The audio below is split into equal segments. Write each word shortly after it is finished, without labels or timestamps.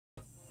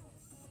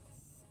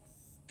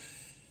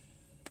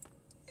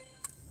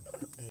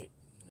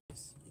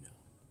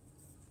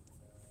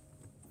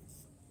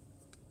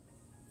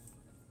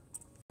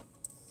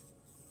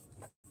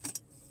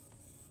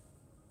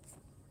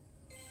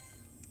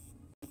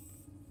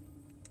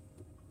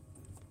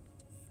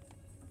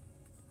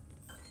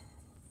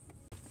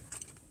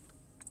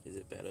Is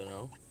it better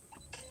now?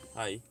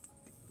 Hi.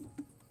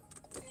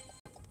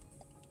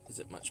 Is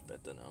it much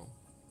better now?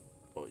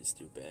 Oh, it's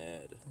still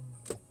bad.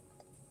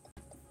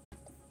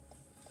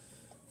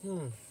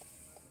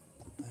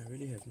 I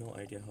really have no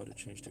idea how to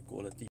change the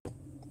quality.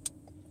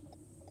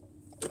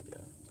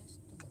 Yeah.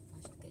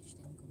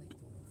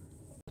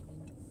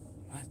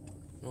 What?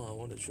 No, I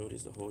want to show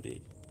this the whole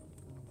day.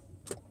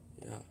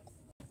 Yeah.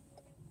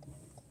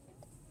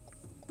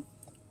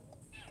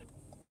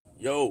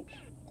 Yo.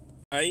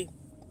 Hi.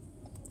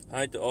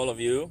 Hi to all of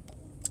you.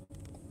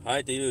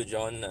 Hi to you,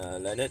 John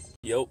Leonard.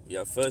 Yo,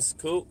 your first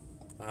cool.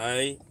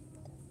 Hi.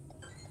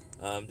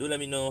 Do let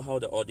me know how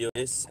the audio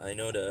is. I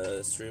know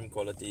the stream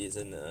quality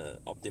isn't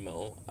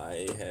optimal.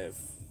 I've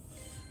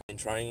been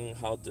trying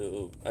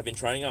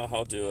out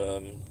how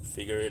to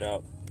figure it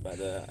out,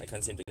 but I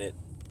can't seem to get it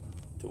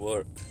to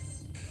work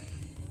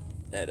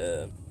at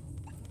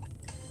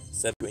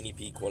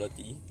 720p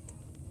quality.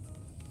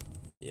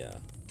 Yeah.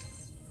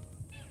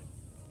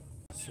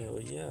 So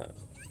yeah,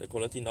 the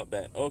quality not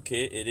bad.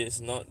 Okay, it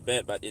is not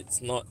bad, but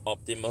it's not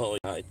optimal,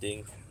 I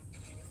think.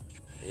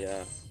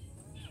 Yeah.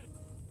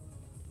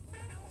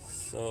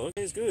 So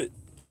okay, it's good.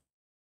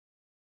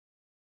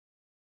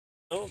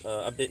 Oh,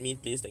 update me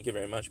please. Thank you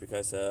very much,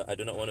 because I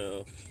do not want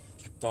to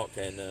talk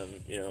and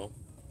you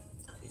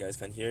guys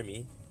can't hear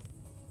me.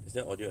 Is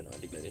there audio or not? I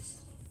think that is.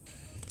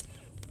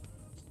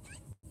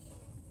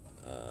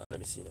 Let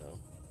me see now.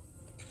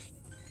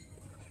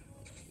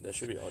 There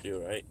should be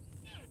audio, right?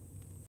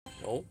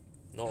 No?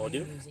 No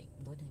audio? Music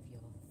don't have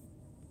your...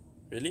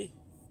 Really?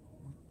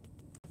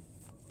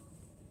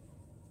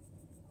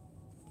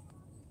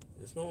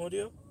 There's no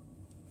audio?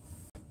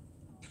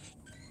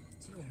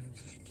 Zero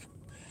music.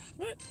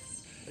 What?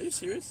 Are you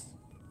serious?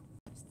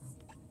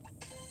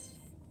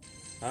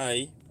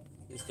 Hi.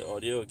 Is the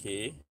audio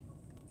okay?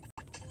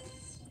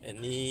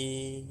 Can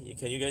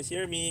you guys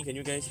hear me? Can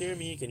you guys hear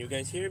me? Can you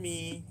guys hear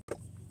me?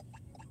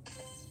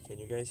 Can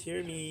you guys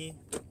hear me?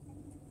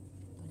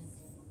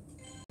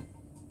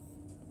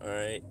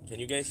 Alright, can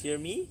you guys hear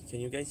me? Can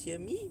you guys hear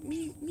me?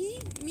 Me?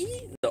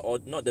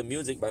 Not the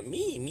music, but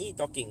me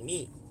talking,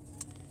 me.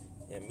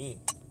 Yeah, me.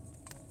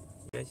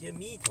 You guys hear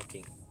me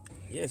talking?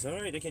 Yes,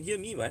 alright, they can hear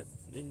me, what?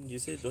 Then you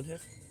say don't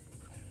have?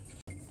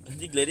 I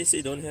think Gladys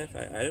say don't have.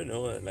 I don't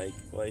know, like,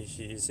 why is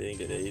she saying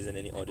that there isn't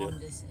any audio?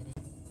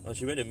 Oh,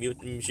 she went to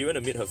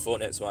mute her phone,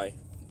 that's why.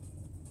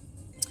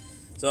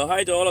 So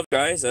hi to all of you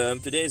guys.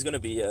 Today is going to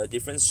be a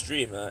different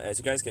stream. As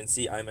you guys can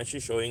see, I'm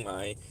actually showing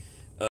my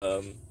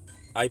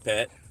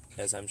iPad,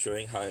 as I'm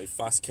showing how I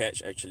fast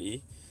catch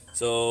actually.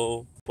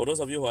 So for those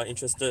of you who are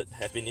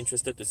have been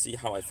interested to see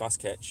how I fast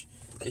catch,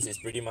 this is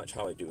pretty much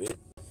how I do it.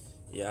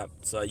 Yeah,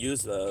 so I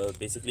use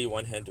basically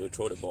one hand to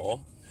throw the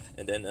ball,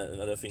 and then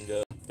another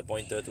finger, the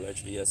pointer, to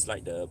actually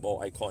slide the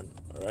ball icon.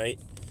 Alright,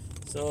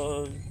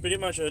 so pretty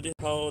much this is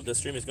how the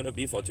stream is going to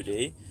be for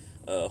today.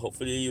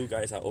 Hopefully you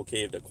guys are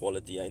okay with the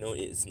quality. I know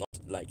it's not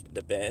like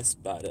the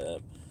best, but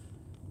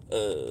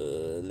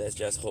let's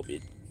just hope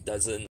it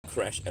doesn't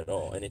crash at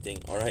all, anything.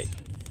 Alright,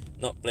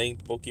 not playing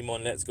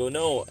Pokemon Let's Go.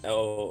 No,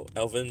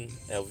 Alvin,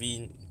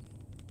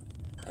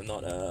 I'm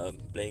not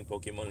playing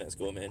Pokemon Let's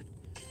Go, man.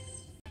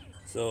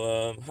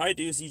 So hi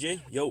to you,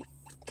 CJ. Yo.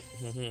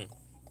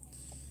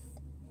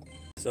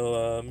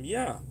 So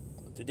yeah,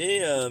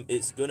 today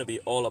it's gonna be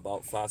all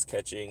about fast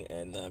catching,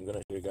 and I'm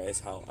gonna show you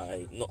guys how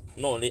I not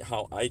only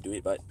how I do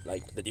it, but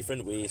like the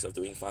different ways of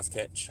doing fast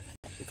catch,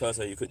 because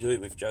you could do it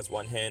with just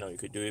one hand, or you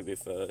could do it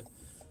with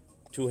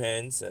two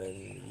hands.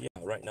 And yeah,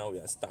 right now we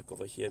are stuck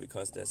over here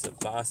because there's a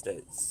bus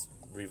that's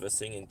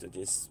reversing into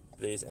this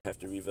place. I have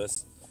to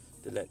reverse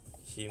to let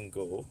him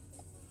go.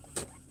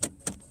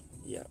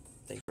 Yeah,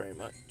 thank you very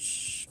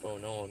much. Oh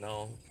no,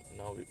 now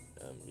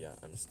yeah,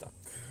 I'm stuck.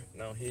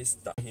 Now he's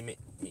stuck. He made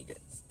me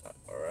get stuck.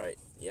 Alright,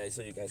 yeah,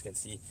 so you guys can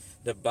see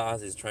the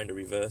bus is trying to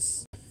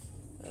reverse.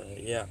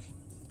 Yeah.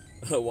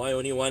 Why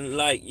only one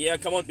like? Yeah,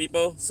 come on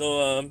people.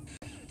 So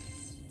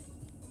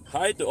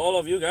hi to all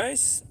of you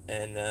guys,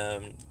 and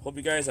hope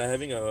you guys are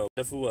having a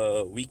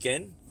wonderful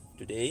weekend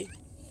today.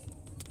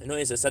 I know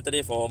it's a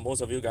Saturday for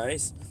most of you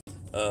guys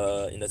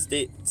in the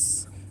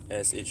States,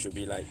 as it should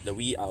be like the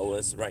wee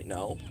hours right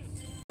now.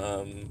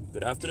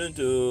 Good afternoon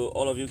to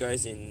all of you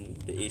guys in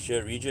the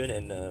Asia region,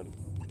 and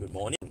good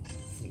morning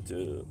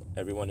to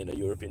everyone in the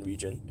European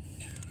region.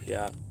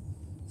 Yeah.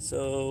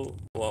 So,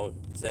 wow,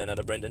 is there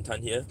another Brandon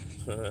Tan here?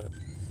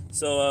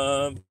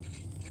 So,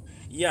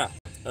 yeah.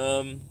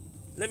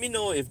 Let me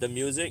know if the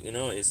music,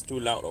 is too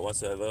loud or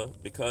whatsoever,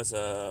 because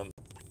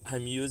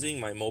I'm using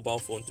my mobile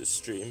phone to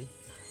stream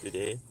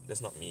today.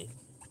 That's not me.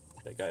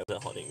 That guy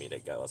wasn't honing me.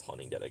 That guy was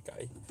honing the other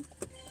guy.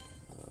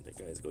 That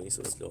guy is going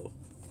so slow.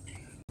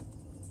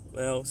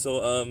 Well, so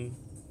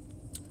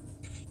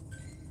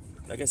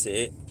like I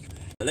said,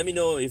 let me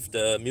know if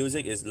the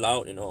music is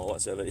loud, or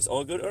whatsoever. It's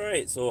all good.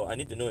 Alright, so I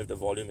need to know if the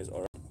volume is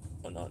alright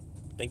or not.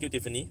 Thank you,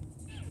 Tiffany.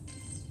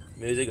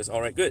 Music is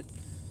alright. Good.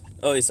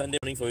 Oh, it's Sunday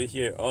morning for you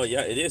here. Oh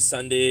yeah, it is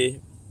Sunday.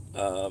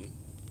 What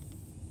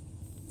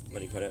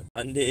do you call it?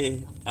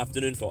 Sunday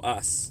afternoon for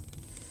us.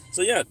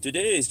 So yeah,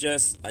 today is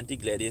just Auntie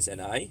Gladys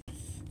and I,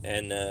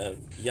 And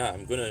yeah,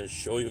 I'm gonna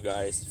show you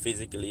guys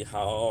physically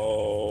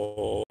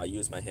how I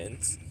use my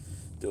hands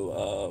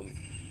to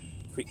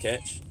quick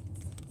catch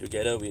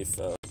together with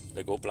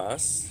the Go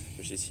Plus,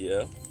 which is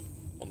here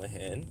on my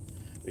hand,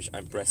 which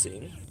I'm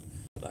pressing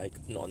like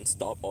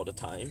non-stop all the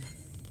time.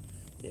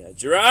 Yeah,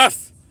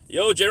 giraffe!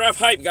 Yo, giraffe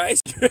hype,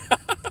 guys!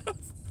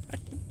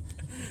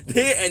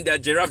 They and their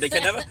giraffe, they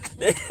can never,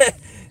 they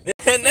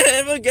can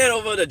never get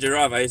over the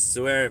giraffe. I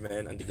swear,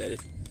 man.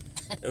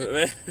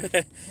 Where,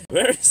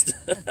 where is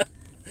the,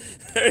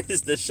 where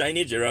is the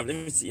shiny giraffe? Let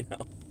me see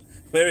now.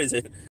 Where is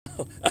it?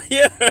 Oh,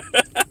 here.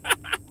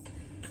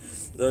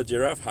 The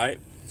giraffe hype.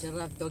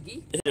 Giraffe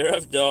doggy.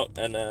 Giraffe dog,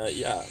 and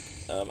yeah.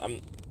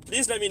 I'm.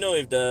 Please let me know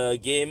if the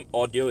game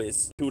audio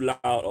is too loud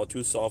or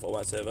too soft or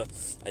whatsoever.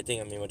 I think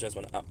I may just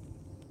want to up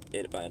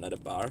it by another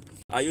bar.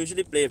 I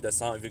usually play with the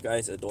sound. If you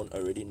guys don't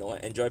already know, I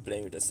enjoy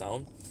playing with the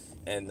sound,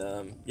 and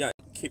yeah, it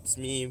keeps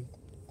me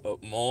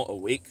more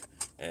awake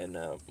and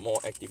more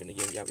active in the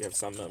game. Yeah, we have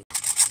some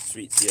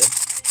sweets here,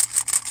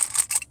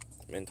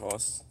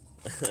 Mentos.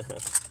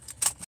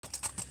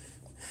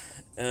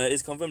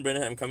 It's confirmed,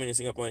 Brennan. I'm coming to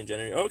Singapore in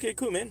January. Okay,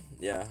 cool, man.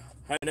 Yeah.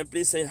 Hi, and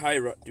please say hi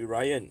to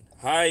Ryan.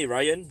 Hi,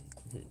 Ryan.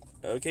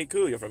 Okay,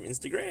 cool. You're from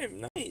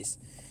Instagram. Nice.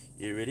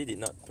 You really did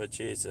not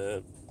purchase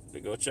the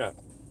Gocha.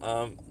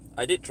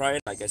 I did try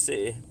it, like I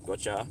say,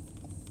 Gocha.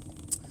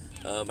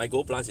 My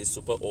Go Plus is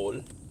super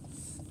old,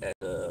 and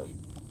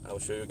I'll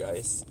show you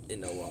guys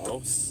in a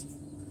while.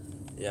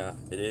 Yeah,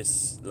 it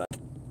is like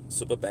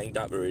super banged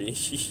up already.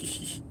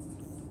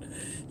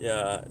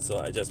 Yeah, so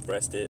I just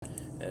pressed it,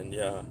 and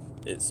yeah,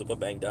 it's super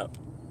banged up.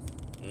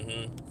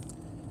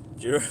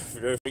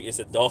 Giraffe is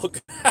a dog.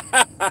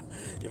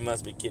 You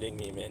must be kidding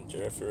me, man.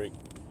 Giraffe.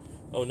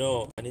 Oh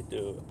no,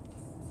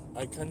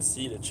 I can't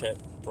see the chat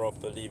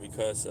properly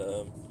because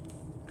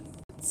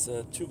it's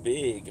too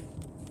big.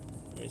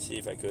 Let me see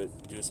if I could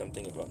do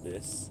something about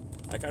this.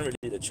 I can't really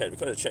see the chat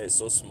because the chat is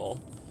so small.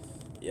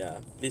 Yeah,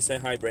 please say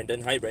hi,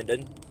 Brandon. Hi,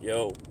 Brandon.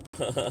 Yo.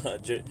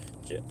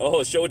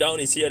 Oh, Showdown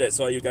is here. That's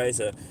why you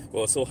guys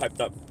were so hyped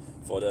up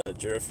for the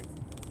giraffe.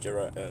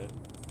 Giraffe.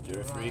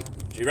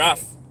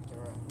 Giraffe.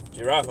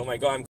 Oh my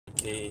god.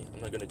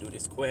 I'm not gonna do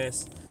this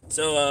quest.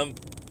 So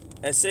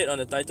as said on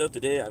the title,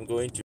 today I'm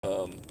going to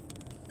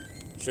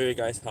show you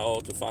guys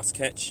how to fast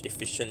catch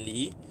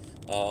efficiently.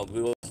 I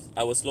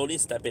will slowly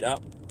step it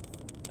up,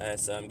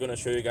 as I'm gonna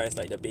show you guys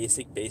like the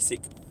basic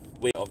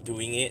way of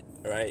doing it,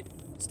 right?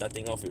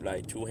 Starting off with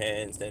like two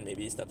hands, then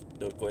maybe start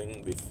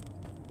going with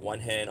one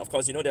hand. Of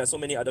course, you know there are so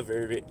many other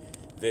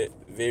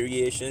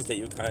variations that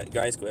you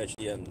guys could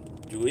actually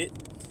do it,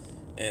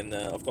 and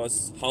of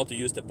course how to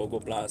use the Pogo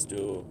Plus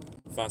to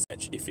fast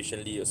catch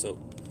efficiently also.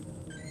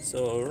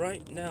 So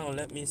right now,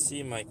 let me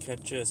see my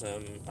catches.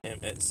 I am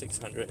at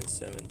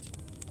 670.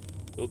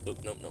 Nope.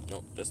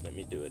 Just let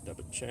me do a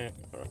double check.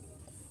 Alright.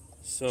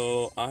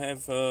 So I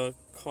have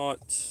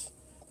caught.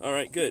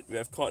 Alright, good. We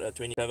have caught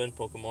 27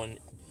 Pokemon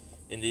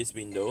in this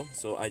window.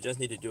 So I just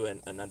need to do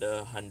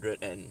another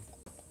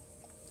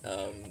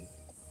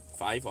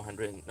 105 or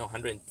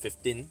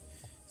 115.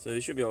 So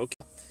it should be okay.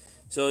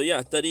 So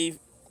yeah,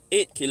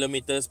 38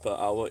 kilometers per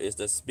hour is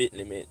the speed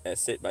limit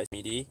as set by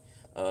Speedy.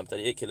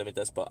 38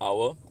 kilometers per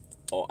hour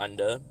or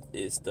under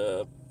is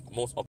the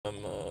most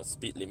optimum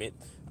speed limit.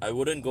 I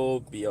wouldn't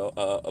go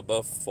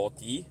above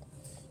 40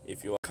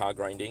 if you are car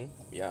grinding.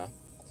 Yeah,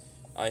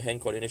 eye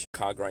hand coordination,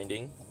 car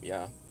grinding.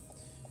 Yeah,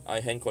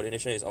 eye hand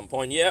coordination is on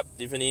point. Yep,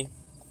 Tiffany,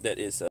 that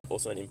is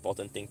also an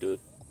important thing to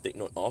take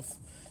note of.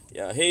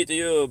 Yeah, hey to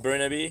you,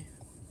 Bernaby.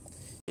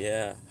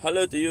 Yeah,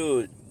 hello to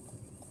you,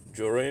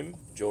 Jerome.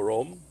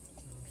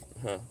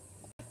 Huh.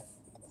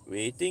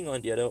 Waiting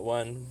on the other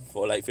one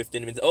for like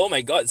 15 minutes. Oh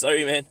my god,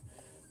 sorry, man.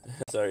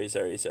 Sorry.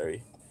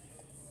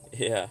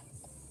 Yeah,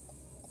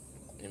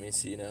 let me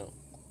see now.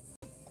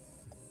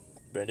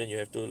 Brandon, you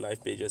have two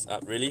live pages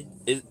up. Really?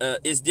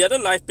 Is the other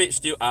live page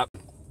still up?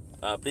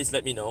 Please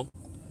let me know.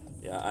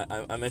 Yeah,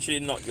 I'm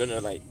actually not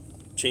gonna like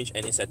change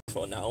any settings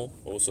for now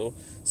also.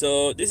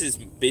 So this is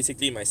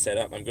basically my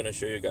setup. I'm gonna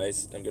show you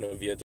guys. I'm gonna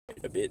veer to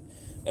it a bit.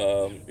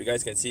 You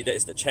guys can see that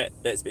is the chat.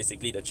 That's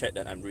basically the chat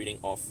that I'm reading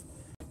off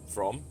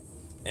from.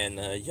 And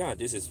yeah,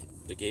 this is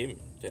the game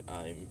that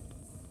I'm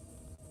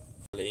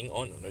playing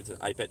on. It's an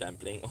iPad that I'm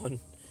playing on.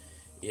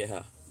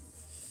 Yeah.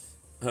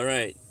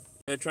 Alright.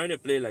 I'm trying to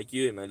play like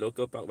you in my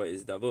local park, but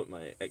it's doubled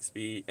my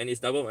XP, and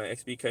it's doubled my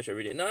XP cash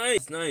every day.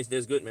 Nice.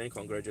 That's good, man.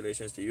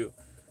 Congratulations to you.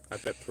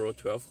 iPad Pro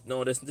 12.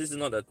 No, this is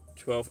not the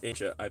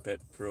 12-inch iPad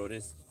Pro.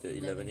 This is the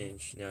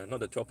 11-inch. Yeah, not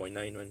the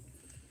 12.9 one.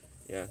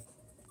 Yeah.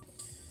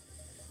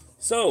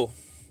 So,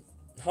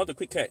 how to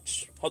quick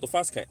catch? How to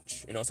fast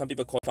catch? You know, some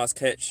people call fast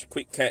catch,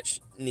 quick catch,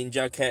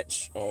 ninja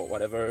catch, or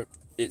whatever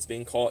it's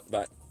being called,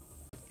 but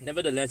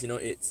nevertheless, you know,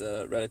 it's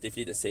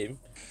relatively the same.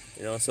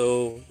 You know,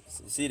 so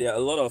see, there are a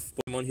lot of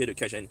Pokemon here to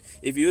catch, and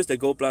if you use the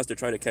Go Plus to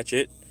try to catch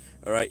it,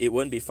 alright, it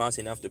won't be fast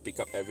enough to pick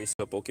up every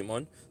single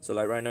Pokemon. So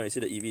like right now, you see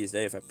the EV is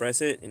there. If I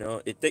press it, you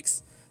know, it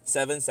takes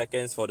 7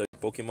 seconds for the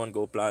Pokemon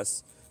Go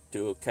Plus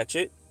to catch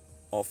it,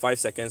 or 5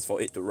 seconds for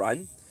it to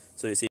run.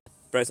 So you see,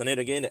 press on it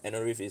again, the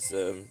Anorith is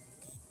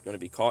gonna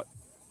be caught,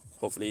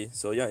 hopefully.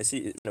 So yeah, I see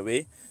it in a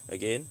way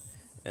again,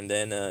 and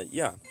then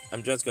yeah,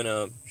 I'm just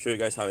gonna show you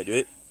guys how I do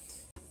it.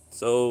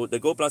 So the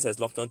Gold Plus has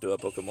locked onto a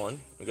Pokemon.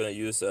 I'm gonna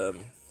use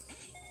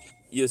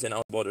an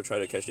out ball to try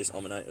to catch this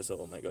Almanite. So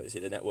oh my god, you see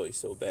the network is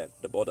so bad.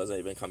 The ball doesn't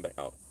even come back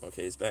out.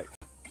 Okay, it's back.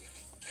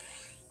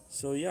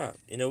 So yeah,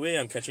 in a way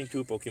I'm catching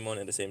two Pokemon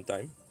at the same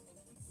time.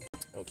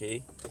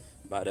 Okay,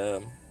 but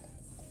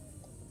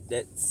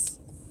that's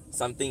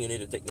something you need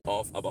to take note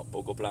of about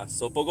Pogo Plus.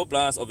 So Pogo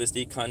Plus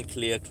obviously can't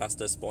clear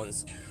cluster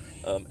spawns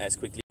as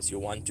quickly as you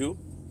want to.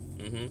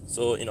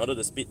 So in order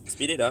to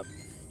speed it up,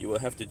 you will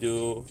have to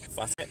do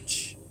fast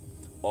catch,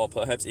 or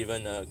perhaps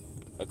even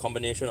a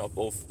combination of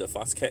both the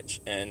fast catch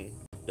and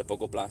the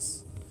Pogo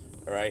Plus.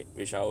 Alright,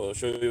 which I will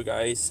show you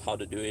guys how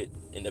to do it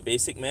in the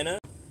basic manner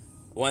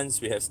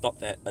once we have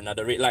stopped at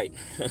another red light.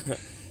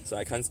 So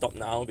I can't stop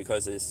now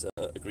because it's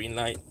a green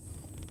light.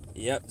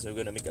 Yep, so we're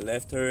gonna make a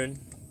left turn.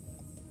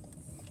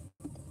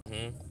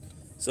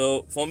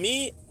 So for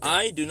me,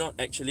 I do not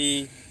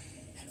actually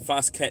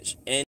fast catch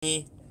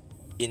any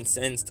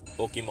incensed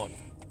Pokemon,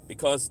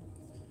 because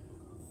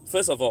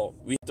first of all,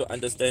 we have to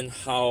understand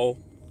how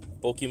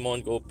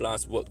Pokemon Go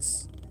Plus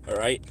works.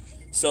 Alright,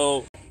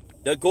 so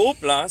the Go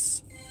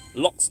Plus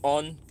locks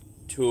on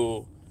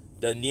to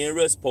the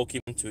nearest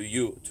Pokemon to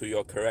you, to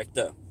your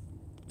character.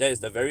 That is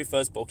the very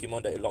first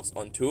Pokemon that it locks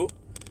onto,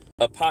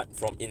 apart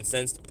from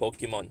incensed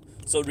Pokemon.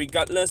 So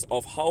regardless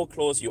of how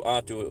close you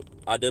are to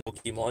other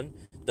Pokemon,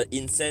 the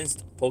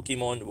incensed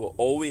Pokemon will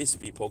always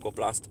be Pogo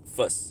Blast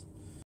first.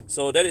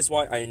 So that is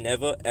why I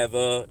never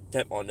ever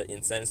tap on the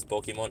incensed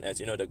Pokemon, as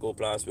you know the Go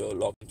Blast will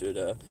lock into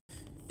the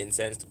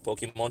incensed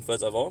Pokemon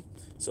first of all.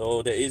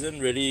 So there isn't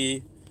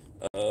really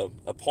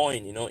a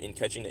point, you know, in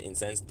catching the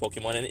incensed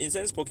Pokemon. And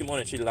incensed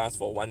Pokemon actually lasts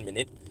for 1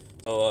 minute.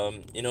 So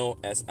you know,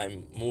 as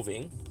I'm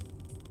moving,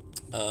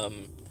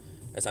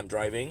 as I'm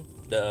driving,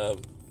 the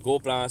Go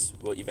Blast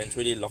will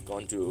eventually lock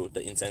onto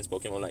the incensed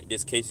Pokemon. Like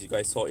this case, you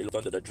guys saw it locked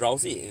onto the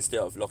Drowsy instead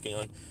of locking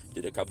on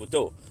to the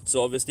Kabuto.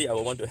 So obviously I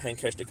will want to hand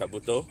catch the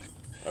Kabuto.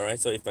 Alright,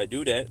 so if I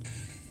do that,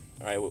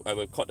 I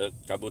will caught the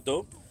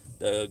Kabuto.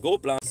 The Go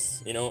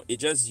Blast, you know, it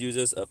just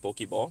uses a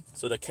Pokeball,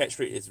 so the catch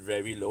rate is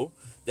very low.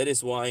 That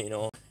is why, you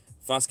know,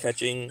 fast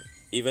catching,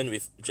 even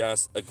with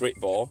just a Great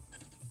Ball,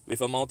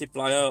 with a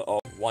multiplier of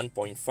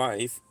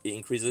 1.5, it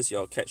increases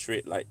your catch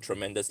rate like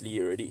tremendously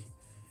already.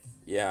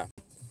 Yeah.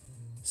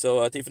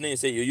 So Tiffany, you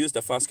say you used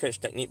the fast catch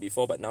technique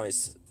before, but now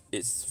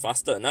it's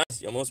faster.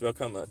 Nice. You're most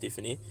welcome,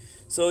 Tiffany.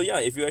 So yeah,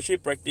 if you actually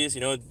practice, you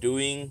know,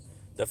 doing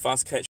the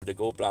fast catch with the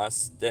Go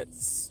Blast,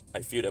 that's, I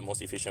feel, the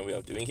most efficient way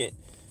of doing it.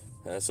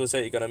 So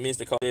say you're gonna miss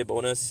the holiday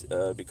bonus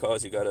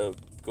because you gotta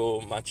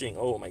go marching.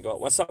 Oh my god,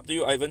 what's up to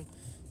you, Ivan?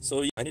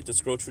 So yeah, I need to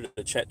scroll through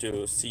the chat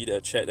to see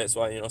the chat. That's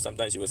why, you know,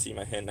 sometimes you will see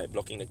my hand like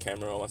blocking the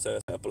camera or whatever.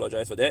 I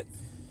apologize for that.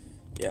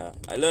 Yeah,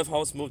 I love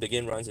how smooth the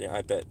game runs on your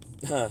iPad.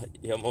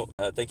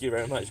 Yeah, thank you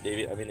very much,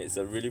 David. I mean, it's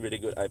a really, really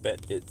good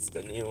iPad. It's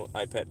the new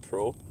iPad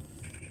Pro,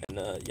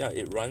 and yeah,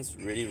 it runs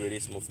really, really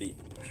smoothly.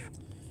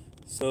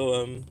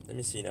 So let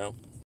me see now.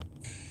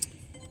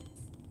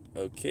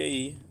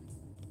 Okay,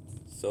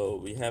 so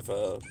we have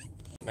a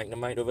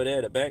Magnemite over there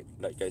at the back.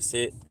 Like I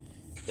said,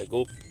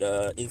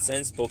 the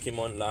incensed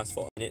Pokemon lasts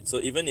for a minute. So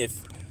even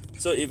if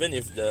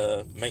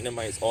the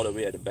Magnemite is all the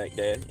way at the back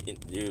there,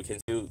 you can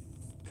still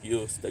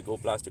use the Go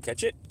Blast to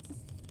catch it.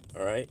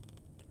 Alright,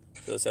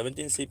 so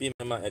 17 CP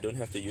Magnemite, I don't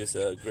have to use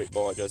a Great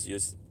Ball, I just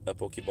use a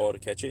Pokeball to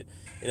catch it.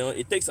 You know,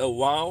 it takes a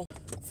while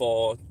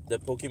for the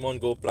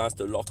Pokemon Go Blast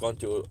to lock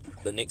onto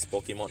the next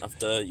Pokemon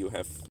after you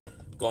have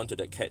gone to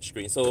the catch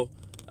screen. So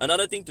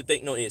another thing to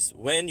take note is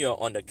when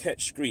you're on the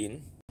catch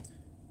screen,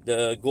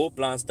 the Go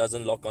Blast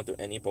doesn't lock onto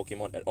any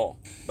Pokemon at all.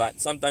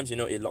 But sometimes, you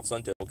know, it locks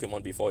onto a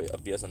Pokemon before it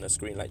appears on the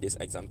screen, like this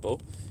example.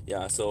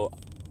 Yeah, so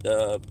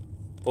the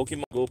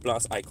Pokemon Go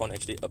Blast icon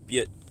actually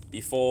appeared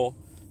before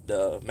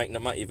the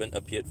Magnemite even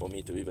appeared for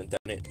me to even tap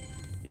it.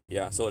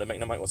 Yeah, so the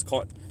Magnemite was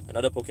caught.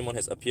 Another Pokemon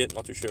has appeared,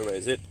 not too sure where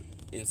is it.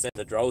 Inside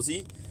the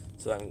Drowsy.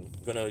 So I'm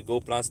gonna Go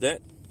Blast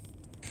that.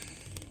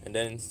 And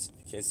then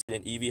you can see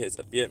an Eevee has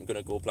appeared. I'm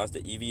gonna Go Blast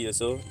the Eevee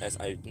also, as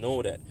I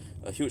know that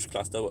a huge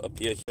cluster will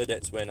appear here.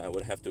 That's when I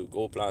would have to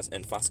Go Blast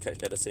and fast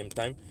catch at the same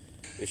time.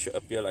 It should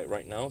appear like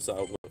right now.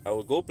 So I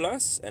will Go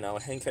Blast and I will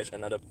hand catch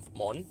another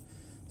Mon.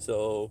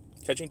 So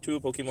catching two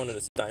Pokemon at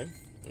the same time.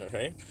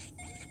 Okay.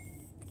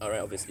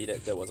 Alright, obviously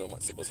that wasn't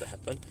what's supposed to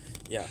happen.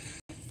 Yeah.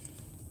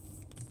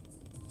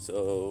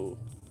 So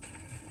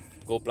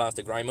Go Blast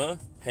the Grimer,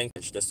 hand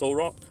catch the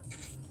Solrock.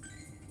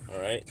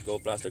 Alright, Go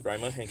Blast the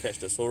Grimer, hand catch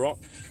the Solrock.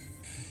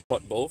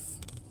 Caught both.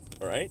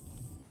 Alright.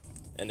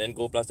 And then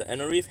Go Blast the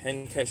Anorith,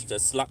 hand catch the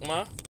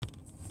Slugma.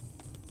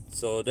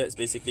 So that's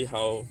basically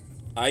how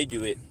I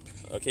do it.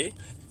 Okay.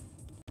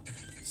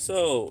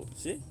 So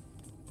see?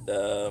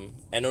 The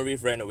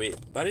Anorith ran away.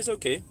 But it's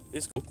okay.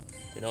 It's cool.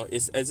 You know,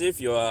 it's as if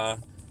you are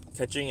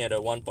catching at a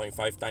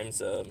 1.5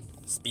 times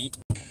speed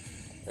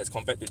as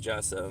compared to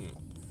just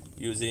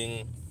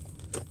using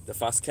the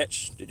fast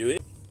catch to do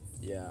it.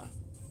 Yeah.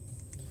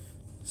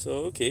 So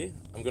okay,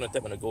 I'm gonna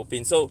tap on the Go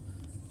Pin. So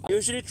I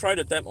usually try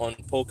to tap on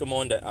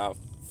Pokemon that are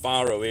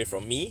far away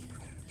from me,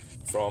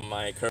 from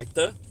my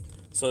character.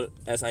 So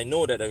as I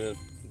know that the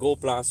Go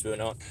Plus will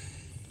not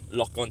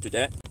lock onto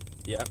that,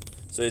 yeah.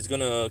 So it's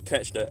gonna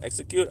catch the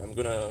execute. I'm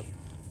gonna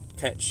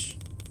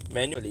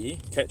manually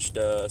catch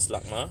the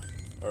slugma.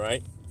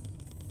 Alright.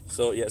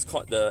 So it has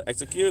caught the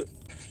execute.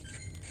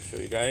 Show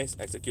you guys,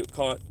 execute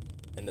caught,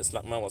 and the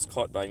slugma was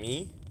caught by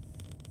me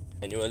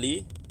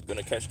manually.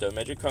 Gonna catch the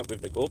magic carp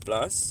with the Go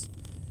Plus,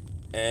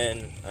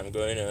 and I'm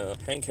going to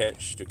hand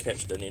catch to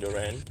catch the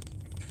Nidoran.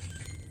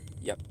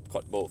 Yep,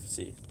 caught both,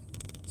 see.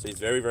 So it's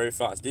very, very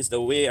fast. This is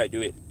the way I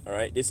do it.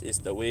 Alright, this is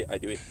the way I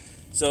do it.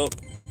 So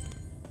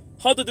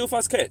how to do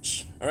fast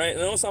catch? Alright, I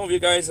know some of you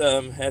guys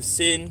have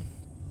seen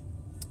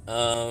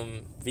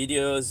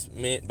videos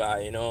made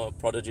by, you know,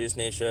 Prodigy's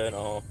Nation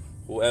or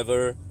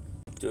whoever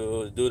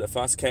to do the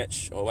fast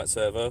catch or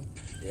whatsoever.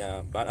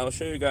 Yeah, but I'll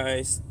show you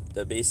guys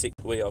the basic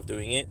way of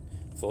doing it,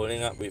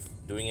 following up with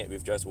doing it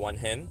with just one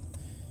hand.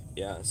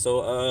 Yeah,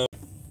 so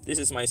this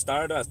is my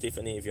Stardust,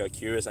 Tiffany. If you're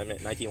curious, I'm at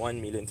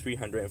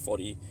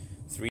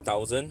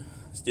 91,343,000.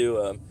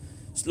 Still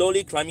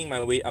slowly climbing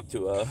my way up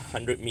to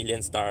 100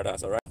 million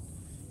Stardust. Alright,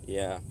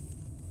 yeah.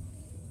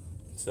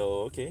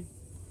 So okay,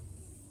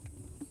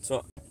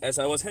 so as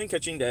I was hand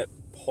catching that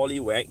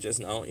Poliwag just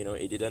now, you know,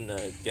 it didn't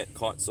get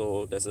caught,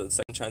 so there's a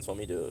second chance for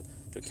me to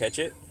catch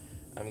it.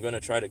 I'm gonna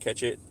try to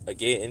catch it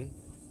again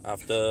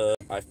after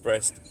I've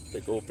pressed the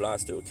Go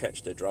Plus to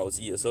catch the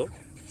Drowsy also.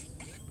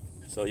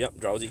 So yep,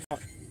 Drowsy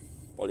caught,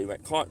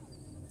 Poliwag caught,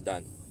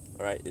 done.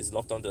 Alright, it's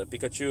locked onto the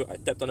Pikachu. I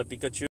tapped on the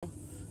Pikachu,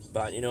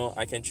 but you know,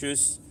 I can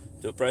choose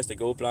to press the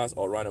Go Plus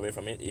or run away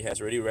from it. It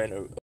has already ran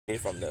away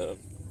from the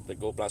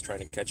Go Plus trying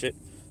to catch it.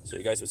 So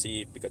you guys will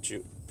see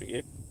Pikachu.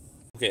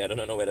 Okay, I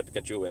don't know where the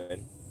Pikachu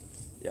went.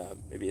 Yeah,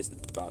 maybe it's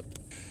about,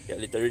 yeah,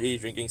 literally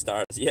drinking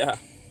stars. Yeah.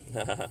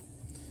 There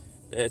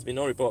has been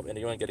no report of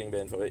anyone getting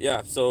banned for it.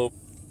 Yeah, so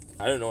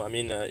I don't know. I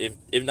mean, if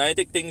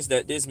Niantic thinks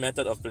that this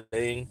method of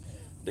playing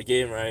the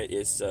game, right,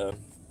 is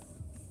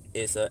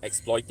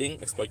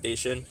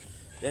exploitation,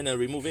 then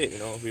remove it. You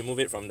know, remove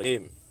it from the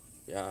game.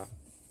 Yeah.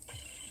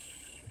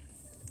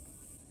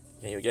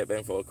 And you get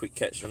banned for a quick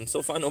catch. And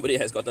so far, nobody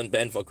has gotten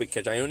banned for quick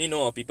catch. I only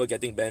know of people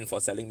getting banned for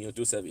selling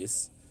Mewtwo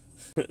service.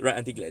 Right,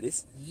 Auntie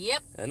Gladys?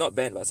 Yep. Not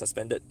banned, but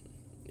suspended.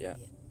 Yeah.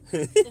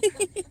 Yep.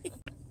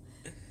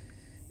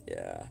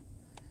 Yeah.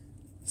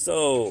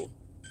 So,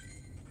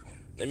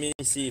 let me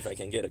see if I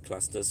can get a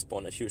cluster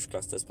spawn, a huge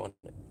cluster spawn.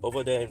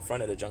 Over there in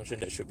front of the junction,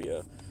 there should be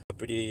a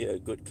pretty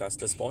good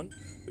cluster spawn,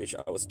 which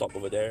I will stop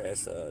over there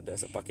as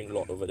there's a parking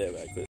lot over there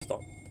where I could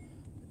stop.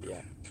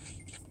 Yeah.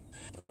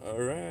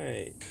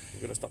 Alright.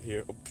 I'm gonna stop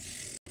here. Oh.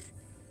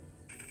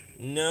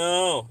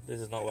 No!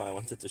 This is not what I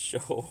wanted to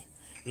show.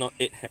 Not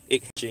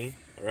egg hatching,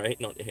 alright?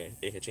 Not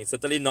egg hatching.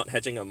 Certainly not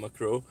hatching a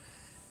macro.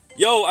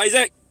 Yo,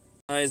 Isaac!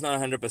 It's not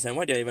 100%.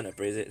 Why did I even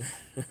appraise it?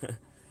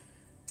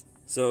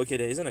 So, okay,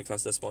 there isn't a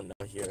cluster spawn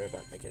down here,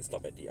 but I can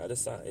stop at the other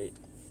side.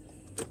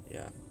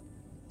 Yeah.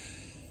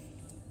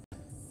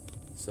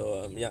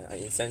 So, yeah, I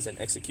incense and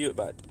execute,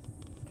 but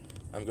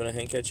I'm gonna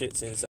hand catch it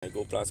since I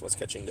Go Plus was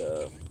catching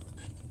the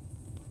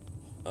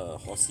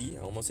horsey.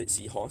 I almost said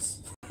seahorse.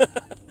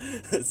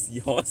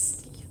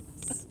 Seahorse.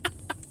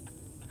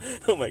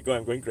 Oh my god,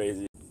 I'm going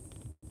crazy.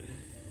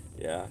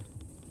 Yeah.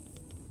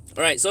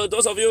 Alright, so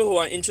those of you who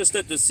are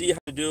interested to see how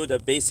to do the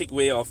basic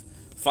way of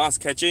fast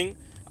catching,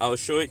 I'll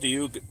show it to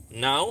you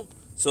now.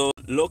 So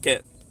look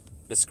at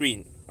the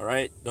screen,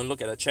 alright? Don't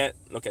look at the chat,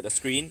 look at the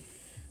screen.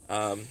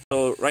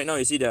 So right now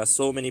you see there are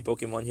so many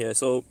Pokemon here.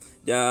 So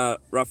there are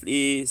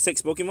roughly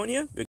 6 Pokemon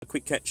here. We can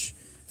quick catch,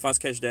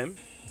 fast catch them.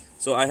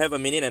 So I have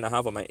 1.5 minutes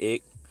on my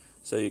egg.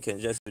 So you can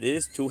just do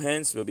this. 2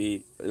 hands will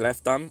be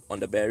left thumb on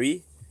the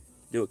berry.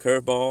 Do a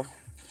curveball,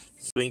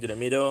 swing to the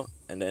middle,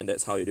 and then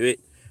that's how you do it.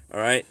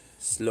 Alright,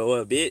 slower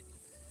a bit.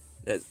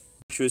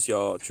 Choose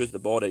the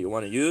ball that you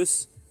want to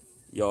use.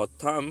 Your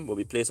thumb will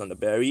be placed on the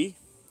berry.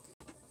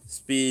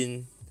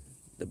 Spin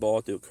the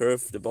ball to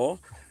curve the ball.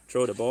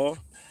 Throw the ball,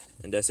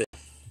 and that's it.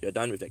 You're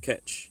done with that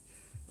catch.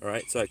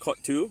 Alright, so I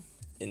caught 2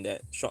 in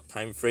that short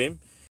time frame.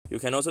 You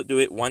can also do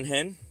it one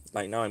hand,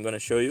 like now I'm going to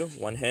show you.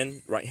 One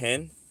hand, right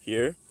hand,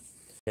 here.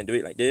 You can do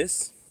it like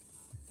this.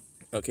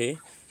 Okay.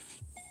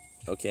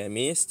 Okay, I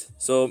missed.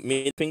 So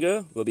middle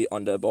finger will be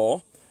on the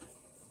ball.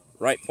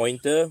 Right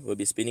pointer will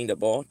be spinning the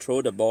ball.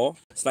 Throw the ball.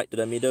 Slide to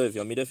the middle with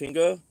your middle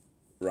finger.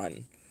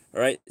 Run.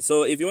 Alright,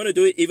 so if you want to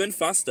do it even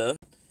faster,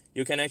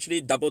 you can actually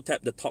double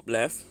tap the top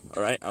left.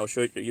 Alright, I'll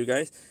show it to you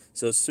guys.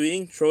 So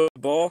swing, throw the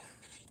ball,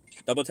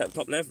 double tap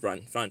top left,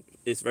 run. Fun.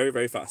 It's very,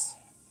 very fast.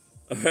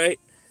 Alright,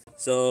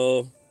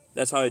 so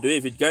that's how I do it.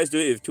 If you guys do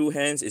it with 2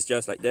 hands, it's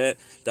just like that.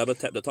 Double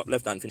tap the top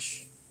left, done,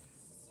 finish.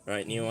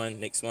 Alright, new one,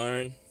 next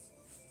one.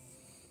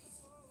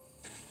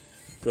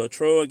 So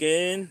throw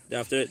again, then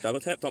after it, double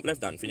tap, top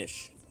left, done,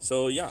 finish.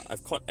 So yeah,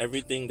 I've caught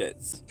everything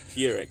that's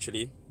here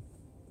actually.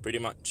 Pretty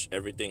much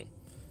everything.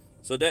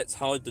 So that's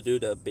how to do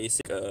the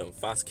basic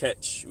fast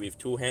catch with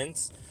 2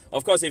 hands.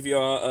 Of course, if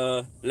you're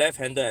a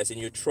left-hander, as in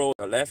you throw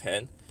your left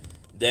hand,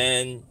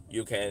 then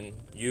you can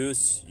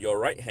use your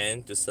right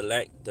hand to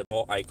select the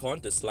ball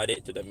icon to slide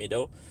it to the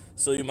middle.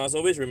 So you must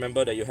always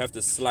remember that you have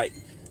to slide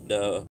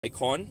the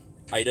icon,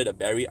 either the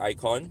berry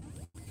icon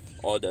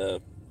or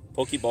the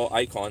Pokeball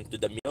icon, to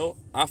the middle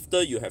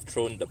after you have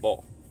thrown the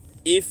ball.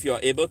 If you're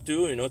able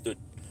to, to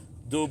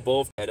do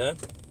both together,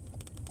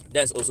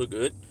 that's also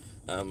good,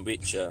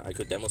 which I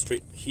could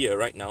demonstrate here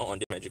right now on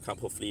the Magic Cup.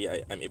 Hopefully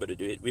I'm able to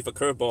do it with a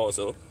curveball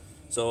also.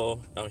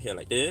 So down here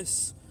like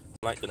this,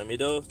 slide to the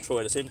middle, throw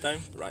at the same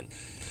time, run.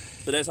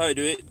 So that's how I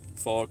do it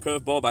for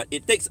curveball, but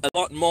it takes a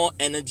lot more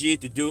energy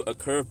to do a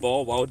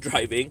curveball while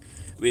driving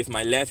with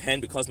my left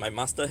hand because my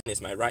master hand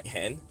is my right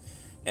hand,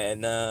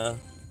 and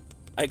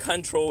I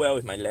can't throw well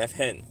with my left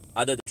hand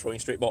other than throwing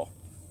straight ball.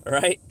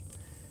 Alright,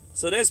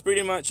 so that's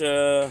pretty much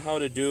how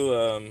to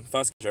do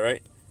fast catch.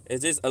 Alright,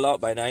 is this allowed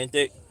by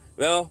Niantic?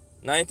 Well,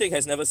 Niantic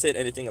has never said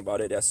anything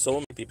about it. There are so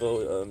many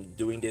people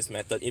doing this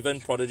method. Even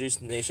Prodigy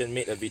Nation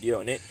made a video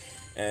on it,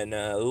 and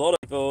a lot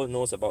of people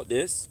knows about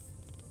this.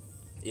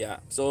 Yeah,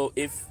 so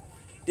if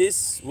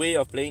this way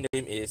of playing the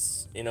game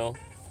is,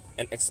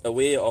 a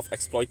way of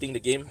exploiting the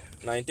game,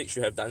 Niantic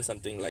should have done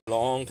something like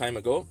long time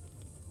ago,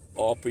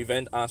 or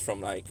prevent us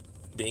from like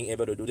being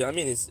able to do that. I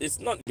mean, it's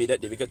not be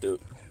that difficult to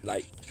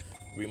like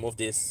remove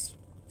this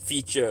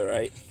feature,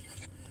 right,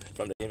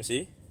 from the game.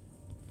 See,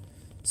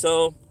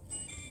 so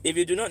if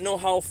you do not know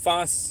how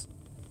fast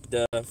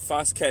the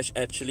fast catch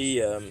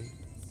actually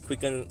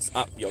quickens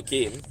up your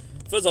game,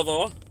 first of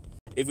all,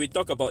 if we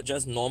talk about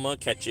just normal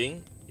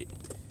catching,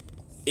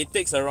 it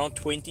takes around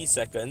 20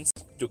 seconds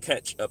to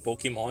catch a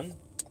Pokemon.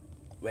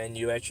 When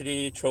you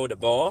actually throw the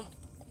ball,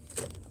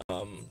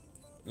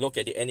 look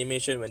at the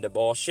animation when the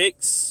ball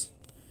shakes,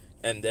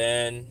 and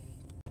then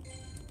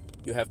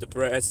you have to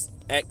press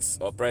X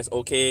or press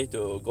OK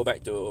to go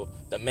back to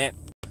the map.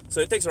 So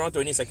it takes around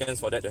 20 seconds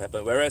for that to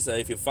happen. Whereas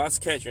if you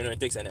fast catch, it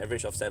takes an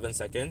average of 7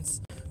 seconds.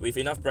 With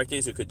enough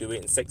practice, you could do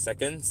it in 6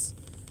 seconds.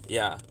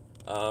 Yeah,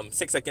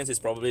 6 seconds is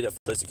probably the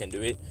furthest you can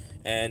do it.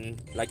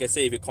 And like I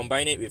say, if you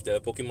combine it with the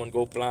Pokemon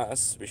Go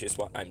Plus, which is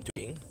what I'm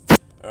doing,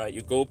 alright,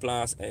 you Go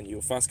Plus and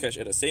you fast catch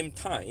at the same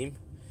time,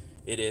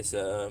 it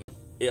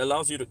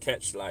allows you to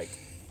catch like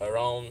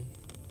around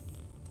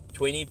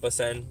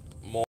 20%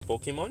 more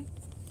Pokemon.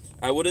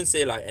 I wouldn't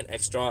say like an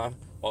extra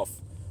of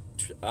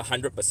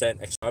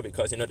 100% extra,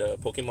 because the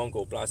Pokemon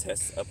Go Plus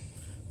has a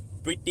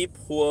pretty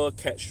poor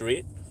catch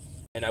rate,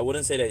 and I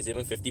wouldn't say that it's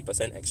even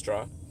 50%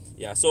 extra.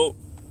 Yeah, so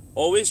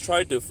always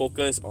try to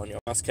focus on your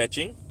fast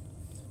catching.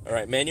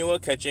 Alright, manual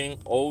catching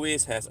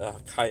always has a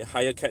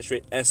higher catch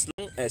rate as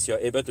long as you're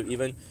able to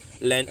even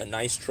land a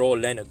nice throw,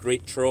 land a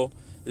great throw.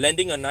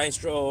 Landing a nice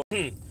throw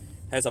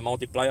has a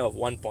multiplier of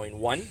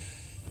 1.1.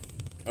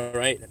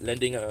 Alright,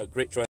 landing a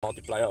great throw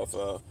multiplier of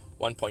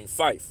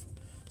 1.5.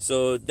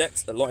 So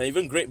that's a lot.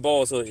 Even great ball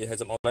also, it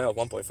has a multiplier of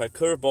 1.5.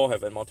 Curve ball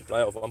have a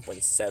multiplier of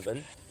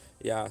 1.7.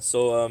 Yeah,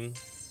 so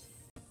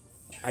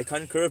I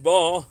can't curve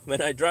ball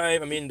when I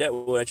drive. I mean, that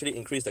will actually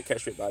increase the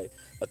catch rate by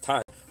a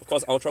ton. Of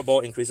course, Ultra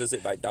Ball increases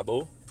it by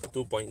double,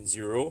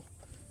 2.0,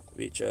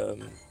 which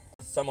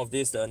some of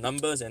these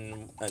numbers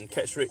and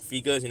catch rate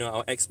figures,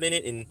 I'll explain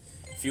it in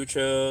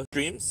future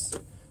streams.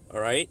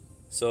 Alright,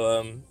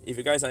 so if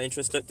you guys are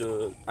interested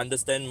to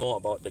understand more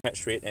about the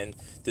catch rate and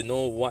to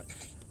know what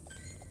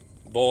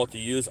ball to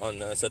use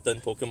on a certain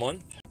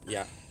Pokemon,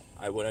 yeah,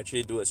 I would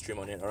actually do a stream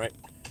on it. Alright.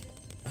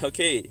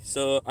 Okay,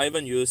 so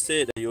Ivan, you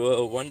said that you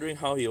were wondering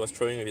how he was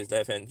throwing with his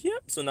left hand.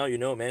 Yep, so now you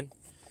know, man.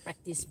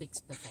 Practice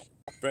makes perfect.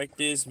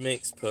 Practice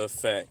makes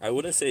perfect. I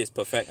wouldn't say it's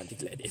perfect until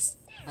Gladys.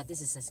 But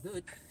this is as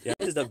good. Yeah,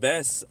 this is the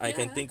best I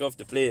can Yeah. think of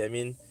to play. I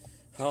mean,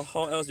 how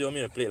else do you want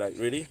me to play? Like,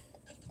 really?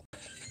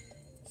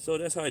 So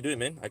that's how I do it,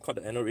 man. I caught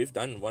the Anno Reef,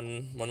 done.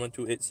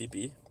 1128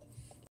 CP.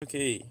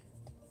 Okay,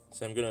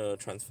 so I'm gonna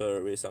transfer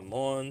away some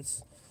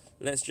mons.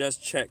 Let's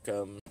just check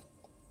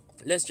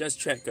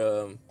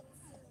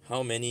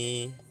how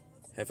many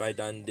have I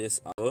done this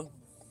hour?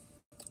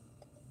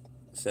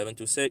 7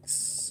 to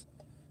 6.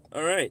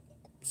 Alright,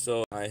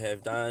 so I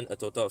have done a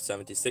total of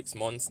 76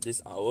 mons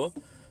this hour.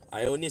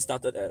 I only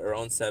started at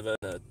around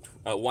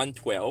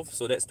 112,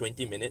 so that's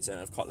 20 minutes, and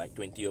I've caught like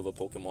 20 over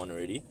Pokemon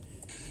already.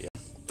 Yeah,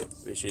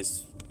 which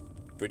is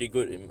pretty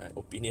good in my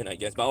opinion, I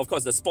guess. But of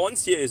course, the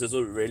spawns here is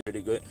also really,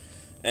 really good.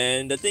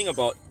 And the thing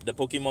about the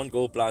Pokemon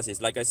Go Plus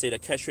is, like I said, the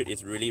catch rate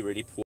is really,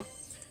 really poor.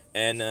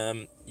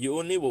 And you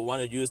only will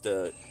want to use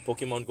the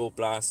Pokemon Go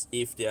Plus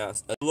if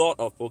there's a lot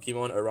of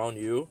Pokemon around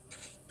you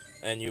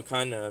and you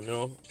can't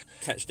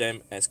catch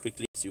them as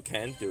quickly as you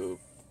can to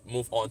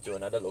move on to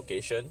another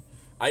location.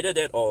 Either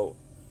that or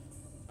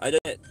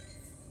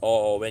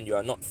when you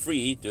are not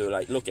free to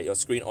like look at your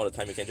screen all the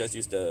time, you can just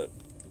use the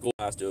Go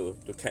Plus to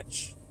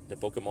catch the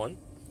Pokemon.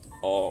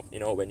 Or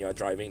when you are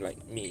driving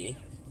like me,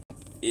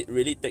 it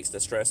really takes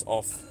the stress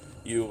off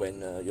you when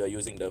you're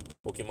using the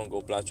Pokemon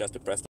Go Plus just to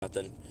press the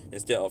button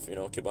instead of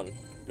keep on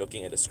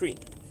looking at the screen.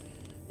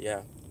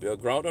 Yeah, we'll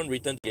Groudon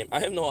return to game. I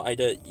have no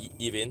idea,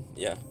 even.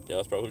 Yeah, there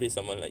was probably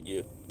someone like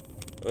you.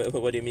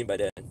 What do you mean by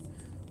that?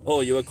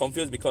 Oh, you were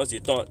confused because you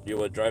thought you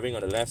were driving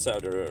on the left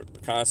side of the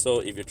car, so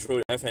if you threw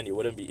your left hand, you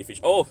wouldn't be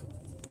efficient. Oh,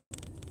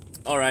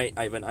 all right,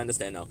 I even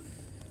understand now.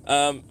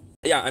 Um,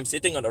 yeah, I'm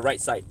sitting on the right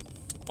side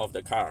of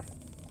the car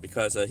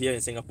because here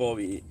in Singapore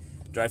we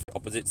drive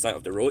opposite side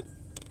of the road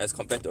as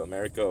compared to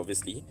America,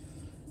 obviously.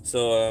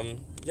 So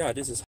yeah,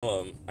 this is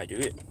how I do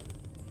it.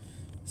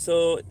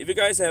 So if you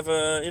guys have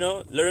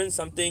learned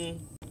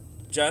something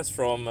just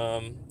from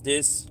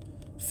this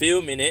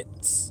few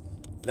minutes,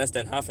 less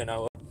than half an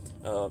hour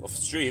of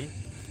stream,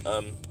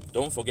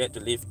 don't forget to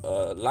leave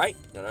a like,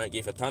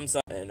 give a thumbs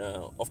up, and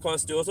of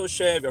course to also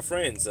share with your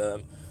friends,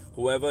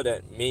 whoever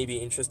that may be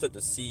interested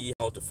to see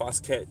how to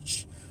fast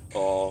catch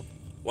or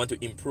want to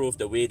improve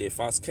the way they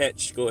fast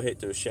catch. Go ahead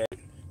to share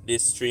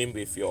this stream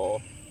with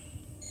your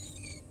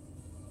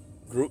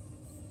group,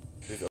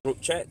 with your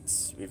group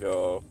chats, with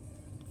your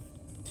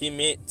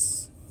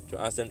teammates,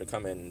 to ask them to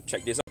come and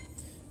check this out.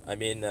 I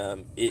mean,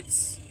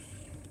 it's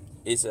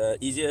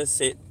easier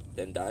said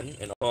than done,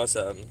 and of course,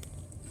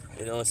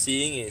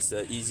 seeing is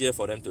easier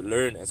for them to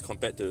learn as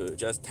compared to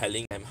just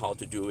telling them how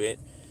to do it.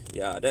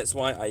 Yeah, that's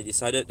why I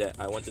decided that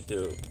I wanted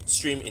to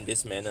stream in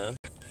this manner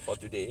for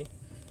today,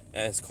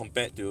 as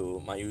compared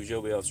to my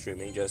usual way of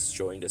streaming, just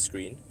showing the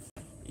screen.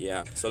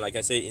 Yeah, so like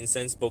I say,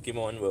 incense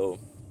Pokemon will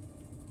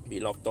be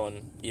locked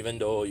on even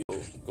though you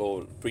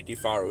go pretty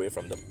far away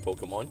from the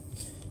Pokemon.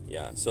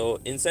 Yeah, so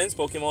incense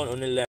Pokemon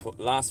only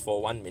last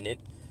for 1 minute,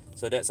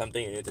 so that's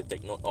something you need to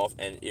take note of,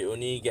 and it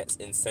only gets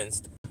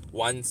incensed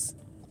once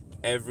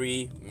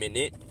every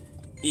minute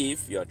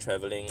if you're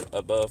traveling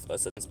above a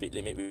certain speed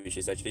limit, which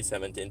is actually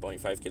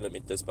 17.5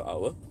 kilometers per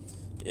hour.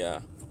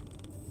 Yeah.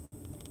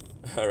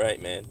 All right,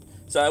 man.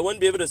 So I won't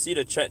be able to see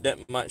the chat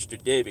that much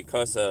today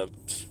because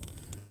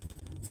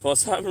for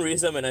some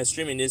reason when I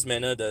stream in this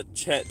manner, the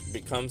chat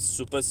becomes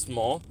super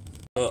small.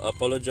 So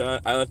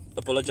I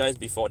apologize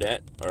before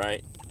that. All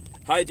right.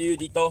 Hi to you,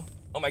 Dito.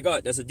 Oh my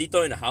God, there's a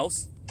Dito in the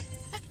house.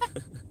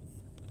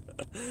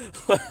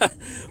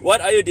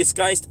 What are you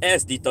disguised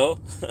as, Dito?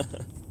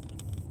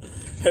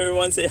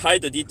 Everyone say hi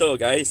to Dito,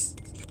 guys.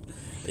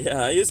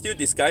 Yeah, are you still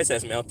disguised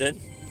as Melton?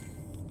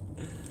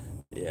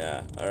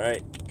 Yeah,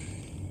 alright.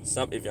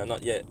 Sub if you're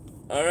not yet.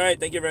 Alright,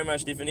 thank you very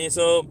much, Tiffany.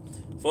 So,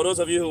 for those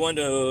of you who want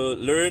to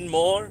learn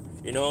more,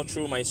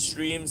 through my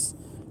streams,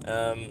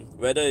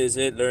 whether is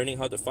it learning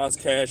how to fast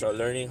cache or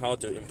learning how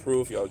to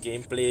improve your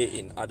gameplay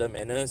in other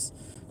manners,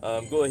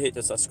 go ahead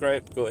to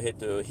subscribe, go ahead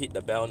to hit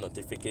the bell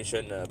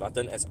notification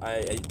button, as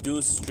I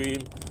do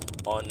stream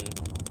on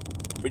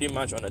pretty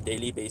much on a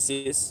daily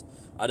basis,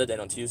 other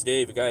than on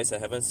Tuesday. If you guys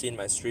haven't seen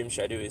my stream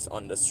schedule, is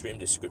on the stream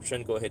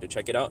description. Go ahead to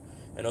check it out,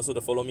 and also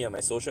to follow me on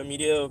my social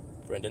media,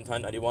 Brandon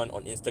Tan 91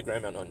 on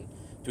Instagram and on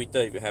Twitter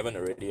if you haven't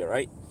already.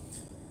 Alright,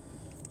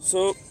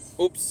 so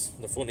oops,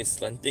 the phone is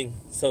slanting.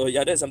 So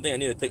yeah, that's something I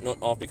need to take note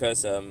of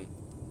because I'm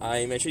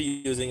actually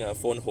using a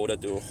phone holder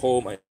to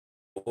hold my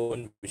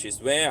phone, which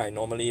is where I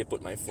normally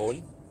put my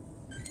phone,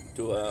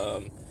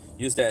 to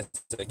use that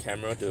as a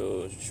camera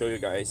to show you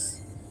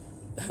guys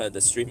the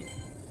stream.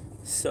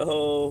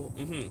 So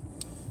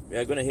we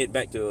are gonna head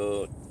back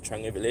to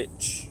Changi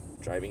Village.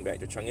 Driving back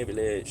to Changi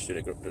Village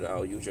to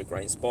our usual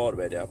grind spot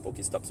where there are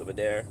Pokestops over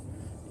there.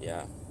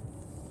 Yeah.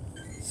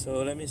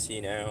 So let me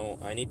see now.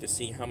 I need to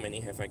see how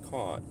many have I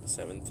caught.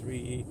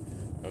 7-3.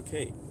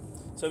 Okay.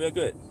 So we're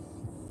good.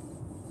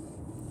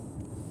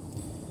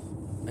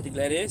 I think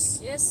Gladys,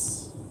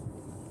 Yes.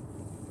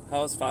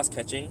 how's fast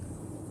catching?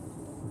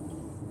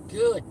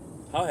 Good.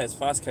 How has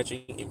fast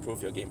catching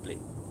improved your gameplay?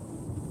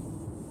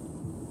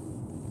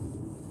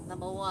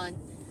 Number one,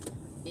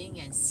 being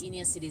a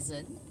senior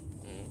citizen,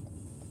 Mm.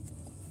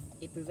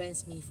 it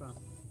prevents me from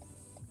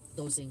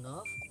dozing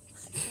off.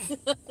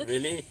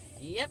 Really?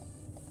 Yep.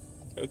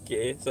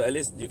 Okay, so at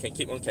least you can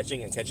keep on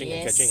catching and catching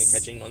and catching and Yes.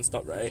 catching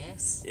non-stop, right?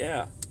 Yes.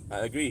 Yeah,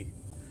 I agree.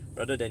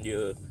 Rather than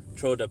you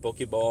throw the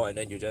Pokeball and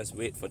then you just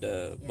wait for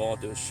the ball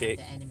to shake.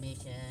 The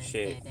animation.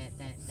 Shake. Yeah.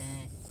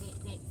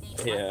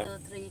 Yeah.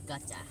 1, 2, 3,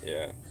 gotcha.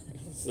 Yeah.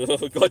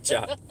 So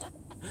gotcha.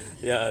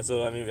 Yeah,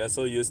 so I mean we are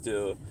so used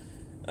to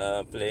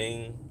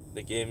playing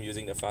the game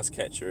using the fast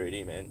catch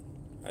already, man.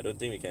 I don't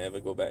think we can ever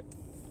go back.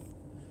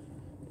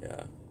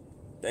 Yeah.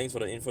 Thanks for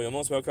the info. You're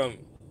most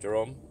welcome,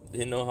 Jerome.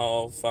 Didn't know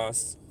how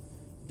fast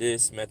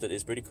this method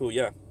is. Pretty cool.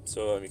 Yeah.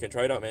 So you can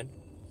try it out, man.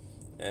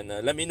 And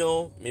let me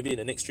know maybe in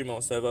the next stream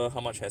or server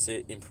how much has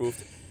it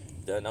improved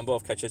the number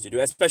of catches you do,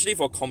 especially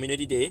for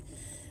community day,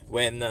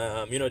 when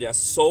there are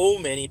so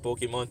many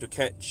Pokemon to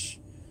catch,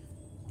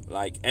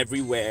 like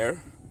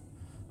everywhere.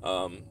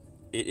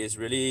 It is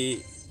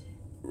really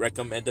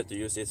recommended to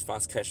use this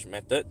fast catch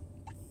method,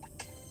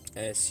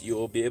 as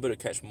you'll be able to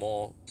catch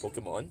more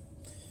Pokemon,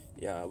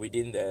 yeah,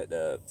 within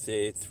that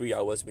say 3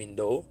 hours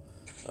window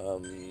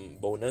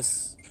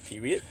bonus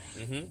period.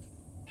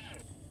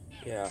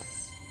 Yeah,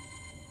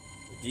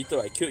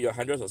 Dito, I killed your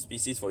hundreds of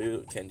species for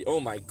you, Candy.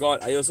 Oh my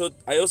God, I also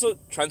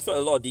transferred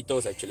a lot of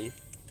Ditos actually.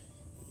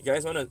 You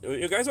guys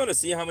wanna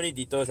see how many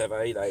Ditos have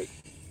I like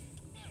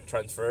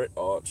transferred,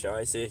 or shall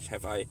I say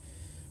have I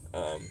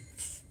um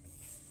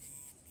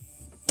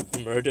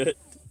murdered?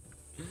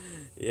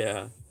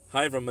 Yeah.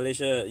 Hi from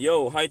Malaysia.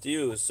 Yo, hi to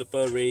you,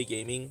 Super Ray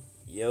Gaming.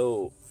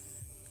 Yo.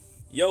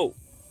 Yo,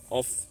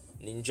 of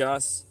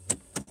ninjas.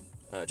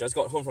 Just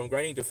got home from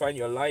grinding to find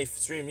your live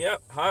stream.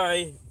 Yep.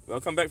 Hi.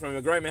 Welcome back from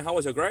your grind, man. How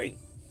was your grind?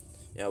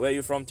 Yeah, where are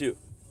you from too?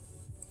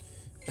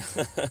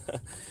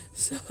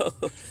 So,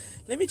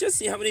 let me just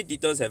see how many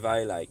Ditos have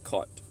I like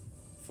caught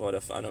for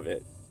the fun of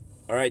it.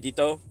 Alright,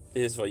 Dito,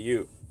 this is for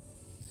you.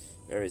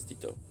 Where is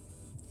Dito?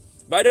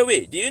 By the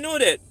way, do you know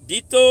that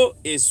Dito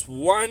is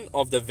one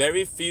of the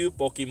very few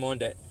Pokemon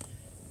that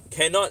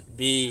cannot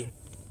be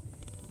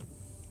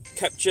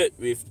captured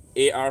with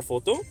AR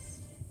photo?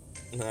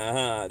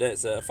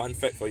 That's a fun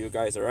fact for you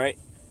guys, alright?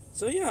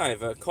 So yeah,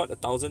 I've caught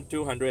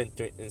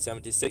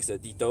 1,276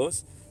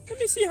 Ditos. Let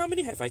me see how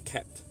many have I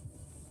kept.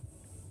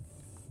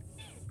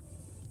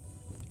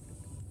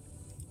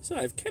 So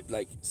I've kept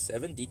like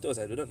 7 Ditos,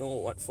 I don't know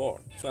what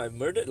for. So I've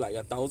murdered like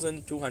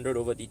 1,200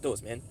 over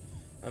Ditos, man.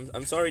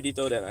 I'm sorry,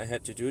 Dito, that I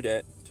had to do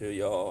that to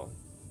your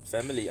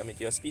family, I mean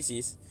to your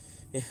species.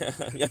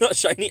 You're not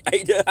shiny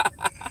either.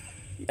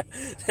 Yeah,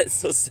 that's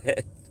so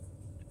sad.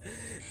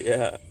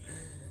 Yeah.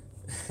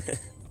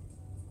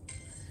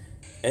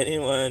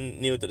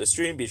 Anyone new to the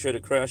stream, be sure to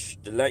crush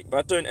the like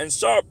button and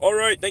sub.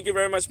 Alright, thank you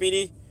very much,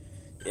 Meanie.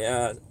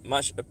 Yeah,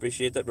 much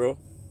appreciated, bro.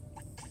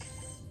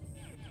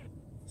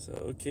 So,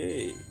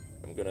 okay.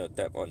 I'm gonna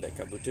tap on that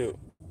Kabuto.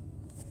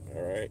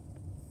 Alright.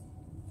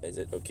 Is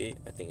it okay?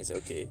 I think it's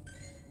okay.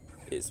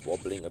 It's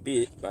wobbling a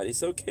bit, but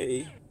it's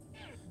okay.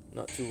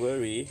 Not to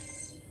worry.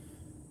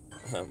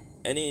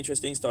 Any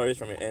interesting stories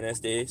from your NS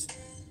days?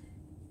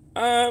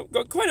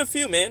 Got quite a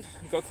few, man.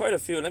 Got quite a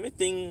few. Let me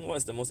think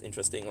what's the most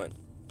interesting one.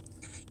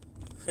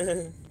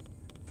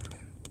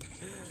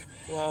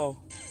 Wow.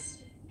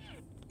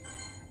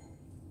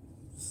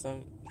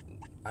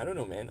 I don't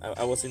know, man.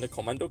 I was in the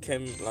commando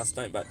camp last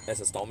night, but as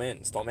a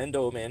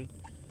Stormando, man.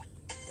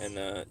 And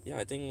yeah,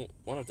 I think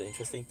one of the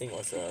interesting thing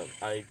was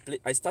I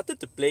started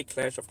to play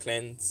Clash of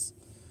Clans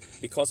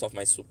because of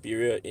my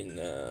superior in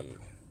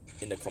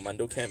the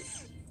commando camp.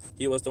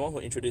 He was the one who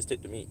introduced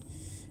it to me.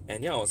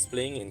 And yeah, I was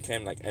playing in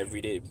camp like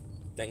every day,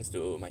 thanks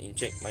to my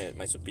inject,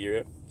 my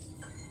superior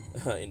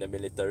in the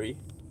military.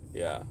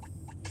 Yeah.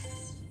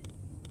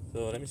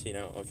 So let me see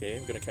now. Okay,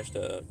 I'm gonna catch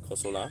the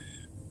Kosola.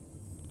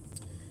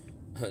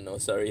 No,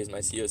 sorry, it's my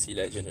COC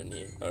legend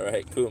only.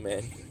 Alright, cool,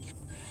 man.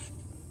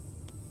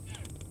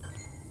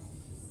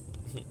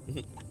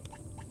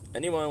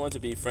 Anyone want to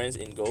be friends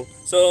in Go?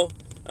 So,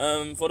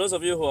 for those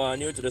of you who are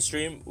new to the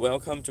stream,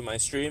 welcome to my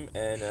stream.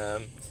 And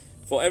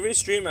for every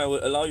stream, I will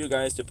allow you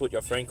guys to put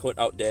your friend code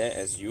out there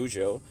as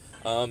usual.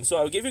 So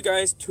I'll give you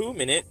guys 2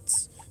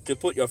 minutes to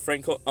put your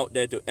friend code out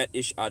there to add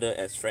each other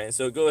as friends.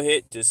 So go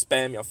ahead to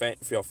spam your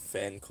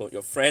friend code,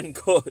 your friend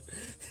code.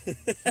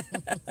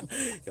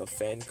 Your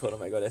fan code. Oh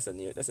my god, that's a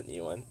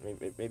new one.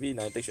 Maybe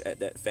Niantic should add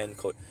that fan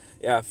code.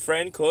 Yeah,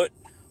 friend code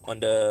on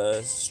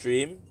the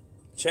stream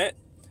chat.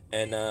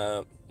 And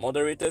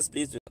moderators,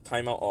 please do not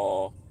time out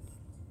or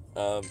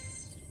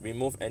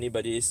remove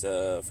anybody's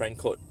friend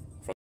code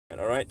from.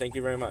 Alright, thank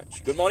you very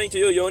much. Good morning to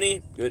you,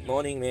 Yoni. Good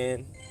morning,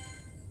 man.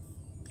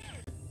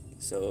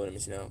 So let me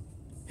see now.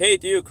 Hey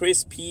to you,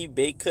 Chris P.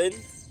 Bacon.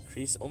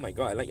 Chris, oh my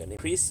god, I like your name.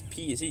 Chris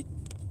P. Is it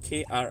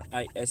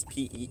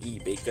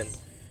Krispee Bacon?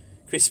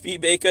 Crispy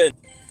Bacon.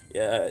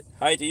 Yeah,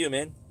 hi to you,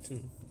 man.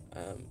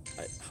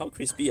 How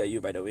crispy are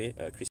you, by the way,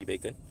 Crispy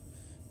Bacon?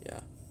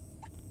 Yeah.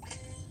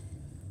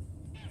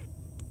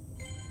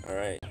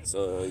 Alright,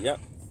 so yep.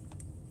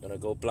 Gonna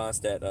go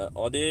blast that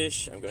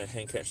Oddish. I'm gonna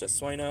hand catch the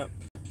swine up.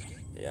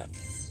 Yeah.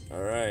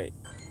 Alright.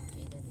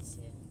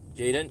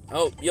 Jaden.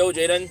 Oh, yo,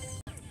 Jaden.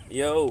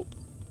 Yo.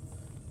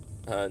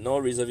 No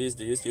reservists.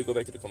 Do you still go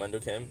back to the commando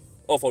camp?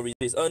 Oh, for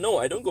reservists. No,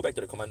 I don't go back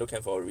to the commando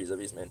camp for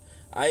reservists, man.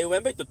 I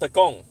went back to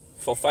Tekong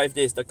for 5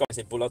 days. Tekong is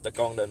in Pulau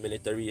Tekong, the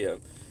military,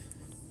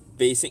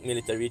 basic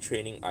military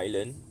training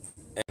island.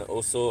 And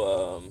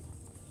also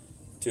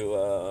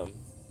to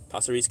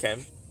Pasir Ris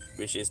camp,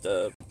 which is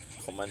the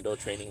commando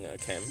training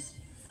camp.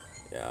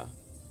 Yeah.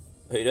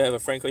 Oh, you don't have a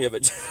Franco, you have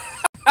a...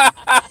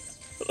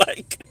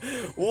 Like,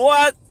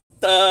 what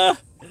the...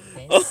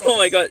 Oh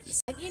my god.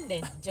 Again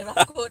then,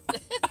 giraffe code.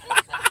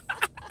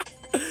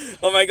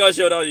 Oh my god,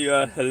 Showdown, you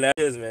are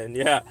hilarious, man.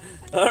 Yeah.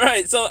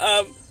 Alright, so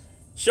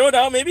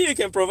Showdown, maybe you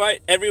can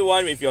provide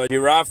everyone with your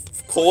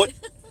giraffe code.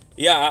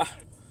 Yeah.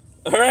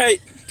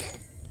 Alright.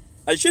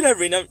 I should have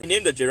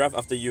renamed the giraffe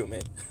after you,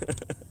 man.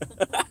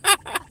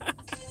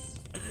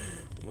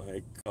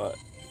 My god.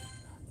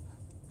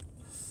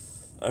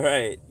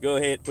 Alright, go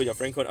ahead, put your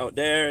friend code out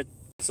there.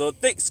 So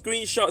take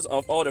screenshots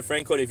of all the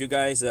friend code if you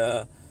guys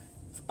are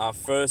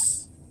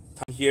first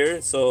time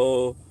here.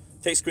 So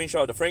take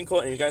screenshot of the friend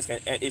code and you guys can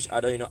add each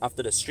other,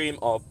 after the stream,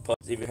 or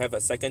if you have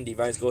a second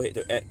device, go ahead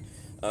to add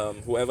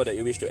whoever that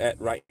you wish to add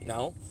right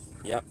now.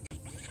 Yep.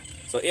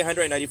 So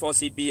 894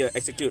 CP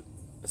execute.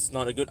 It's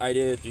not a good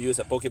idea to use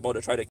a Pokeball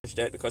to try to catch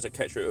that because the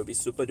catch rate will be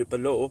super duper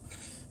low.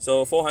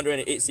 So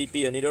 408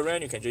 CP a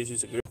Nidoran, you can just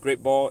use a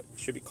Great Ball,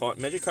 should be caught.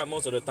 Magic card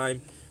most of the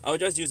time, I'll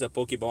just use a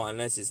Pokeball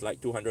unless it's like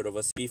 200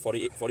 over CP,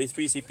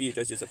 43 CP, you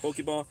just use a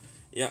Pokeball.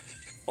 Yeah,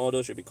 all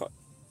those should be caught.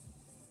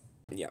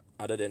 Yeah,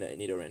 other than that,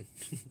 Nidoran.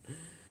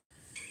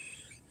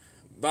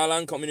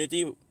 Balang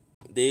Community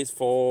Days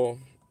 4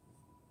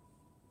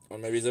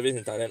 on my reservist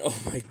in Thailand. Oh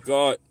my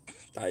god,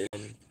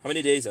 Thailand. How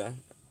many days?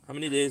 How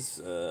many days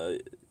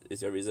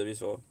is your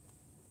reservist for?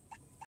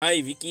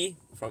 Hi, Vicky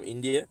from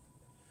India.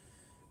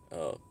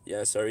 Oh,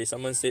 yeah, sorry.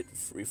 Someone said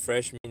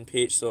refresh main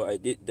page, so I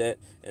did that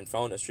and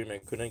found a stream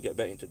and couldn't get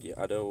back into the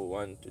other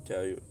one to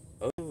tell you.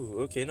 Oh,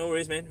 okay, no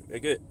worries, man. We're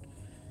good.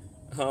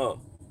 Oh,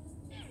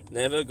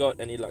 never got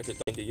any luck to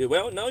talk to you.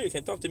 Well, now you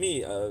can talk to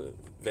me,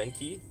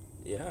 Venki.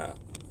 Yeah.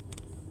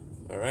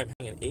 Alright,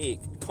 hang an egg.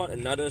 Caught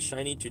another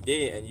shiny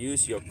today and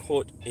use your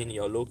code in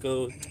your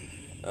local,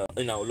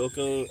 in our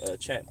local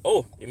chat.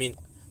 Oh, you mean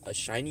a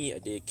shiny a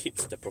day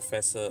keeps the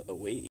professor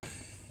away,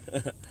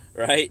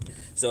 right?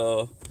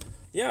 So,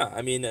 yeah,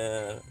 I mean,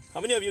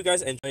 how many of you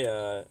guys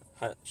enjoy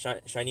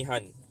shiny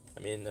hunt? I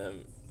mean,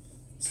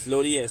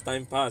 slowly as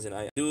time passes, and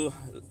I do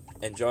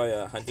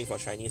enjoy hunting for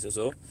shinies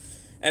also.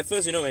 At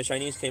first, you know, when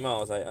shinies came out, I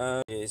was like,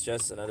 it's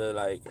just another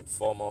like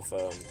form of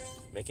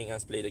making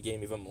us play the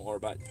game even more.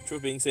 But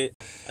truth being said,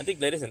 I think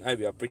Gladys and I,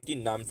 we are pretty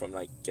numb from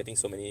like getting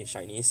so many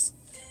shinies.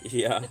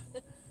 Yeah.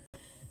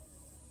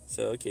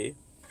 So okay.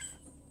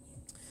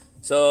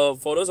 So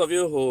for those of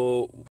you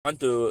who want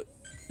to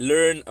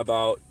learn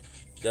about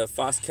the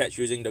fast catch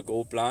using the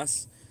Gold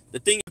Plus, the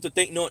thing you have to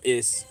take note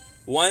is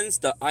once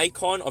the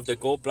icon of the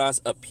Gold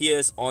Plus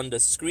appears on the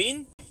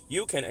screen,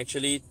 you can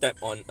actually tap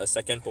on a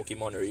second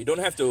Pokemon, or you don't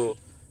have to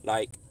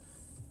like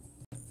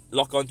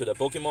lock on to the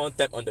Pokemon,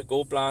 tap on the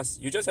Gold Plus.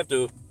 You just have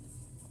to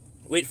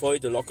wait for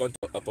it to lock on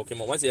to a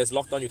Pokemon. Once it has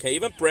locked on, you can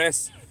even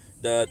press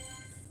the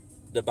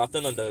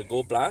button on the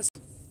Gold Plus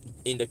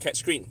in the catch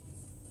screen.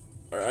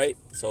 Alright,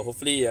 so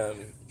hopefully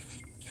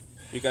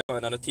you guys have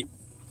another tip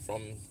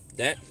from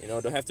that. You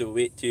know, don't have to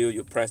wait till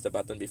you press the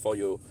button before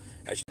you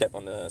actually tap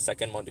on the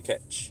second one to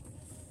catch.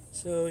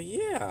 So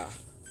yeah,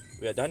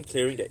 we are done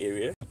clearing the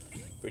area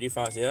pretty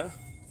fast, yeah.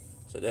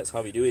 So that's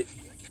how we do it.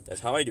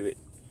 That's how I do it.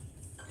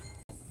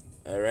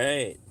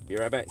 Alright, be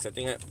right back.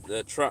 Setting up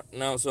the truck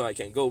now so I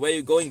can go. Where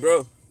you going,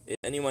 bro? Is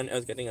anyone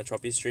else getting a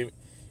choppy stream?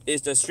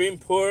 Is the stream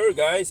poor,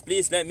 guys?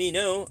 Please let me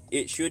know.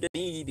 It shouldn't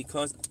be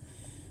because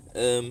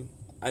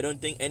I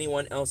don't think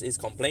anyone else is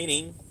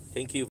complaining.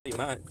 Thank you very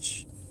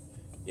much.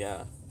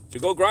 Yeah. To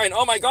go grind.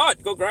 Oh my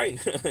god, go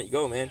grind.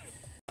 Go, man.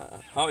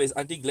 How is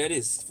Auntie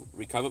Gladys?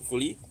 Recovered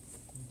fully?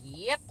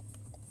 Yep.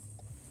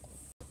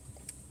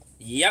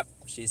 Yep.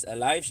 She's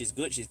alive, she's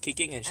good, she's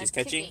kicking, and she's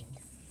I'm catching. kicking.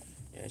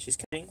 Yeah, she's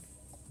catching.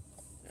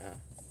 Yeah.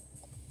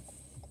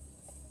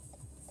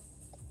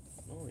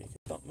 Oh, you can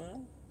stop,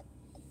 man.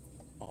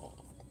 Oh.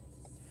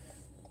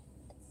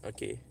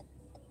 Okay.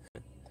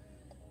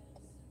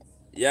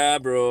 Yeah,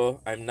 bro.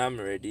 I'm numb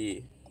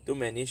already. Too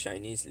many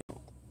shinies.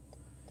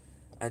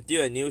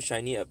 Until a new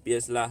shiny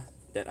appears lah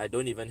that I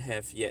don't even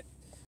have yet.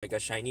 Like a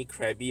shiny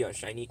Krabby or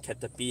shiny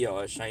Caterpie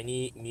or a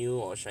shiny Mew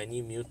or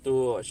shiny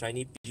Mewtwo or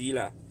shiny PG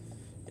lah.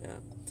 Yeah.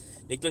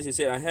 Nicholas, you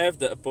said I have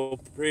the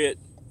appropriate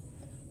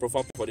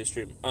profile for this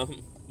stream.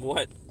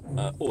 What?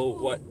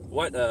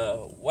 What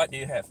do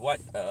you have? What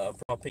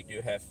profile pic do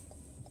you have?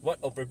 What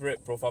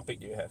appropriate profile pic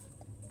do you have?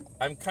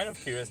 I'm kind of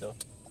curious though.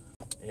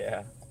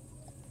 Yeah.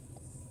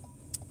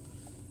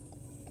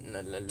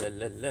 La la la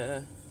la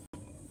la.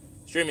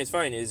 Stream is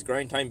fine. It's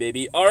grind time,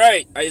 baby. All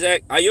right,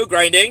 Isaac, are you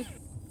grinding?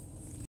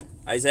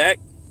 Isaac,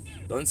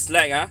 don't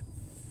slack, huh?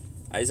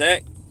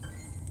 Isaac,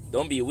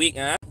 don't be weak,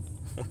 huh?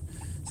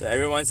 So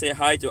everyone say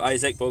hi to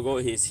Isaac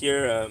Pogo. He's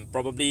here,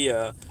 probably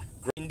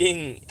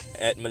grinding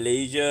at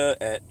Malaysia,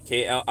 at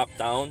KL, up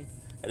down.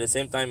 At the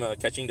same time,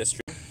 catching the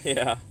stream.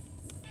 Yeah.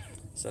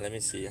 So let me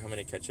see how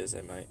many catches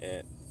am I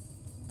at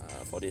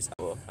for this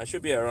hour. I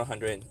should be around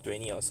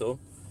 120 or so.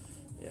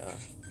 Yeah.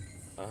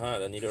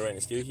 The Nidoran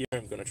is still here.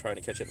 I'm gonna try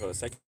to catch it for a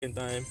second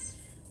time.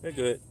 We're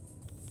good.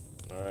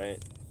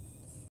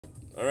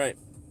 Alright.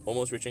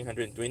 Almost reaching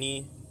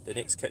 120. The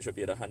next catch will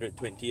be at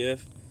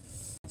 120th.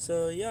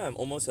 So yeah, I'm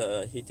almost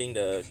hitting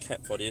the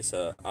cap for this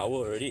hour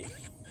already.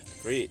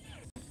 Great.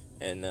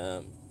 And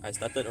I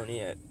started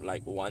only at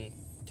like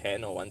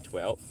 110 or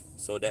 112.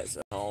 So that's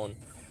around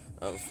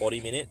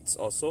 40 minutes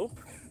or so.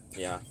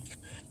 Yeah.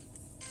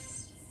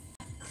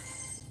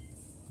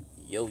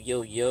 Yo,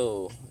 yo,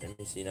 yo. Let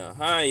me see now.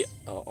 Hi.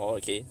 Oh,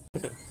 okay.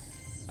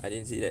 I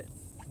didn't see that.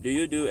 Do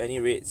you do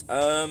any raids?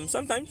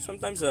 Sometimes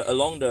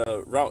along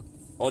the route,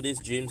 all these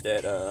gyms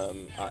that are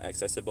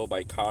accessible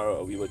by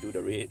car, we will do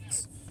the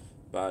raids.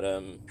 But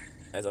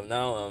as of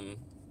now,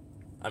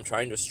 I'm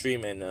trying to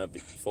stream and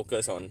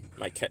focus on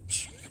my cap.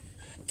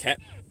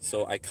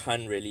 So I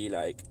can't really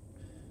like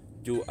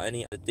do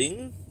any other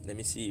thing. Let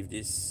me see if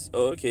this.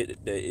 Oh, okay.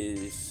 There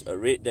is a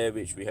raid there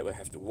which we will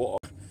have to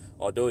walk.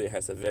 Although it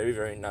has a very,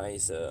 very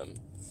nice,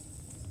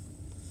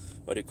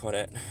 what do you call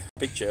that,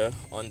 picture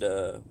on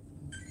the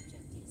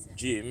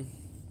gym.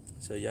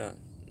 So yeah,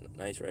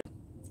 nice, right?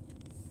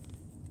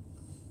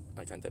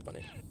 I can't tap on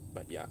it,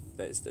 but yeah,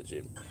 that is the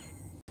gym.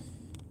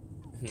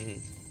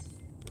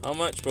 How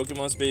much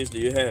Pokemon space do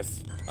you have?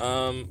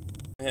 I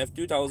have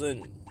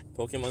 2,000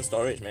 Pokemon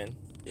storage, man.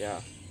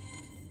 Yeah,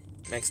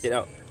 maxed it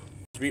out.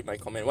 read my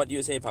comment. What do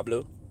you say,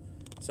 Pablo?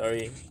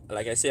 Sorry,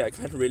 like I said, I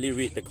can't really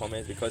read the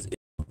comments because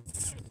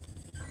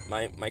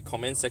my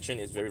comment section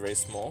is very, very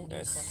small. New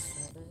Yes.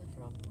 subscriber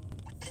from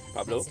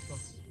Pablo? Mexico.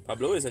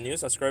 Pablo is a new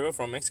subscriber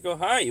from Mexico.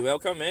 Hi,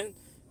 welcome, man.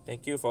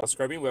 Thank you for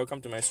subscribing. Welcome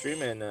to my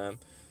stream, and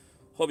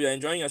hope you're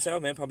enjoying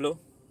yourself, man, Pablo.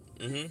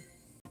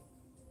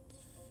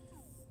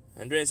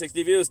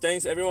 160 views.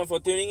 Thanks everyone for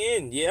tuning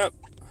in. Yep.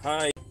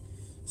 Hi.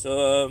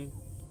 So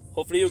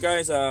hopefully you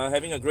guys are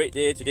having a great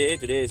day today.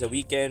 Today is a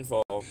weekend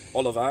for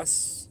all of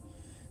us,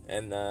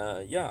 and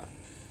yeah.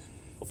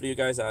 Hopefully you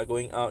guys are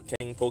going out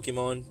catching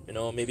Pokemon. You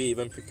know, maybe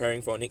even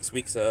preparing for next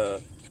week's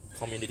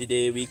Community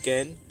Day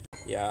weekend.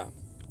 Yeah.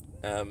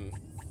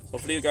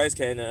 Hopefully you guys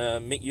can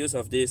make use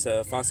of this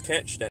fast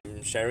catch that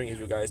I'm sharing with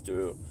you guys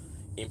to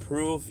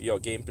improve your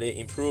gameplay,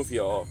 improve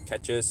your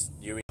catches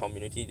during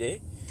Community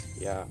Day.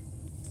 Yeah.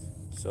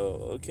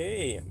 So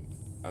okay,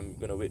 I'm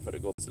gonna wait for the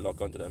gold to lock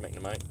onto the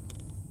Magnemite.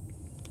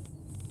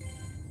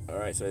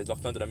 Alright, so it's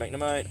locked onto the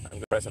Magnemite. I'm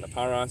gonna press on the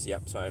Paras.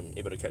 Yep, so I'm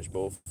able to catch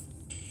both.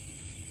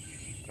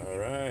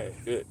 Alright,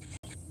 good.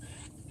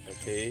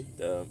 Okay,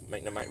 the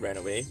Magnemite ran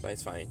away, but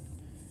it's fine.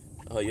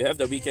 Oh, you have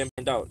the weekend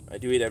planned out. I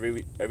do it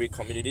every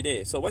community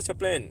day. So what's your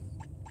plan,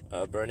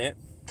 Burnett?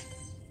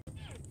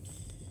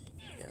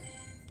 Yeah.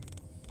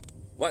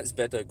 What's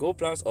better, Go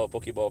Plus or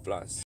Pokeball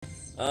Plus?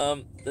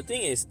 The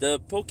thing is, the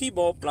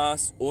Pokeball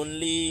Plus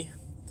only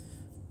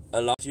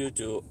allows you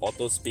to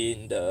auto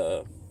spin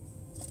the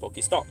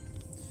Pokestop,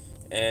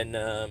 and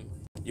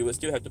you will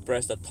still have to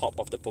press the top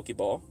of the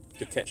Pokeball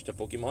to catch the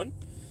Pokemon.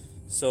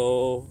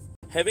 So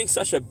having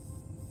such a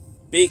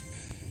big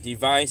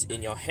device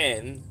in your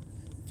hand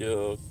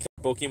to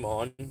catch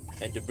Pokemon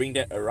and to bring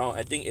that around,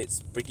 I think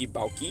it's pretty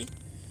bulky.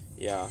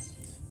 Yeah.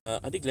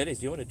 I think Gladys,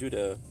 do you want to do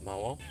the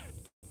Mawile?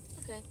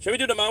 Okay. Shall we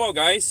do the Mawile,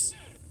 guys?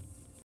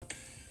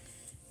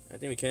 I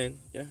think we can.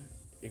 Yeah.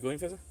 You going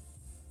first?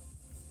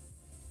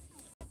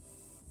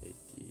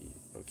 80.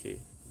 Okay.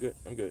 Good.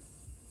 I'm good.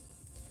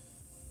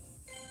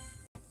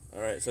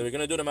 Alright, so we're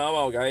gonna do the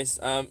Mawile, guys.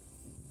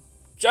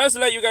 Just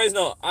to let you guys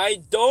know,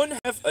 I don't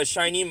have a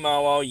shiny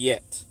Mawile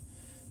yet.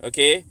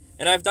 Okay?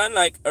 And I've done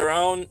like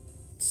around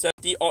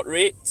 70 odd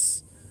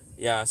raids.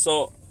 Yeah,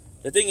 so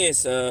the thing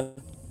is,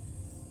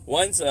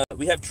 once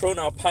we have thrown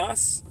our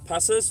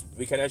passes,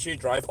 we can actually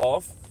drive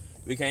off.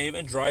 We can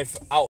even drive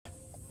out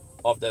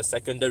of the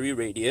secondary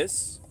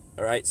radius.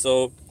 Alright,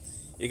 so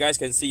you guys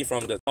can see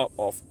from the top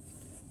of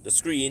the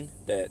screen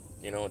that,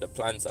 you know, the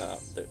plants are,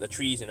 the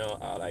trees, you know,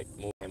 are like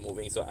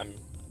moving. So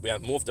we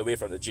have moved away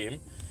from the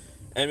gym.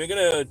 And we're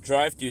gonna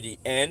drive to the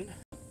end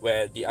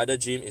where the other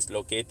gym is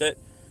located.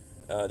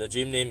 The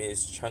gym name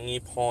is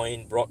Changi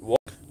Point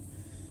Broadwalk.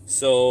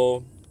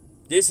 So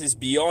this is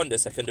beyond the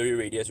secondary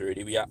radius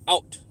already. We are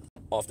out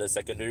of the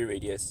secondary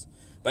radius.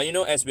 But you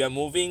know, as we are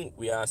moving,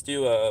 we are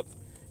still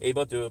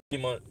able to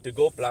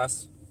go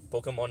plus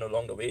Pokemon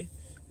along the way.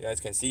 You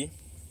guys can see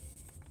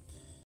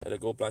the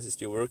Go Plus is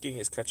still working.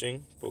 It's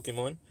catching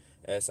Pokemon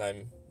as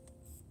I'm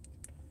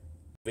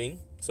moving.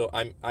 So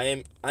I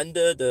am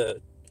under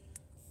the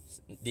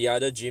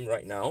other gym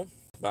right now,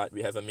 but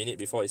we have a minute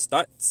before it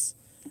starts.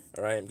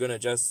 Alright, I'm gonna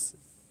just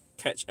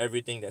catch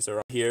everything that's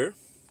around here,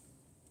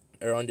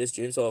 around this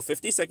gym. So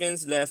 50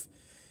 seconds left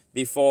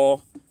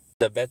before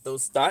the battle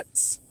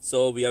starts.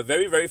 So we are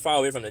very, very far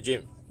away from the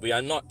gym. We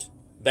are not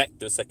back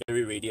to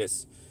secondary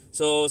radius.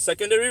 So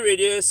secondary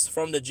radius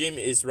from the gym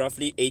is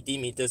roughly 80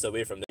 meters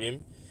away from the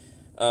gym.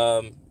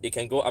 It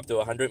can go up to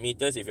 100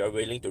 meters if you're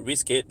willing to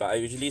risk it, but I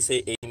usually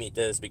say 80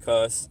 meters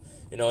because,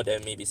 you know,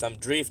 there may be some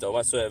drift or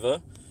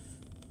whatsoever.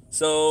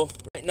 So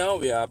right now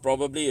we are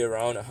probably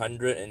around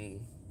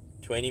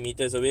 120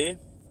 meters away,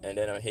 and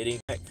then I'm heading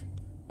back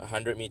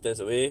 100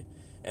 meters away,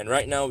 and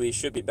right now we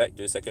should be back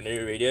to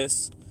secondary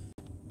radius,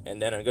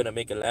 and then I'm gonna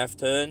make a left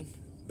turn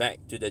back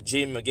to the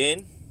gym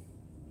again,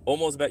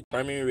 almost back to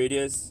primary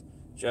radius,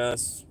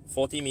 just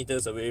 40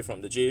 meters away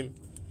from the gym.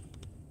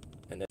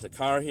 And there's a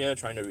car here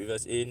trying to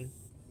reverse in.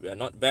 We are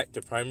not back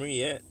to primary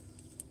yet.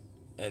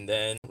 And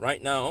then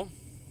right now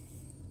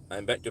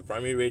I'm back to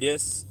primary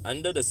radius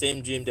under the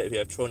same gym that we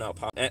have thrown our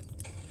pass at.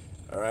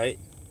 Alright.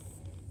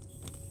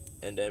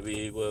 And then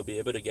we will be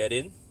able to get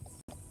in.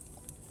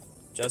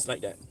 Just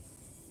like that.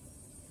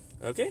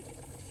 Okay?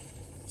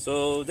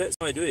 So that's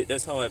how I do it.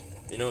 That's how I,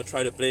 you know,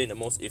 try to play in the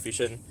most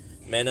efficient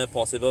manner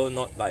possible,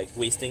 not like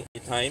wasting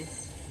any time.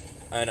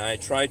 And I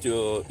try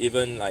to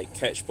even like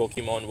catch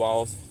Pokemon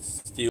while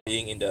still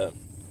being in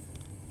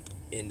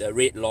the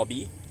raid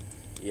lobby.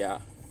 Yeah.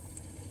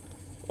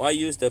 Why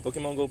use the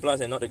Pokemon Go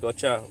Plus and not the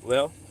Gotcha?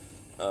 Well,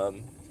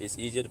 it's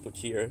easier to put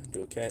here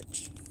to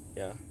catch.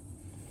 Yeah.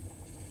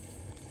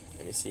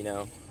 Let me see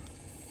now.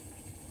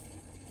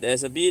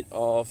 There's a bit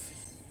of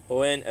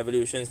ON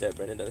evolutions that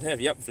Brandon doesn't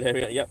have. Yep,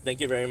 Flareon. Yep, thank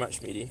you very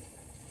much, Midi.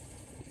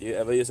 Do you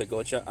ever use a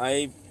Gotcha?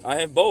 I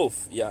have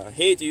both. Yeah.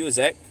 Hey to you,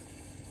 Zach.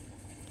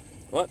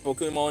 What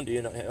Pokemon do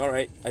you not have?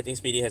 Alright, I think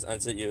Speedy has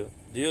answered you.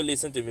 Do you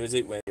listen to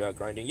music when you are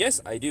grinding? Yes,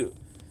 I do.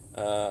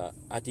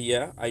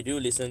 Atia, I do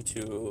listen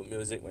to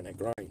music when I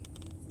grind.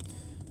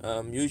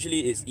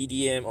 Usually it's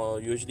EDM, or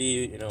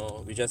usually,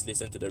 we just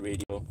listen to the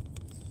radio.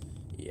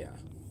 Yeah.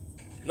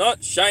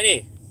 Not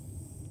shiny!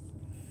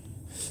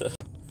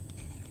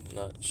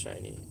 Not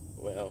shiny.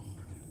 Well.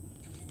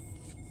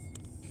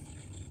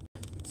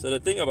 So the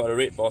thing about the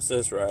red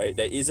bosses, right,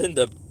 there isn't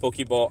the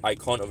Pokeball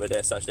icon over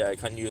there such that I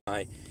can't use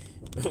my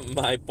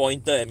my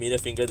pointer and middle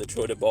finger to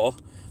throw the ball.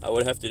 I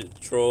would have to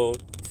throw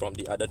from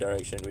the other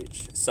direction,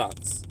 which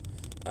sucks.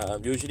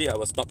 Usually I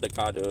will stop the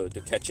car to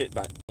catch it,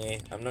 but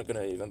I'm not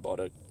gonna even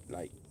bother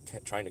like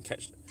trying to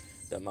catch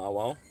the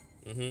Mawile.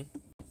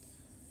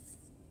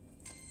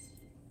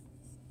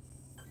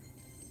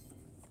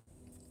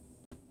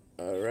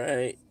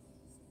 Alright.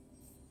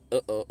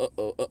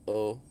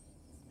 Uh-oh.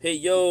 Hey,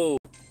 yo!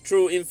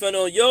 True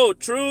Inferno, yo!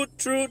 True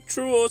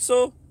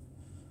also.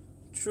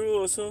 True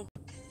also.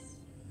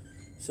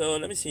 So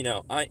let me see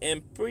now. I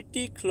am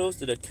pretty close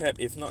to the cap,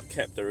 if not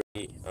capped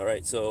already.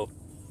 Alright, so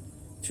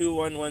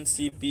 211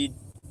 CP,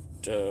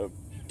 the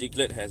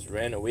Diglett has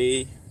ran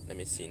away. Let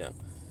me see now.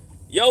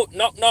 Yo,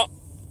 knock knock.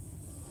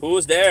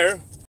 Who's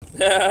there?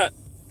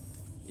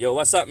 Yo,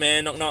 what's up,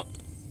 man? Knock knock.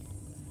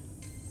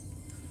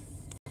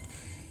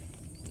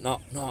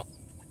 Knock knock.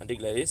 I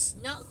think that is.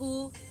 Not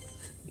who.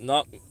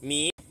 Not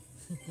me.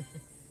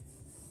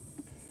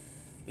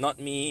 Not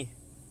me.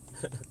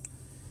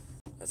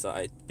 So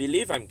I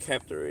believe I'm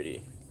capped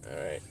already.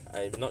 Alright.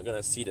 I'm not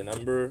gonna see the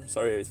number.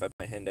 Sorry if I put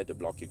my hand there to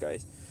block you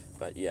guys.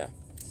 But yeah.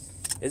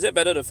 Is it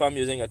better to farm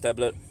using a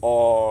tablet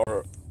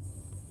or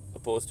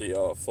opposed to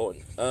your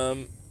phone?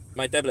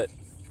 My tablet.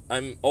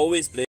 I'm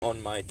always playing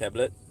on my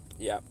tablet.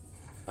 Yeah.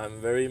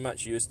 I'm very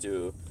much used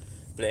to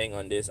playing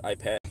on this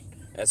iPad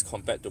as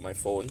compared to my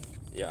phone.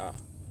 Yeah.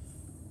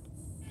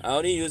 I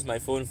only use my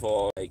phone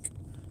for like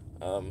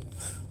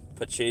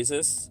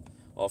purchases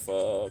of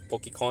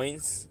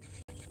Pokecoins,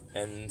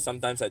 and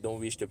sometimes I don't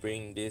wish to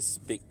bring this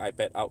big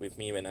iPad out with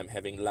me when I'm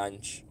having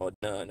lunch or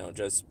dinner, and I'll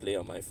just play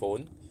on my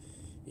phone.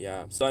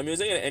 Yeah, so I'm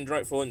using an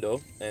Android phone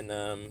though, and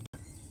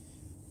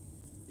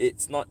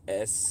it's not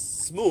as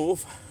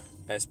smooth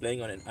as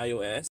playing on an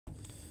iOS,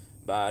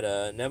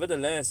 but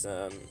nevertheless,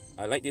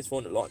 I like this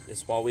phone a lot.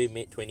 It's Huawei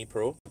Mate 20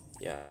 Pro.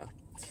 Yeah.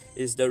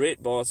 Is the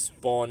red boss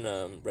spawn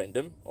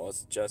random, or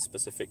just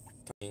specific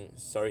timing?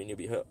 Sorry,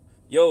 newbie hurt.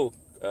 Yo,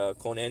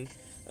 Conan.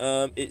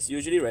 It's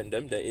usually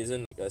random. There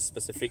isn't like a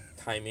specific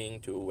timing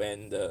to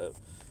when the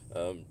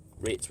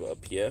raids will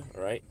appear.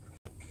 Alright.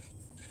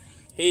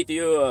 Hey to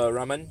you,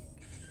 Raman.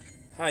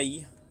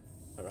 Hi.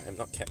 Alright, I'm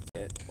not capped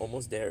yet.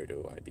 Almost there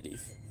though, I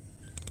believe.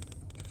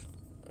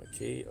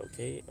 Okay.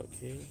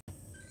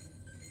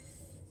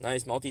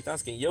 Nice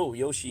multitasking. Yo,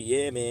 Yoshi,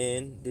 yeah,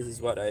 man. This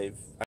is what I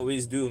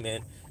always do,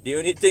 man. The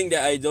only thing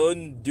that I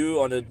don't do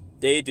on a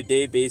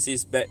day-to-day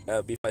basis back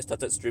before I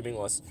started streaming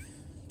was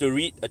to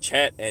read a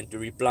chat and to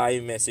reply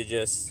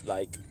messages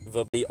like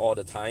verbally all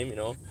the time,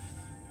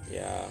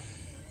 Yeah.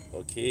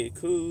 Okay,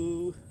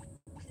 cool.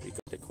 We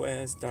got the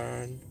quest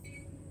done.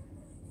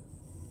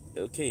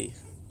 Okay.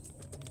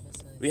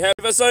 We have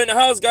Reversal in the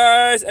house,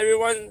 guys.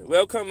 Everyone,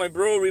 welcome my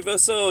bro,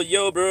 Reversal.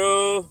 Yo,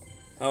 bro.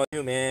 How are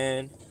you,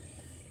 man?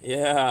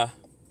 Yeah.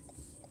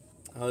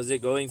 How's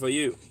it going for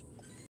you?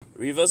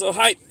 Reversal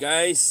hype,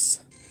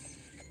 guys.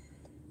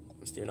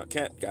 I'm still not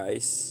capped,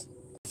 guys.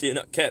 Still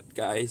not capped,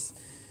 guys.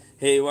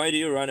 Hey, why do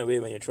you run away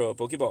when you throw a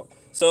Pokeball?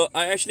 So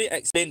I actually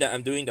explained that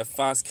I'm doing the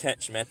fast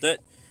catch method,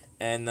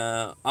 and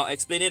I'll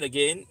explain it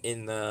again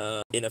in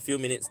a few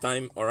minutes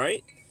time. All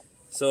right.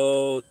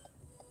 So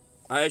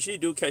I actually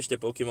do catch the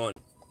Pokemon.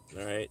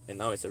 All right, and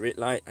now it's a red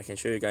light. I can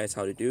show you guys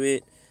how to do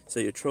it.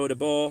 So you throw the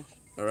ball,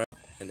 all right,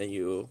 and then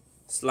you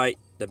slide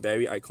the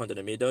berry icon to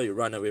the middle. You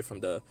run away from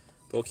the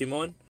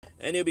Pokemon,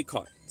 and you'll be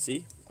caught.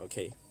 See?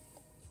 Okay.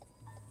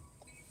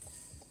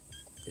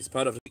 It's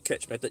part of the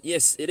catch method.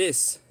 Yes, it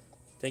is.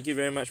 Thank you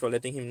very much for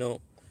letting him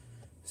know.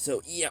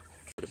 So yeah,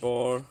 throw the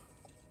ball.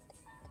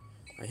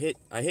 I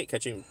hate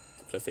catching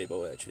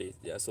Clefable actually.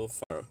 They are so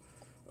far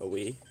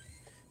away,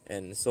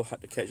 and so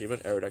hard to catch. Even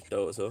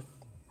Aerodactyl also.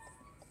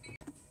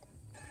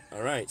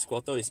 Alright,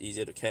 Squirtle is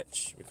easier to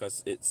catch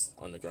because it's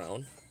on the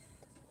ground.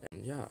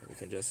 And yeah, we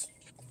can just...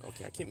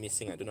 Okay, I keep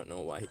missing, I do not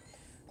know why.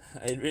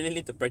 I really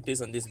need to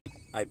practice on this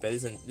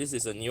iPad. This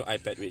is a new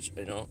iPad which,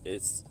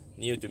 it's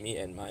new to me,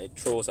 and my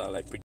throws are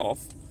like pretty off.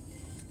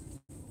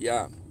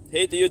 Yeah.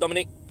 Hey to you,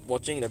 Dominic,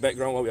 watching in the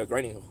background while we are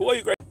grinding. Who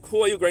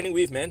are you grinding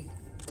with, man?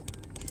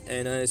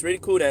 And it's really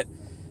cool that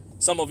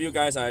some of you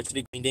guys are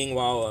actually grinding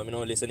while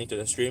listening to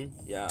the stream.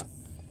 Yeah.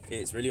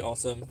 It's really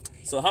awesome.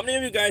 So how many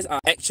of you guys are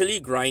actually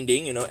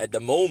grinding, at the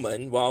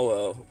moment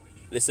while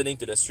listening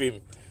to the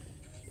stream?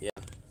 Yeah.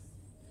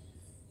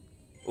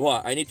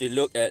 Wow, I need to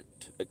look at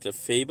a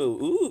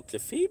Clefable. Ooh,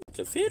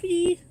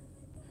 Clefairy.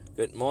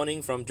 Good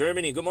morning from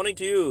Germany. Good morning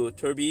to you,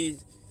 Turby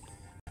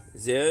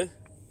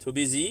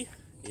Z.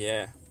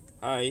 Yeah.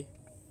 Hi.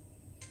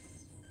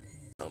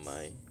 Oh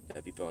my, there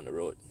are people on the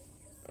road.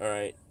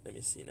 Alright, let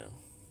me see now.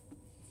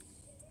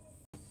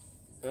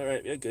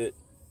 Alright, we're good.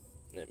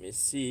 Let me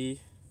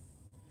see.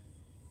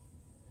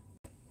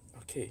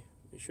 Okay,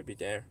 we should be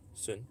there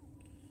soon.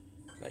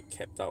 Like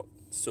capped out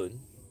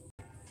soon.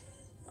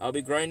 I'll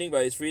be grinding,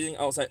 but it's freezing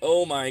outside.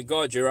 Oh my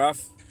god,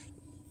 Giraffe.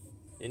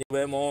 You need to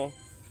wear more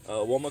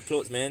warmer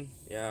clothes, man.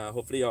 Yeah,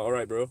 hopefully you're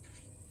alright, bro.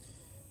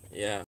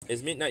 Yeah,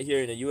 it's midnight here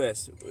in the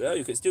US. Well,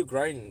 you could still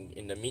grind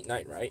in the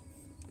midnight, right?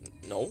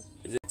 No?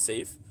 Is it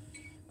safe?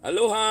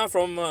 Aloha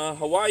from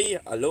Hawaii.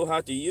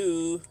 Aloha to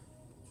you.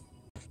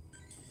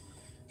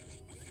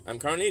 I'm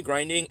currently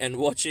grinding and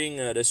watching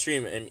the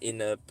stream and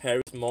in a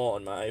Paris mall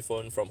on my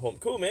iPhone from home.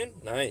 Cool, man.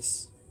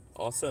 Nice.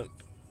 Awesome.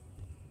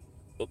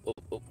 Oh, oh,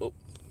 oh, oh.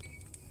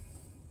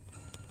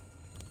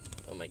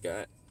 Oh my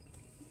god.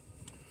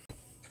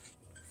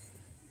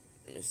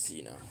 Let me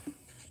see now.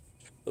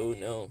 Oh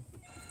no.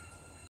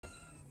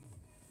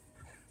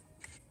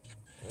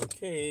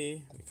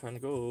 Okay, we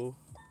can't go.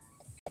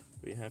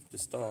 We have to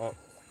stop.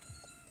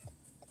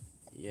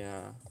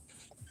 Yeah.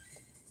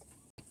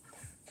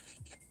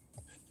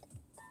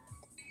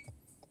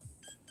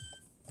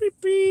 Beep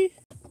beep.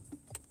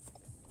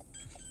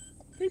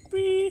 Beep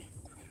beep.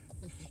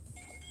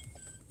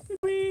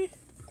 Beep beep.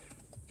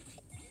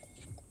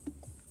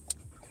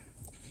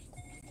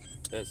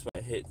 That's why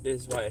I hate.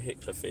 This is why I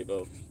hate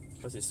Clefable,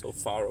 because it's so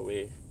far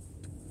away,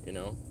 you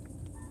know.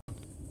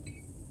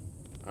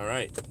 All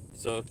right,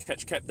 so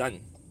catch cap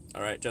done.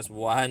 All right, just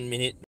 1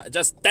 minute,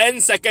 just 10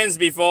 seconds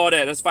before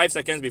that. That's 5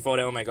 seconds before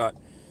that. Oh my god.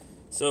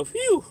 So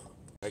phew,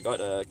 I got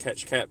a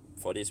catch cap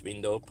for this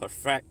window.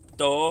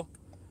 Perfecto,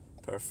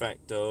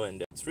 perfecto.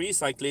 And there's 3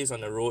 cyclists on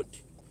the road,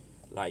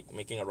 like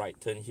making a right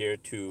turn here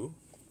too.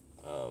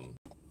 Yeah,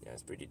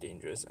 it's pretty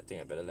dangerous. I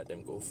think I better let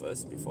them go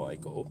first before I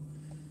go.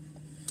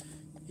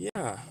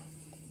 Yeah.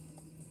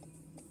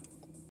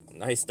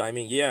 Nice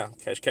timing. Yeah,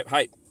 catch cap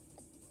hype.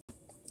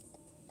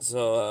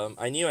 So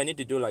I knew I need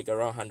to do like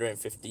around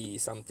 150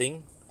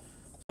 something.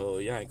 So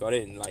yeah, I got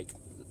it in like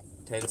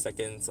 10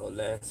 seconds or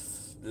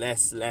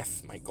less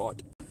left. My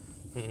god.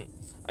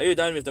 Are you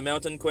done with the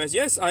Mountain Quest?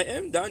 Yes, I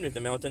am done with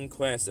the Mountain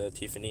Quest,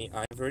 Tiffany.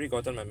 I've already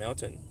gotten my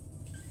Mountain.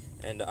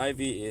 And the IV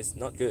is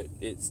not good.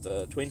 It's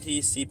the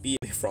 20 CP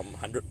from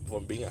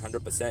being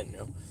 100%, you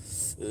know.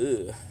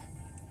 Ugh.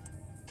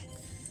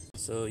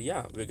 So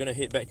yeah, we're gonna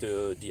head back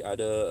to the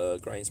other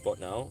grind spot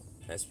now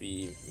as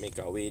we make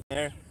our way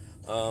there.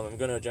 I'm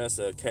gonna just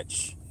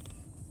catch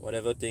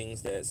whatever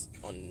things that's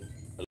along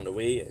the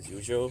way as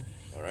usual.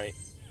 All right.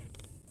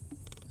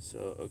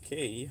 So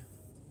okay,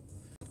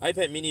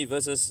 iPad Mini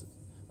versus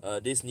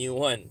this new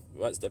one.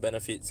 What's the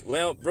benefits?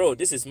 Well, bro,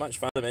 this is much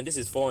faster, man. This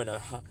is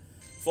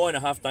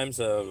 4.5 times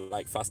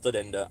like faster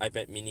than the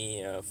iPad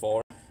Mini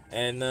 4.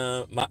 And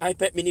my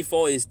iPad Mini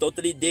 4 is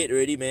totally dead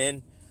already,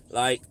 man.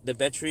 Like the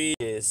battery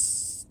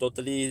is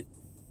totally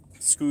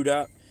screwed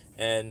up,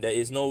 and there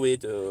is no way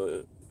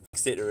to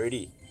fix it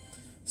already.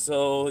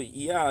 So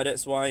yeah,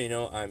 that's why, you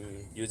know,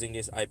 I'm using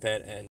this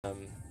iPad.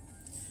 And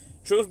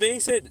truth being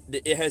said,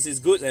 it has its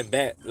good and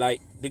bad.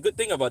 Like the good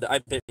thing about the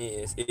iPad Mini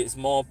is it's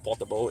more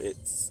portable.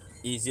 It's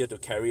easier to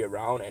carry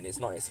around, and it's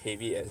not as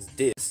heavy as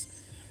this.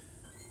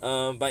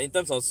 But in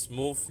terms of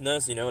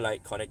smoothness, you know,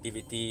 like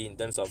connectivity, in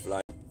terms of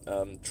like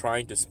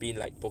trying to spin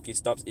like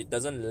Pokestops, it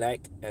doesn't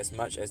lag as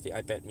much as the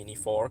iPad Mini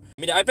 4. I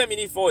mean, the iPad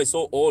Mini 4 is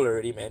so old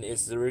already, man.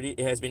 It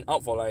has been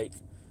out for like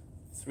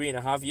 3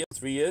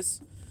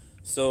 years.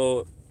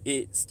 So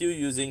it's still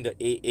using the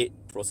A8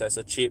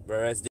 processor chip,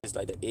 whereas this is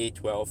like the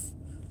A12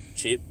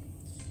 chip.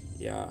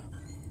 Yeah,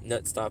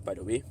 nerd stuff, by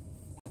the way.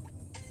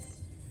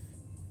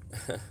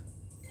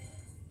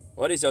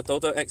 What is your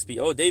total XP?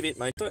 Oh, David,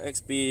 my total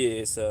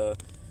XP is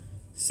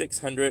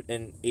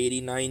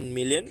 689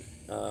 million.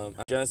 I'm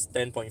just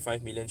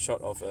 10.5 million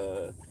short of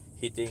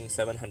hitting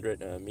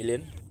 700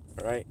 million.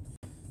 All right.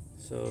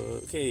 So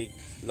okay,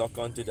 lock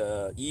onto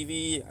the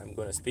EV. I'm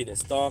gonna spin the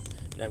stock,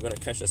 and I'm gonna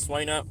catch the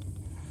swine up.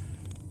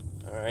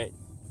 All right.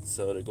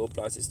 So the Gold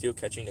Plus is still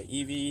catching the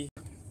EV.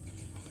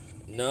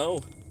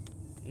 No,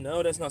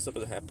 that's not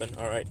supposed to happen.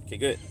 All right. Okay,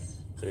 good.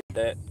 So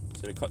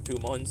we caught 2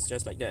 mons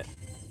just like that.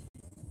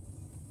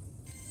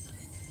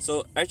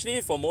 So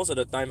actually, for most of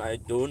the time, I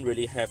don't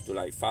really have to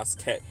like fast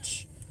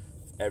catch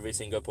every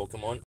single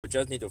Pokemon. I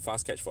just need to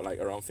fast catch for like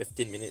around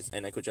 15 minutes,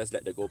 and I could just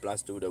let the Go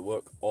Blast do the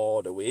work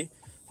all the way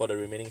for the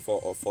remaining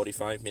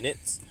 45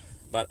 minutes.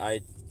 But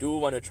I do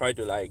want to try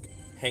to like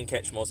hang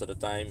catch most of the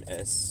time,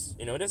 as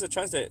you know, there's a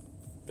chance that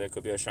there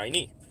could be a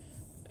shiny,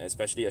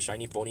 especially a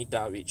shiny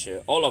Ponyta, which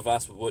all of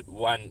us would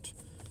want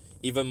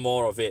even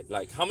more of it.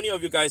 Like, how many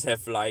of you guys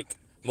have like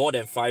more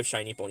than 5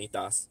 shiny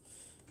Ponytas?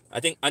 I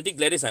think Auntie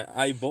Gladys and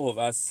I, both of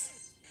us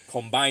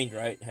combined,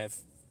 right, have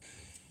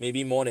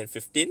maybe more than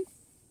 15.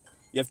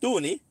 You have 2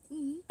 only?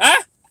 Mm-hmm.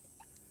 Huh?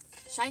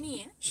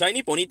 Shiny, eh?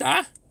 Shiny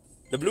Ponyta?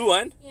 The blue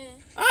one? Yeah.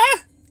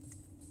 Ah!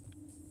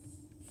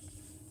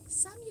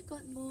 Some you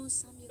got more,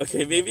 some you got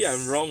Okay, maybe less.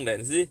 I'm wrong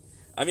then. See?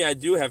 I mean, I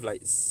do have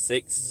like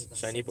 6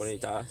 shiny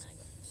Ponytas.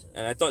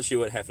 And I thought she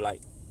would have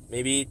like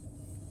maybe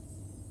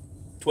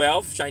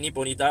 12 shiny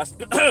Ponytas.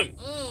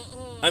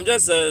 I'm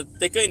just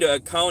taking into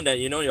account that,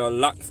 you know, your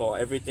luck for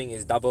everything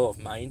is double of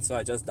mine, so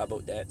I just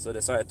doubled that. So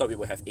that's why I thought we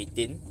would have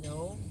 18.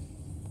 No,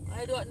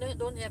 I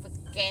don't have a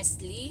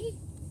ghastly.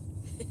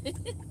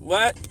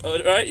 What?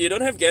 Alright, you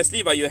don't have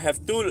ghastly, but you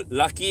have 2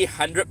 lucky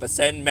 100%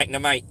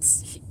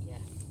 Magnemites. Yeah.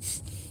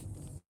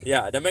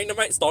 Yeah, the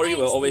Magnemite story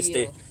will Thanks to always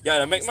stay. you. Yeah,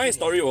 the Thanks to Magnemite you.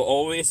 story will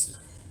always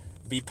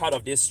be part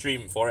of this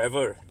stream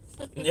forever.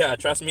 Yeah,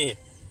 trust me.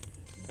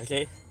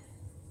 Okay.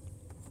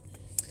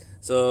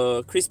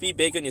 So crispy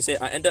bacon, you say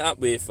I ended up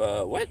with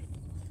what?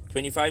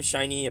 25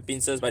 shiny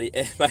pincers by the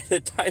by the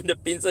time the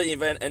pincer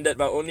event ended,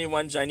 but only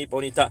one shiny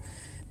Ponyta,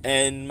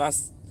 and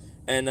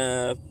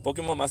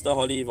Pokemon Master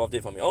Holly evolved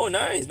it for me. Oh,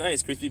 nice,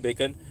 nice, crispy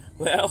bacon.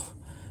 Well,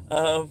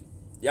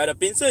 yeah, the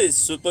pincer is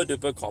super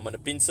duper common. The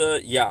pincer,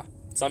 yeah,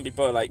 some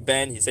people like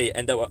Ben. He say he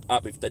ended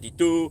up with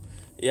 32.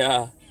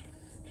 Yeah,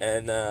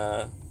 and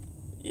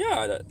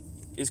yeah,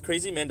 it's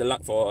crazy, man. The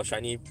luck for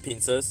shiny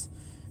pincers.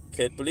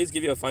 Can police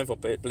give you a fine for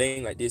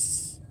playing like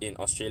this in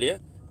Australia?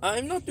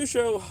 I'm not too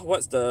sure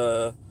what's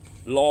the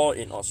law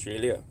in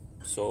Australia,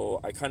 so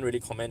I can't really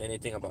comment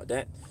anything about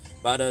that.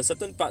 But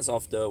certain parts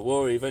of the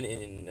world, even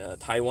in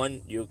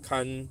Taiwan, you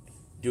can't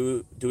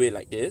do it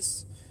like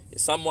this.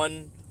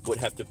 Someone would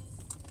have to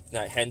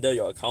like handle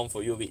your account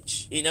for you,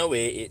 which in a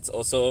way it's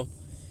also,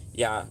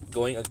 yeah,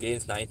 going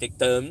against Niantic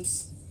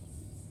terms.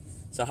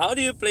 So how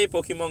do you play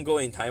Pokemon Go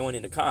in Taiwan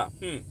in the car?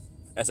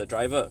 As a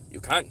driver, you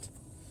can't.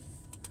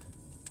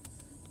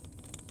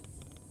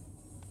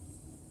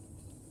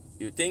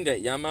 You think that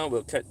Yama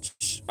will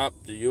catch up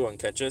to you on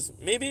catches?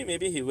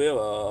 Maybe he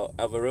will,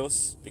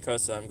 Alvaros,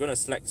 because I'm gonna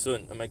slack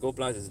soon and my Go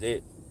Plus is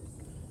dead.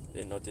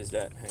 Didn't notice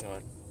that. Hang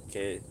on.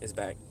 Okay, it's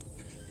back.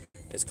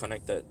 It's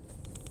connected.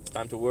 It's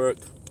time to work.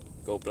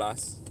 Go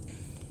Plus.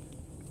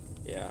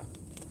 Yeah.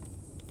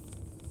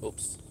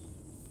 Oops.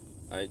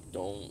 I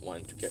don't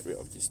want to get rid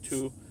of these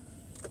two.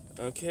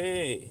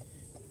 Okay.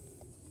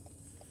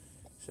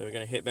 So we're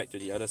gonna head back to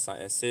the other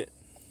side as it.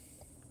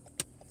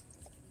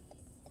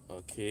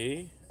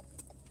 Okay.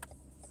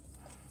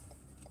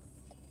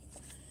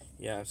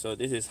 Yeah, so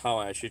this is how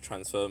I actually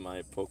transfer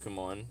my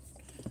Pokemon.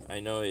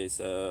 I know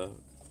it's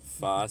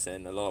fast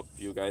and a lot of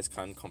you guys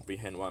can't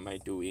comprehend what am I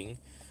doing,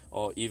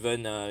 or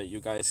even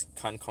you guys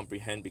can't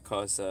comprehend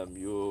because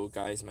you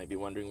guys might be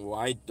wondering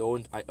why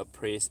don't I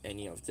appraise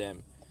any of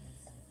them.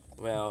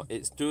 Well,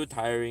 it's too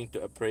tiring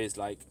to appraise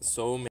like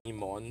so many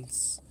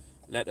mons,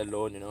 let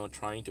alone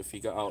trying to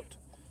figure out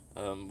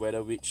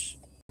whether which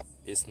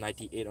is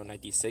 98 or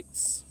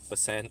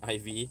 96%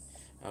 IV.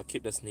 I'll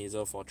keep the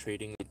Sneasel for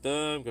trading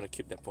later. I'm gonna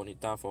keep that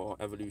Ponyta for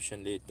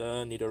evolution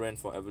later. Nidoran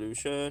for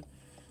evolution.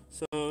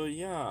 So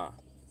yeah,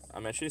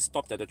 I'm actually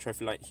stopped at the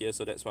traffic light here,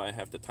 so that's why I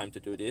have the time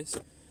to do this.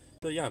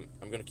 So yeah,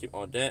 I'm gonna keep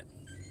all that.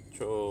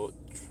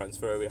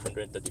 Transfer away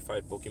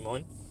 135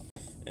 Pokemon.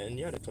 And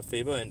yeah, the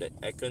Clefable and the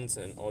Ekans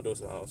and all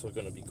those are also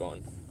gonna be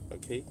gone.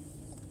 Okay.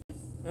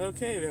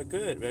 Okay, we're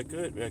good.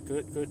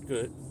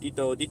 Good.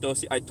 Ditto.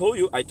 See, I told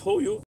you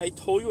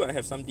I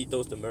have some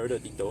Dittos to murder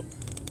Ditto.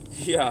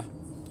 Yeah.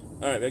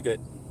 Alright, we're good.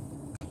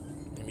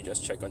 Let me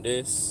just check on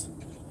this.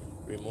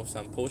 Remove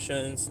some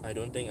potions. I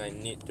don't think I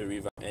need to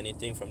revive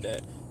anything from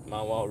that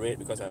Mawa Red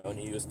because I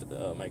only used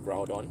my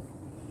Groudon.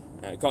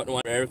 I got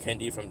one rare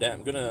candy from that.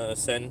 I'm gonna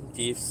send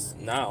gifts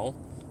now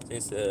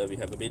since we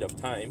have a bit of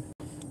time.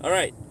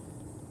 Alright.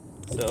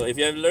 So if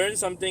you have learned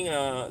something,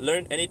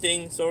 learned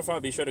anything so far,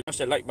 be sure to smash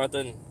that like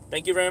button.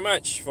 Thank you very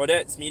much for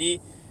that,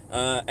 Smeedy.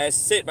 As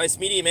said by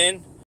Smeedy,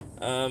 man,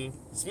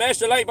 smash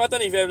the like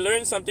button if you have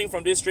learned something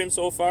from this stream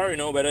so far.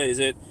 Whether is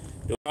it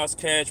the fast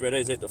catch, whether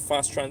is it the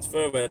fast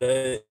transfer,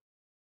 whether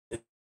is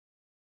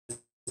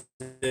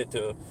it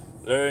to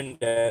learn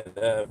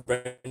that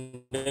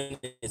Brandon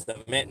is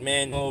the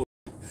madman, or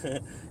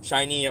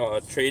shiny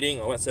or trading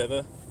or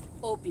whatsoever.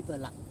 Old people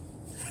luck.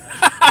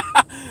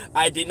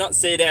 I did not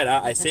say that.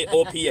 I say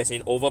OP as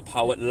in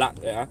overpowered luck.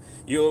 Yeah,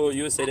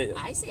 you said it.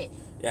 I said.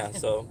 Yeah.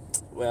 So,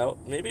 well,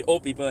 maybe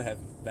old people have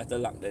better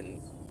luck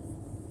than.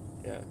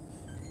 Yeah.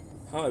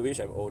 How I wish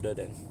I'm older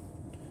then.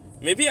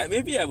 Maybe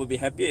I would be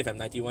happier if I'm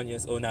 91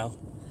 years old now,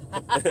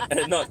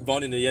 and not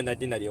born in the year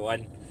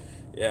 1991.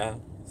 Yeah.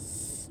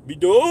 Be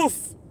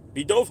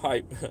dove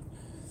hype.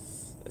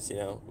 Let's see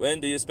now.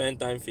 When do you spend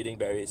time feeding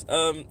berries?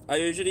 I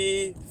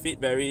usually feed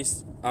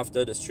berries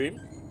after the stream.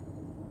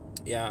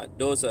 Yeah,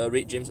 those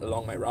red gems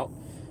along my route,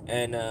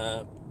 and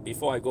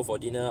before I go for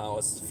dinner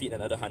I'll feed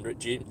another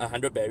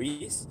 100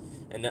 berries,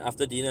 and then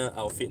after dinner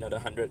I'll feed another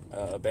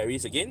 100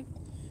 berries again.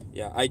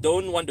 Yeah, I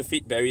don't want to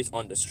feed berries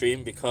on the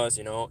stream because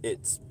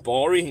it's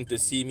boring to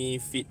see me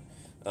feed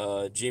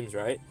gyms,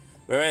 right?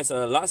 Whereas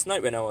last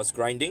night when I was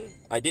grinding,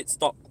 I did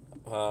stop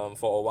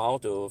for a while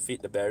to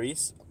feed the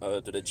berries to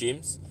the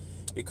gyms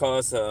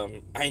because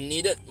I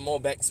needed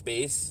more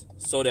backspace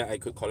so that I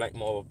could collect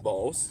more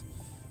balls.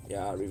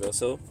 Yeah,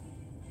 reversal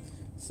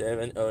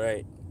 7.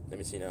 Alright, let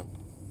me see now.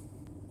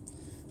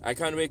 I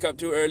can't wake up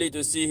too early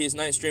to see his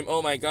night stream.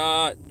 Oh my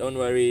god, don't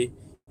worry,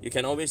 you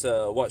can always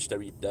watch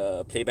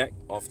the playback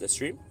of the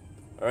stream.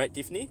 Alright,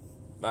 Tiffany,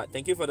 but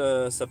thank you for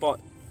the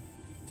support,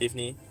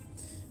 Tiffany.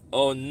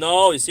 Oh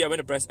no, you see I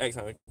went to press X.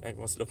 I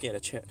was looking at the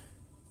chat.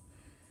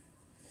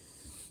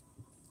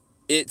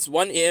 It's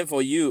 1 a.m.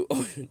 for you.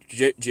 Oh,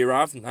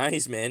 Giraffe,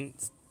 nice man.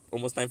 It's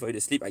almost time for you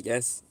to sleep, I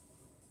guess.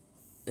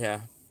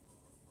 Yeah.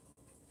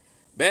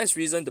 Best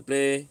reason to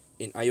play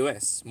in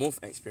iOS. Smooth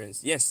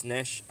experience. Yes,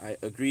 Nash, I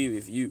agree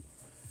with you.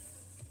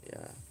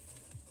 Yeah.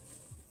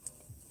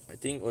 I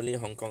think only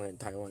Hong Kong and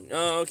Taiwan.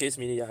 Oh, okay,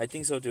 Smitty. Yeah, I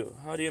think so too.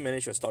 How do you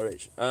manage your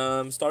storage?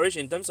 Storage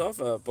in terms of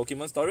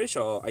Pokemon storage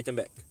or item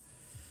bag?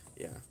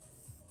 Yeah.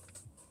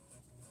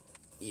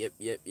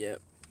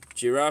 Yep.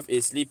 Giraffe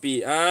is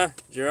sleepy.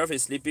 Giraffe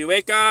is sleepy.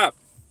 Wake up!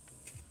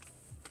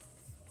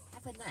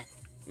 Have a nut.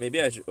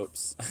 Maybe I should.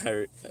 Oops.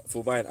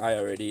 Fuba and I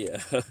already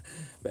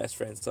best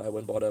friends, so I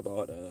won't bother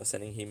about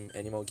sending him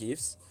any more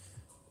gifts.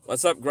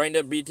 What's up,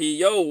 Grinder BT?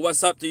 Yo,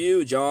 what's up to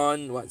you,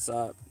 John? What's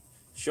up?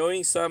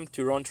 Showing some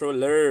Toronto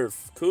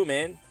love. Cool,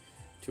 man.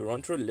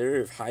 Toronto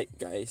love. Hype,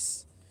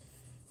 guys.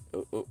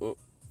 Oh.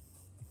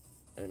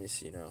 Let me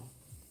see now.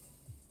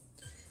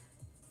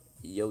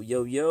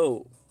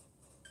 Yo.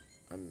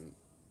 I'm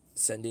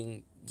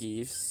sending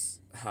gifts.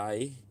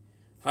 Hi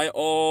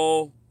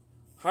all.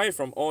 Hi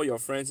from all your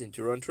friends in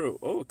Toronto.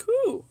 Oh,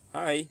 cool.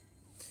 Hi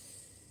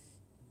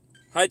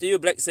to you,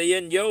 Black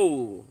Saiyan.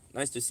 Yo,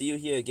 nice to see you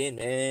here again,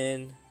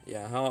 man.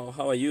 Yeah, how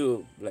are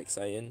you, Black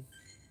Saiyan?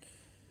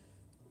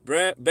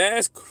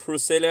 Best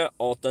Crusader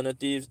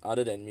alternatives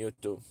other than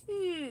Mewtwo.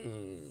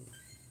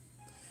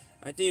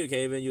 I think you can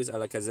even use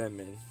Alakazam,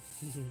 man.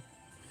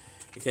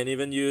 You can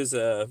even use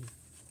let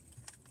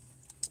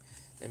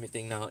me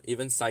think now.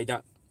 Even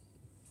Psyduck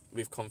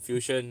with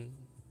Confusion,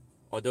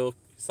 although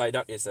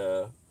Psyduck is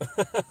a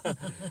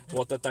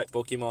water type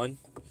Pokemon,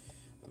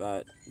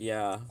 but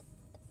yeah,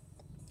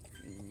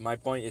 my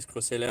point is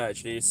Crusader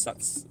actually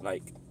sucks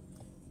like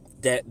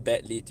that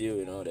badly too.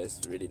 You know, there's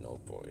really no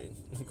point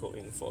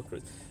going for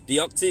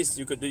Deoxys.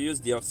 You could use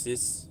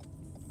Deoxys,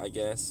 I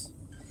guess.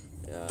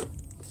 Yeah,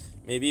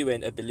 maybe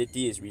when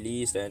ability is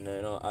released and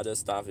other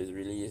stuff is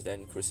released,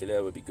 then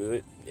Crusader will be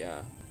good.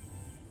 Yeah,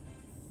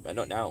 but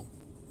not now.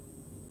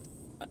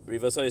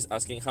 Reversal is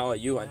asking, how are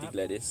you, Auntie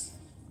Gladys?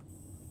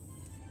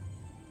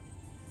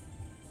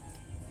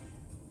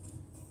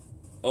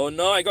 Oh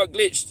no, I got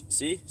glitched.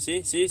 See.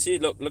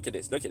 Look at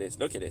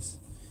this.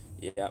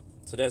 Yeah.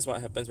 So that's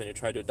what happens when you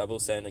try to double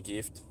send a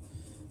gift.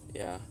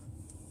 Yeah.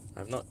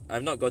 I've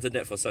not gotten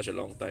that for such a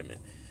long time, man.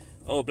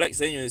 Oh, Black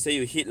saying you say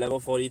you hit level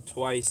 40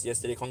 twice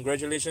yesterday.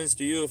 Congratulations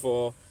to you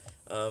for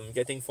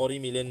getting 40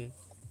 million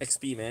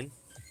XP, man.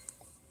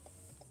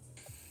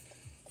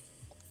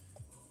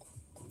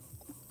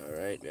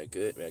 Alright, we're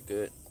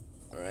good.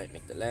 Alright,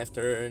 make the left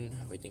turn.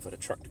 Waiting for the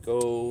truck to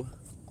go.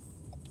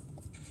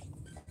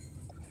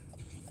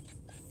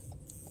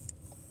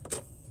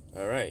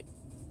 Alright.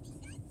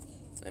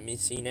 Let me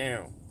see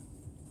now.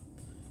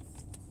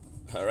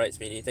 Alright,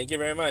 Smitty. Thank you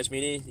very much,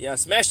 Smitty. Yeah,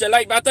 smash the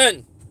like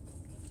button!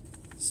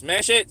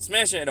 Smash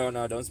it! Oh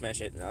no, don't smash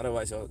it.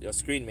 Otherwise your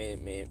screen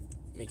may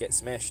get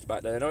smashed.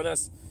 But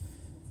just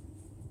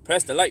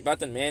press the like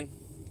button, man.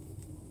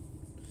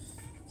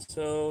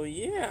 So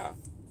yeah.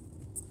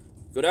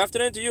 Good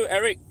afternoon to you,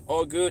 Eric.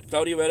 All good.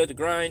 Cloudy weather to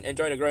grind.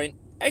 Enjoy the grind.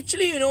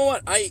 Actually, you know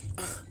what? I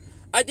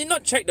did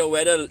not check the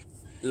weather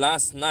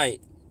last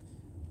night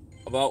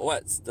about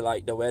what's the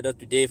weather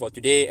for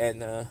today,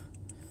 and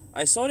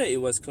I saw that it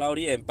was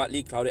cloudy and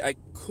partly cloudy. I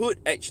could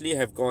actually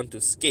have gone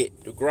to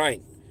skate, to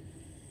grind.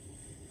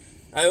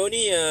 I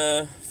only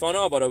found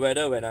out about the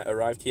weather when I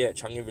arrived here at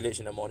Changi Village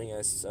in the morning,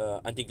 as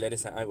Auntie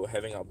Gladys and I were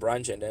having our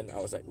brunch, and then I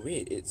was like,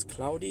 wait, it's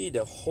cloudy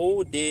the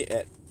whole day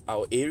at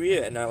our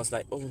area, and I was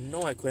like, oh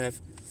no, I could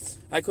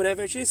have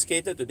actually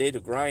skated today to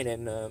grind,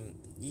 and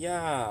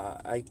yeah,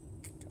 I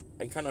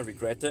kind of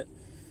regret it.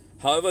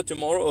 However,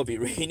 tomorrow will be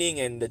raining,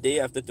 and the day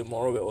after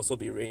tomorrow will also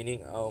be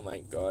raining. Oh my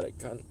god,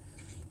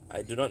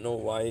 I do not know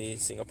why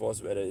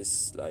Singapore's weather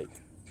is like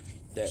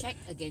that. Check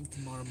again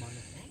tomorrow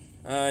morning,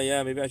 right?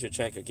 Yeah, maybe I should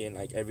check again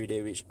like every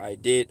day, which I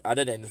did,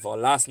 other than for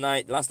last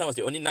night. Last night was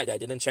the only night that I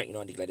didn't check,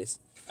 Auntie Gladys.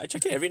 I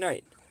check it every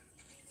night.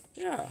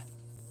 Yeah.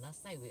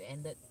 Last night we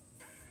ended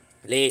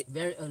late.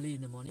 Very early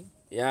in the morning.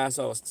 Yeah,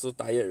 so I was so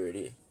tired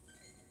already.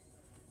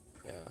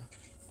 Yeah.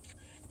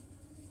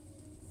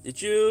 Did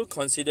you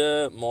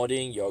consider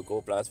modding your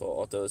Go Plus for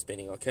auto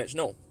spinning or catch?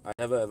 No, I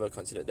never ever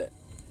considered that.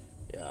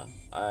 Yeah,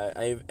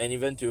 and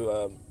even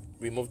to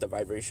remove the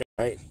vibration,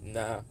 right?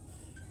 Nah,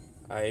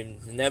 I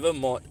never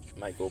mod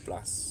my Go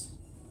Plus.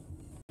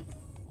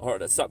 Or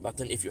the sub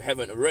button if you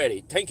haven't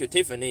already. Thank you,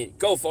 Tiffany.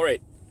 Go for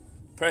it.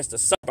 Press the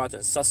sub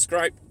button.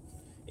 Subscribe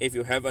if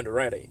you haven't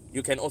already.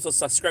 You can also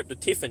subscribe to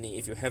Tiffany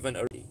if you haven't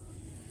already.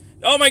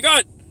 Oh my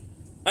god!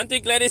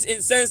 Auntie Gladys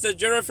incensed the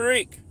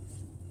girafferic.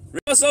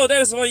 Reversal,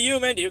 that is for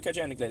you, man. Did you catch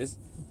it, Auntie Gladys?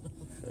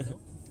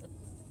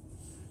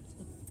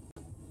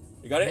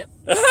 You got it?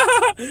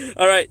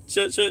 Alright,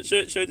 show it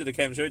to the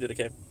cam,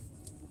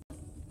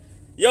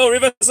 Yo,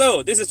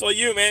 Reversal, this is for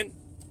you, man.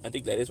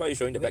 Auntie Gladys, why are you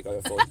showing the back of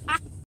your phone?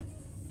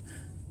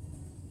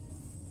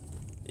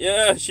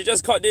 Yeah, she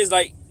just caught this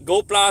like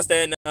Gold Plus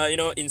and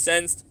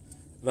incensed.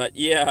 But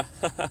yeah.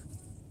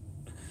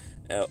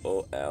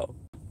 LOL.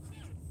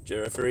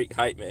 Girafferic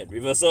hype, man.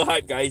 Reversal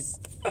hype, guys.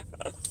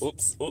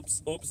 Oops.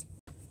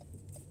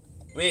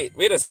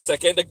 Wait a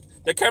second.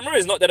 The camera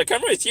is not there. The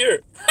camera is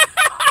here.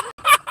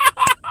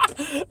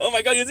 Oh my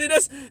my god, you see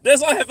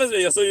that's what happens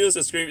when you're so used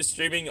to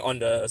streaming on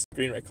the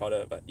screen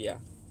recorder, but yeah.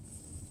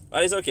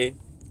 But it's okay.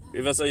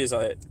 Reversal, you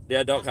saw it.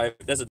 Yeah, dog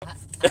hype. That's a dog.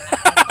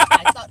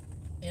 I thought,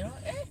 you know,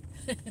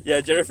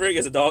 Yeah, Jerry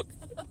is a dog.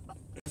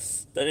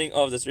 Turning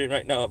off the stream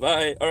right now.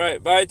 Bye.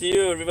 Alright, bye to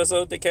you,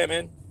 Reversal. Take care,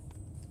 man.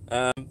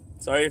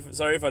 Sorry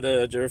for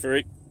the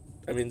Jerry.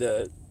 I mean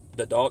the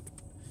dog.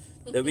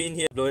 The wind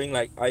here blowing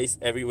like ice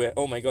everywhere.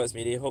 Oh my god,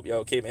 Smitty. Hope you're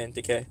okay, man.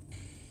 Take care.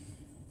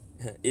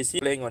 Is he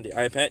playing on the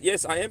iPad?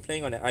 Yes, I am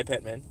playing on the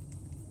iPad, man.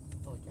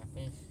 Oh,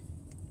 Japanese.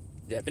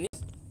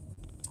 Japanese?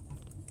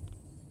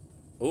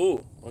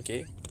 Oh,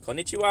 okay.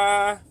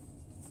 Konnichiwa.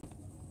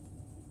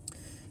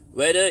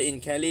 Weather in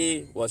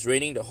Cali was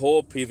raining the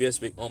whole previous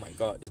week. Oh my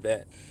god, it's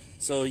bad.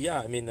 So yeah,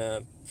 I mean,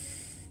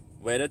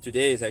 weather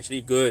today is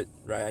actually good,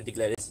 right, Auntie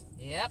Gladys?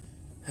 Yep.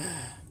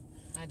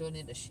 I don't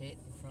need the shade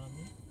in front of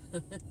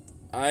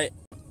me.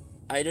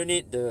 I don't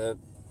need the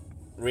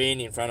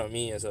rain in front of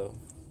me as well.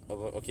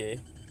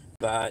 Okay.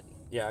 But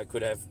yeah, I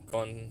could have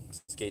gone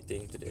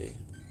skating today.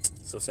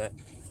 So sad.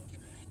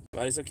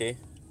 But it's okay.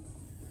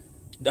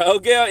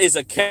 Daogea is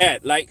a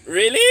cat. Like,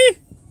 really?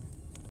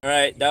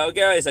 Alright,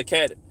 Daogea is a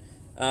cat.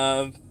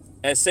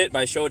 As said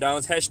by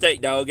Showdowns,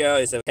 hashtag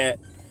Daogea is a cat.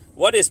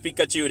 What is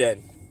Pikachu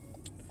then?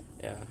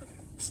 Yeah.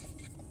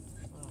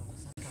 Oh,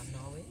 from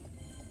Norway.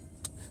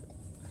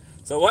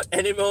 So what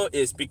animal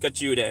is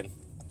Pikachu then?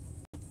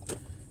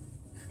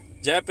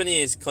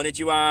 Japanese,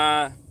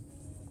 konnichiwa.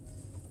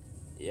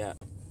 Yeah.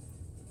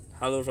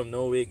 Hello from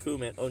Norway, cool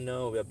man. Oh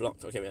no, we're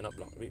blocked. Okay, we're not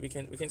blocked. We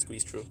can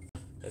squeeze through.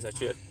 There's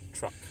actually a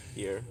truck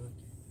here.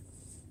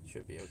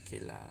 Should be okay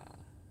lah.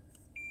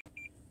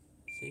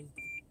 See?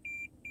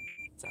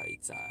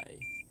 Zai.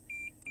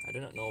 I do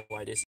not know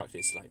why this truck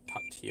is like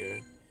parked here.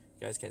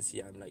 You guys can see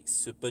I'm like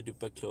super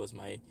duper close.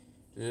 My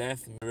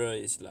left mirror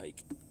is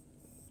like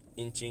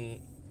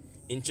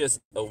inches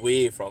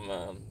away from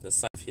the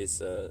side of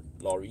his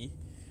lorry.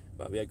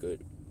 But we are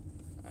good.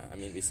 I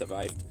mean, we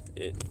survived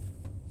it.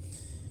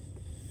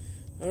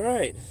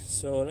 Alright,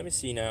 so let me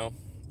see now.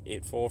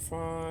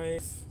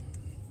 845.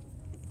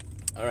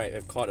 Alright,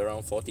 I've caught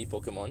around 40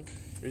 Pokemon,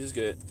 which is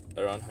good.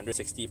 Around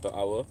 160 per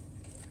hour.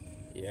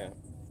 Yeah.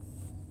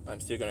 I'm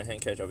still gonna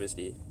hand catch,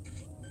 obviously.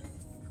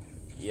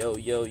 Yo.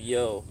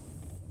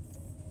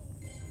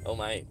 Oh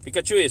my.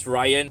 Pikachu is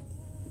Ryan.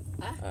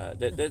 Huh?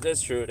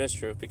 That's true.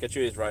 Pikachu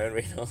is Ryan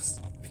Reynolds.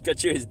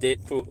 Pikachu is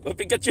Deadpool. But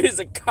Pikachu is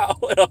a cow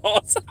and a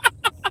horse.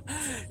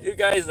 You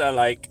guys are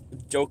like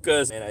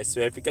jokers, and I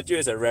swear Pikachu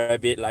is a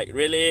rabbit. Like,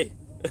 really?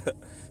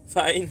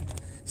 Fine.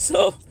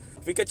 So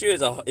Pikachu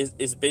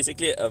is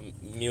basically a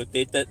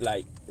mutated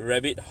like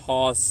rabbit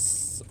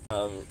horse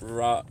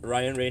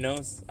Ryan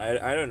Reynolds.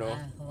 I don't know.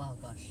 Oh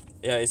gosh.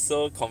 Yeah, it's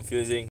so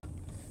confusing.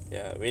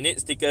 Yeah, we need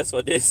stickers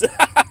for this.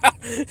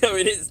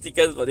 We need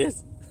stickers for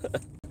this.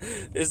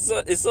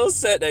 It's so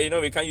sad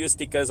that we can't use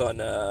stickers on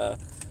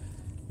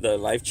the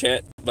live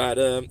chat, but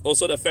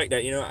also the fact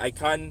that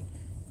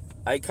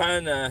I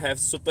can't have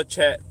super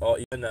chat or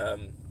even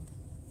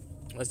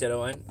what's the other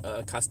one,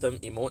 custom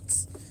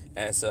emotes,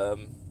 as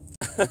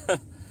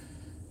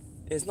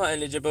it's not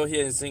eligible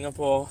here in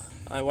Singapore.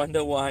 I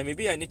wonder why.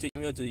 Maybe I need to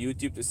email to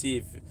YouTube to see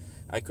if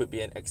I could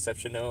be an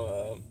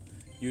exceptional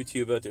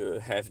YouTuber to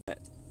have that.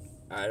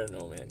 I don't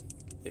know, man,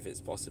 if it's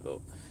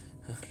possible.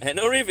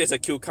 Anorif is a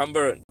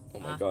cucumber. Oh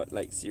my god,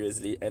 like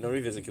seriously,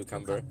 Anorif is a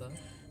cucumber.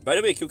 By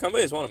the way, cucumber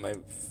is one of my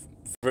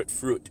favorite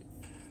fruit.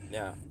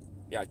 Yeah,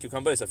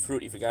 cucumber is a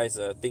fruit if you guys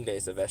think that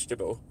it's a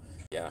vegetable.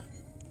 Yeah.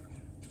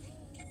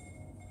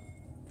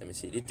 Let me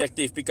see.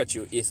 Detective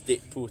Pikachu is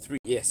Deadpool 3.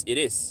 Yes, it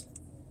is.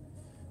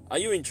 Are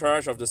you in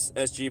charge of the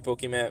SG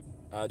Pokemap?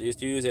 Do you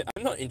still use it?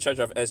 I'm not in charge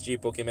of SG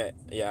Pokemap.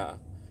 Yeah.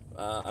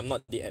 I'm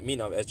not the admin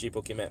of SG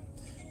Pokemap.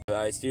 But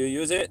I still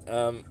use it.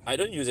 I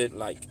don't use it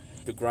like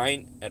to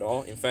grind at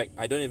all. In fact,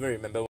 I don't even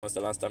remember when was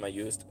the last time I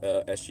used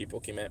SG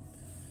Pokemap.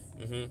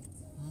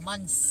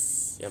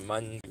 Months. Yeah,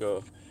 months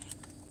ago.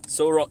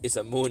 Solrock is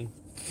a moon.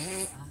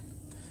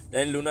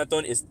 Then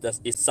Lunatone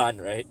is sun,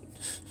 right?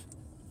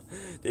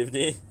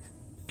 Tiffany,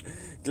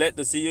 glad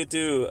to see you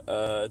too.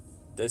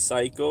 The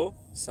Psycho,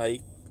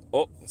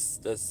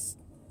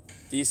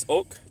 this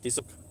oak.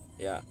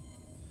 Yeah.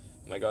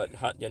 Oh my god,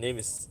 your name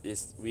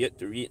is weird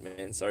to read,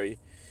 man. Sorry.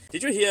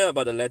 Did you hear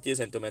about the lettuce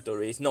and tomato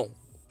race? No.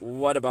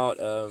 What about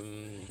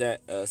that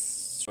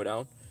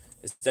showdown?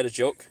 Is that a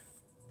joke?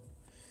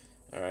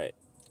 Alright.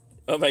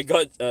 Oh my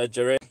god,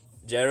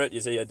 Jared,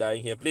 you say you're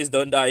dying here. Please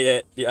don't die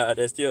yet. Yeah,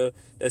 there's still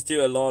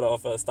a lot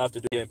of stuff to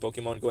do here in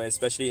Pokemon Go, and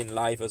especially in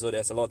life also.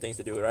 There's a lot of things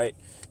to do, right?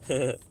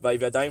 But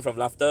if you're dying from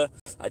laughter,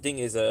 I think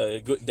it's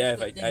a good death.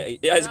 Yeah,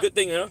 it's a good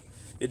thing,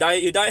 You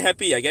die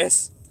happy, I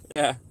guess.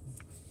 Yeah.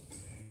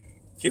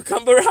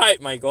 Cucumber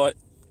hype, my god.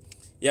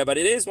 Yeah, but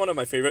it is one of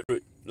my favorite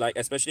fruit. Like,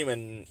 especially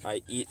when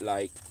I eat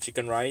like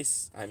chicken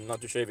rice. I'm not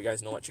too sure if you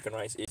guys know what chicken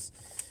rice is,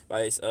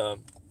 but it's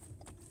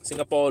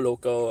Singapore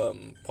local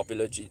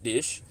popular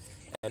dish.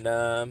 And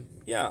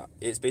yeah,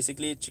 it's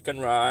basically chicken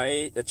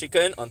rice, the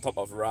chicken on top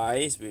of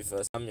rice with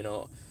some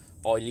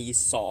oily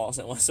sauce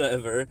and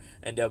whatsoever,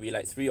 and there'll be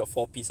like 3 or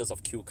 4 pieces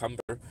of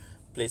cucumber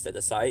placed at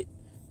the side.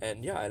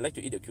 And yeah, I like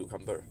to eat the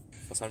cucumber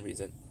for some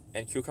reason.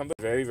 And cucumber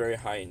very very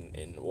high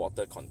in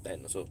water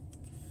content also.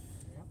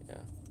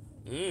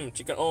 Yeah.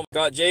 Chicken. Oh my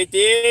God,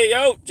 JT,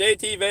 yo,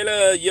 JT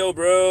Vela, yo,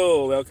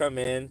 bro, welcome,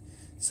 man.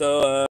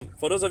 So,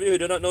 for those of you who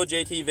do not know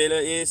JT Vela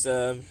is,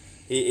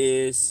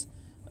 he is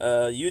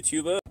a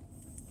YouTuber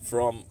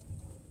from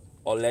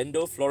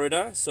Orlando,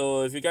 Florida.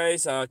 So if you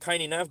guys are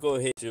kind enough, go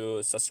ahead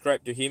to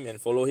subscribe to him and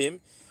follow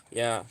him.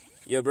 Yeah,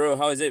 yo, bro,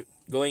 how is it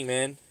going,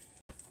 man?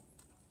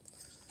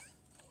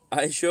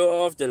 I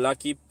show off the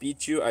lucky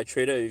Pichu I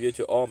traded with you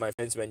to all my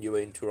friends when you were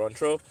in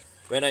Toronto.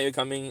 When are you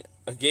coming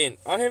again?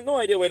 I have no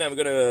idea when I'm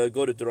gonna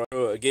go to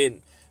Toronto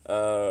again.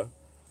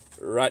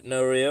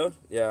 Ratnaria?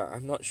 Yeah,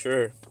 I'm not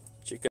sure.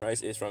 Chicken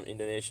rice is from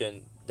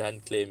Indonesian,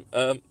 Dan claim.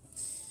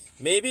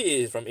 Maybe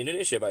it's from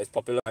Indonesia, but it's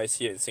popularized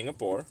here in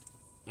Singapore.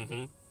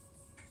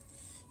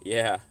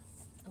 Yeah.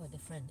 Oh,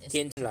 different. It's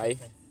Tian Lai.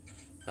 different.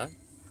 Huh?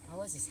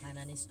 Ours is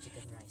Hainanese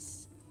chicken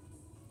rice.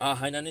 Ah,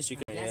 Hainanese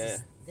chicken, This yeah.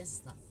 this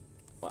is not.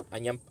 What,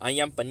 ayam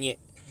penyet.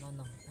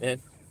 No.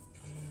 Then,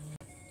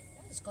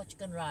 It's called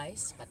chicken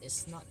rice, but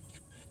it's not.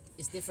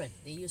 It's different.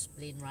 They use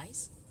plain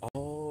rice.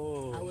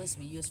 oh. Ours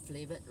we use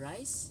flavored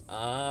rice.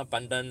 Ah,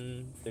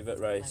 pandan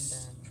flavored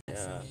rice. Pandan,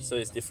 Yeah, sesame, so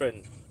it's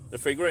different. The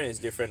fragrance is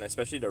different,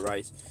 especially the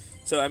rice.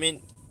 So I mean,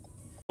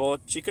 for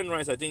chicken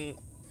rice, I think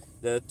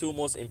the two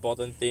most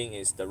important thing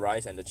is the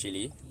rice and the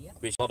chili,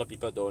 Yep. which a lot of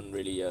people don't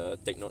really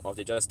take note of.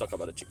 They just talk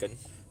about the chicken.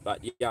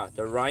 But yeah,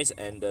 the rice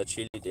and the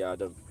chili, they are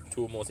the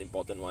two most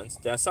important ones.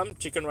 There are some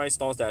chicken rice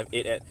stalls that I've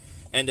ate at,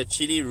 and the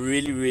chili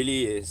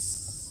really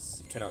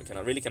is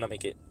cannot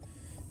make it.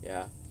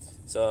 Yeah.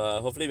 So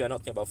hopefully we are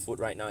not talking about food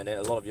right now, and then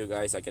a lot of you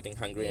guys are getting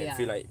hungry and Yeah.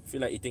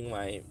 feel like eating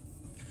my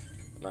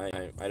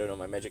I don't know,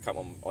 my magic cup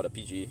or the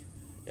PG.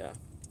 Yeah.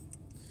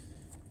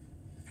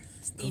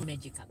 Steam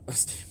magic cup.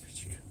 Steam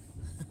magic cup.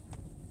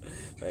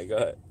 My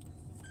God.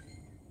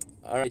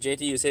 Alright,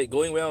 JT, you said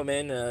going well,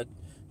 man.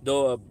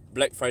 Though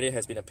Black Friday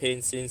has been a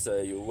pain since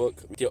you work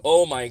retail.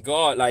 Oh my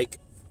God, like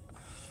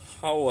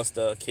how was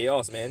the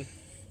chaos, man?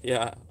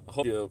 Yeah, I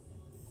hope you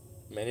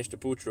managed to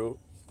pull through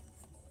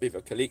with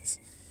your colleagues.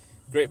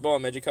 Great Ball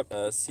Magic Cup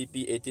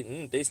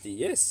CP18. Tasty.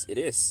 Yes, it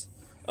is.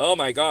 Oh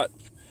my God.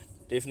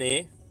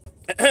 Tiffany.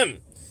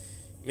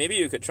 Maybe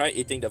you could try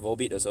eating the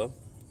Volbeat also.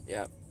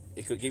 Yeah.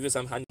 It could give you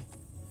some honey.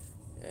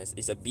 Yes,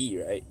 it's a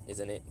bee, right?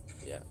 Isn't it?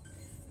 Yeah.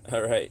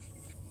 Alright.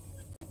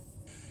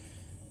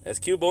 There's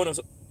Cubone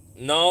also.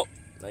 No.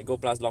 I Go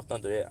Plus locked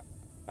on today.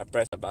 I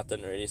pressed the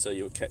button already, so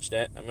you'll catch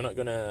that. I'm not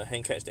gonna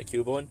hand catch that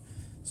Cubone.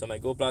 So my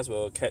Go Plus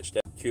will catch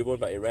that Cubone,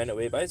 but it ran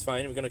away. But it's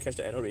fine. We're gonna catch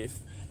the Anno Reef.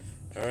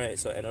 Alright,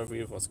 so Anno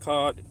Reef was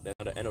caught. There's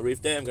another Anno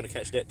Reef there. I'm gonna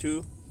catch that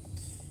too.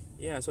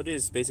 Yeah, so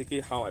this is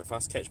basically how I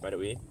fast catch, by the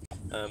way.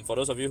 For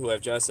those of you who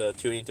have just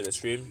tuned into the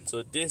stream,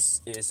 so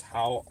this is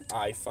how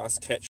I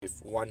fast catch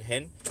with one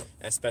hand,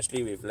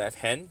 especially with left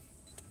hand.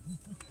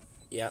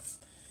 Yep,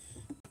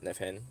 left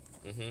hand.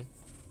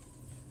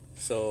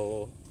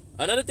 So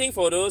another thing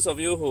for those of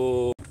you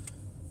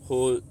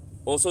who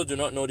also do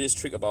not know this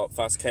trick about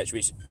fast catch,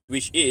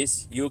 which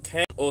is you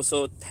can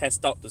also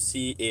test out to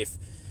see if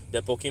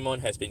the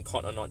Pokemon has been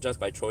caught or not just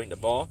by throwing the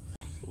ball.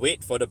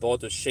 Wait for the ball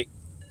to shake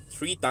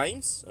 3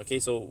 times. Okay,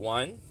 so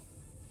 1,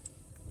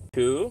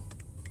 2,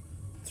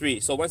 3.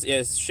 So once it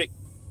has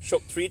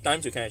shook 3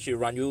 times, you can actually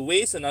run. You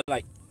waste another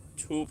like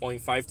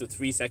 2.5 to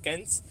 3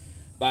 seconds,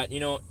 but you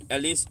know,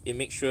 at least you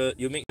make sure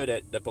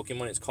that the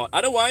Pokemon is caught.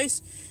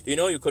 Otherwise, you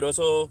know, you could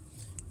also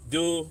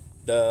do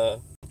the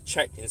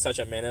check in such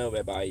a manner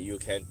whereby you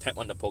can tap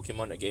on the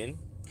Pokemon again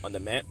on the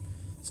map.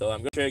 So I'm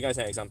going to show you guys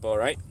an example,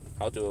 right?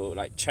 How to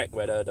like check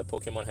whether the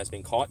Pokemon has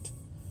been caught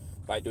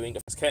by doing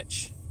the first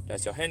catch.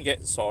 Does your hand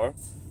get sore?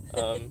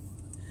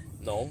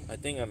 No, I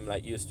think I'm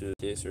like used to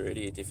this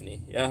already,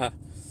 Tiffany. Yeah,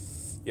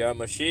 you're a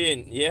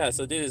machine. Yeah,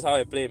 so this is how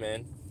I play,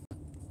 man.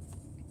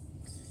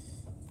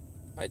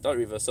 I thought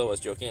Reversal was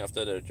joking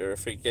after the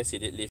referee. Guess he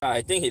did leave.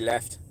 I think he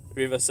left.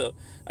 Reversal.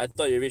 I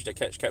thought you reached the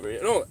catch cap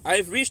already. No,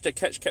 I've reached the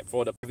catch cap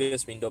for the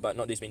previous window, but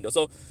not this window.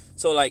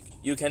 So like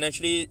you can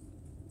actually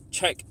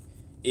check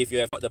if you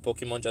have caught the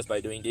Pokemon just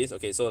by doing this.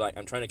 Okay, so like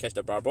I'm trying to catch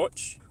the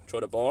Barboach, throw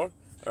the ball.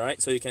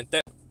 Alright, so you can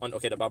tap on,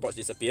 okay, the Barboach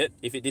disappeared.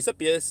 If it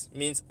disappears,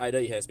 means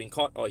either he has been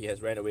caught or he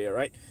has ran away,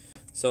 alright?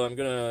 So I'm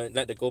gonna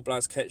let the Gold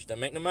Blast catch the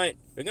Magnemite.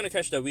 We're gonna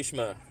catch the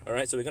Wishmer,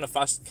 alright? So we're gonna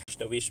fast catch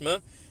the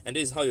Wishmer, and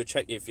this is how you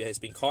check if it has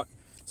been caught.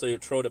 So you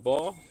throw the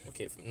ball,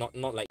 okay, not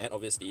like that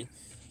obviously.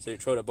 So you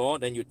throw the ball,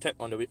 then you tap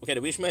on the, okay,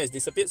 the Wishmer has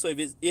disappeared. So if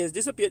it has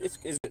disappeared, it's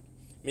good.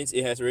 Means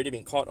it has already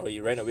been caught or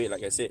he ran away,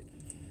 like I said,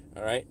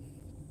 alright?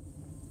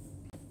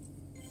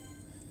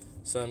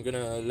 So I'm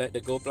gonna let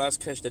the Gold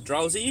Blast catch the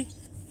Drowsy.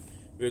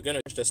 We're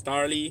gonna catch the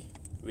Starly,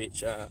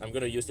 which I'm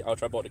gonna use the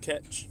Ultra Ball to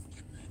catch.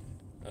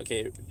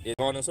 Okay, it's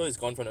gone also, it's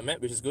gone from the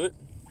map, which is good.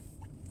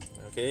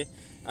 Okay,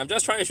 I'm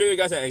just trying to show you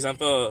guys an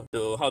example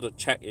to how to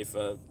check if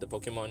the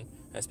Pokemon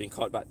has been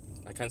caught, but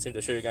I can't seem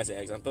to show you guys an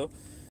example.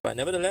 But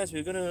nevertheless,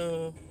 we're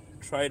gonna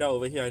try it out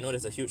over here. I know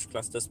there's a huge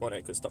cluster spawn.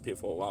 I could stop here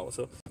for a while.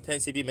 So 10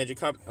 CP Magic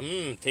Cup,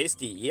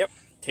 tasty. Yep,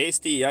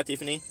 tasty. Yeah,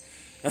 Tiffany.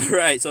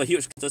 Alright, so a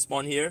huge cluster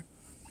spawn here.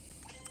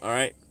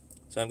 Alright.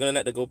 So I'm gonna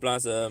let the Gold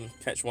Blast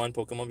catch one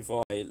Pokemon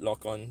before I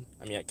lock on.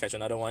 I catch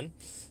another one.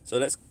 So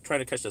let's try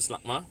to catch the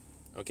Slugma.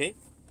 Okay.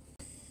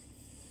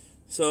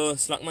 So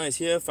Slugma is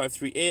here,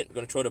 538. We're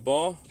gonna throw the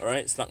ball.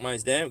 Alright, Slugma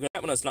is there. We're gonna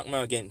tap on the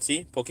Slugma again.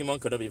 See, Pokemon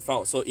couldn't be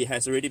fouled. So it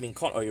has already been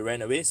caught or it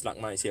ran away.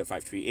 Slugma is here,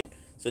 538.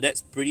 So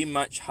that's pretty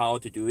much how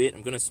to do it.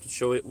 I'm gonna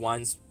show it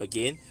once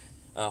again.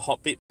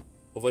 Hot Pip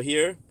over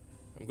here.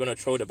 I'm gonna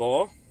throw the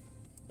ball.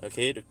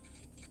 Okay,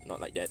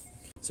 not like that.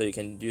 So you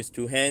can use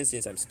two hands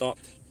since I'm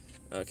stopped.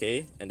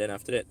 Okay, and then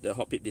after that the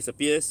Hot Pip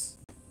disappears.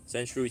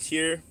 Sandshrew is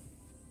here.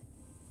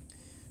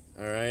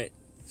 Alright,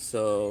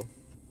 so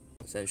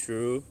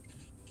Sandshrew.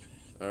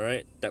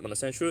 Alright, tap on the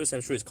Sandshrew.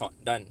 Sandshrew is caught.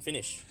 Done.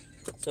 Finish.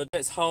 So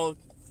that's how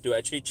to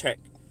actually check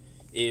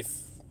if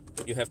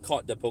you have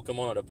caught the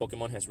Pokemon or the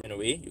Pokemon has run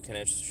away. You can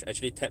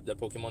actually tap the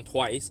Pokemon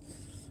twice.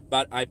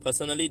 But I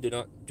personally do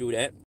not do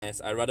that, as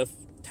I rather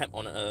tap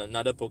on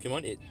another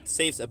Pokemon. It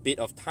saves a bit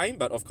of time,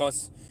 but of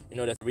course, you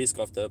know, there's a risk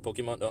of the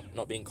Pokemon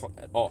not being caught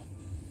at all.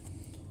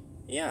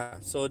 Yeah,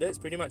 so that's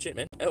pretty much it,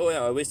 man. Oh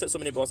yeah, I wasted so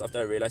many balls after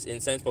I realized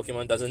Incense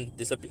Pokemon doesn't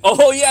disappear.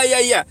 Oh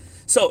yeah.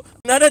 So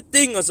another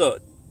thing also,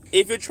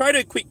 if you try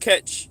to quick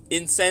catch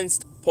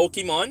Incensed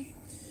Pokemon,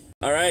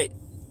 alright,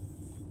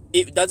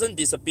 it doesn't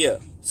disappear.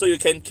 So you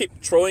can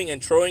keep throwing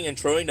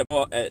the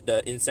ball at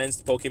the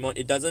Incensed Pokemon.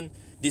 It doesn't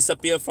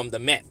disappear from the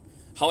map.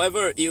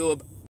 However, it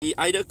will be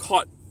either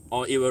caught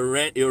or it will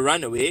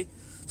run away.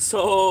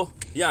 So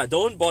yeah,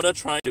 don't bother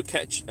trying to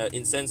catch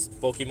Incensed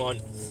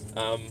Pokemon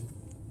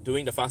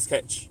doing the fast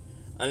catch,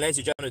 unless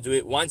you just want to do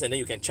it once and then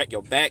you can check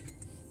your bag,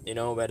 you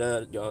know,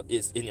 whether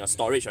it's in your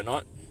storage or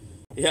not.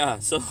 Yeah,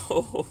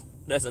 so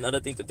that's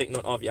another thing to take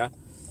note of. Yeah,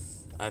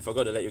 I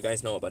forgot to let you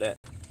guys know about that.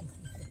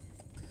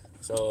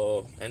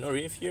 So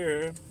Reef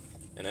here,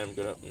 and I'm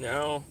gonna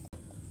now.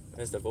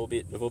 Where's the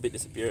Volbeat? The Volbeat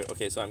disappeared.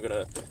 Okay, so I'm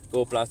gonna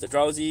go blast the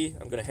Drowsy.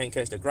 I'm gonna hand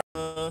catch the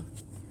Grammar.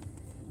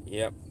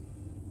 Yep.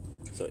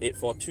 So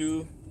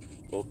 842.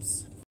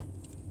 Oops.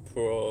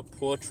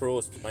 Poor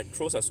throws. My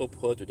throws are so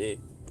poor today.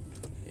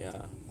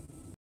 Yeah.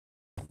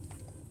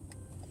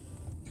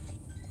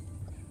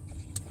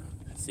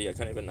 See, I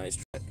can't even nice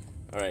thread.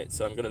 Alright,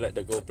 so I'm gonna let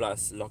the Gold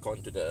Blast lock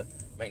onto the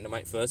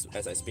Magnemite first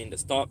as I spin the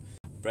stop.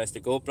 Press the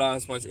Gold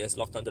Blast once it has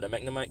locked onto the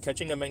Magnemite.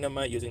 Catching the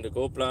Magnemite using the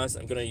Gold Blast,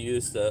 I'm gonna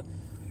use a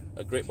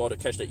Great Ball to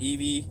catch the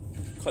Eevee,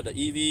 caught the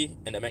Eevee,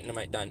 and the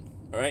Magnemite done.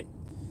 Alright,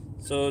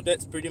 so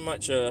that's pretty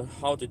much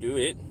how to do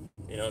it,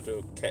 you know,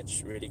 to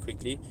catch really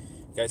quickly.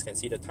 You guys can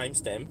see the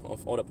timestamp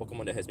of all the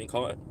Pokemon that has been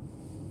caught.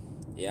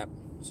 Yeah,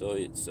 so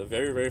it's a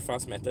very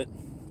fast method.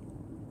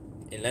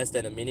 In less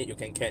than a minute, you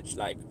can catch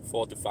like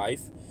 4 to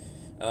 5.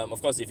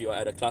 Of course, if you are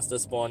at a cluster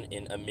spawn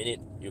in a minute,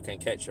 you can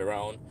catch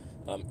around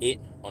 8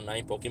 or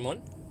 9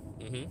 Pokemon.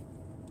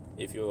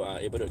 If you are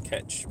able to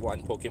catch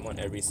one Pokemon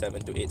every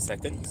 7 to 8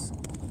 seconds.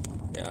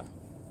 Yeah.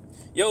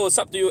 Yo, what's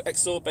up to you,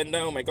 Exo Panda?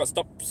 Oh my god,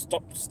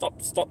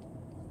 stop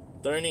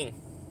turning.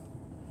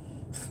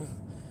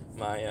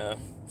 My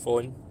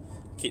phone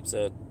keeps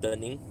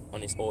turning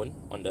on its own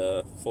on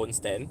the phone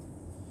stand.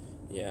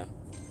 Yeah.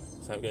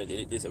 So I'm gonna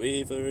delete this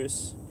away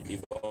first.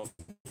 Evolve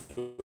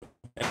to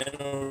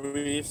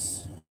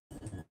Reefs.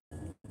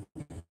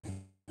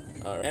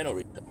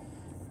 Reef.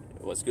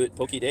 What's good?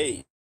 Poke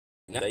Day.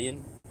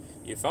 Diane,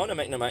 you found a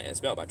Magnemite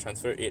as well, but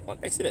transferred it on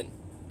accident.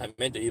 I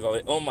meant to evolve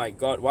it. Oh my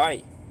god,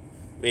 why?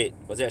 Wait,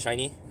 was it a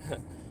shiny?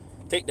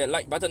 Take that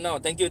like button now.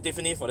 Thank you,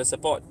 Tiffany, for the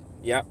support.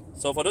 Yeah.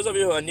 So for those of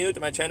you who are new to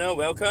my channel,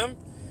 welcome.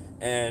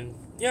 And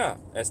yeah,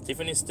 as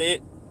Tiffany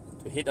stated,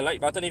 to hit the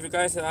like button if you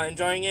guys are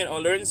enjoying it or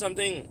learn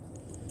something.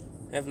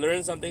 Have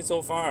learned something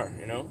so far,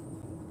 you know.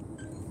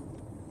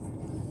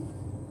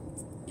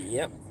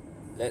 Yep.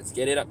 Let's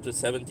get it up to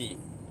 70.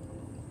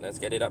 Let's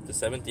get it up to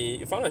 70.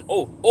 You found a...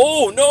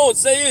 Oh no,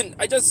 Sayin!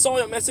 I just saw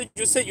your message.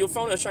 You said you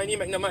found a shiny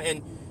Magnemite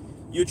and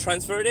you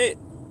transferred it?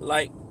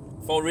 Like,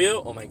 for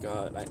real? Oh my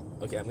god. Like,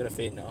 okay, I'm gonna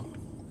fade now.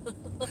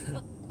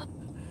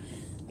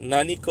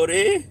 Nani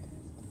kore?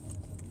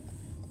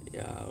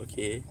 Yeah,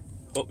 okay.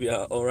 Hope you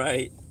are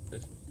alright.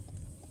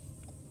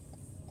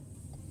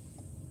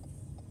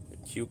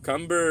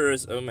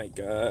 Cucumbers. Oh my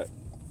god.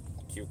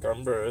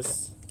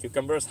 Cucumbers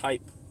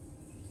hype.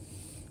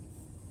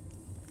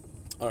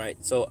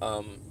 Alright, so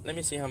let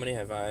me see how many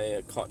have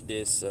I caught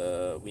this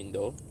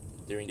window.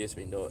 During this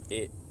window,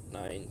 8,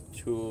 9,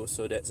 2.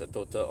 So that's a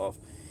total of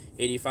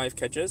 85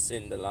 catches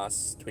in the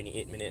last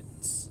 28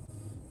 minutes.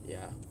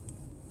 Yeah.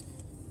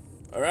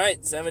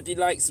 Alright, 70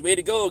 likes. Way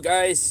to go,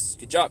 guys.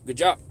 Good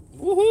job.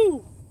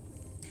 Woohoo!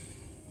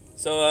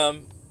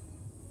 So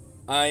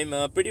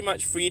I'm pretty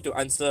much free to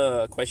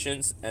answer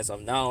questions as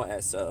of now,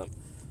 as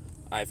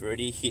I've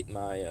already hit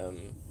my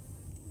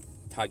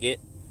target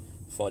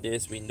for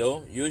this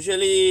window.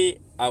 Usually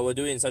I will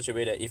do it in such a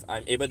way that if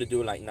I'm able to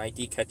do like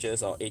 90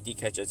 catches or 80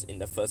 catches in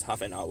the first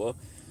half an hour,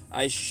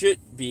 I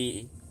should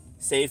be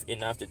safe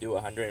enough to do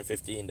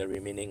 150 in the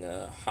remaining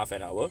half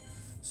an hour.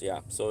 So yeah,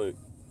 so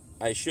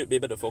I should be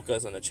able to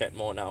focus on the chat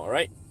more now.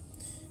 Alright,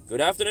 Good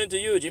afternoon to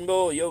you,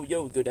 Jimbo. Yo,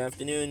 yo, good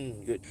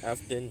afternoon. Good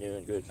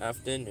afternoon. Good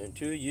afternoon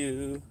to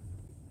you.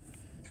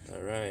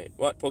 Alright.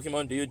 What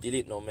Pokemon do you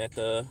delete no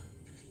matter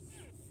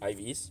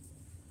IVs?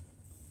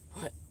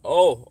 What?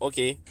 Oh,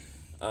 okay.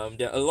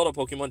 There are a lot of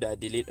Pokemon that I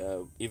delete,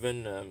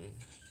 even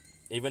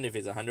if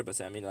it's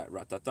 100%. I mean, like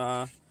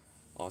Ratata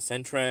or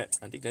Sandtrap.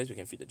 I think guys, we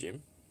can feed the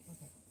gym.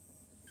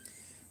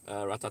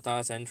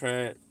 Ratata,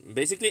 Sandtrap.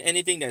 Basically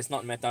anything that's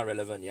not meta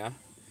relevant, yeah?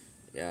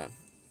 Yeah.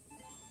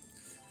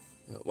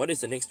 What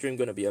is the next stream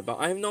gonna be about?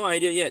 I have no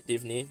idea yet,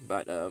 Tiffany,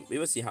 but we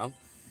will see how.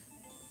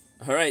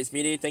 Alright,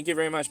 Smitty, thank you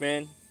very much,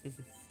 man.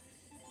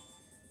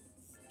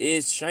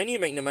 Is Shiny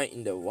Magnemite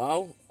in the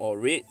WoW or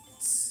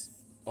raids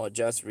or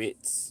just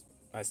raids?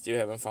 I still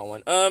haven't found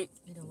one.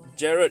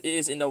 Jared, it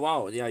is in the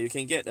WoW. Yeah, you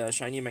can get a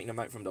Shiny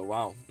Magnemite from the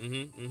WoW.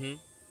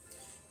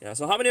 Yeah,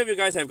 so how many of you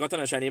guys have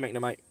gotten a Shiny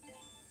Magnemite?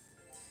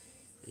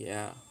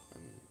 Yeah,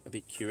 I'm a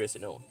bit curious to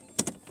know.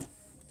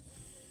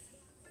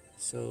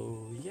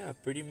 So yeah,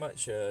 pretty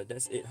much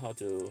that's it. How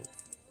to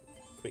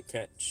quick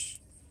catch,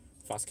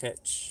 fast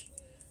catch,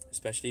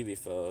 especially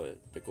with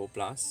the Go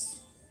Plus.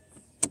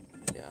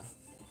 Yeah.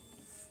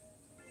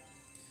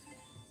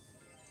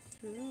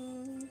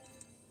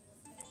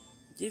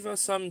 Give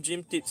us some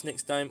gym tips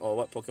next time, or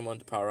what Pokemon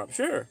to power up.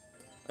 Sure.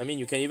 I mean,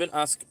 you can even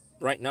ask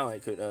right now. I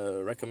could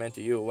recommend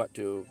to you what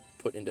to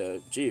put in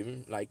the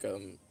gym. Like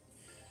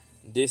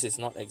this is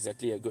not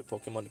exactly a good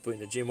Pokemon to put in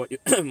the gym. What you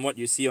what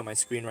you see on my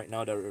screen right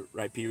now, the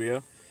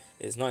Rhyperior,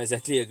 is not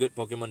exactly a good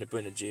Pokemon to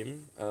put in the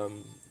gym.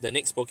 The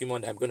next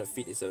Pokemon that I'm gonna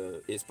feed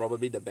is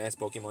probably the best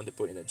Pokemon to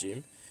put in the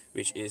gym,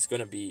 which is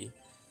gonna be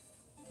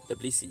the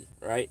Blissey,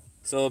 right?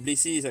 So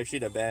Blissey is actually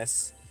the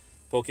best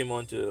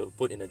Pokemon to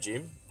put in the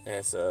gym,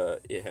 as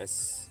it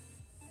has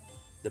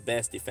the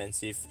best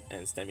defensive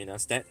and stamina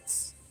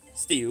stats.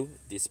 Still,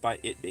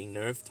 despite it being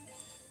nerfed,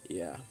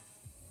 yeah.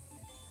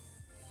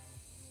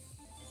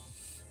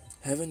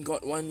 Haven't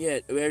got one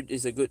yet. Where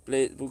is a good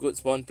place? Good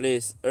spawn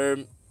place?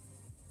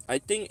 I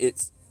think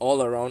it's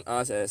all around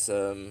us as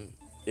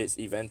it's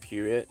event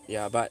period.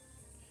 Yeah, but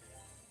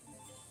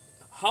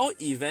how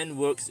event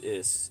works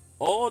is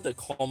all the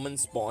common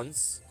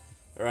spawns,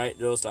 right?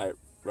 Those like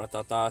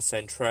Ratata,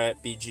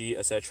 Sandtrap, PG,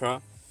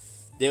 etc.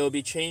 They will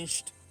be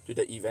changed to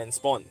the event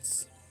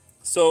spawns.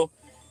 So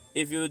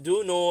if you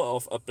do know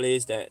of a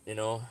place that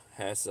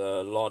has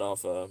a lot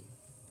of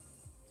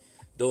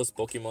those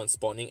Pokemon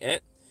spawning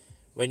at,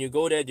 when you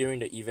go there during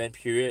the event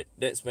period,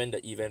 that's when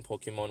the event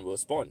Pokemon will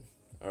spawn.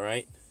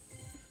 Alright.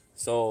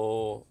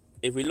 So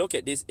if we look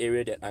at this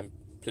area that I'm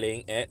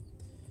playing at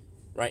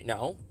right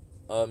now,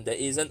 there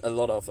isn't a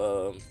lot of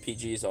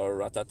PGs or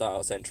Ratata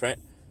or Sandtrap.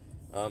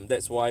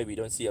 That's why we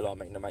don't see a lot of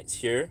Magnemites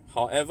here.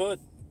 However,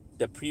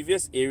 the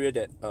previous area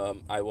that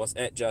I was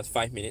at just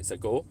 5 minutes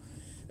ago,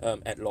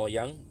 at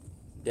Loyang,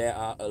 there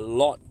are a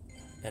lot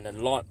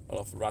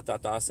of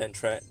Ratata,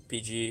 Sandtrap,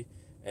 PG,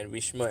 and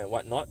Wishmer and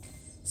whatnot,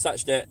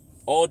 such that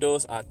all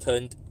those are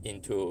turned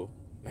into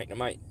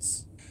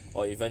Magnemites,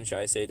 or even should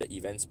I say the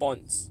event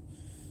spawns.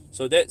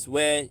 So that's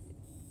where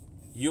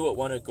you would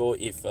want to go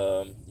if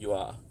you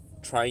are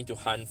trying to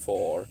hunt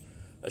for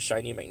a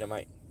shiny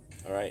Magnemite.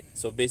 Alright,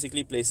 so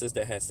basically places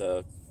that has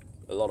a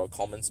lot of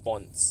common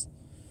spawns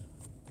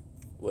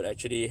would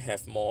actually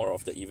have more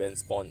of the event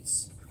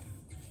spawns.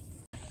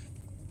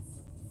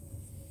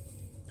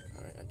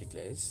 Alright, Auntie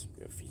Claire's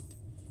your feet.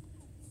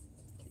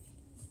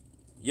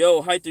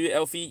 Yo, hi to you,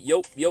 Elfie.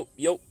 Yo, yo,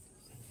 yo.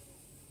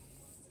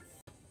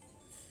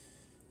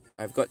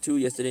 I've got 2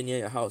 yesterday near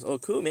your house. Oh,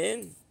 cool,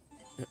 man.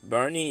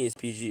 Barney is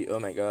PG. Oh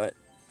my god.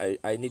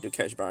 I need to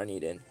catch Barney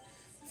then.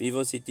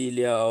 Vivo City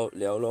Liao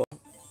Lo.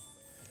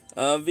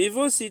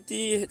 Vivo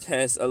City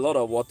has a lot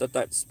of water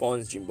type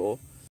spawns, Jimbo.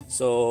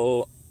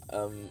 So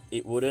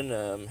it wouldn't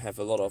have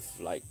a lot of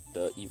like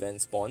the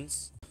event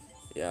spawns.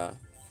 Yeah.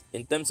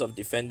 In terms of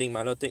defending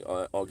Milotic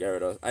or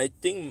Gyarados, I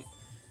think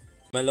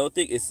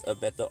Milotic is a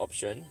better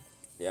option.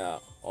 Yeah.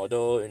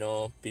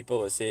 Although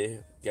people will say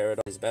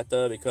Gyarados is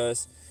better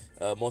because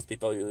most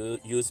people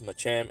use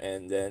Machamp,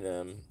 and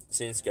then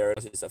since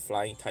Gyarados is a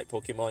flying type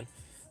Pokemon,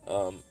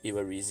 it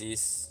will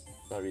resist.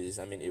 Not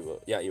resist. I mean, it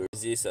will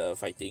resist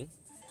fighting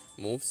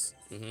moves.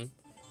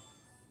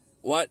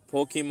 What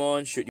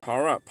Pokemon should you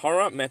power up?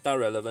 Power up meta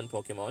relevant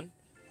Pokemon.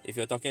 If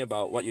you're talking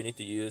about what you need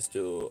to use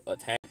to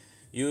attack,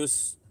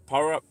 use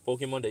power up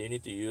Pokemon that you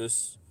need to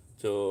use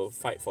to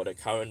fight for the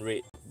current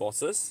raid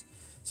bosses.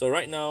 So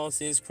right now,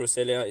 since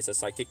Cresselia is a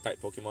psychic type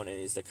Pokemon and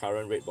is the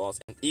current raid boss,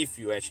 and if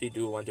you actually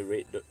do want to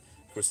raid the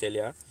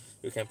Cresselia,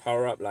 you can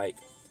power up like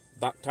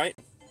Bug type,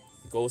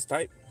 Ghost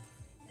type,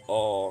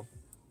 or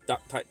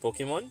Dark type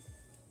Pokemon.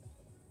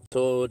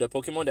 So the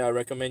Pokemon that I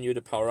recommend you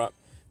to power up,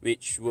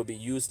 which will be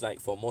used like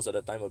for most of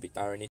the time, will be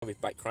Tyranitar with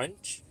Bite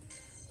Crunch.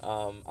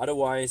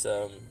 Otherwise,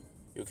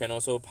 you can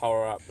also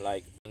power up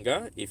like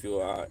Gengar if you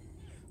are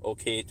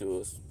okay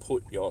to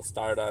put your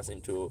Stardust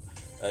into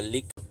a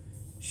Leak,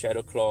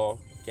 Shadow Claw,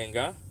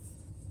 Gengar,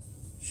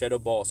 Shadow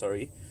Ball,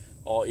 sorry,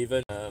 or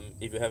even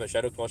if you have a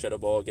Shadow Claw, Shadow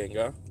Ball,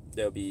 Gengar,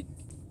 that'll be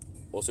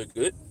also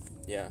good.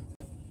 Yeah.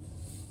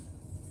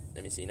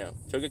 Let me see now.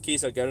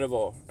 Togekiss or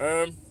Gardevoir?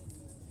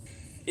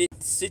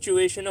 It's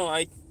situational.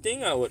 I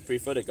think I would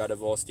prefer the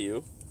Gardevoir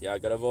still. Yeah,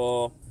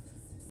 Gardevoir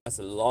has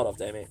a lot of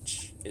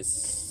damage.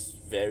 It's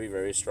very,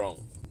 very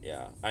strong.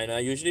 Yeah, and I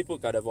usually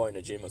put Gardevoir in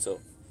the gym also.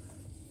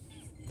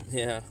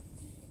 Yeah.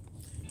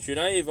 Should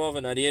I evolve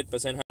a 98%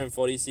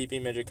 140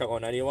 CP Magikarp or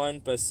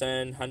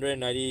 91%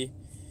 190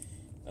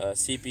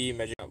 CP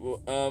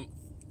Magikarp?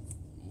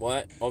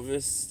 What?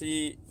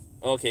 Obviously,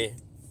 okay.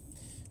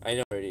 I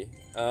know already.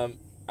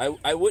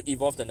 I would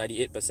evolve the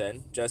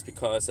 98% just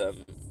because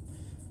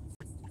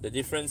the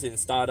difference in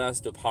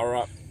Stardust to power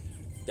up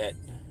that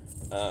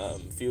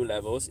few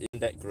levels isn't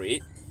that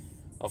great.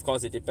 Of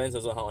course, it depends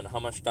also on how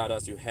much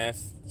Stardust you have.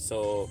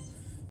 So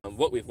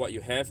work with what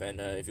you have,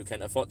 and if you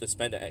can afford to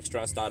spend the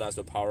extra Stardust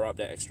to power up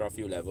that extra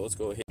few levels,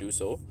 go ahead and do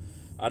so.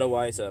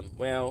 Otherwise,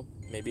 well,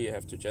 maybe you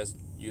have to just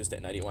use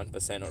that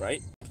 91%,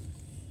 alright?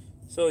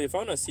 So you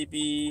found a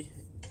CP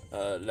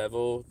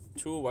level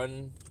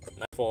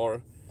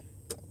 2194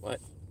 what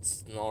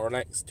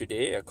Snorlax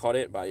today. I caught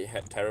it, but it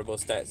had terrible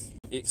stats.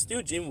 It's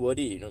still gym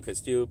worthy, you know, can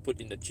still put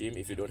in the gym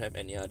if you don't have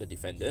any other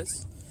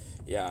defenders.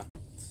 Yeah.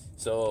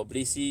 So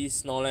Blissey,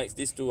 Snorlax,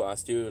 these two are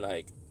still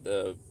like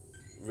the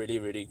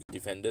really good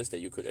defenders that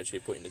you could actually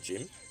put in the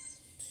gym.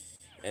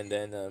 And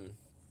then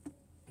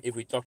if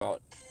we talk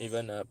about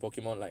even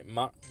Pokemon like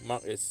Mark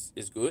is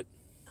good.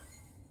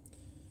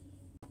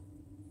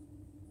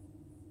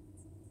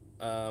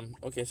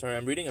 Okay, sorry,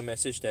 I'm reading a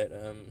message that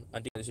I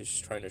think this is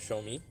trying to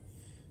show me.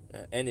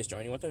 Anne is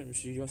joining. What time?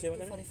 You want to say what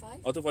time? 2:45?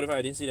 Oh, 2:45.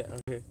 I didn't see that.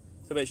 Okay.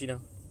 So where is she now?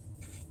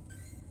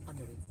 On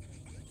the way.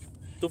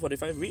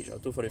 2:45 reach or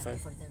 2:45?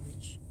 2:45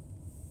 reach.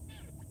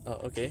 Oh,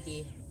 okay.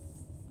 Okay.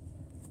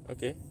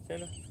 Okay.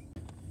 Can.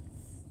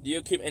 Do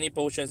you keep any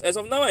potions? As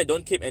of now, I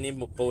don't keep any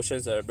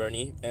potions,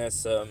 Bernie,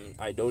 as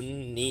I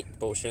don't need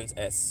potions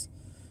as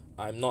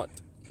I'm not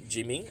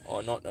gymming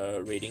or not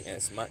raiding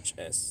as much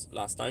as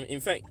last time.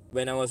 In fact,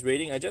 when I was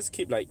raiding, I just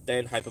keep like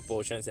 10 hyper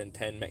potions and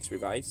 10 max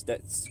revives.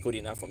 That's good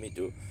enough for me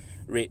to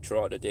raid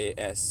throughout the day,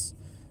 as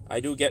I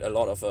do get a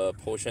lot of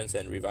potions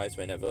and revives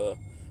whenever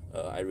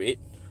I raid.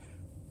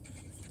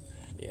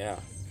 Yeah.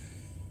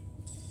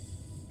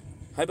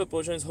 Hyper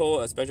potions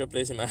hold a special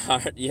place in my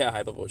heart. Yeah,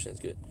 hyper potions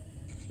good.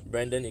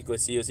 Brandon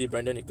equals COC.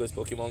 Brandon equals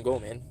Pokemon Go,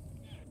 man.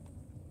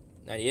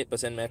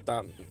 98%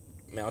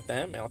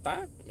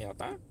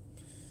 Melta.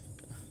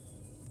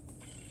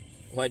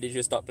 Why did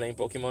you stop playing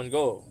Pokemon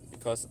Go?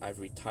 Because I've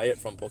retired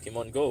from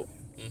Pokemon Go.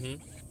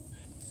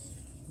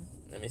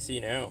 Let me see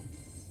now.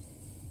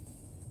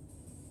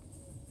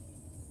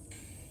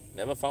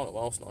 Never found a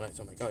wild Snorlax.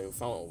 Oh my god, you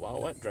found a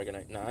wild what?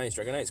 Dragonite. Nice,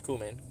 Dragonite's cool,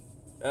 man.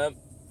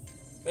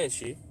 Where is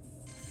she?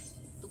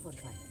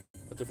 2:45.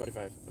 Oh,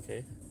 2:45.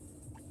 Okay.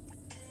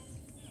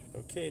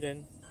 Okay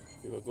then.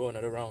 We will go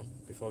another round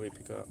before we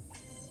pick her up.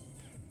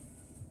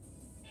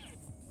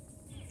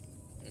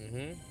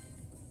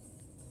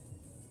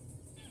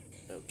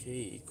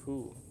 Okay,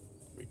 cool.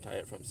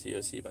 Retired from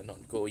COC but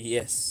not Go.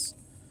 Yes.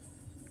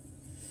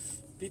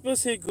 People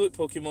say good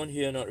Pokemon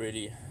here, not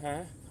really.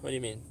 Huh? What do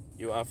you mean?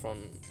 You are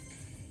from...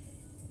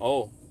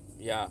 Oh,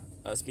 yeah.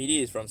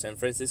 Speedy is from San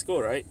Francisco,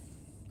 right?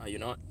 Are you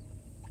not?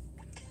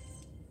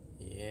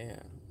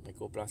 Yeah. My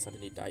Go Plus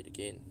suddenly died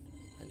again.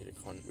 I need to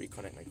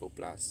reconnect my Go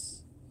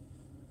Plus.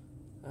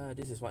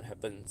 This is what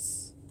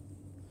happens.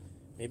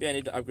 Maybe I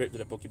need to upgrade to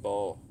the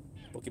Pokeball.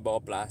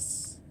 Pokeball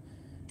Plus.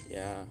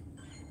 Yeah.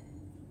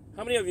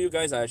 How many of you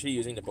guys are actually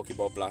using the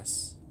Pokeball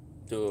Plus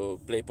to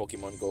play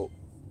Pokemon Go?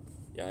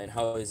 Yeah, and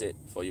how is it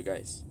for you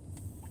guys?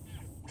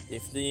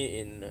 Ifni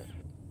in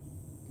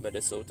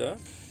Minnesota.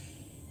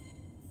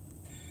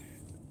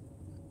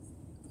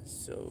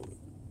 So,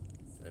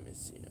 let me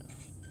see now.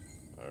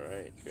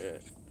 Alright,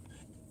 good.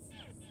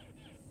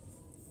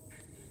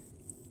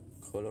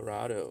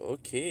 Colorado.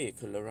 Okay,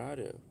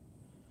 Colorado.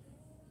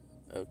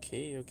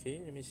 Okay,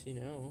 let me see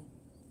now.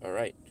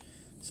 Alright.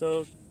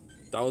 So,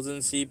 1000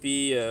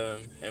 CP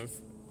and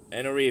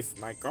Anorif.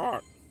 My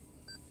god.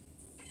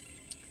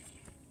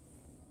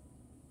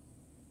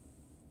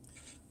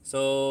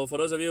 So, for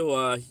those of you who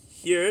are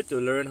here to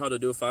learn how to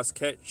do fast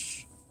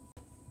catch.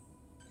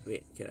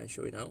 Wait, can I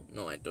show it now?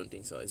 No, I don't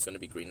think so. It's gonna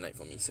be green light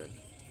for me soon.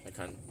 I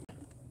can't.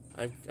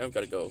 I've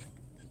gotta go.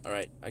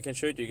 Alright, I can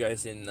show it to you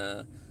guys in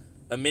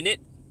a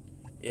minute.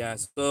 Yeah,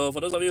 so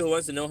for those of you who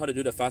wants to know how to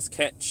do the fast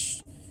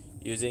catch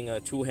using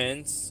two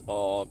hands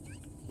or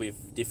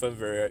with different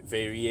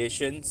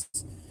variations,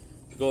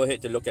 go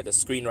ahead to look at the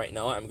screen right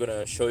now. I'm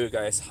gonna show you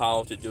guys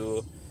how to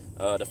do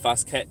the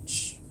fast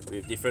catch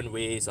with different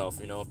ways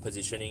of, you know,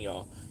 positioning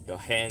your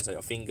hands or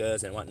your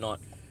fingers and whatnot.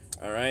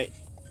 Alright,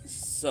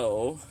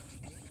 so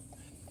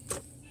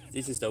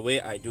this is the way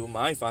I do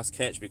my fast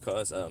catch,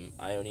 because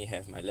I only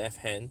have my left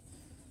hand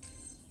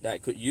that I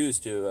could use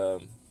to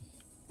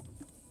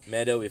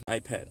meddle with my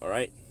iPad.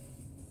 Alright,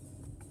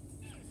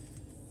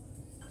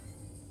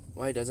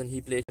 why doesn't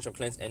he play Clash of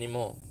Clans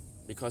anymore?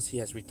 Because he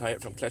has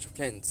retired from Clash of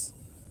Clans.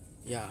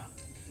 Yeah.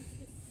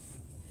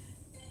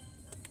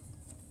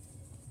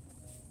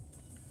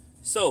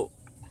 So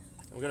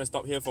I'm gonna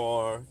stop here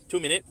for 2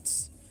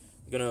 minutes,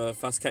 gonna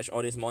fast catch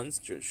all these mons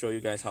to show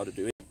you guys how to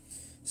do it.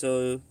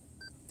 So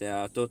there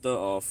are a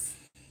total of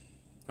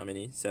how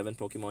many? 7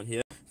 Pokemon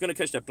here. I'm gonna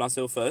catch the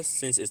Plasil first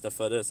since it's the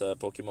furthest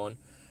Pokemon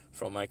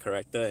from my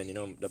character, and you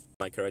know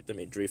my character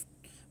may drift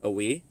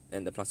away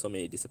and the Plasil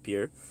may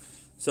disappear.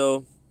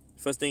 So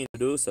first thing you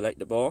do, select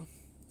the ball.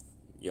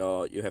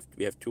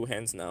 We have 2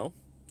 hands now,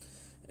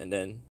 and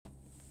then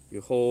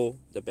you hold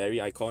the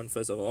berry icon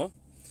first of all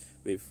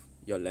with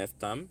your left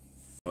thumb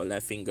or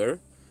left finger,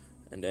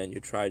 and then you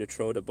try to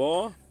throw the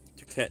ball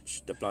to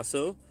catch the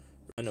Plasil,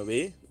 run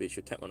away, which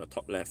you tap on the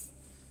top left.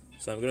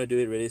 So I'm gonna do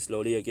it really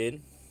slowly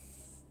again.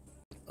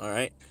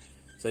 Alright,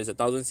 so it's a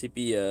 1000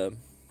 CP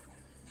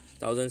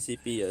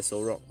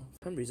Soul Rock.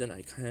 For some reason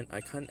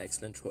I can't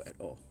excellent throw at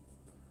all.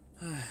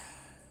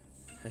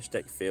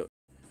 Hashtag failed.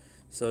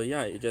 So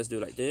yeah, you just do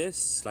like this,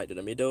 slide to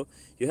the middle.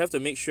 You have to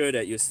make sure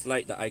that you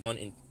slide the icon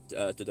in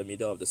to the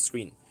middle of the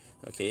screen.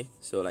 Okay,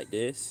 so like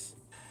this.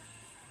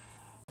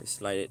 You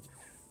slide it,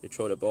 you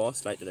throw the ball,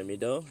 slide to the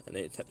middle, and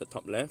then you tap the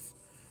top left.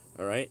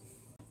 Alright.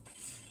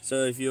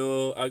 So if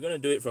you are gonna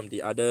do it from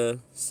the other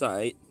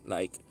side,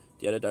 like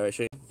the other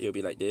direction, it'll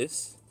be like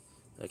this.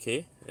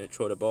 Okay, and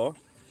throw the ball,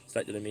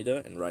 slide to the middle,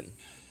 and run.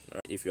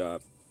 Alright, if you are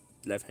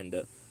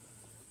left-handed.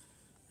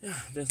 Yeah,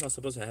 that's not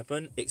supposed to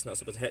happen. Egg's not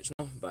supposed to hatch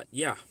now, but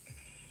yeah.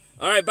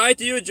 Alright, bye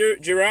to you,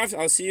 giraffes.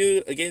 I'll see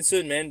you again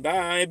soon, man.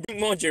 Bye.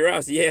 Bring more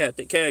giraffes. Yeah,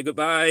 take care.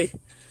 Goodbye.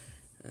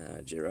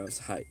 Giraffes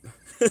hype.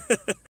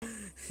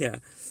 Yeah.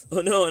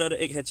 Oh no, another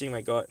egg hatching.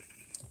 My god.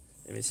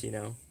 Let me see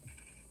now.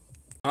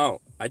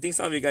 Oh, I think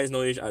some of you guys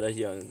know each other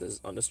here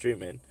on the stream,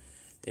 man.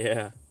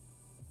 Yeah.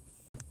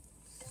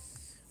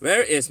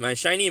 Where is my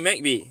shiny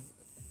Magby?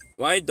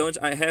 Why don't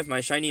I have my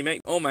shiny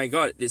Magby? Oh my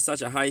god, it's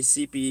such a high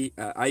CP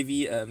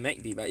IV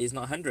Magby, but it's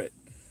not 100.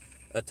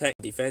 Attack,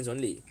 defense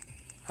only.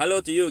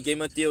 Hello to you,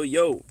 Gamer Theo,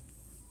 yo!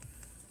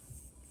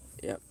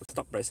 Yeah,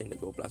 stop pressing the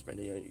Go Plus,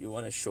 Brandon. You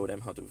want to show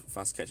them how to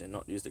fast catch and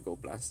not use the Go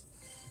Plus.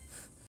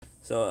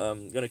 So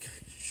I'm gonna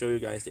show you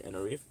guys the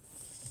Anorith.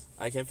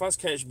 I can fast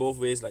catch both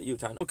ways like you,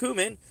 Tan. Oh, cool,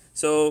 man.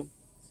 So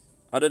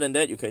other than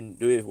that, you can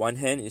do it with one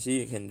hand. You see,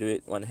 you can do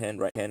it one hand,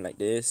 right hand like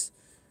this.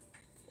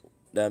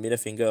 The middle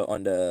finger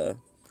on the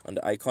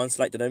icon,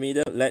 slide to the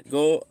middle, let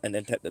go, and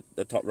then tap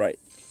the top right.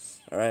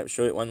 Alright,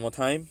 show it one more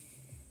time.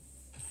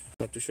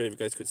 Not too sure if you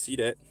guys could see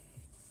that.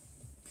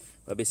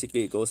 But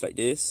basically it goes like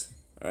this.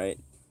 Alright,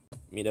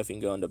 middle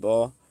finger on the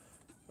ball,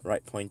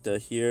 right pointer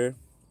here.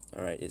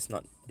 Alright, it's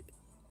not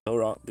no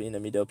rock, be in the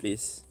middle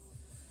please.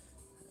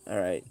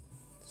 Alright,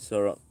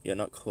 so rock, you're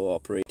not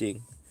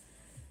cooperating.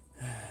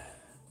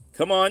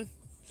 Come on.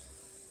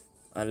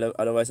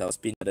 Otherwise I'll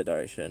spin the other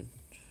direction.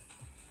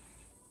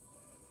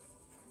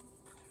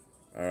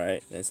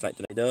 Alright, then slide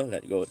to the middle,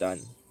 let go,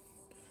 done.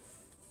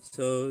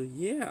 So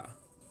yeah,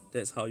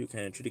 that's how you can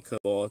actually curve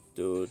the ball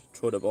to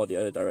throw the ball the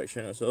other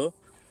direction also.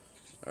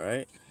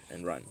 Alright,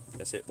 and run.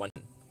 That's it, one.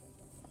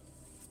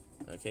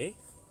 Okay,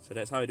 so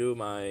that's how I do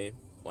my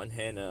one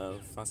hand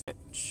fast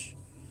catch.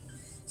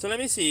 So let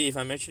me see if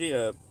I'm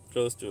actually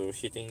close to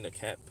hitting the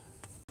cap.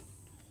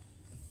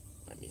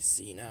 Let me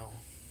see now.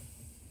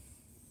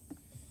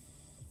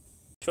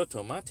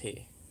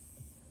 Chotomate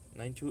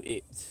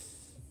 928.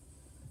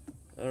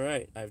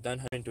 Alright, I've done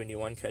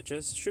 121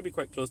 catches. Should be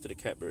quite close to the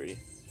cap already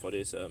for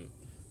this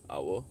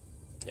hour.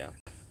 Yeah.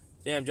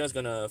 Then I'm just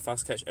gonna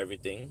fast catch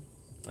everything.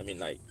 I mean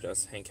like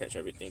just hand catch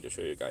everything to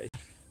show you guys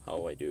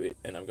how I do it.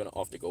 And I'm gonna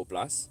off the Go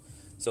Plus.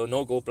 So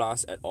no Go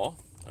Plus at all.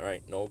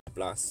 Alright, no Go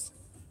Plus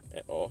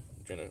at all.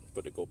 I'm gonna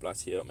put the Go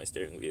Plus here on my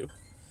steering wheel.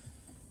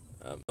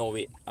 No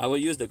wait, I will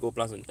use the Go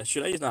Plus.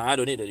 Should I use? No, I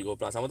don't need the Go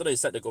Plus. I wanted to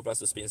set the Go Plus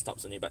to spin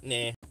stops only, but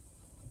nah.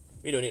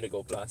 We don't need the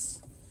Go Plus.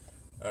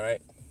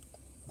 Alright.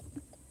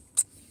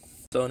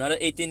 So another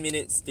 18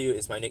 minutes still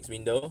is my next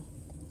window.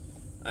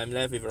 I'm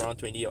left with around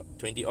 20 odd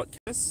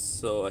catches,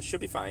 so I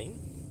should be fine.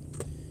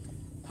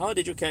 How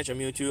did you catch a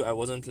Mewtwo? I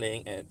wasn't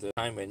playing at the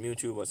time when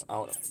Mewtwo was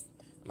out.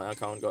 My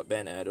account got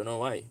banned and I don't know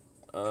why.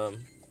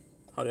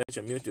 How did I catch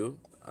a Mewtwo?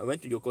 I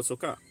went to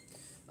Yokosuka,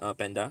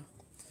 Panda.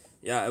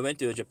 Yeah, I went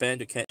to Japan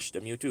to catch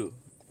the Mewtwo.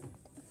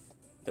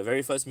 The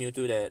very first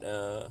Mewtwo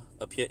that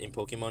appeared in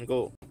Pokemon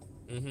Go.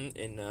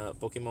 In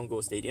Pokemon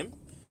Go Stadium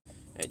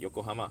at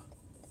Yokohama.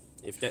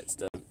 If that's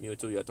the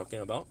Mewtwo you're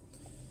talking about.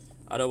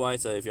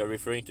 Otherwise, if you're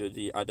referring to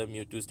the other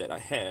Mewtwo's that I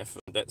have,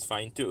 that's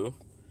fine too.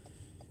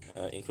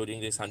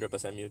 Including this 100%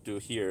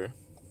 Mewtwo here.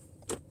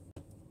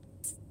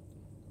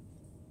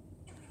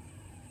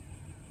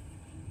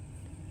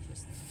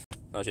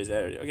 Oh, she's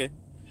there already. Okay.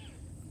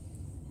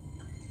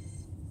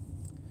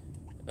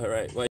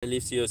 Alright, why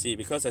leave COC?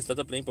 Because I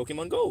started playing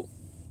Pokemon Go.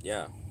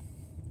 Yeah.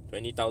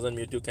 20,000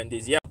 Mewtwo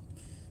candies. Yeah.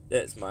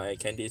 That's my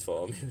candies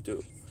for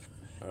Mewtwo.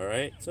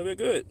 Alright, so we're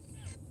good.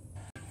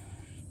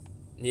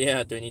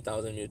 Yeah,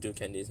 20,000 Mewtwo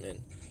candies,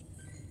 man.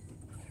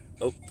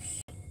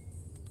 Oops.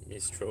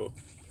 Missed throw.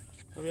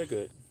 Oh, we're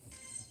good.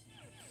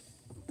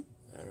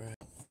 Alright.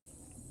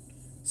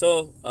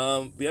 So,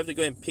 we have to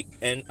go and pick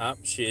Anne up.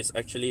 She is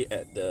actually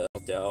at the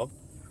hotel,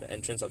 the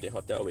entrance of the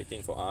hotel,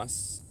 waiting for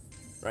us.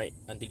 Right,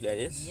 Auntie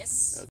Gladys?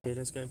 Yes. Okay,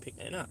 let's go and pick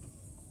Anne up.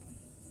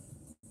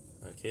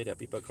 Okay, there are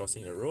people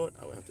crossing the road.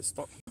 I will have to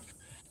stop.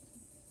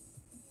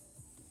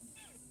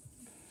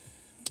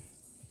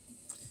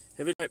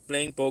 Have you tried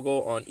playing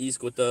Pogo on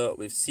e-scooter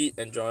with seat,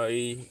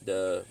 enjoy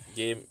the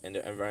game and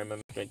the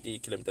environment 20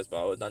 kilometers per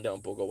hour? Done that on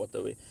Pogo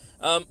Waterway.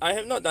 I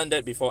have not done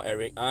that before,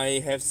 Eric.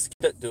 I have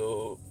started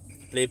to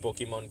play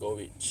Pokemon Go,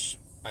 which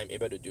I'm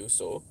able to do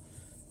so.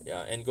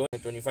 Yeah, and going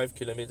at 25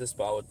 kilometers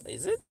per hour.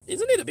 Isn't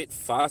it a bit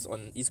fast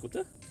on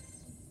e-scooter?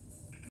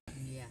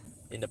 Yeah.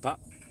 In the park?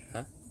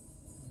 Huh?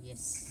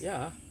 Yes.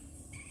 Yeah.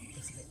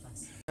 It's a bit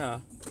fast. Yeah.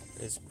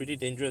 It's pretty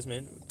dangerous,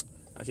 man.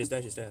 She's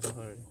there, she's there. I saw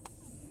her already.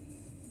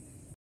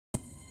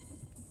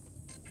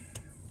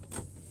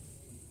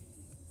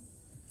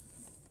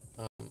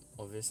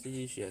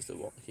 Obviously she has to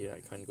walk here.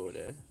 I can't go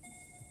there.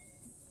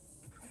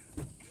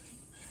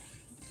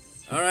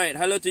 Alright,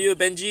 hello to you,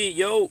 Benji.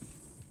 Yo!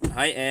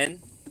 Hi, Anne.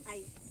 Hi.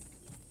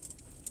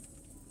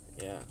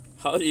 Yeah.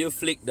 How do you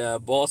flick the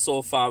ball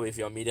so far with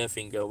your middle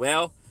finger?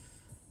 Well,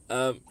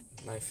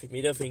 my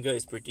middle finger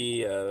is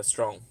pretty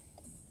strong.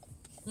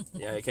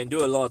 Yeah, I can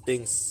do a lot of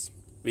things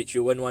which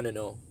you wouldn't want to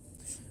know.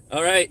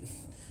 Alright,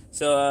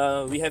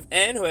 so we have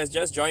Anne who has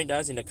just joined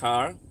us in the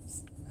car.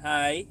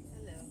 Hi.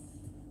 Hello.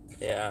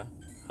 Yeah.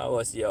 How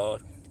was your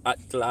art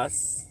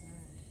class?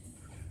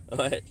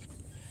 What?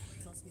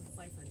 Cost me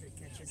 500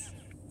 catches.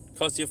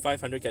 Cost you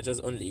 500 catches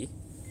only?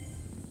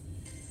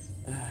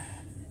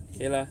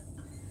 Okay lah.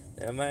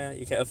 Never mind,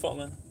 you can afford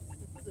ma.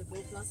 The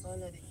Go Plus all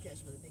let it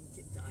catch, but the thing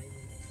keep dying.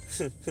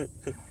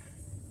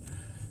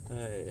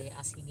 They're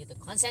asking you to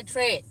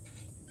concentrate.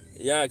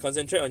 Yeah,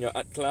 concentrate on your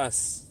art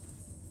class.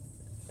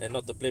 And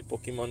not to play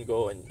Pokemon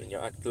Go in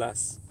your art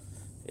class.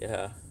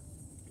 Yeah.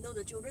 No,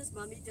 the children's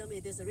mommy tell me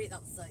there's a raid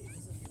outside.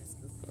 It's okay, let's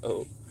go.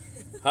 Oh.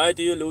 Hi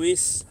to you,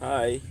 Luis.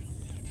 Hi.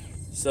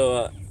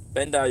 So,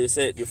 Panda, you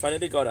said you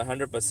finally got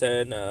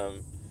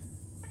 100%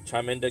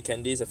 Charmander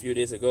candies a few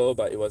days ago,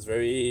 but it was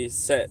very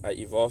sad. I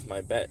evolved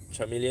my bad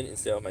Charmeleon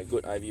instead of my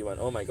good IV one.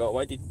 Oh my god,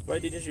 why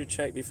didn't you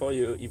check before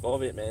you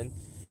evolve it, man?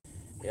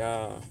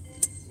 Yeah,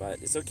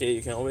 but it's okay.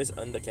 You can always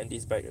earn the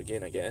candies back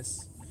again, I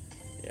guess.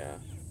 Yeah.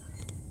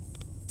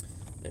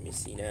 Let me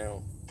see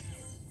now.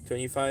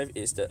 25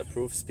 is the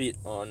approved speed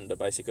on the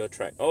bicycle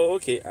track. Oh,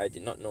 okay. I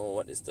did not know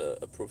what is the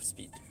approved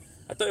speed.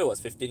 I thought it was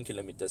 15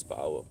 kilometers per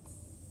hour.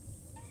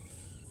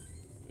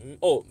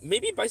 Oh,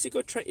 maybe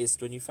bicycle track is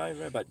 25,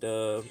 right? But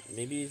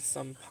maybe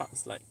some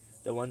parks like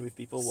the one with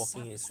people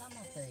walking is Some of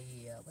the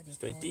what do you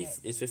 20. call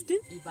that? Is 15?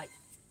 E-bike.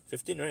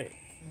 15, right?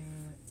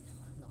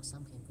 No,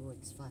 some can go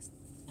as fast.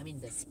 I mean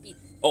the speed.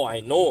 Oh,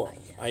 I know.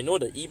 E-bike, yeah. I know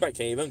the e-bike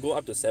can even go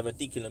up to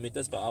 70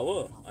 kilometers per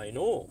hour. I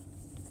know.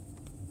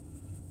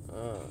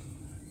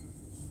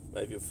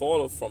 But if you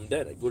fall from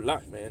that, good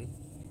luck, man.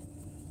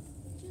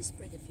 Just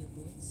break a few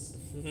bones.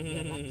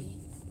 You're lucky.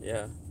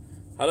 Yeah.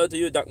 Hello to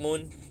you, Dark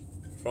Moon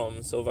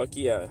from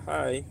Slovakia.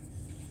 Hi.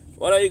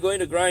 What are you going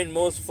to grind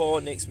most for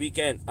next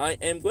weekend? I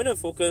am going to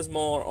focus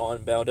more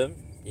on Beldum.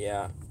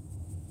 Yeah.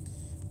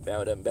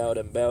 Beldum.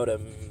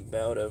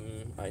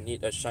 I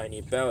need a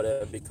shiny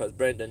Beldum because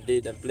Brandon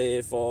didn't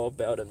play for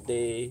Beldum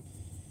Day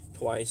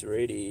twice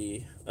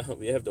already.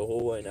 We have the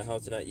whole world in the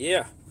house tonight.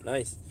 Yeah,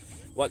 nice.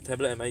 What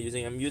tablet am I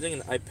using? I'm using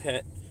an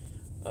iPad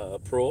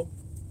Pro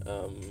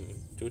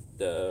to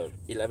the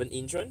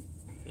 11-inch one,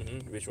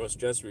 which was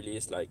just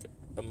released like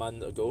a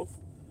month ago.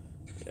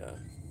 Yeah.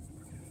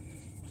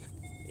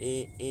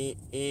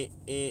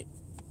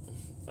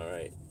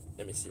 Alright,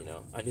 let me see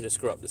now. I need to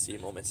scroll up to see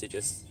more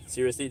messages.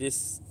 Seriously,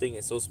 this thing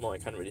is so small I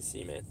can't really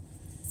see, man.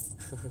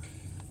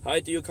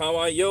 Hi to you,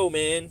 Kawa. Yo,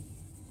 man.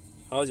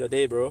 How's your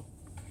day, bro?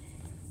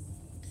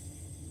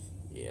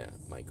 Yeah,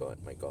 my god.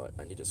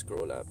 I need to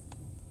scroll up.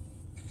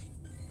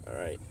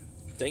 Alright.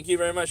 Thank you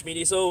very much,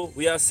 Midi. So,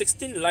 we are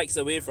 16 likes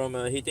away from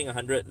hitting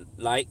 100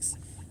 likes.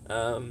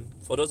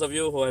 For those of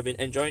you who have been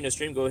enjoying the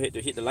stream, go ahead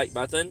to hit the like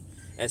button.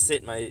 As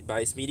said by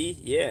Smitty.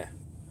 Yeah.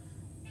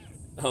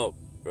 Oh,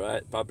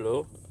 right,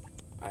 Pablo.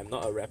 I'm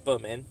not a rapper,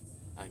 man.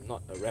 I'm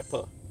not a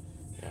rapper.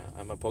 Yeah,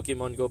 I'm a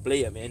Pokemon Go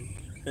player, man.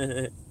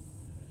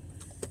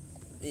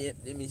 Yep,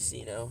 let me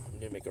see now. I'm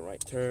gonna make a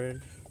right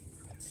turn.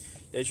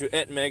 They should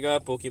add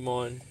Mega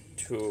Pokemon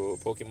to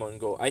Pokemon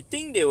Go. I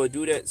think they will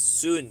do that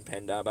soon,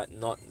 Panda, but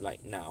not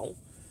like now.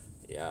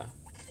 Yeah.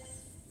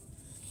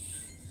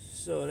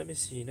 So let me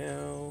see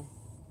now.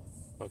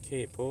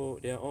 Okay,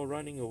 they're all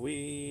running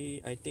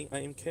away. I think I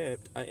am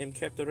capped. I am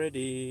capped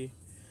already.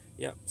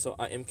 Yep, so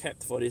I am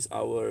capped for this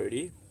hour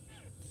already.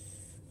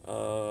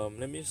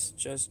 Let me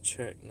just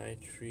check.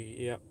 93.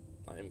 Yep,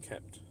 I am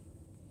capped.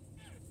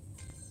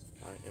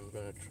 I am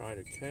gonna try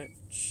to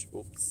catch.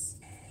 Oops.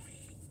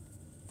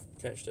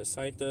 Catch the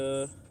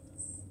Scyther.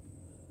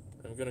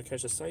 I'm gonna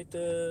catch the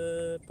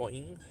Scyther.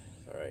 Boing.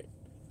 Alright.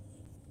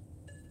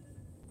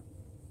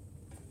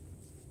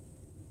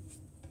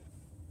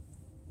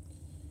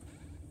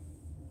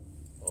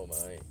 Oh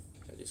my.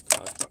 This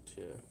car's parked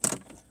here.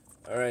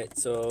 Alright,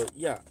 so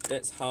yeah,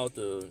 that's how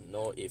to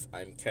know if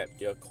I'm capped.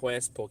 Your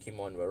quest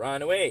Pokemon will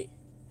run away.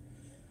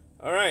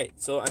 Alright,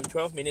 so I'm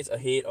 12 minutes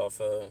ahead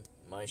of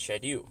my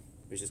schedule,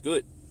 which is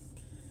good.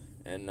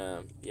 And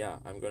yeah,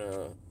 I'm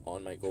gonna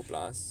on my Go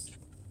Plus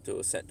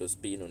to set to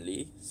spin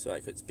only, so I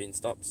could spin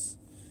stops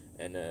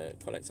and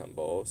collect some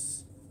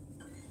balls.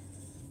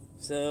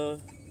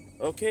 So,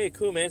 okay,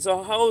 cool, man.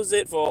 So how's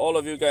it for all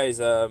of you guys?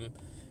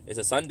 It's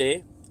a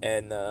Sunday,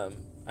 and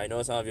I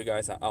know some of you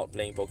guys are out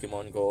playing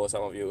Pokemon Go.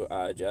 Some of you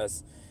are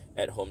just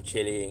at home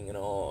chilling. You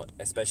know,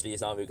 especially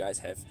some of you guys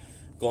have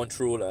gone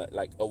through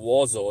like a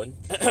war zone.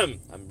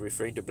 I'm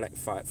referring to Black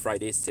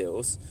Friday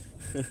sales.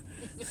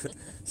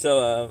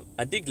 So,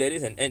 Auntie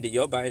Gladys and Ann, did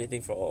you all buy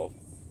anything for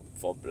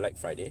Black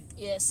Friday?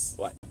 Yes.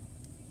 What?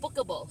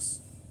 Pokeballs.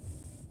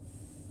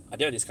 Are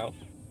they on discount?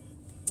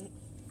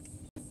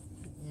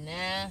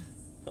 Nah.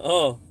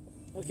 Oh,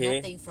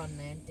 okay. Nothing from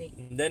Mantic.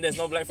 Then there's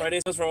no Black Friday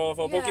sales for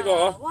Yeah,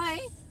 Pokeball.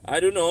 why? I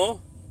don't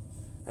know.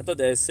 I thought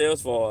there's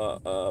sales for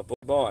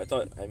Pokeball. I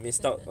thought I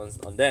missed out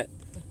on that.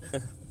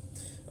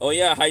 Oh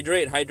yeah,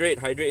 hydrate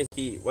is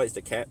key. What is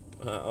the cap?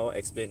 I'll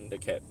explain the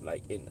cap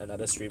like in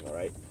another stream,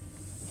 alright?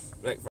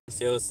 Black Friday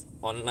sales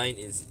online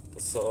is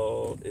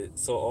so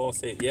all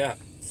say yeah.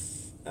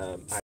 I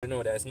don't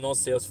know, there's no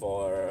sales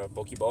for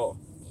Pokeball.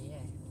 Yeah.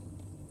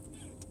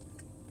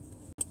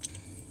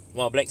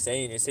 Well, Black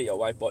saying you said your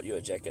wife bought you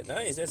a jacket.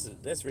 Nice,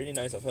 that's really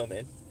nice of her,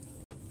 man.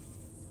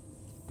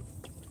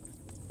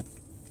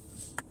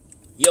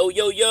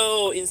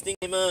 Yo, Instinct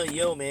Gamer,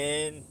 yo,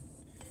 man.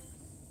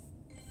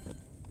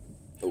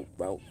 Oh,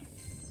 wow.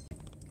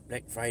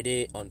 Black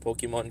Friday on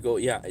Pokemon Go.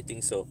 Yeah, I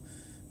think so.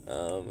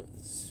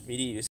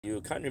 Smitty,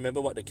 you can't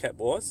remember what the cap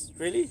was?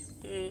 Really?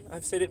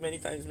 I've said it many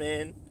times,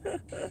 man.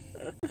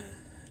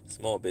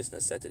 Small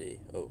Business Saturday.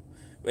 Oh.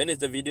 When is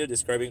the video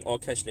describing all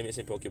catch limits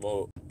in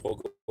Pokemon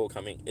Go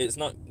coming? It's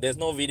not. There's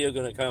no video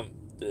gonna come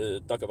to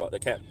talk about the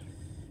cap.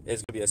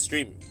 It's gonna be a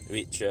stream,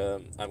 which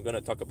I'm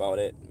gonna talk about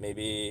it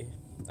maybe,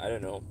 I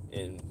don't know,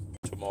 in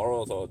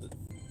tomorrow's or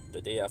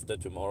the day after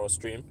tomorrow's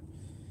stream.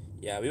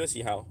 Yeah, we will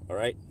see how.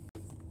 Alright.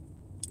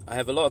 I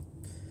have a lot of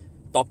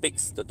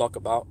topics to talk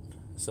about.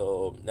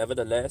 So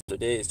nevertheless,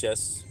 today is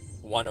just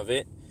one of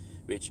it,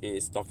 which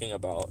is talking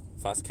about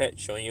fast catch,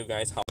 showing you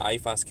guys how I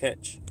fast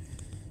catch,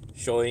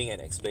 showing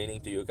and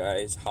explaining to you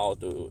guys how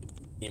to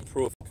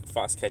improve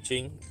fast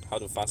catching, how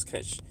to fast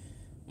catch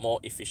more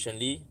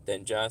efficiently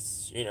than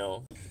just, you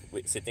know,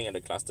 sitting at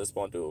the cluster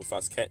spawn to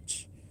fast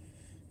catch.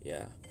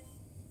 Yeah.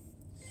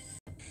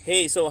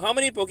 Hey, so how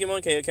many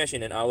Pokemon can you catch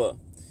in an hour?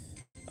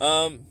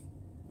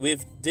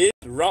 With this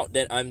route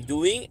that I'm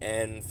doing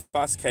and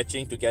fast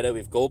catching together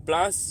with Go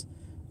Plus,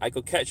 I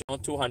could catch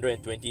around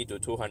 220 to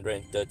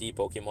 230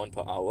 Pokemon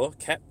per hour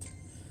capped.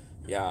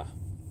 Yeah.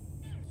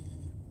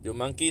 Do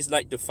monkeys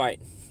like to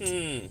fight?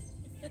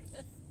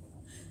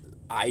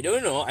 I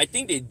don't know. I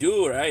think they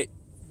do, right?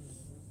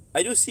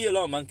 I do see a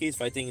lot of monkeys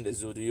fighting in the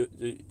zoo. Do you?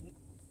 Not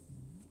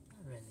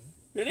really.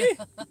 Really?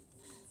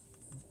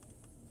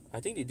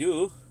 I think they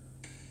do.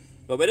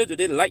 But whether do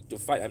they like to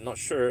fight, I'm not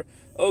sure.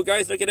 Oh,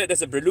 guys, look at that.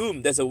 There's a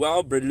Breloom. There's a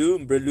wild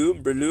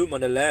Breloom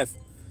on the left.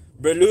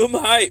 Breloom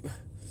hype.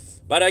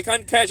 But I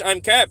can't catch. I'm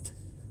capped.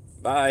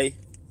 Bye.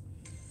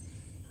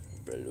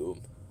 Breloom.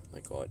 My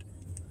God.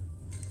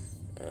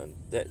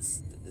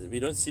 We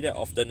don't see that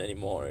often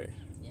anymore. Eh?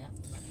 Yeah.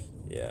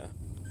 Yeah.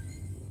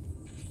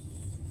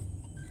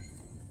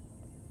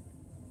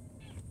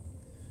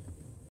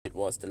 It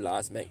was the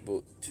last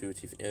MacBook 2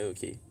 TV.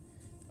 Okay.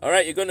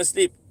 Alright, you're gonna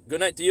sleep. Good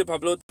night to you,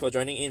 Pablo, for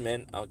joining in,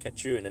 man. I'll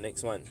catch you in the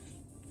next one.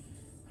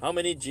 How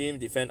many gym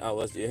defend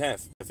hours do you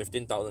have?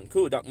 15,000.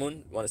 Cool, Dark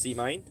Moon. Wanna see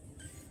mine?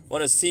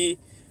 Wanna see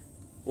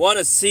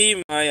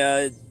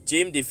my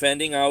gym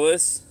defending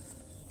hours?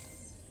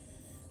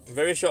 I'm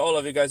very sure all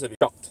of you guys will be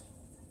shocked.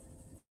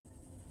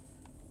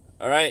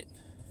 Alright.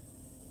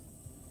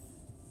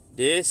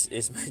 This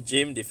is my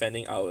gym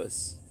defending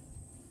hours.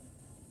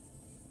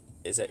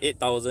 It's at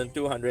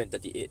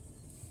 8,238.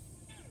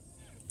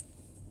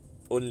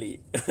 Only.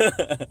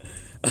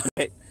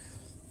 Alright.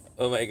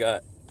 Oh my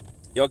God.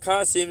 Your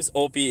car seems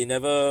OP. It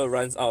never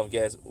runs out of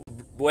gas.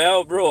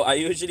 Well, bro, I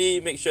usually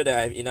make sure that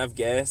I have enough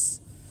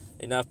gas,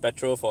 enough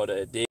petrol for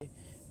the day.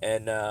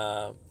 And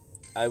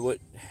I would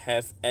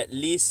have at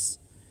least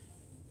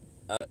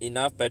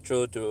enough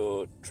petrol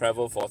to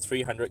travel for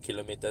 300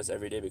 kilometers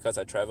every day, because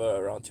I travel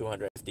around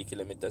 250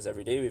 kilometers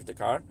every day with the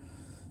car.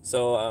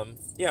 So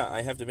yeah,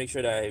 I have to make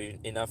sure that I have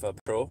enough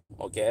petrol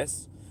or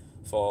gas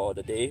for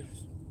the day.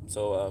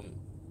 So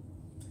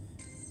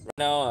right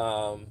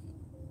now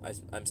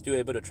I'm still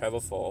able to travel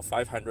for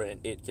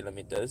 508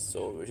 kilometers,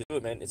 so which is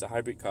good, man. It's a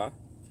hybrid car.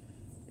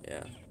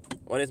 Yeah.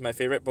 What is my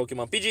favorite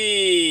Pokemon?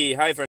 PG!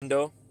 Hi,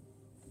 friendo.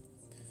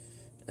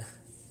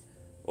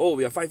 Oh,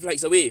 we are 5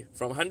 likes away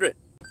from 100.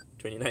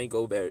 29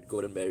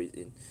 golden berries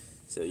in.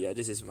 So yeah,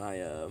 this is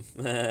my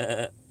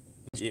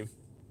gym.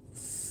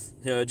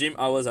 Gym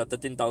hours are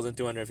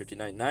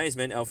 13,259. Nice,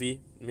 man, Alfie.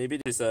 Maybe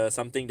this is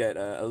something that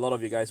a lot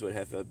of you guys would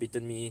have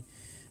beaten me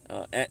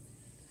at.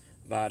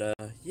 But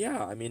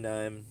yeah, I mean,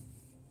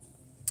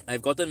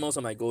 I've gotten most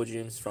of my gold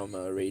gyms from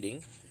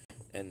raiding.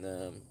 And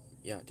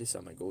yeah, these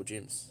are my gold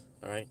gyms.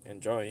 Alright,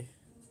 enjoy.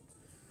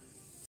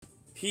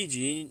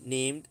 PG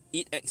named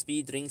Eat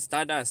XP Drink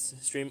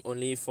Stardust. Stream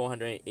only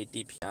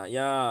 480 PR.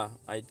 Yeah,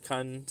 I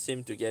can't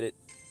seem to get it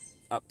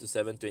up to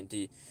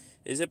 720.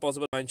 Is it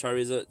possible to find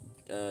Charizard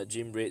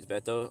gym rates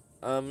better?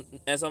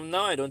 As of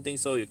now, I don't think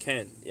so. You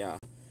can. Yeah,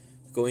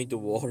 going to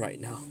war right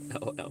now.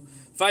 LOL.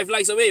 5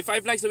 likes away.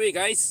 5 likes away,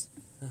 guys.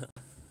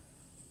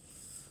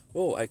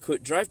 Oh, I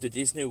could drive to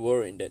Disney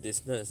World in that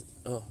distance.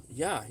 Oh,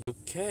 yeah, you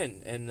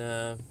can. And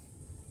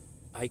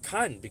I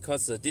can't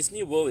because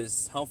Disney World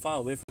is how far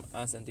away from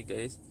us, and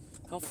guys?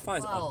 How far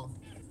is Wow.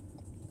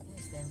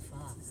 That's damn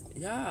far.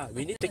 Yeah,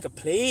 we need to take a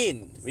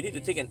plane. We need to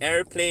take an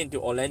airplane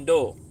to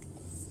Orlando.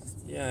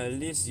 Yeah, at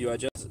least you are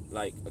just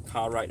like a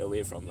car ride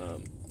away from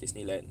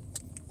Disneyland.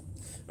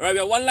 Alright, we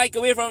are 1 like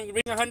away from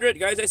reaching 100.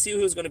 Guys, let's see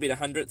who's going to be the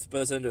 100th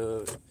person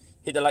to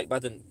hit the like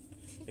button.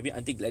 Maybe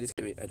Auntie Gladys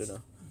can wait, I don't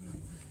know.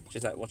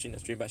 She's like watching the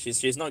stream, but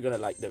she's not going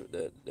to like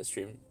the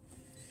stream.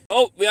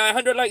 Oh, we are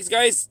 100 likes,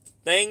 guys.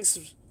 Thanks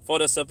for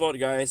the support,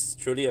 guys.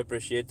 Truly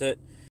appreciate it.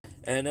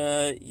 And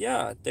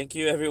yeah, thank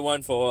you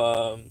everyone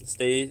for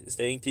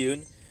staying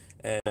tuned.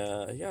 And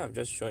yeah, I'm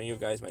just showing you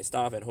guys my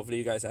stuff, and hopefully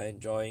you guys are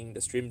enjoying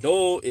the stream,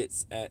 though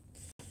it's at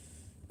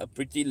a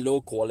pretty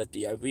low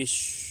quality. I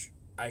wish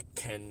I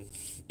can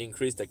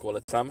increase the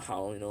quality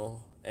somehow, you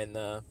know. And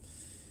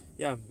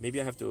yeah, maybe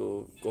I have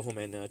to go home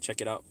and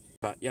check it out.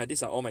 But yeah,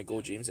 these are all my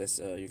gold gyms, as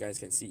you guys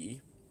can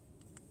see.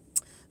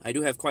 I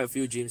do have quite a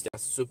few gyms that are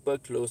super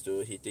close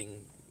to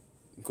hitting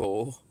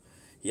gold.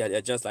 Yeah,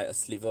 they're just like a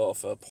sliver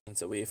of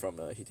points away from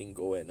hitting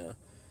gold, and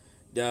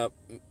they're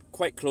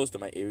quite close to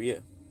my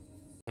area.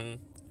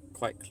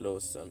 Quite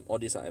close. All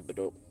these are at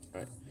Bedok,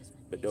 right?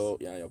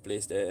 Bedok, yeah, your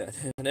place there.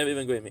 I never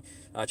even go with me.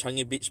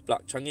 Changi Beach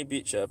plug. Changi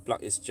Beach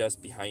plug is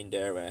just behind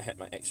there where I had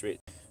my X-ray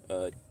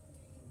the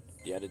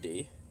other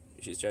day,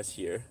 which is just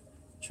here.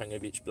 Changi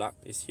Beach plug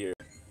is here.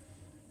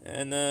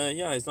 And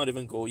yeah, it's not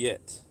even gold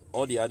yet.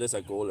 All the others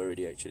are gold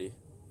already, actually,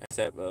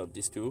 except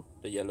these two,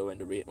 the yellow and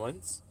the red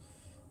ones.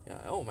 Yeah.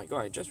 Oh my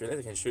god, I just realized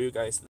I can show you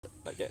guys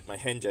like that. My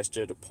hand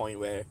gesture to point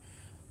where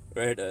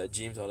the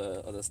gyms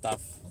or the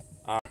stuff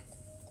are.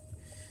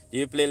 Do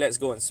you play Let's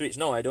Go on Switch?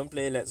 No, I don't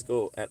play Let's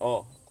Go at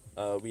all.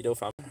 Widow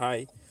Farm,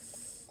 hi.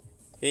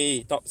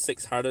 Hey, top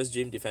 6 hardest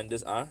gym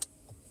defenders are?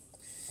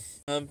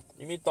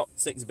 You mean top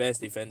 6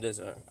 best defenders?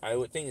 I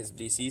would think it's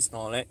BC,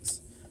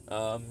 Snorlax,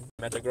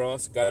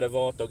 Metagross,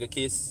 Gardevoir,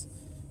 Togekiss,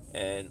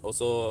 and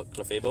also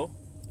Clefable.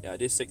 Yeah,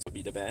 these 6 would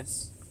be the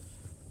best,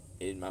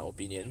 in my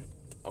opinion.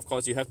 Of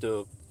course, you have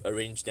to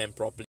arrange them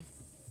properly.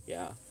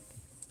 Yeah.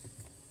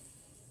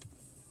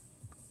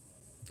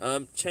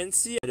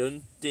 Chansey, I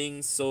don't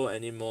think so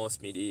anymore,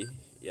 Smitty.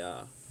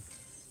 Yeah.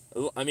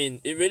 I mean,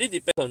 it really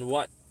depends on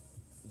what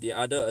the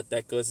other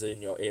attackers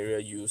in your area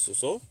use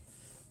also.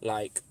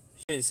 Like,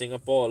 here in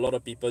Singapore, a lot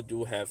of people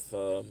do have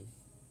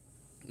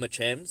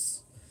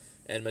Machamps.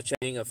 And Machamp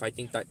being a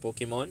fighting type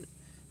Pokemon,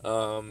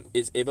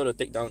 it's able to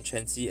take down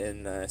Chansey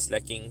and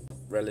Slacking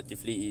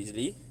relatively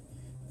easily.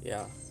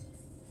 Yeah.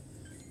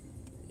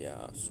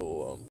 Yeah,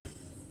 so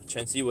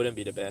Chansey wouldn't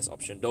be the best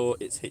option, though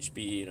its HP,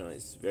 you know,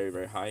 is very,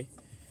 very high.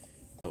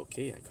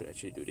 Okay, I could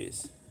actually do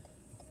this.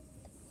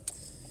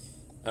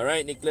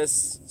 Alright,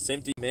 Nicholas,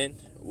 same to you, man.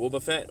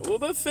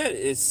 Wobbuffet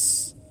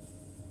is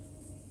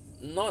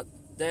not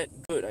that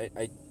good.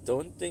 I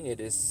don't think it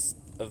is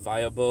a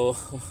viable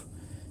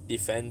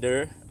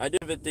defender. I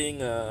don't even think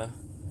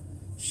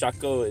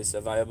Shaco is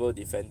a viable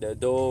defender,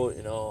 though,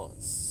 you know,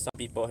 some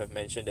people have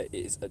mentioned that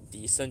it is a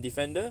decent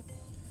defender.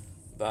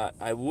 But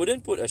I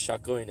wouldn't put a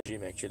Shaco in the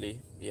gym,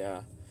 actually.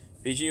 Yeah.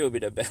 PG will be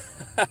the best.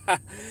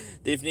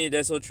 Definitely,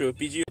 that's so true.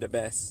 PG will be the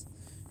best.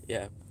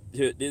 Yeah.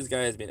 Dude, this guy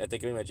has been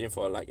attacking my gym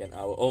for like an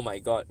hour. Oh my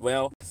god.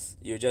 Well,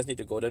 you just need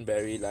to golden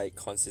berry like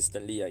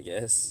consistently, I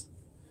guess.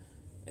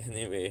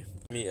 Anyway,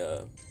 let me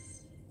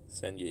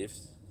send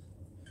gifts.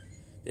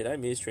 Did I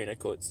miss trainer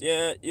codes?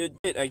 Yeah, you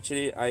did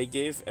actually. I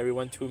gave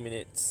everyone 2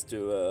 minutes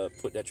to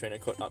put their trainer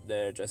code up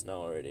there just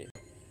now already.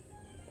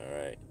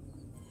 Alright.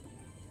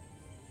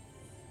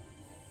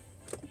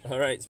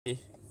 Alright,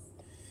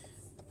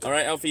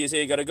 alright, Alfie, you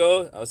say you gotta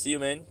go? I'll see you,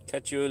 man.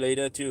 Catch you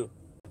later, too.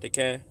 Take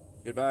care.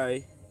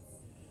 Goodbye.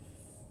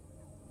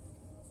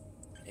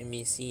 Let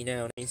me see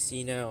now.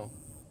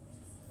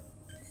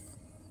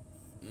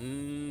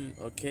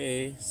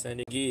 Okay.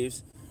 Sending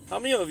gifts. How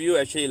many of you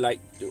actually like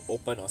to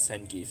open or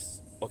send gifts?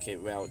 Okay,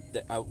 well,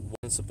 I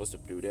wasn't supposed to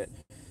do that.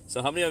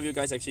 So how many of you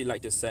guys actually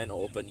like to send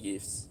or open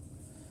gifts?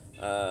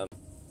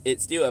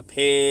 It's still a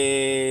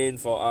pain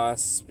for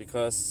us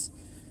because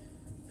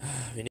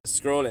we need to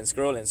scroll,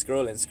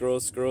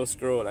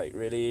 like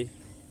really.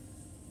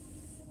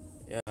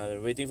 Yeah,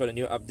 waiting for the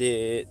new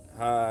update.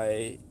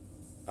 Hi,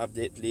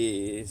 update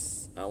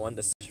please. I want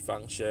the search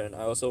function.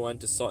 I also want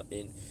to sort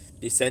in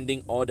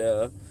descending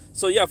order.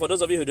 So yeah, for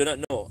those of you who do not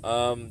know,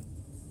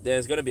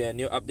 there's going to be a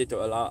new update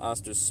to allow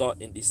us to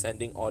sort in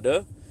descending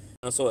order.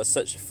 Also a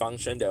search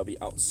function that will be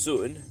out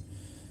soon.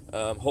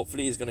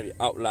 Hopefully it's going to be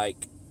out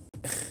like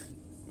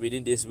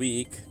within this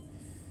week.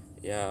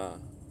 Yeah.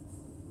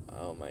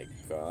 Oh my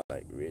god,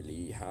 like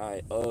really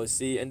high. Oh,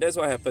 see, and that's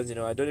what happens, you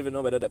know. I don't even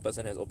know whether that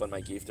person has opened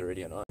my gift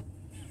already or not.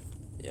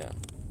 Yeah.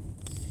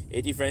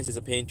 80 friends is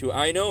a pain too.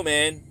 I know,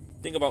 man.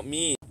 Think about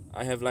me.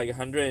 I have like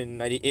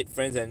 198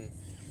 friends, and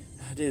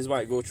this is what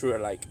I go through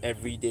like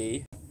every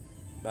day.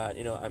 But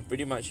you know, I'm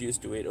pretty much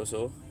used to it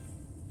also.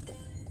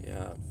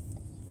 Yeah.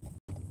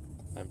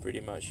 I'm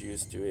pretty much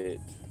used to it.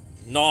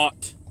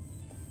 Not.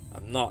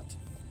 I'm not.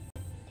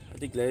 I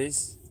think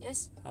Gladys,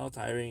 Yes. how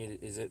tiring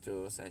is it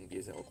to send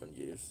gifts and open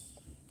gifts?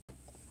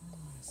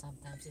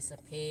 Sometimes it's a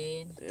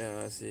pain.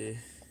 Yeah, see.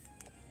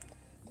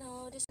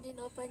 No, this one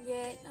didn't open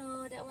yet.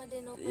 No, that one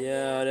didn't open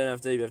Yeah, yet. then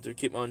after you have to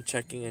keep on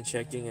checking and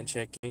checking and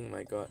checking.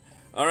 My God.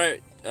 All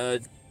right,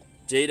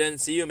 Jaden,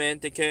 see you, man.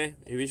 Take care.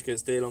 You wish you could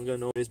stay longer.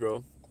 No worries,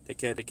 bro. Take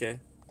care. Take care.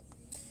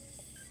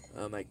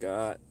 Oh my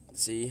God.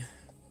 See.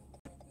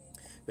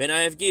 When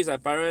I have gifts, I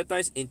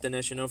prioritize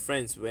international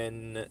friends.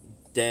 When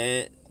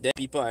they're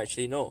people I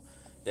actually know,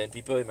 then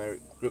people in my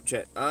group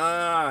chat.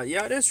 Ah,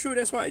 yeah, that's true.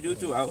 That's what I do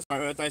too. I also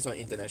prioritize on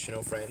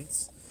international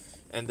friends,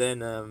 and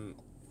then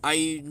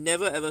I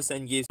never ever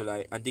send gifts to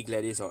like Auntie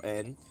Gladys or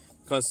Anne,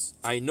 because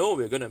I know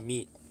we're gonna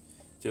meet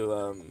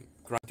to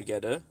grind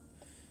together,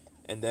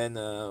 and then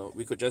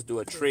we could just do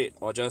a trade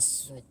or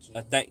just Good gym.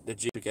 attack the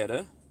gym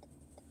together,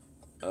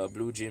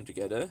 blue gym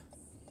together,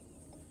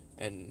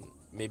 and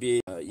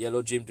maybe a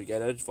yellow gym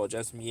together for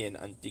just me and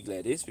Auntie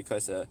Gladys,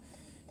 because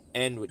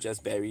Anne would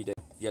just bury the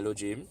yellow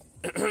gym.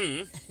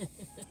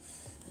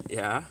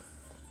 Yeah.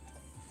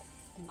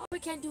 Oh, we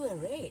can do a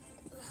raid.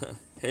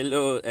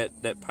 Hello at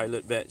that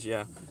pilot badge.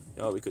 Yeah.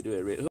 Oh, we could do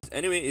a raid.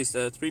 Anyway, it's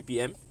 3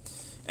 p.m.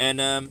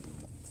 and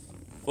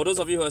for those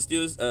of you who are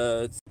still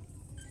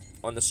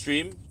on the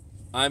stream,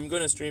 I'm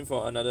gonna stream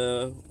for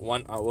another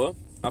 1 hour.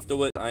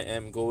 Afterwards, I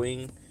am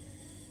going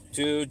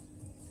to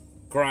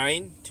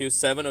grind till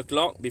 7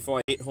 o'clock before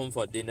I head home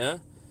for dinner.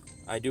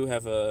 I do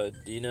have a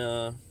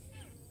dinner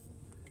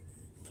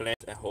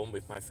planned at home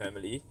with my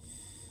family,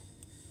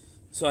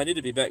 so I need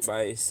to be back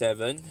by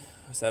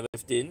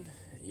 7:15.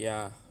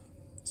 Yeah,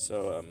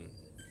 so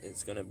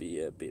it's gonna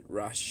be a bit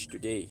rushed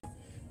today,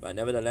 but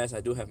nevertheless,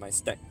 I do have my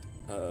stacked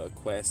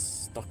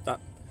quest stocked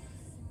up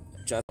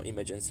just for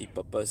emergency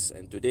purpose,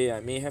 and today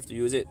I may have to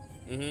use it.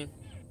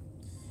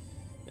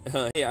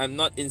 Hey, I'm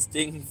not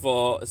instinct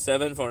for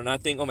 7 for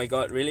nothing. Oh my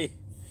God, really?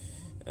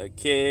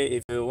 Okay,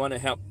 if you want to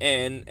help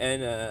Anne,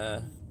 and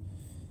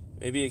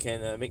maybe you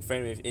can make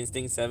friend with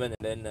Instinct 7,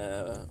 and then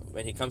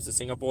when he comes to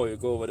Singapore, you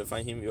go over to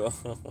find him. You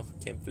all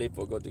can play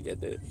Pogo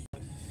together.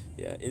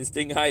 Yeah,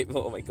 Instinct hype.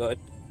 Oh my God.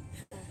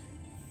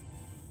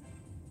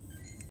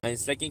 I'm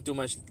slacking too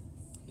much.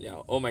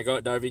 Yeah. Oh my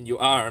God, Darwin, you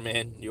are,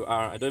 man. You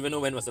are. I don't even know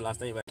when was the last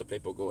time you went to play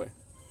Pogo.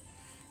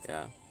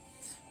 Yeah.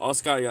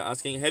 Oscar, you're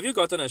asking, have you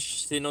gotten a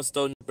Sinnoh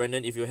Stone,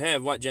 Brendan? If you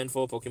have, what Gen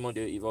 4 Pokemon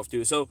do you evolve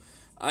to? So,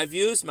 I've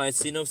used my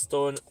Sinnoh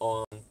Stone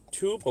on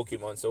 2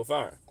 Pokemon so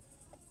far.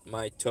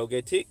 My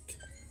Togetic,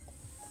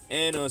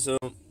 and also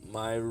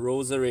my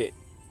Rosalia,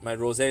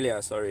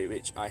 sorry,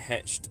 which I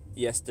hatched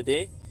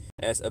yesterday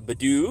as a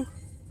Badoo.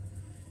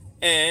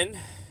 And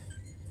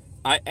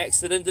I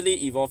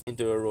accidentally evolved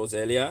into a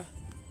Rosalia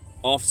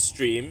off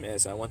stream,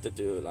 as I wanted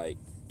to like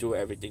do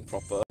everything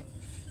proper.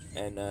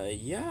 And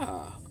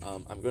yeah,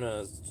 I'm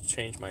gonna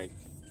switch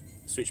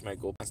my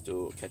go pass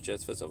to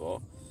catches first of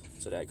all,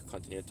 so that I could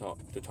continue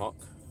to talk.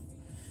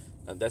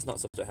 And that's not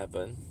supposed to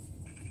happen.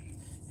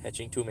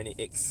 Hatching too many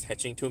eggs.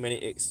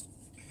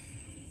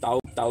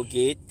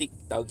 Taugetic.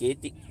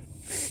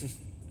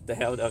 The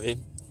hell,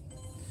 Darwin.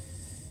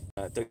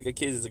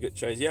 Togekiss is a good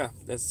choice. Yeah,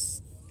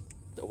 that's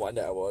the one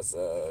that I was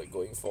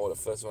going for, the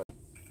first one.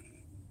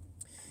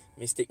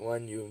 Mystic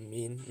one, you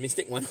mean?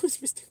 Mystic one?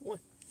 Who's Mystic one?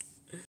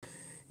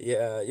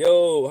 Yeah,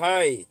 yo,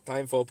 hi.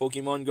 Time for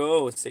Pokemon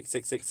Go.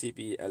 666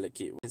 CP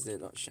allocate. Why is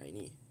it not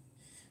shiny?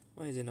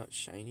 Why is it not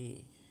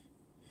shiny?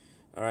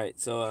 Alright,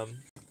 so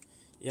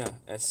yeah,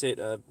 as said,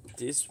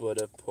 these were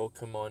the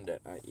Pokemon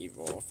that I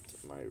evolved.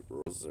 My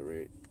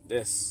Roserade.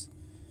 This.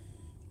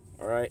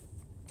 Alright.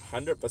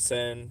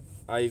 100%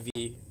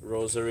 IV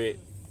Roserade.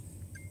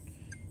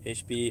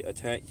 HP,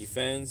 attack,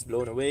 defense,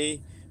 blown away.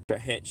 I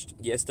hatched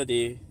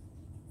yesterday.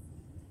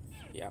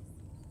 Yeah.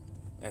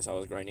 As I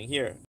was grinding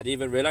here. I didn't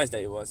even realize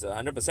that it was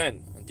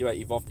 100% until I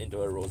evolved into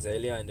a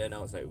Rosalia, and then I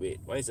was like, wait,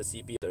 why is the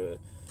CP of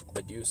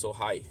the Dew so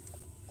high?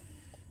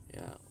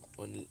 Yeah.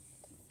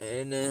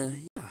 And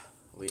yeah.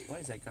 Wait, why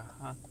is that guy?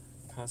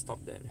 Can't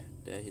stop that.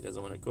 There, he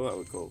doesn't want to go, I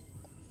will go.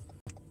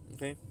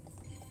 Okay.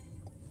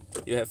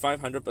 You have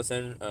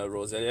 500%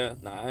 Rosalia.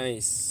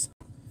 Nice.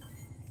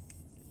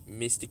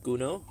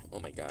 Mysticuno. Oh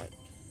my God.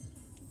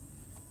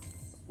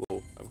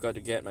 Whoa, I've got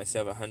to get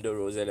myself 100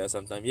 Rosalia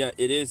sometime. Yeah,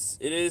 it is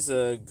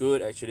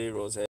good actually,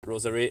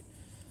 Roserade.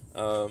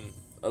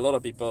 A lot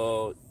of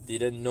people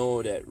didn't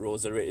know that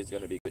Roserade is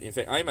gonna be good. In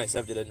fact, I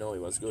myself didn't know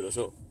it was good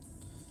also.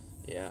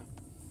 Yeah.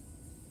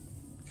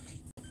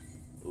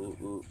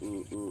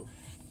 Ooh.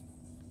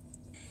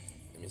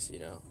 Let me see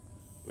now.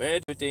 Where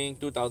do you think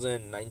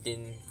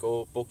 2019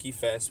 Go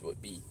PokeFest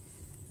would be?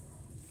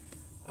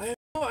 I have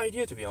no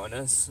idea, to be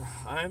honest.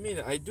 I mean,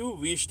 I do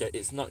wish that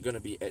it's not gonna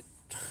be at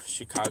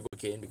Chicago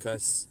again,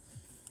 because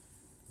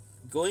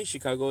going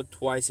Chicago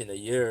twice in a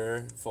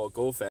year for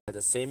Go Fest at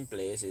the same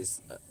place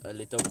is a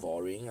little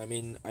boring. I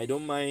mean, I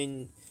don't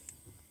mind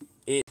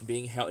it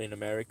being held in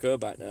America,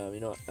 but you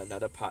know,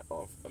 another part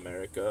of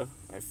America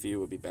I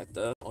feel would be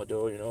better.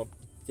 Although, you know,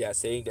 they are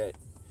saying that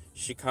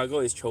Chicago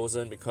is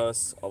chosen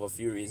because of a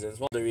few reasons.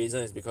 One of the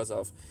reasons is because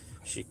of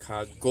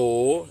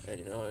Chicago, and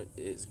you know,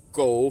 it's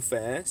Go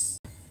Fest.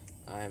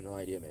 I have no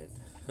idea, man.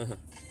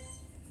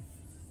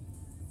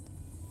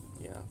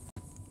 Yeah.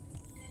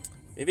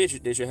 Maybe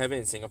they should have it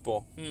in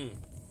Singapore.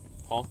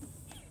 Huh?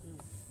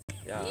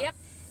 Yeah. Yep.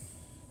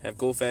 Have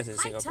Go Fest in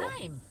High Singapore.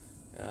 time.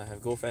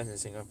 Have Go Fest in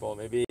Singapore.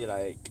 Maybe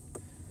like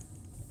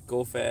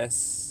Go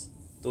Fest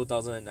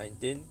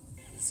 2019 in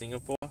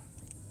Singapore.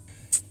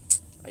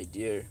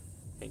 Idea.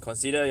 And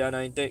consider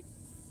United.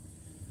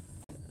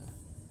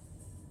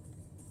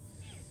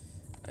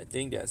 I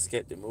think they are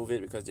scared to move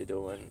it because they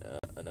don't want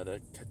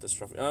another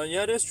catastrophic.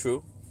 Yeah, that's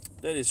true.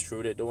 That is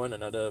true. They don't want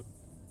another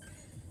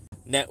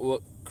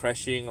network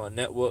crashing or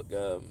network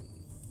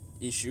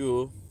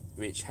issue,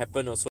 which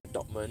happened also in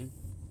Dortmund,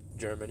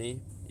 Germany.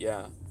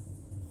 Yeah,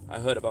 I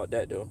heard about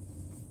that though.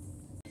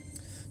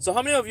 So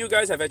how many of you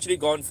guys have actually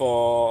gone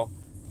for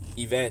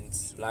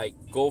events like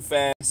Go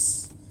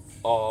Fest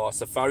or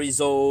Safari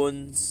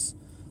Zones,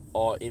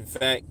 or in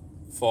fact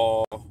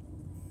for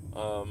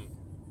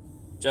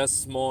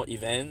just small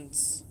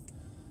events?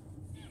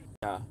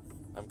 Yeah,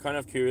 I'm kind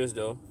of curious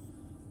though.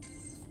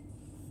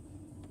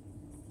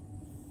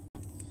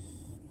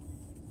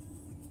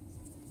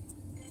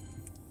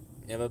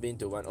 Never been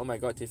to one. Oh my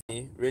god,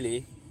 Tiffany,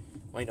 really?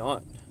 Why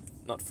not?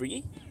 Not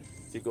free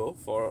to go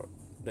for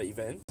the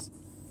events?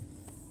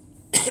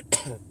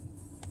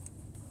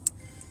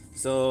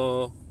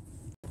 So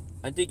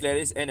Auntie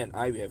Gladys, Ann and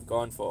I, we have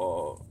gone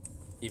for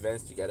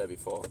events together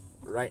before.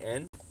 Right,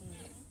 Ann?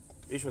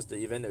 Which was the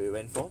event that we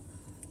went for?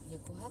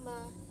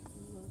 Yokohama.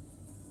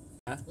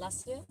 Huh?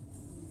 Last year?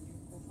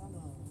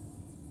 Yokohama.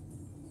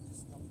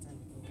 Just long time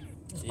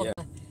ago.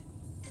 Yeah.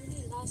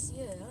 Only last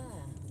year,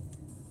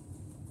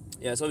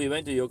 Yeah, so we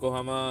went to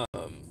Yokohama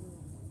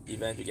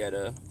event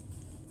together.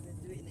 We'll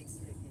do it next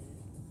year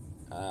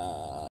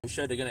again. You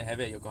sure they're gonna have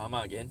it at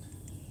Yokohama again?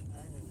 I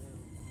don't know.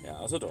 Yeah, I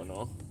also don't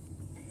know.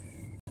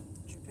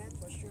 Japan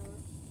for sure.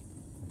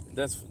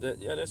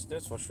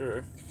 That's for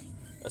sure.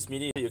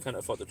 Asmini, you can't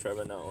afford to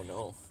travel now. Oh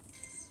no.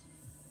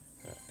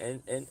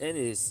 And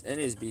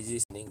is busy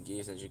sending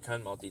gifts and she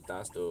can't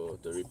multitask to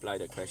reply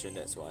the question.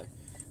 That's why.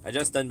 I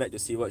just turned back to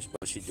see what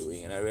was she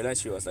doing, and I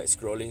realized she was like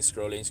scrolling,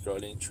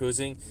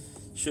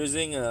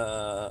 choosing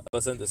a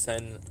person to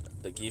send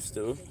the gifts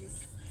to.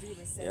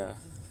 Yeah.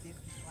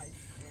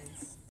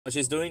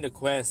 She's doing the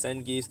quest,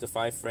 send gifts to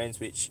 5 friends,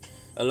 which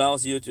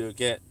allows you to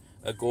get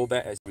a go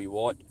back as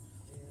reward.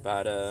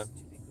 But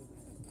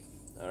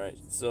alright,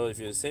 so if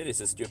you say this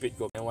is a stupid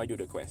go, then why do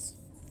the quest?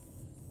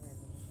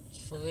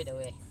 Throw it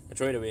away.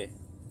 Throw it away.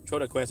 Throw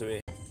the quest away.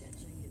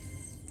 That's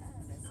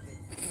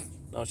good.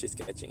 Now she's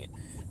catching it.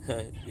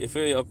 If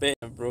you're paid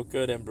and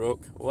broker then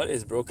broke. What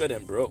is broker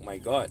then broke? My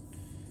god.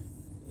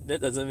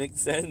 That doesn't make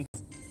sense.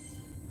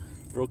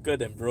 Broker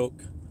then broke.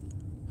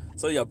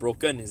 So you're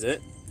broken, is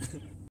it?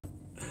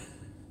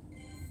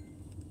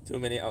 Too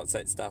many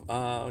outside stuff.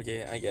 Ah,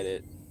 okay, I get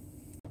it.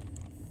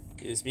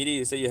 Smeedy,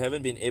 you say you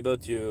haven't been able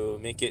to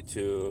make it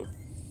to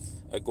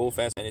a Go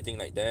Fest or anything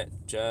like that.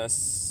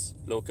 Just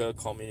local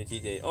community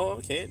day. Oh,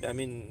 okay. I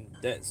mean,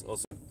 that's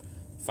also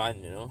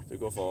fun, you know, to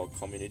go for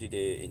community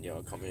day in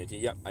your community.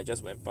 Yep, I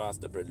just went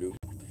past the Breloom,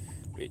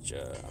 which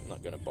I'm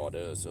not gonna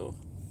bother. So,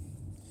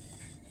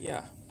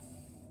 yeah.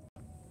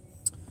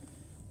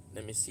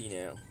 Let me see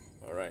now.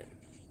 All right.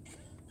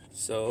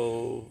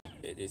 So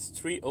it is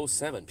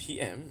 3:07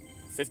 p.m.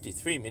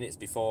 53 minutes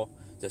before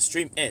the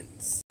stream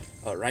ends.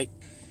 All right.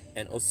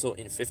 And also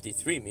in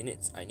 53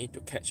 minutes, I need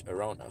to catch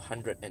around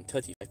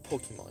 135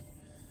 Pokemon.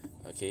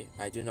 Okay,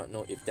 I do not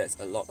know if that's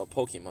a lot of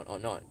Pokemon or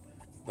not,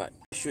 but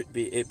I should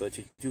be able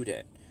to do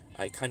that.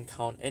 I can't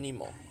count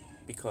anymore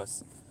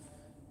because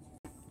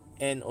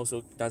Anne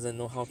also doesn't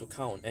know how to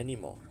count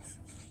anymore.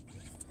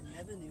 I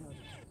never knew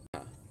how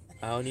to.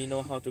 I only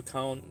know how to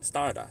count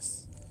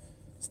Stardust.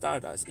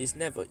 Stardust is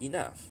never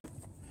enough.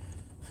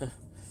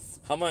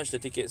 How much the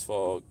tickets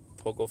for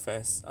Pogo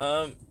Fest?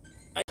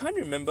 I can't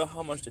remember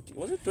how much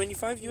was it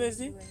 25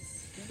 USD?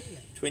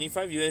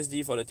 25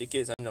 USD for the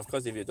tickets. I mean, of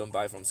course, if you don't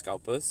buy from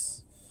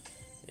scalpers.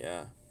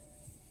 Yeah.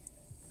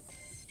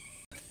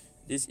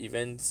 This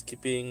event's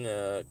keeping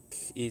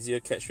easier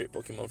catch rate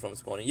Pokemon from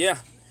spawning. Yeah,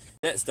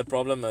 that's the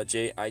problem,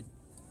 Jay. I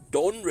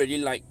don't really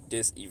like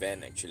this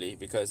event actually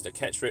because the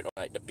catch rate of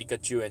like the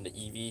Pikachu and the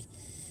Eevee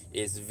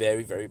is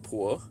very, very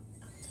poor.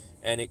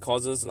 And it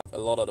causes like a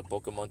lot of the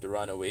Pokemon to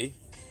run away.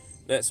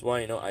 That's why,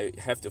 you know, I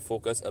have to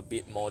focus a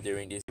bit more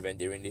during this event,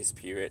 during this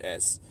period,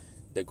 as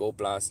the Go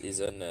Plus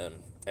isn't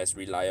as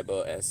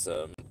reliable as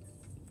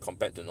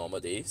compared to normal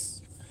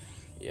days.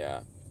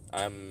 Yeah,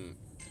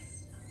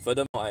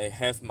 furthermore, I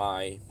have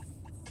my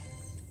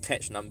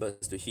catch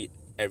numbers to hit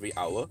every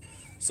hour,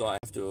 so I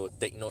have to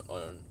take note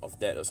of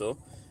that also.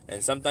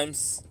 And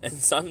sometimes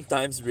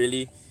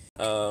really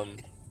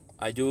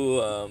I do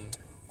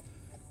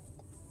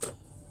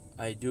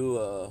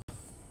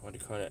what do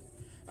you call it?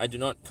 I do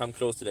not come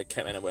close to the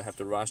cap, and I will have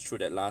to rush through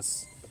that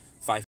last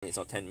 5 minutes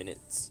or 10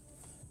 minutes.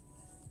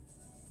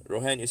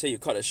 Rohan, you say you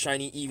caught a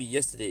shiny Eevee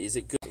yesterday. Is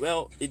it good?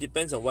 Well, it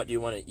depends on what you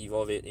want to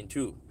evolve it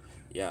into.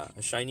 Yeah,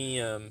 a shiny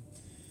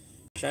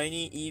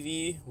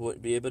Eevee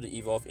would be able to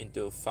evolve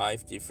into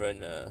 5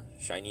 different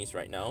shinies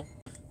right now.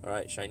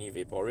 Alright, shiny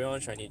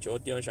Vaporeon, shiny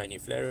Jolteon, shiny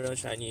Flareon,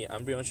 shiny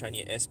Umbreon,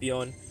 shiny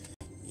Espeon.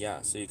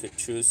 Yeah, so you could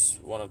choose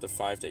one of the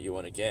 5 that you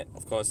want to get.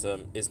 Of course,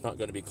 it's not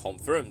going to be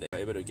confirmed that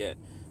you're able to get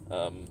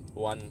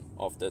one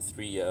of the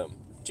 3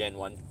 Gen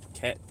 1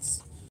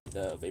 cats,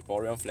 the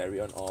Vaporeon,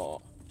 Flareon,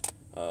 or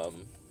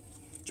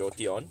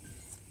Jolteon,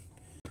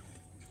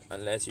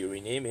 unless you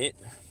rename it.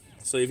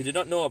 So if you did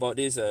not know about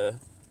this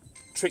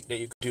trick that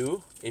you could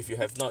do, if you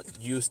have not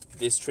used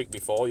this trick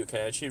before, you can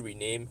actually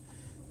rename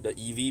the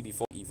Eevee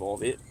before you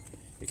evolve it.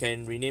 You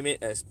can rename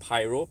it as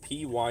Pyro,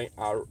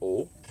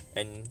 Pyro,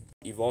 and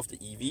evolve the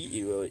Eevee.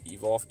 It will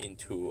evolve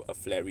into a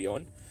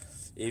Flareon.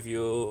 If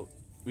you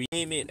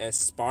rename it as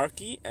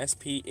Sparky,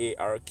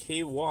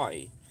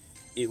 Sparky,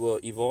 it will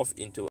evolve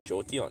into a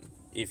Jolteon.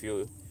 If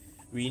you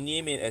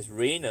rename it as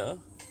Rainer,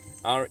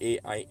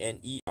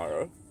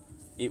 Rainer,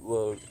 it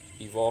will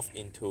evolve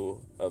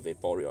into a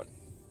Vaporeon.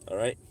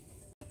 Alright?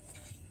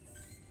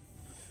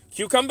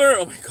 Cucumber!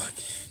 Oh my god.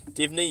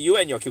 Tiffany, you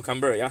and your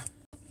cucumber, yeah?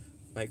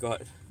 My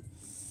god.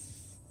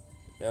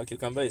 Well,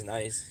 cucumber is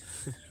nice.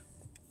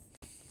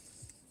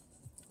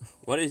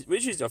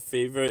 Which is your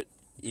favorite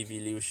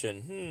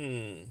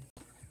evolution?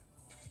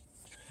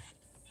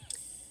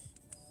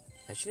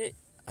 Actually,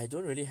 I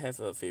don't really have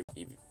a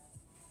favorite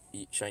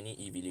shiny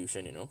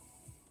evolution, you know?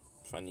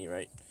 Funny,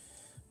 right?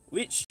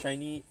 Which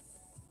shiny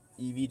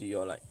Eevee do you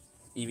all like?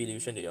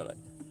 Evolution do you all like?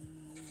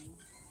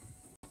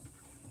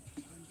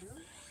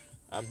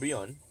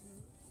 Umbreon?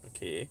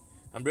 Okay.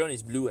 Umbreon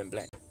is blue and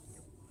black.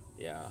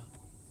 Yeah.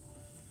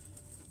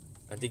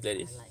 Auntie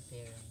Gladys? I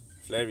like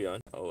Flareon?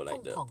 Oh, like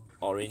Hong the Kong.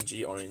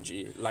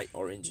 orangey, light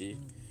orangey.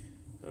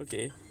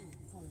 Okay.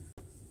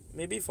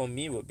 Maybe for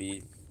me would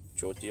be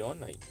Jolteon,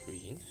 like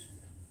green.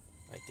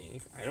 I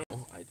think. I don't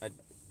know.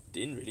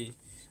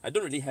 I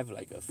don't really have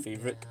like a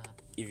favorite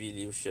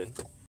evolution.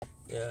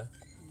 Yeah.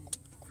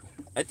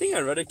 I think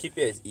I'd rather keep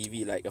it as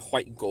Eevee, like a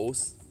white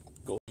ghosty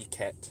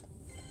cat,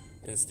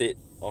 instead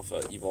of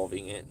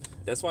evolving it.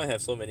 That's why I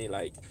have so many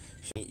like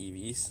shiny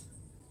Eevees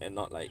and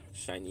not like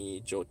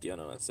shiny Jolteon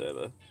on a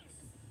server.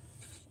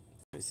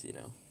 Let me see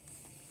now.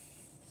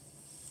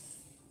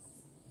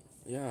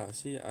 Yeah,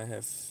 see, I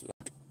have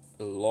like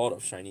a lot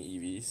of shiny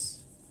Eevees.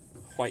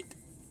 White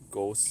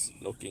ghost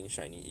looking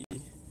shiny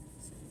Eevee.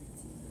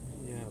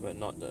 Yeah, but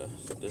not the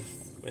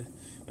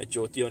my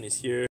Jolteon is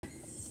here.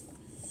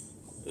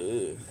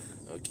 Ugh,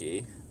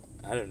 okay.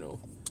 I don't know.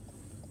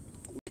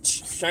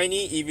 Which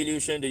shiny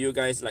evolution do you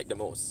guys like the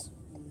most?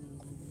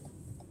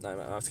 I'm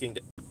asking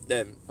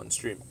them on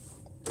stream.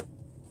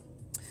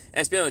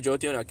 Espeon or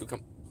Jolteon or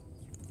cucumber?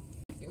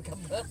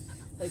 Cucumber?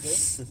 Okay.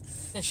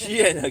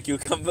 She and her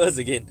cucumbers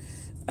again.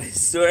 I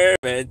swear,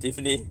 man,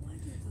 Tiffany.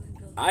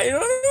 I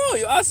don't know.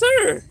 You ask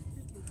her.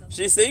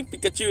 She's saying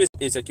Pikachu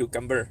is a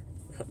cucumber.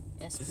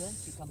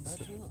 Espeon, cucumber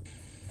too.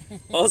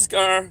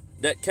 Oscar,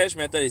 that catch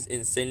method is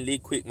insanely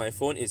quick. My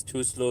phone is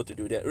too slow to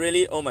do that.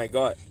 Really? Oh my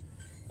god.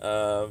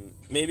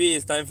 Maybe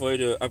it's time for you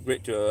to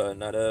upgrade to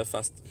another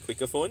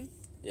quicker phone.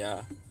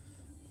 Yeah.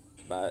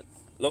 But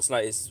looks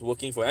like it's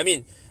working for you. I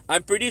mean,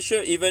 I'm pretty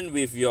sure even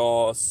with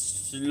your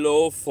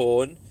slow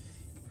phone,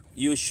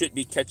 you should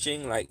be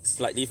catching like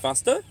slightly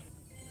faster.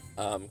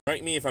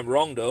 Correct me if I'm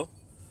wrong though.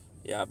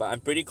 Yeah, but I'm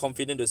pretty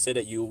confident to say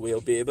that you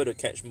will be able to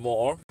catch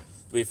more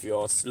with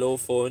your slow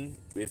phone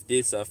with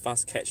this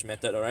fast catch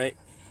method, alright?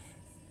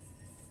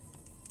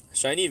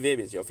 Shiny Vape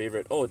is your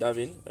favorite. Oh,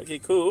 Davin. Okay,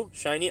 cool.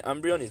 Shiny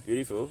Umbreon is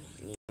beautiful.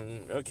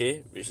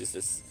 Okay, which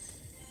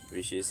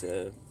is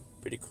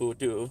pretty cool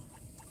too.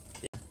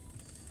 Yeah.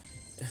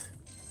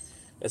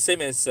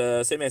 Same as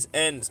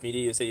N,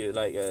 Smeedy, you say you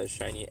like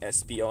shiny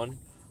Espeon.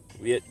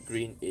 Weird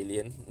green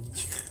alien.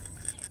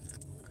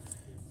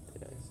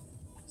 Yeah,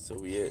 so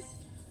weird.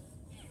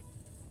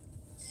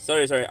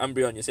 Sorry,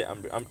 Umbreon. You say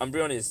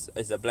Umbreon is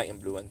the black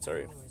and blue one.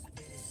 Sorry.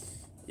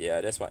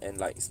 Yeah, that's what N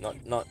likes. Not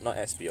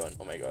Espeon.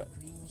 Oh my god,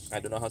 I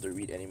don't know how to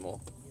read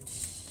anymore.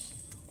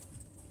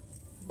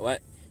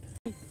 What?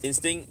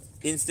 Instinct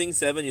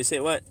 7. You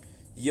said what?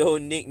 Yo,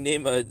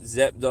 nickname a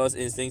Zapdos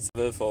Instinct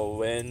 7 for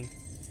when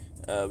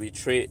we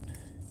trade.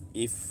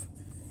 If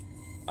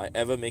I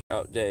ever make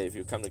out there, if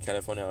you come to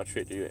California, I'll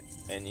trade to you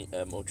any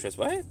Moltres.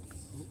 What?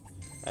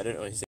 I don't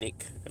know. He's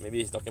Nick. Maybe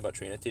he's talking about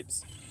trainer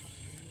tips.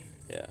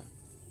 Yeah.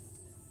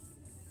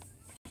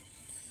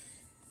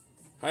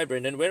 Hi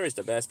Brendan, where is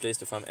the best place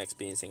to farm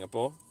XP in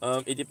Singapore?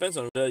 It depends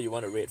on whether you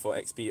want to raid for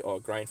XP or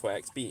grind for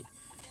XP.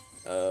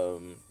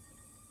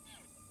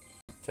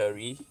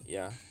 Terry,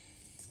 yeah.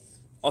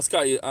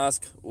 Oscar, you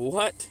ask,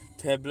 what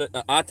tablet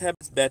are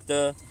tablets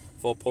better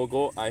for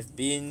Pogo? I've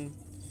been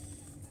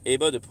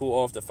able to pull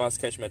off the fast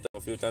catch method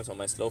a few times on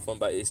my slow phone,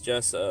 but it's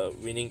just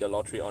winning the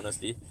lottery,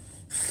 honestly.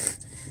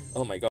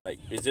 Oh my god, like,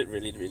 is it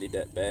really, really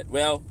that bad?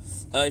 Well,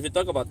 if you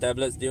talk about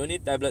tablets, the only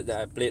tablet that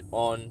I played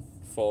on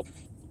for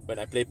when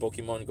I play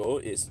Pokemon Go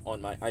is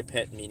on my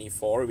iPad Mini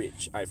 4,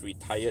 which I've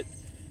retired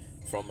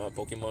from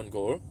Pokemon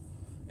Go.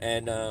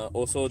 And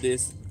also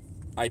this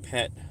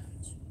iPad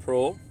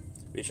Pro,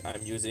 which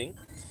I'm using.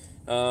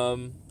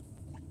 Um,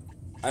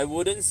 I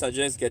wouldn't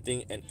suggest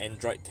getting an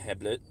Android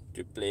tablet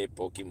to play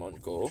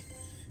Pokemon Go,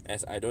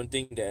 as I don't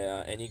think there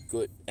are any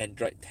good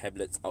Android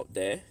tablets out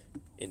there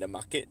in the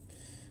market.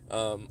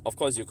 Of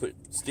course, you could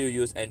still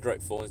use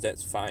Android phones,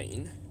 that's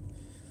fine.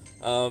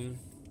 Um,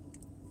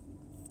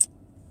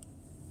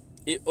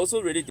 it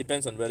also really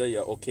depends on whether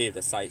you're okay with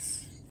the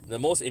size. The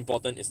most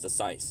important is the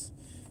size,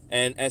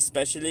 and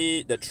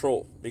especially the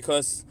throw,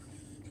 because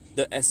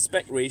the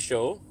aspect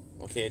ratio,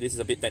 okay, this is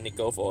a bit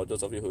technical for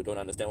those of you who don't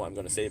understand what I'm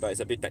going to say, but it's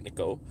a bit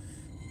technical.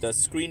 The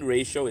screen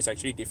ratio is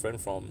actually different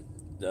from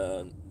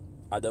the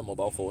other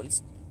mobile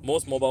phones.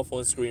 Most mobile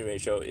phone screen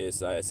ratio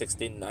is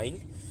 16:9,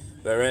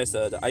 whereas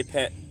the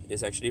iPad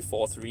is actually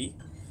 4:3.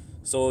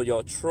 So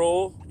your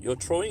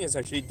throwing is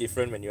actually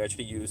different when you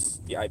actually use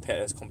the iPad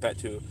as compared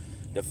to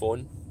the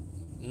phone,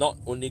 not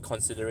only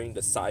considering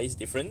the size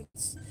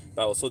difference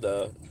but also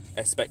the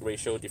aspect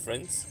ratio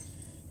difference.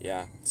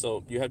 Yeah,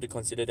 so you have to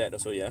consider that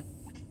also. Yeah,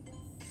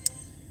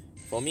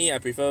 for me, I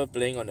prefer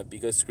playing on a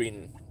bigger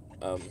screen.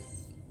 um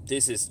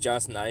this is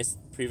just nice.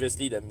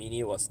 Previously the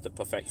mini was the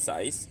perfect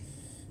size,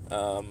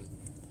 um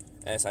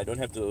as I don't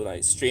have to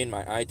like strain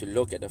my eye to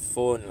look at the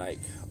phone like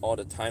all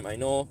the time. I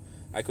know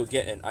I could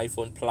get an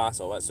iPhone Plus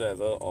or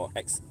whatsoever, or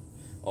X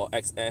or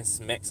XS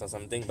Max or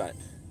something, but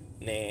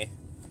nah,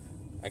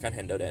 I can't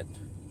handle that.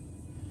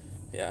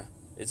 Yeah,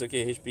 it's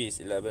okay. HP is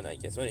 11, I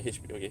guess. When is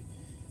HP? Okay,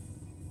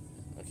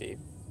 okay.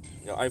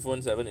 Your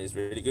iPhone 7 is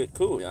really good.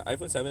 Cool. Yeah,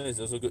 iPhone 7 is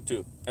also good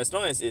too. As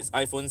long as it's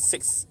iPhone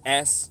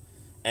 6s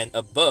and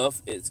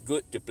above, it's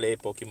good to play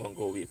Pokemon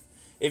Go with.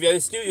 If you're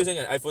still using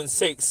an iPhone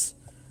 6,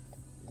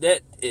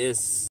 that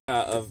is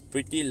a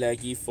pretty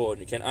laggy phone.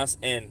 You can ask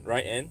Anne,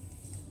 right, Anne?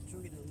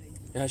 Threw it away.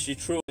 Yeah, she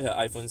threw her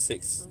iPhone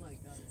 6 Oh my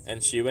god.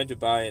 and she went to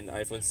buy an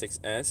iPhone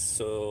 6s,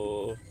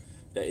 so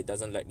that it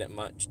doesn't lag that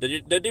much.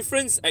 The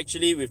difference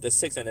actually with the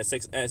 6 and the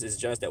 6s is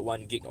just that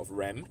 1 gig of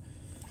RAM,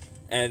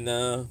 and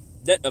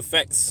that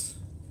affects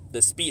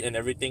the speed and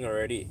everything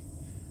already.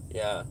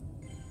 Yeah.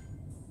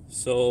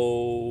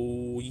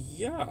 So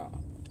yeah.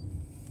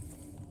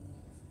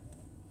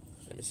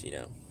 Let me see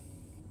now.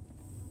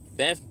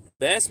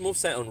 Best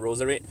moveset on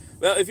Roserade.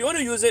 Well, if you want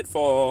to use it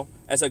for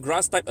as a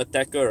grass type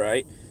attacker,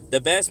 right? The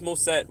best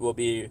moveset will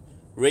be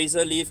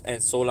Razor Leaf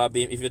and Solar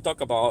Beam. If you talk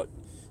about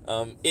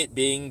it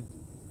being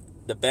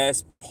the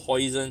best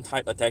poison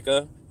type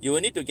attacker, you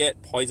will need to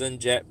get Poison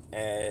Jab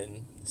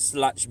and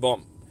Sludge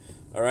Bomb.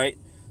 Alright?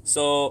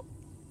 So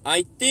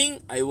I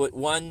think I would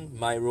want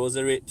my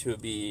Roserade to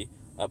be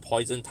a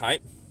poison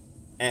type.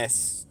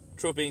 As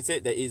truth being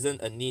said, there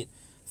isn't a need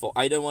for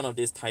either one of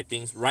these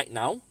typings right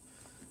now.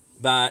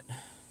 But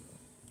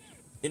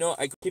you know,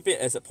 I could keep it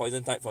as a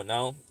poison type for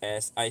now,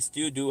 as I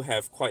still do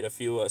have quite a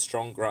few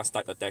strong grass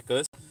type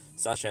attackers,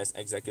 such as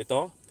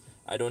Executor.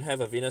 I don't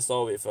have a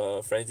Venusaur with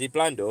a Frenzy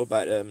Plant though,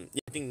 but yeah,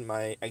 I think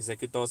my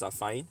Executors are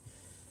fine.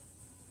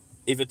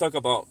 If you talk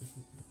about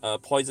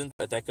poison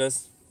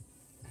attackers,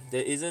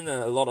 there isn't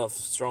a lot of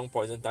strong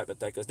poison type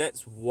attackers.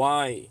 That's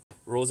why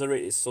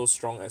Roserade is so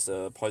strong as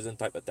a poison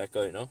type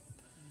attacker, you know.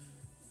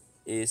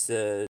 It's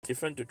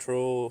different to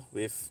throw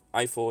with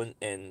iPhone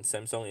and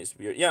Samsung is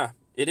weird. Yeah,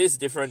 it is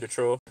different to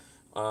throw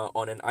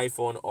on an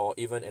iPhone or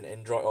even an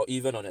Android or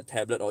even on a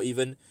tablet or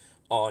even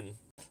on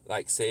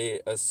like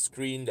say a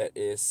screen that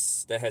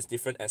has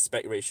different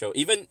aspect ratio.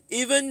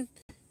 Even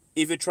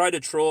if you try to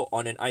throw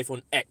on an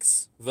iPhone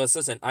X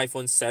versus an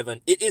iPhone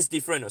 7, it is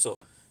different also.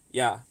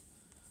 Yeah.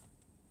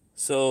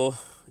 So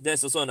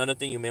that's also another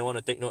thing you may want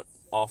to take note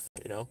of,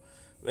 you know.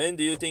 When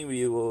do you think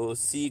we will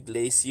see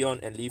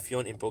Glaceon and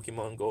Leafeon in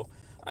Pokemon Go?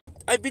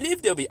 I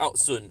believe they'll be out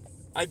soon.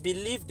 I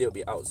believe they'll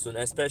be out soon,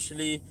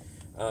 especially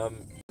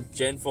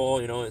Gen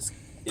 4, you know, is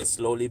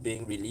slowly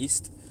being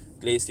released.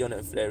 Glaceon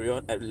and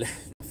Flareon,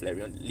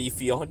 Flareon,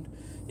 Leafeon.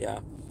 Yeah.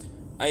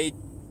 I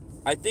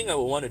I think I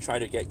would want to try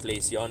to get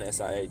Glaceon,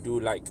 as I do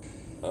like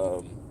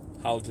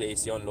how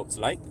Glaceon looks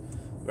like.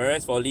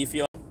 Whereas for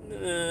Leafeon,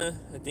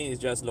 I think it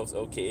just looks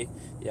okay.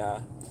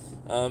 Yeah.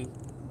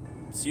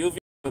 Sylveon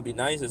would be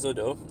nice also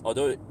though.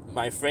 Although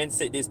my friend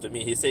said this to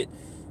me, he said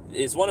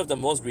it's one of the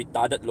most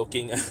retarded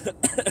looking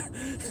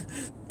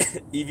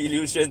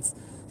evolutions.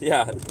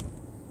 Yeah.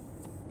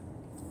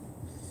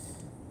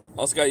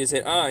 Oscar, you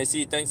said, I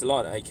see, thanks a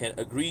lot. I can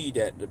agree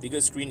that the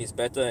bigger screen is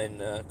better,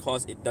 and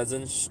cause it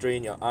doesn't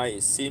strain your eye.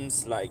 It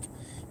seems like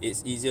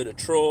it's easier to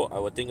throw. I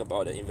would think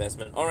about the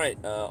investment. Alright,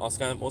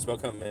 Oscar, most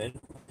welcome, man.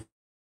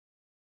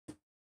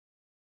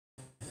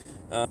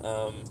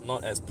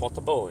 Not as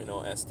portable, you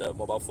know, as the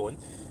mobile phone.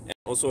 And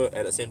also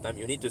at the same time,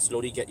 you need to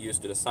slowly get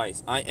used to the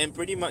size. I am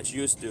pretty much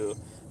used to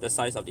the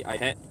size of the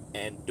iPad,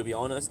 and to be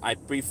honest, I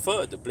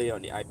prefer to play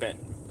on the iPad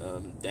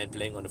than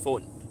playing on the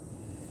phone.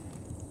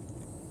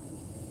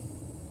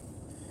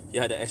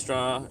 Yeah, the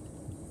extra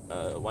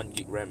 1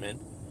 gig RAM, man.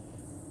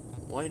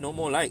 Why no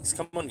more likes?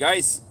 Come on,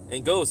 guys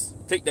and girls.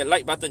 Click that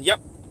like button. Yep.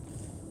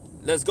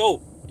 Let's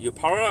go. You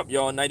power up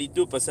your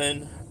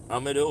 92%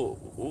 Armadillo.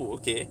 Ooh,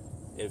 okay.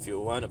 If you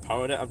want to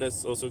power that up,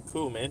 that's also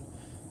cool, man.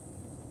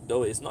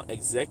 Though it's not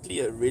exactly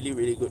a really,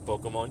 really good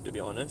Pokemon, to be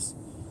honest.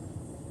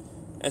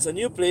 As a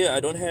new player, I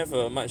don't have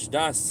much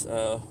dust.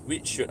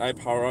 Which should I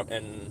power up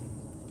and...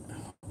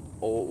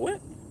 Oh,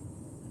 what?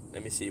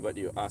 Let me see, what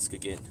do you ask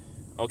again?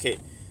 Okay.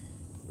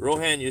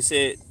 Rohan, you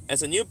said,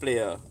 as a new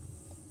player,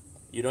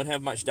 you don't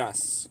have much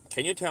dust.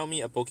 Can you tell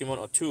me a Pokemon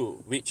or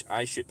two which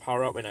I should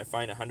power up when I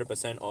find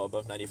 100% or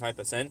above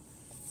 95%?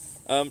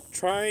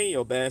 Try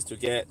your best to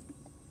get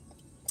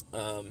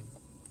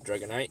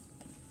Dragonite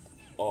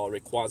or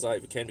Rayquaza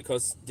if you can,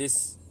 because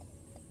this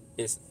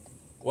is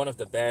one of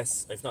the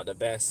best, if not the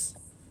best,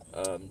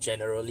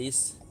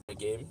 generalists in the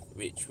game,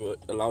 which would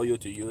allow you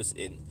to use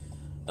in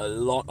a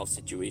lot of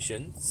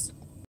situations.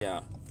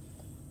 Yeah,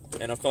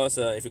 and of course,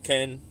 if you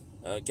can,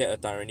 get a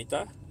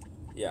Tyranitar.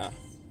 Yeah,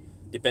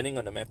 depending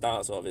on the meta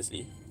also,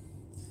 obviously.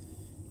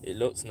 It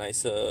looks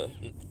nicer,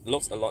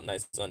 looks a lot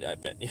nicer on the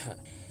iPad. Yeah,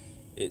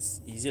 it's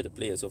easier to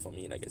play also for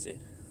me, like I said.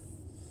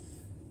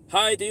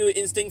 Hi, do you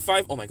Instinct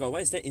 5? Oh my god, why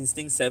is there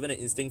Instinct 7 and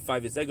Instinct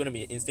 5? Is that going to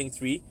be Instinct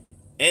 3?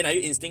 And are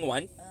you Instinct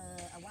 1?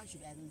 I want you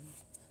add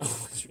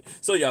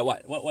So yeah,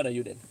 what are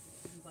you then?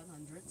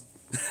 100.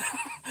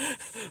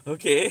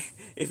 Okay,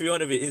 if you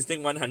want to be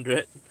Instinct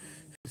 100.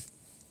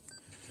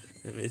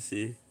 Let me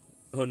see.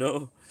 Oh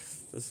no.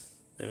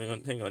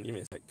 Hang on, give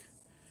me a sec.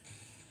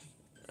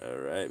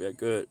 Alright, we're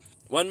good.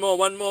 One more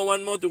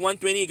to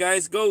 120,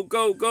 guys. Go,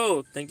 go,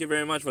 go. Thank you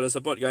very much for the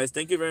support, guys.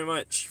 Thank you very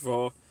much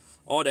for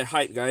all the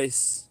hype,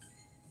 guys.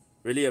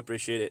 Really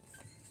appreciate it.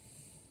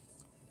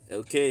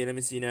 Okay, let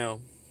me see now.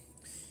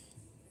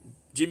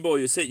 Jimbo,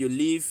 you said you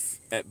live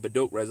at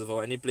Bedok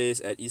Reservoir. Any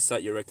place at East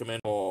Side you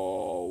recommend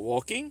for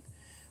walking?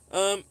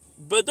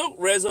 Bedok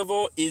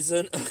Reservoir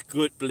isn't a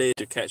good place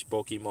to catch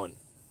Pokemon.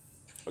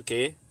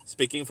 Okay,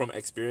 speaking from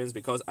experience,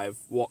 because I've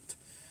walked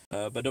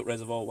Bedok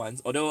Reservoir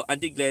once. Although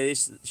Auntie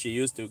Gladys, she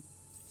used to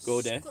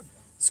go there.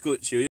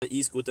 She used the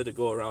e-scooter to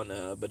go around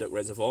Bedok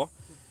Reservoir.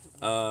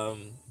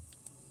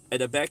 At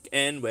the back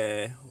end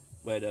where's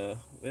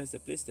the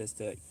place? There's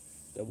the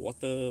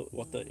water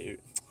area.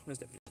 Where's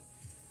that place?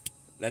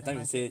 That time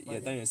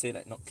you say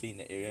like not clean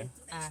that area.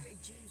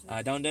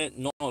 Down there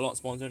not a lot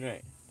sponsored,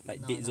 right?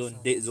 Like No,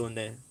 dead zone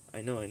there.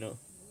 I know.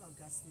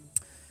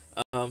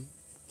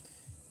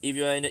 If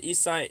you're in the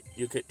east side,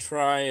 you could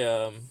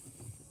try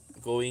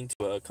going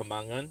to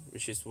Kembangan,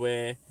 which is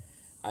where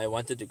I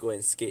wanted to go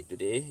and skate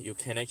today. You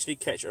can actually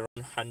catch around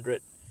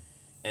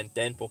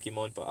 110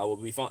 Pokemon per hour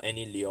without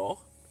any lure,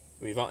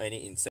 without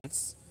any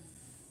incense,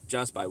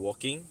 just by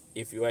walking.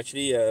 If you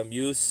actually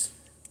use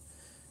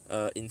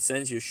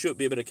incense, you should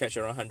be able to catch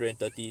around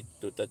 130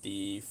 to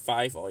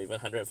 35 or even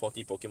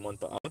 140 Pokemon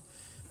per hour.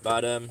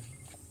 But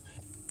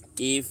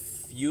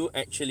if you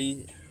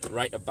actually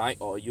ride a bike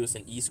or use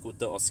an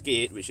e-scooter or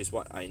skate, which is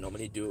what I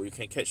normally do, you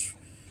can catch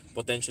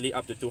potentially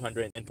up to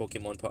 210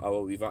 Pokemon per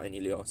hour without any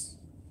lures,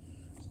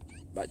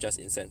 but just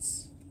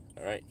incense.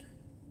 Alright,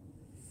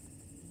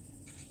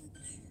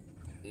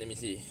 let me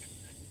see.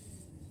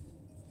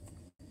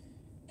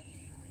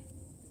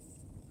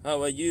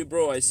 How are you,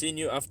 bro? I seen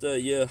you after a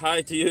year.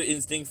 Hi to you,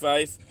 Instinct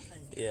 5.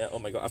 Yeah, oh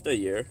my god, after a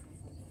year.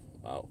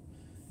 Wow.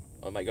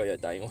 Oh my god, you're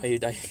dying. Why are you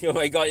dying? Oh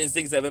my god,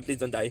 Instinct 7, please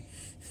don't die.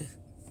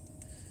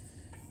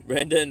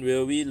 Brandon,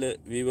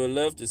 we will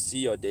love to see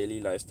your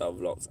daily lifestyle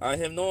vlogs. I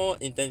have no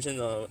intention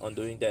on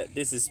doing that.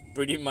 This is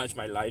pretty much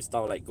my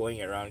lifestyle, like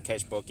going around,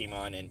 catch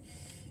Pokemon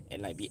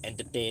and like be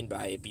entertained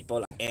by people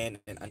like Anne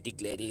and Auntie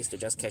Gladys to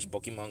just catch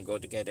Pokemon, go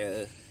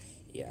together.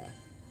 Yeah.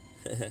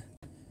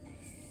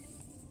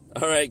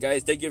 Alright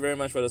guys, thank you very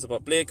much for the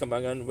support. Play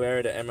Kembangan,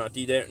 where the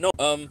MRT there. No,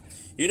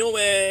 you know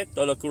where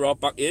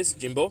Telok Park is,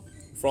 Jimbo?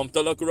 From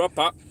Telok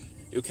Park,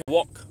 you can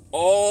walk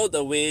all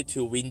the way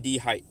to Windy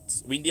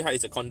Heights. Windy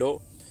Heights is a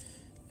condo.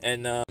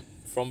 And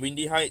from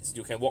Windy Heights,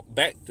 you can walk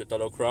back to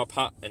Telok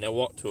Park and then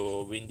walk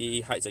to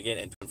Windy Heights again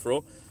and turn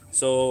fro.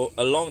 So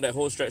along that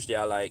whole stretch, there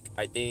are like,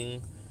 I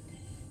think,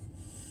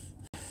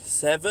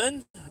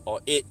 7 or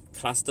 8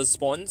 cluster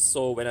spawns.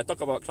 So when I talk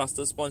about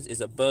cluster spawns,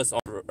 it's a burst of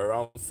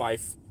around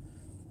 5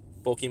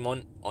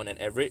 Pokemon on an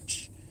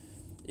average.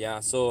 Yeah,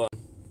 so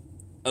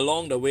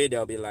along the way,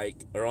 there'll be like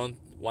around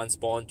 1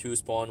 spawn, 2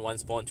 spawn, 1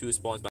 spawn, 2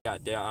 spawns. But yeah,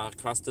 there are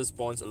cluster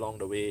spawns along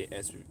the way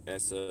as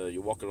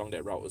you walk along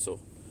that route also.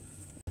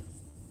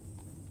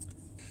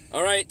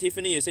 Alright,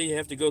 Tiffany, you say you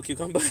have to go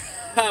Cucumber.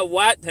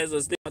 What? Has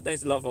a sleep.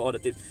 Thanks a lot for all the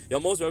tips. You're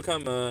most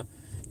welcome,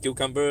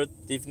 Cucumber,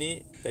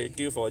 Tiffany. Thank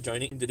you for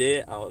joining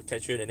today. I'll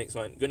catch you in the next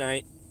one. Good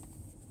night.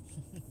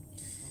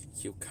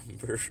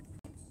 Cucumber.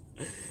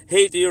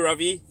 Hey to you,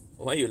 Ravi.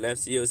 Why you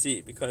left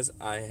COC? Because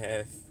I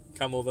have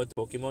come over to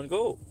Pokemon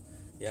Go.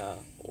 Yeah.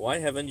 Why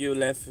haven't you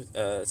left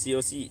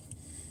COC?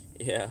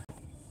 Yeah.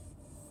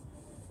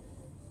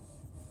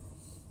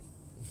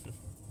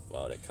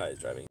 Wow, that car is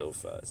driving so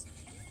fast.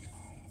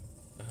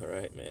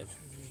 Alright, man.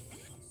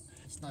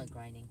 It's not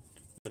grinding.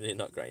 But it's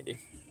not grinding.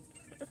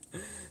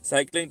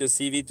 Cycling to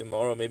CV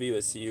tomorrow. Maybe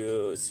we'll see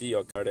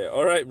your car there.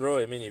 All right, bro.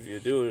 I mean, if you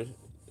do,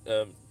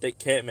 take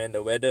care, man.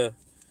 The weather.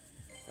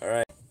 All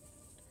right.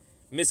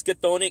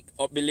 Miskatonic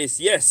Obelisk.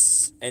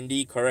 Yes,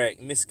 Andy,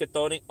 correct.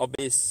 Miskatonic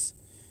Obelisk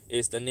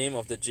is the name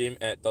of the gym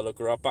at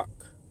Telokura Park.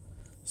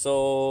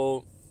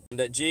 So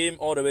that gym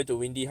all the way to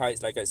Windy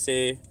Heights, like I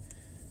say,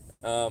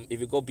 if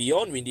you go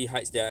beyond Windy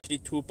Heights, there are actually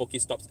two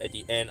Pokestops at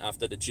the end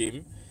after the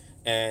gym,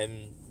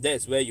 and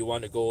that's where you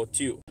want to go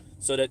to.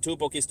 So the two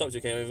Pokestops,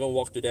 you can even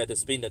walk to there to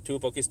spin the two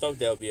Pokestops.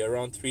 There will be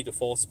around 3 to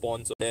 4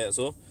 spawns there.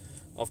 So,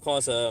 of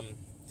course,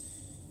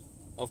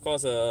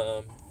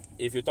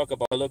 if you talk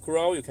about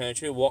Telokura, you can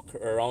actually walk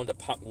around the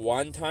park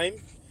one time,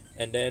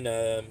 and then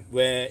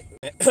where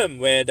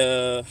where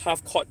the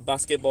half court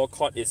basketball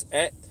court is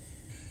at,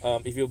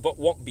 if you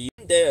walk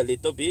beyond there a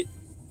little bit,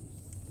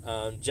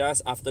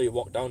 just after you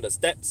walk down the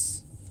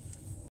steps,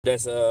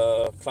 there's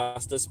a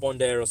cluster spawn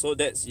there. So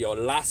that's your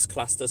last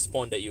cluster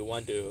spawn that you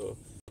want to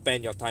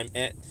spend your time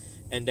at,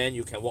 and then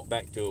you can walk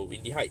back to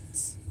Windy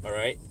Heights. All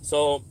right.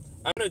 So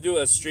I'm gonna do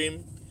a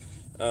stream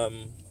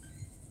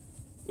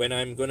when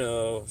I'm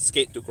gonna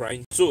skate to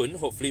grind soon.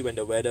 Hopefully when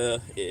the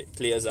weather it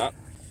clears up,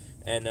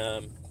 and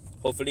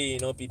hopefully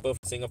people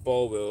from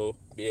Singapore will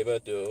be able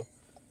to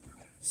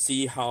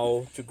see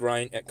how to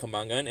grind at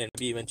Kembangan and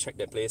maybe even check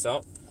that place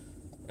out.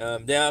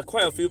 There are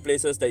quite a few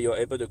places that you're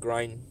able to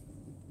grind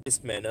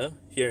this manner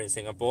here in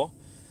Singapore.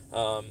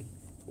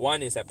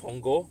 One is at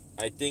Punggol.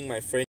 I think my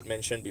friend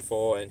mentioned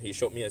before, and he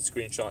showed me a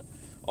screenshot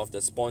of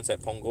the spawns at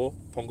Punggol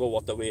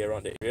Waterway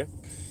around the area.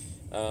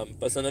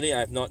 Personally, I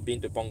have not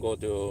been to Punggol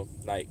to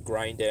like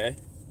grind there,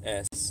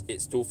 as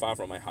it's too far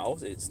from my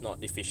house. It's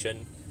not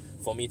efficient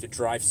for me to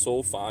drive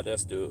so far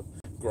just to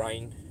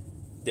grind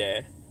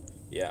there.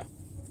 Yeah.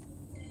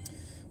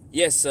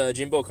 Yes,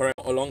 Jimbo, correct.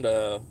 Along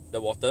the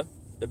water,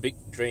 the big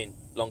drain,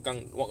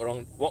 longkang. Walk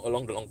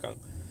along the longkang.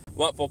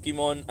 What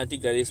Pokemon Auntie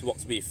Gladys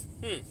walks with?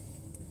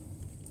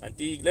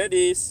 Auntie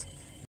Gladys,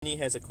 Annie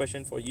has a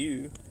question for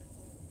you.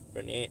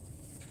 Bernard.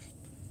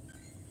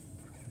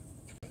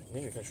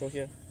 Maybe we can show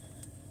here.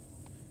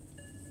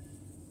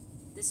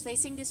 This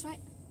facing this right?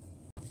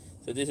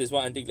 So this is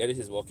what Auntie Gladys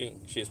is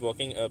walking. She's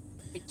walking a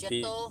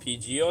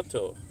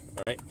Pidgeotto.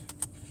 Alright.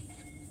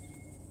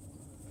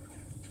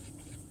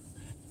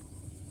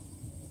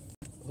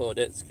 Oh,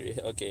 that's great.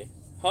 Okay.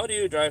 How do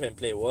you drive and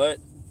play? What?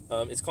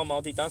 It's called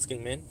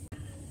multitasking, man.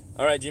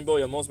 Alright, Jimbo,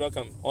 you're most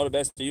welcome. All the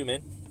best to you,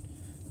 man.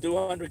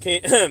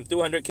 200k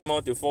 200k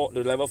more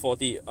to level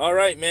 40.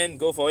 Alright, man,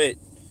 go for it.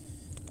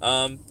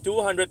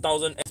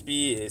 200,000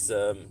 XP is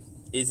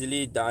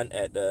easily done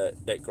at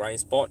that grind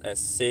spot. As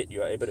said,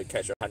 you are able to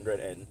catch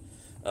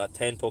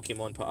 110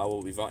 Pokemon per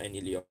hour without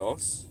any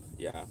lures.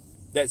 Yeah,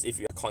 that's if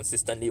you're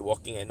consistently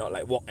walking and not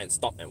like walk and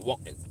stop and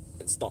walk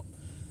and stop.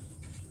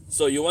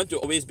 So you want to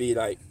always be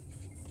like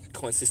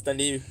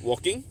consistently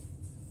walking,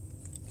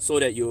 so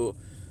that you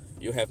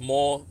have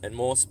more and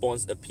more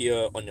spawns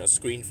appear on your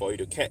screen for you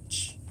to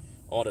catch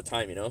all the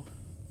time,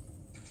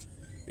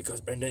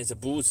 because Brandon is a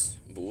boost.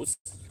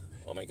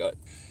 Oh my god.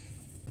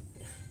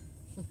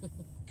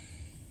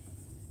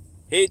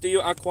 Hey to you,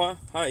 Aqua.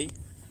 Hi.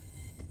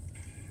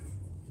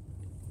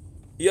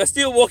 You are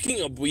still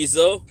walking a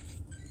Buizel?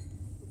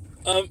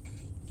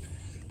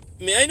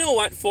 May I know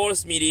what for,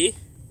 Smitty?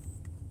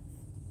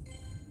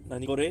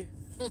 Nani kore?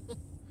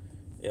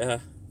 Yeah.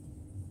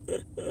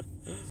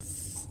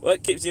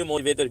 What keeps you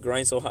motivated to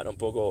grind so hard on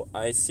Pogo?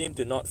 I seem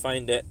to not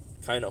find that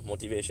kind of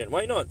motivation.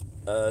 Why not?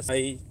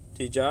 Sai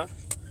Tija?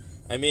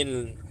 I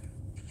mean,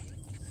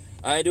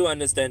 I do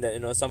understand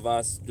that some of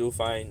us do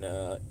find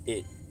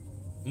it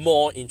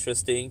more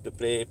interesting to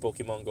play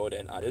Pokemon Go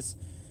than others.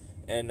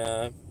 And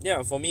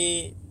yeah, for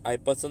me, I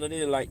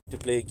personally like to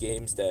play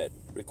games that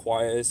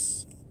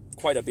requires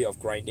quite a bit of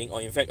grinding,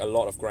 or in fact a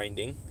lot of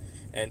grinding,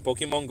 and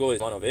Pokemon Go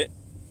is one of it.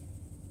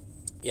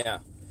 Yeah,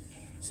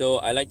 so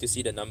I like to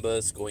see the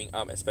numbers going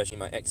up, especially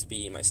my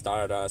XP, my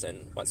Stardust,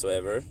 and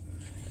whatsoever.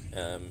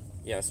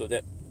 Yeah, so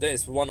that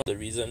is one of the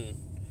reason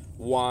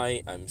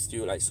why I'm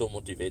still like so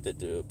motivated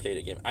to play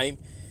the game.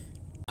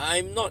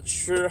 I'm not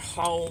sure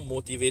how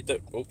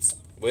motivated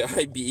will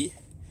I be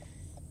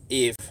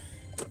if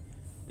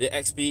the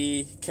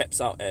XP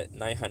caps out at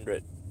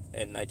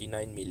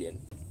 999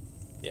 million.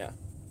 Yeah,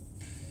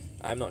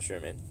 I'm not sure,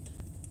 man.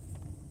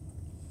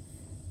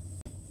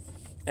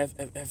 F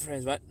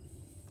friends, what?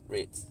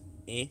 Rates.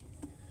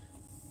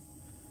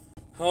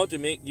 How to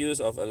make use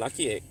of a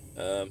lucky egg?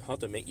 How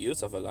to make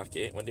use of a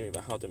lucky egg? What do you mean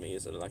by how to make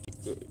use of a lucky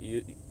egg?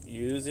 You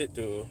use it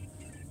to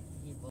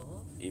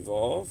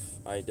evolve.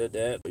 Either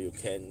that, or you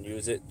can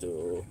use it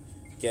to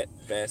get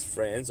best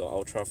friends or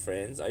ultra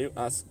friends. Are you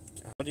how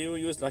do you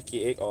use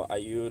lucky egg, or are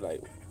you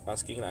like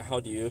asking like how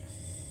do you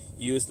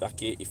use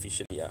lucky egg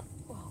efficiently? Yeah.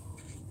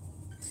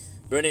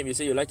 Bernard, you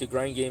say you like to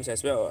grind games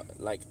as well.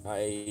 Like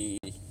I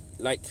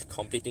like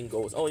completing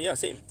goals. Oh yeah,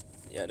 same.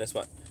 Yeah, that's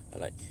what I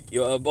like.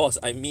 You're a boss.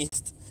 I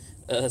missed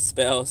a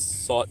spell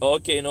sword.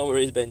 Okay, no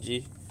worries,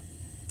 Benji.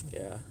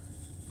 Yeah.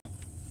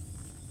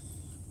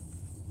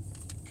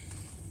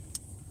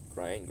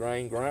 Grind.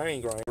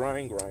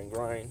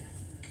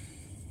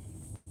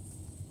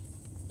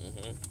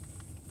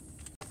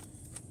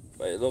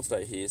 But it looks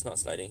like he is not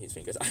sliding his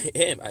fingers.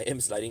 I am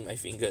sliding my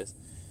fingers.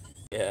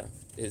 Yeah,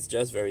 it's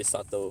just very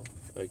subtle.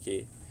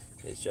 Okay,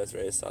 it's just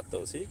very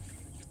subtle. See?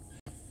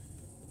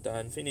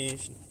 Done,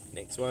 finished.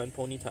 Next one,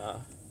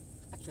 ponyta.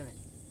 Excellent.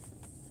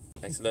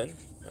 Excellent.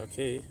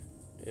 Okay,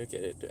 you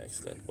get it to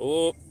excellent.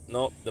 Oh,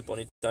 no, the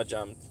ponyta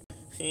jumped.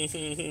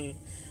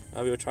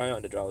 I will try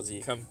on the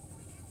drowsy. Come.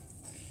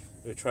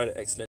 We'll try the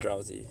excellent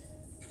drowsy.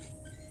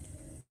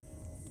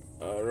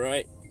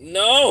 Alright.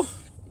 No!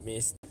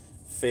 Missed.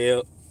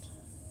 Failed.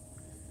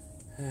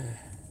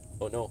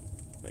 Oh no.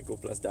 My Go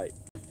Plus died.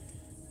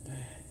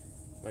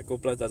 My Go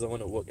Plus doesn't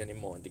want to work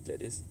anymore. Declare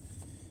this.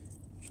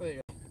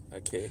 Sure.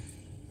 Okay.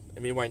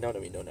 Let me wind down the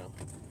window now.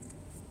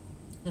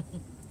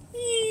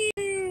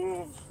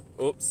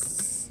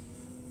 Oops.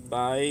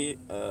 Bye.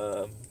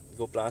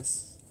 Go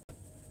Plus.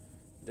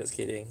 Just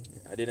kidding.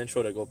 I didn't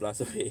throw the Go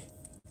Plus away.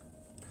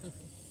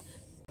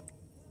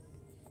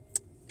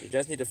 You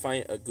just need to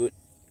find a good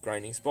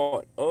grinding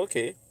spot.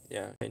 Okay.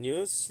 Yeah. Can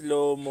you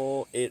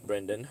slow-mo it,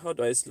 Brandon? How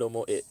do I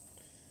slow-mo it?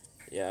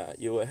 Yeah,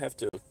 you will have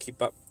to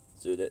keep up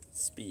to that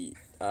speed.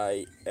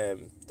 I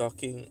am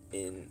talking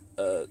in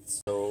a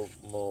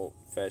slow-mo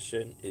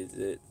fashion. Is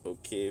it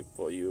okay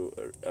for you?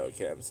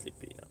 Okay, I'm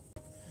sleepy now.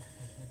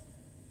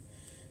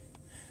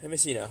 Let me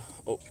see now.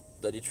 Oh,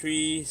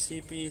 33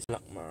 CP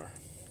Lakmar.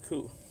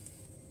 Cool.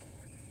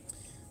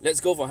 Let's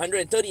go for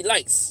 130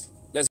 likes.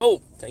 Let's go.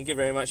 Thank you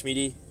very much,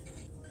 Midi.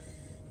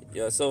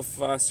 You're so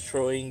fast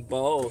throwing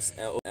balls.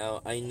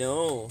 LOL. I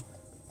know.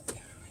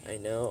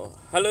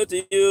 Hello to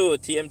you,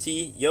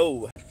 TMT.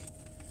 Yo.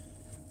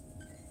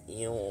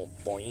 Yo,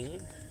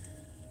 boing.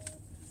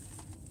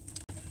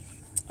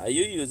 Are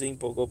you using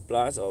Poco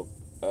Plus or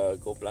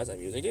Go Plus? I'm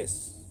using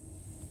this.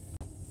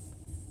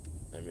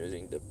 I'm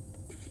using the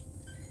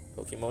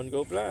Pokemon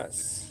Go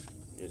Plus.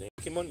 Using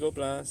Pokemon Go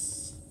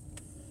Plus.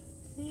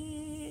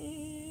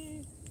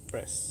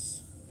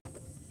 Press.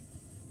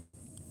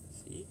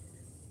 See?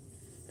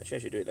 Actually, I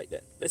should do it like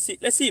that.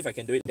 Let's see if I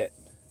can do it like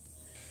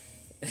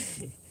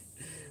that.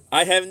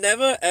 I have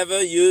never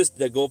ever used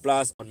the Go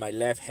Plus on my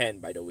left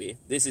hand, by the way.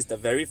 This is the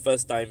very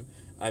first time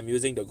I'm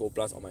using the Go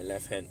Plus on my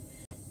left hand.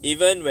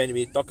 Even when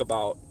we talk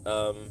about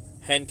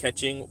hand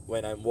catching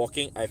when I'm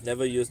walking, I've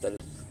never used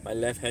my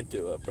left hand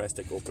to press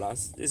the Go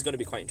Plus. This is going to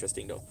be quite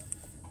interesting though.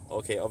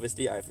 Okay,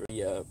 obviously I've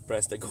already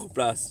pressed the Go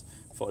Plus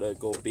for the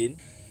Go Bin.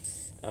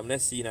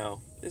 Let's see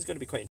now. This is going to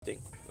be quite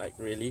interesting. Like,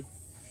 really?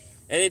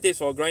 Any tips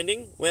for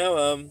grinding?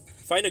 Well,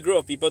 find a group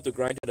of people to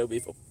grind together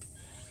with.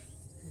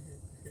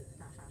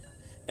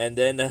 And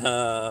then,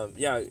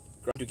 yeah,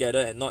 grind together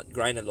and not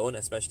grind alone,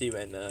 especially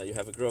when you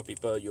have a group of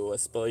people you will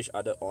spur each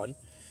other on.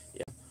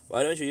 Yeah.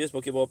 Why don't you use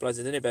Pokeball Plus?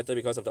 Isn't it better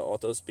because of the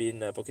auto spin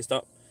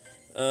Pokestop?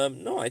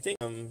 No, I think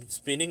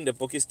spinning the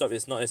Pokestop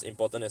is not as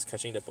important as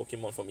catching the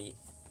Pokemon for me.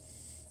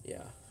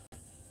 Yeah.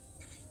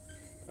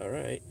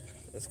 Alright,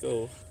 let's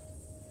go.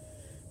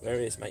 Where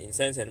is my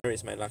incense and where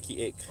is my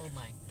lucky egg? Oh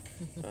my.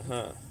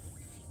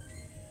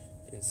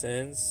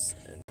 Incense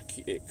and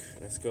lucky egg.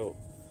 Let's go.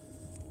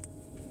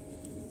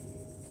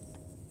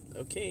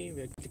 Okay,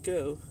 we're good to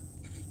go.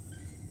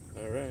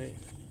 Alright.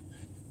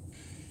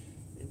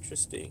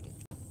 Interesting.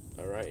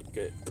 Alright,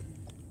 good.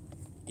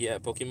 Yeah,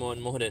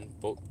 Pokemon more than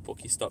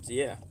Pokestops.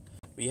 Yeah.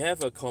 We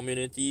have a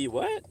community,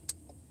 what?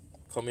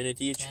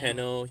 Community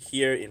channel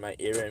here in my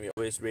area, and we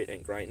always raid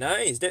and grind.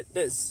 Nice!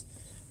 That's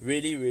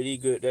really, really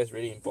good. That's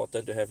really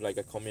important to have like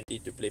a community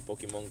to play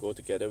Pokemon Go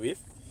together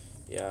with.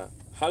 Yeah.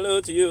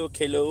 Hello to you,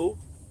 Kaloy.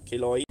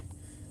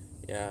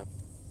 Yeah.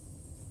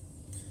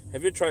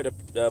 Have you tried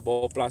the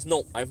Ball Plus?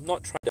 No, I've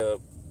not tried the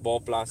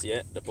Ball Plus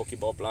yet, the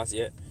Pokeball Plus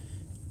yet.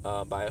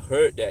 But I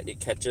heard that it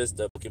catches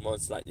the Pokemon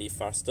slightly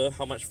faster.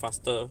 How much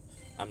faster?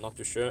 I'm not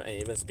too sure. And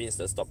it even spins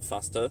the stop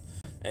faster.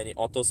 And it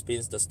auto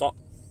spins the stop.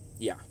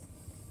 Yeah.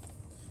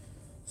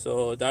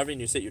 So, Darwin,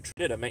 you said you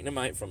traded a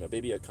Magnemite from your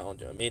baby account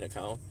to your main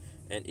account.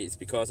 And it's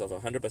because of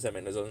 100%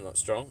 Magnezone not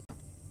strong.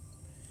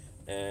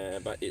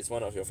 But it's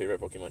one of your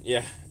favorite Pokemon.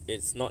 Yeah,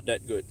 it's not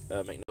that good,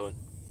 Magnezone.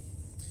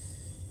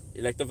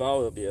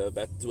 Electivire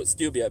would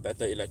still be a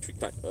better electric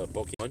type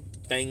Pokemon.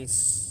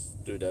 Thanks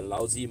to the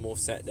lousy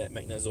moveset that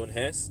Magnezone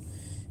has.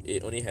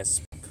 It only has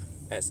Spark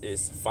as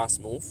its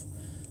fast move.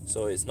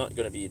 So it's not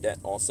going to be that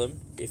awesome.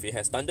 If it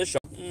has Thunder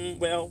Shock,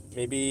 well,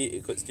 maybe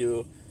it could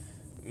still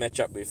match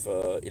up with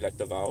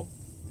Electivire.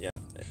 Yeah,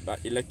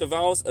 but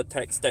Electivire's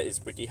attack stat is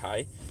pretty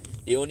high.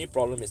 The only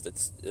problem is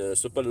the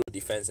super low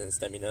defense and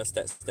stamina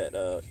stats that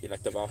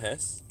Electivire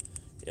has.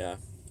 Yeah.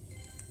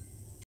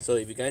 So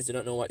if you guys do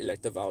not know what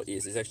Electivire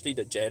is, it's actually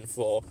the Gen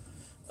 4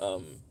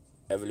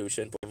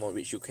 evolution Pokemon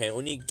which you can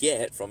only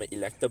get from an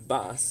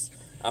Electabuzz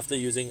after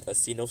using a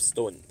Sinnoh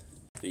Stone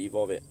to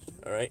evolve it.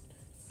 Alright?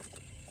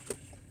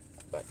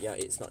 But yeah,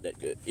 it's not that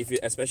good.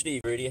 Especially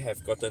if you already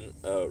have gotten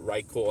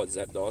Raikou or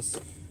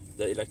Zapdos,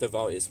 the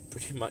Electivire is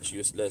pretty much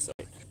useless.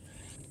 Right?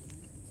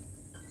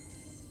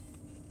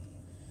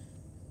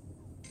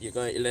 You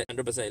got 100%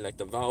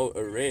 Electivire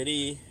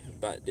already,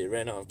 but they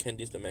ran out of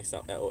candies to max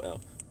out.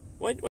 LOL.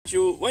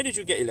 Why did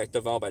you get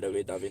Electival, by the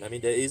way, Darwin? I mean,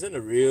 there isn't a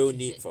real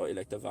need for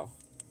Electival.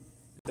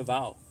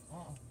 Electival.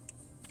 Oh.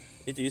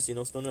 Need to use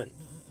Sinostone one.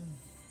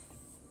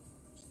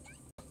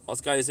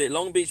 Oscar, you said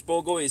Long Beach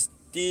Pogo is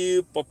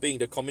still popping.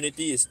 The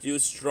community is still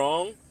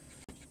strong.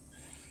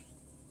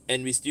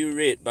 And we still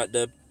rate, but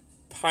the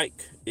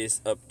pike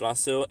is a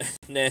Placer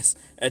nest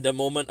at the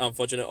moment,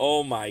 unfortunately.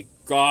 Oh my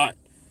god.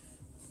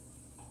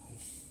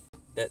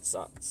 That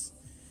sucks.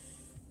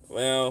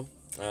 Well,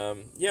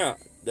 yeah,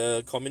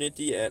 the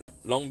community at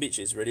Long Beach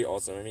is really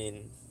awesome. I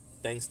mean,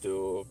 thanks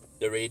to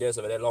the Raiders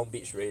over there, Long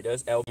Beach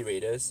Raiders, LB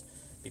Raiders,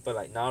 people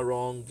like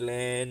Narong,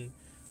 Glenn,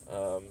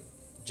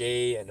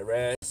 Jay and the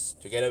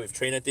rest, together with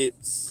Trainer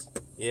Tips.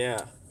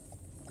 Yeah,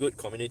 good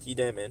community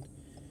there, man.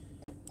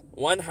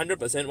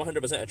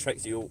 100%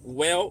 attracts you.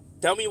 Well,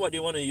 tell me what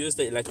you want to use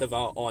the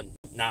Electival on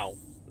now.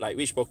 Like,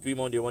 which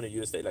Pokemon do you want to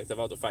use the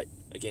Electival to fight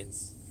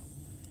against?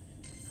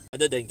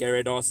 Other than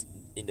Gyarados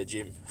in the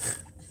gym.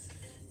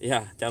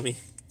 Yeah, tell me.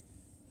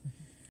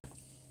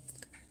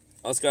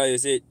 Oscar, you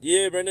said,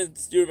 yeah, Brandon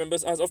still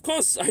remembers us. Of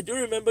course, I do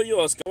remember you,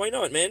 Oscar. Why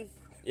not, man?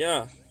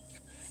 Yeah.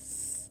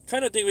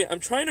 Kind of thing, I'm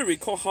trying to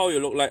recall how you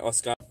look like,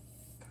 Oscar.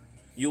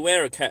 You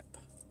wear a cap,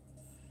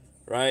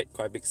 right?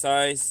 Quite big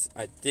size.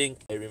 I think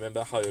I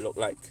remember how you look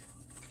like.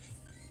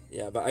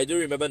 Yeah, but I do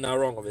remember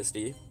Narong,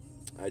 obviously.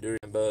 I do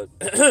remember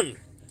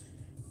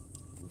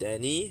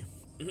Danny.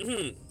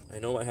 I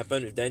know what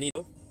happened with Danny,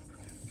 though.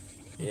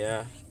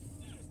 Yeah.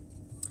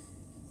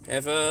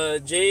 Have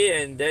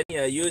Jay and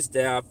Danny used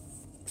their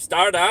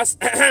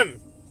Stardust?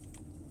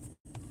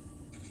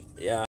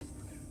 Yeah.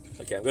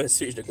 Okay, I'm gonna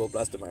switch the Gold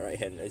Plus to my right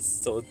hand.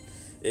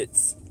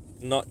 It's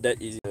not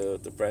that easy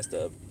to press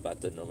the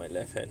button on my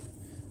left hand.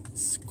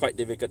 It's quite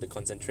difficult to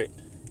concentrate.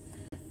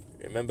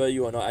 Remember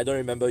you or not? I don't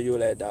remember you,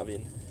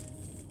 Darwin.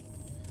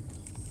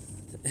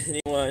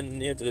 Anyone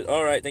new to the...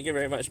 Alright, thank you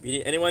very much,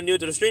 PD. Anyone new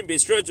to the stream, be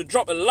sure to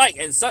drop a like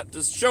and start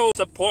to show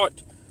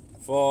support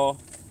for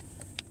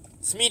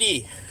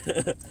Smeedy.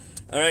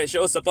 Alright,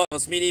 show support for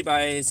Smeedy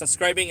by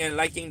subscribing and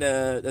liking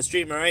the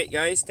stream, alright,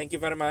 guys? Thank you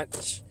very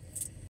much.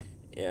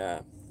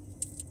 Yeah.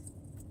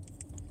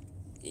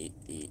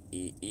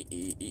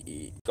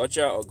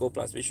 Gotcha or Go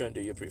Plus, which one do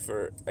you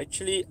prefer?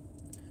 Actually,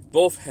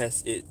 both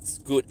has its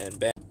good and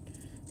bad.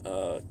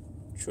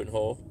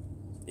 Chunho.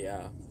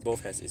 Yeah,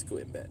 both has its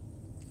good and bad.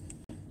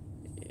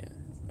 Yeah.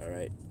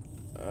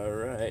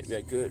 Alright, we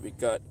are good. We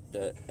got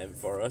the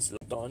Amphoras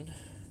looked on.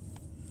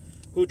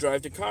 Who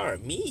drive the car?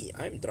 Me.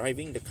 I'm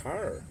driving the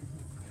car.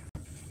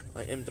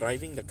 I am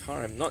driving the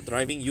car. I'm not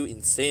driving you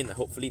insane.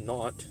 Hopefully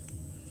not.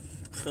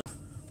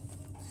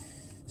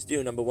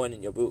 Still number 1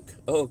 in your book.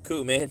 Oh,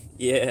 cool, man.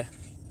 Yeah.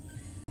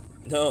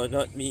 No,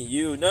 not me.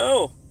 You.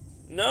 No.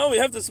 No, we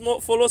have to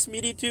follow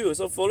Smeedy too.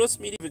 So follow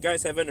Smeedy if you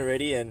guys haven't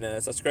already,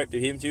 and subscribe to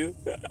him too.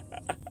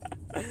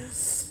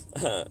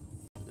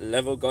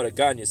 Level got a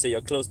gun. You say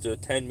you're close to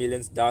 10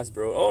 million dust,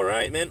 bro.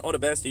 Alright, man. All the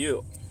best to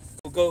you.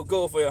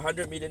 Go for your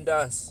 100 million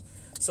dust.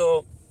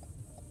 So,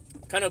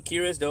 kind of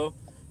curious though.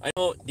 I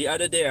know the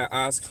other day I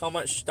asked how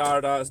much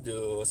Stardust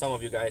do some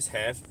of you guys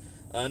have.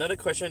 Another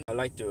question I'd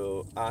like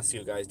to ask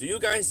you guys. Do you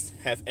guys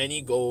have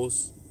any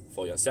goals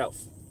for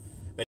yourself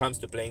when it comes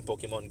to playing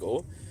Pokemon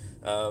Go?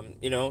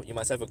 You know, you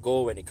must have a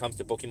goal when it comes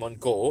to Pokemon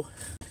Go.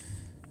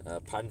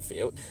 Pun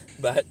failed.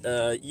 But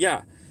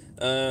yeah,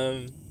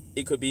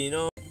 it could be, you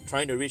know,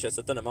 trying to reach a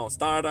certain amount of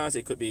Stardust.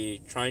 It could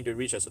be trying to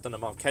reach a certain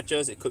amount of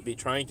catches. It could be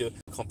trying to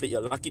complete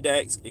your Lucky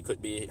Dex. It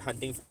could be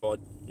hunting for,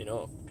 you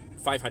know,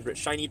 500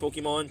 shiny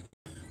Pokemon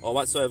or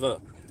whatsoever.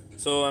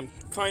 So I'm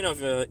kind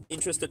of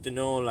interested to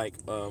know, like,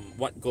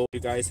 what goal you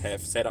guys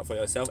have set up for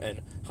yourself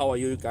and how are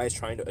you guys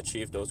trying to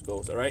achieve those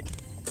goals, alright?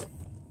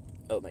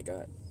 Oh my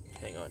god.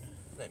 Hang on.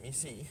 Let me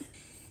see.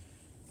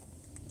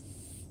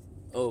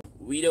 Oh,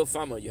 Widow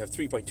Farmer, you have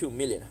 3.2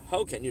 million.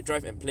 How can you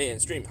drive and play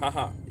and stream?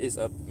 Haha, it's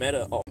a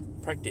matter of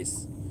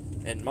practice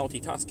and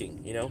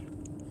multitasking, you know?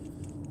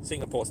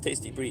 Singapore's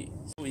Tasty Brie.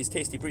 So is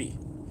Tasty Brie.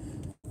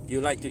 You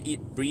like to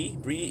eat brie?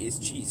 Brie is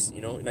cheese,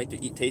 you know? You like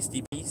to eat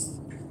tasty bries?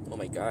 Oh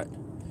my god.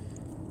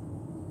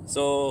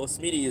 So,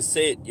 Smeedy, you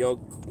said your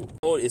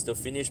goal is to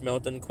finish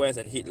Mountain Quest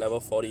and hit level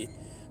 40.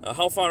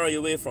 How far are you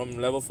away from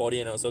level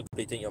 40 and also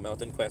completing your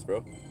Mountain Quest,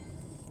 bro?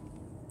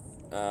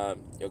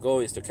 Your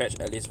goal is to catch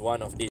at least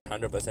one of each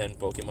 100%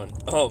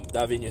 Pokemon. Oh,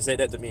 Darwin, you said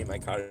that to me in my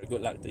car.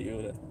 Good luck to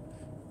you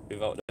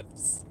without that.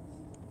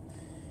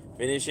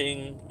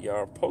 Finishing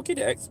your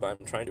Pokédex, but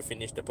I'm trying to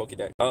finish the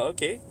Pokédex. Oh,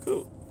 okay,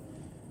 cool.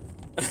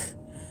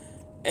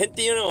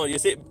 Antonio, you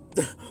said...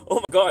 Oh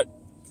my god.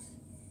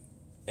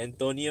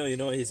 Antonio, you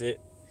know what he said?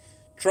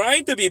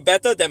 Trying to be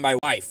better than my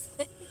wife.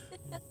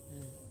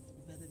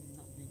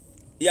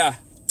 Yeah.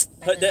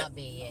 Heard that.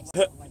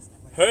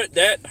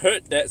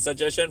 Heard that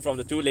suggestion from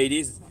the two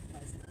ladies.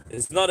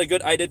 It's not a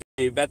good idea to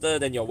be better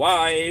than your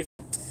wife.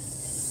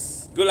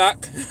 Good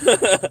luck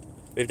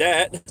with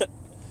that.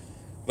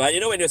 But you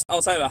know, when you're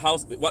outside of the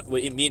house, what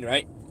would it mean,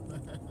 right?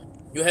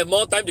 You have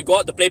more time to go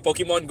out to play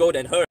Pokemon Go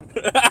than her.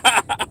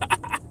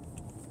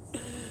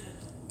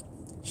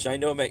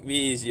 Shino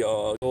McVie is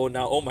your goal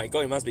now. Oh my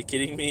god, you must be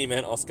kidding me,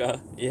 man, Oscar.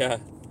 Yeah.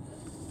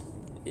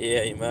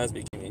 Yeah, you must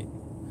be kidding me.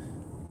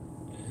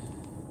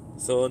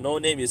 So, no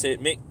name, you said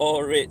make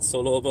all red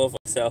soloable for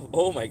yourself.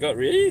 Oh my god,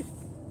 really?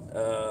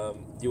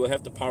 You will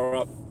have to power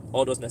up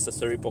all those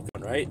necessary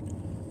Pokemon, right?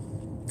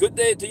 Good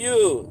day to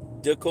you,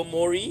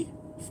 Dekomori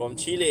from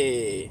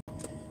Chile.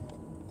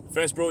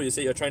 Fresh bro, you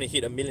say you're trying to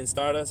hit 1,000,000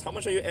 starters. How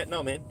much are you at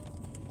now, man?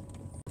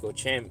 Go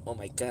champ. Oh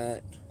my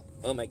god.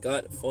 Oh my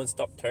god, phone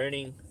stopped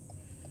turning.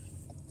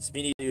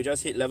 Speedy, you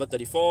just hit level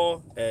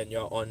 34 and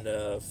you're on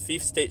the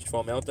 5th stage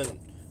for Melton.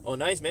 Oh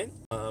nice, man.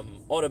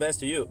 All the best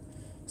to you.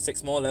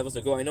 6 more levels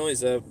to go. I know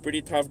it's a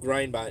pretty tough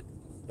grind, but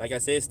like I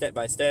say, step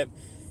by step,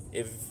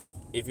 if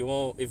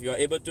you're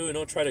able to, you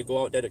know, try to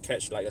go out there to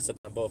catch like a certain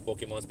number of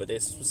Pokemons, but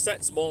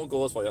set small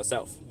goals for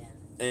yourself. Yeah.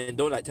 And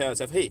don't like tell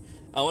yourself, hey,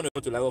 I want to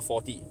go to level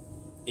 40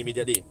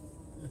 immediately.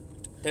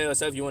 Tell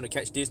yourself you want to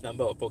catch this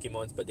number of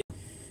Pokemons per day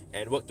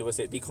and work towards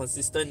it. Be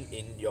consistent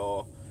in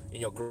your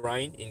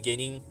grind, in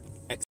gaining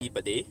XP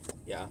per day.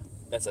 Yeah,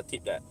 that's a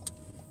tip that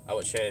I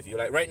would share with you.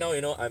 Like right now,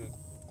 you know, I'm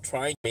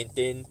trying to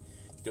maintain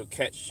to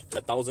catch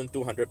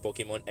 1,200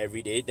 Pokemon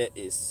every day. That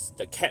is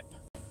the cap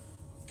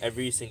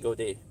every single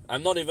day.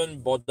 I'm not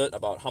even bothered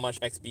about how much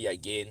XP I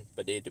gain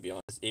per day, to be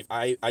honest. If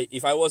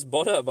I was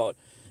bothered about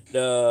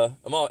the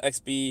amount of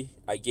XP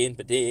I gain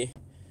per day,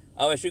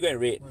 I'll actually go and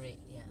raid.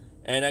 Yeah.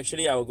 And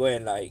actually I will go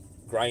and like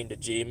grind the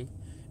gym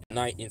at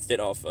night instead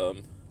of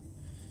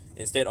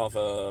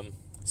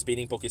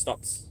spinning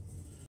Pokestops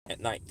at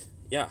night.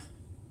 Yeah.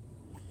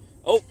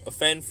 Oh, a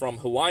fan from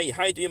Hawaii.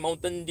 Hi to you,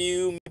 Mountain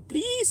Dew,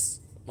 please.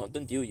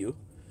 Mountain Dew, you.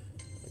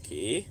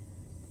 Okay.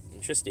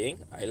 Interesting.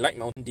 I like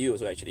Mountain Dew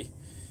also, actually.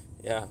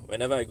 Yeah,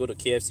 whenever I go to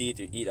KFC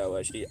to eat, I will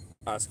actually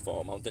ask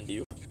for Mountain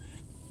Dew.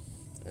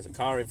 There's a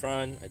car in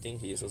front. I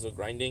think he is also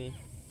grinding.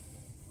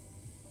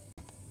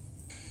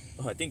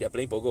 Oh, I think they're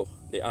playing Pogo.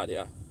 They are.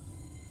 Yeah,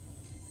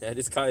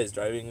 this car is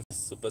driving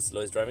super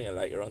slow. It's driving at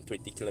like around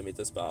 20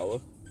 kilometers per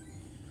hour.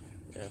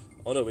 Yeah,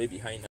 all the way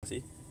behind now,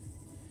 see?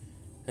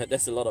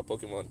 That's a lot of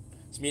Pokemon.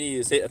 Smitty,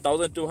 you said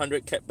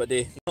 1,200 cap per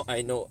day. No,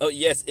 I know. Oh,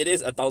 yes, it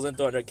is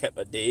 1,200 cap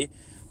a day.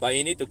 But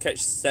you need to catch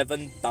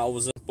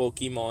 7,000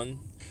 Pokemon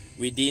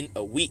within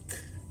a week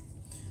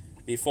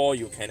before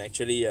you can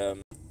actually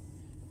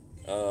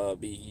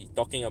be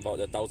talking about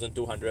the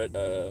 1,200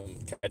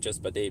 catches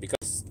per day,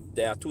 because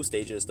there are 2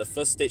 stages. The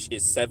first stage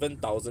is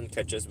 7,000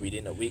 catches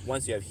within a week.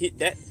 Once you have hit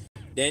that,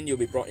 then you'll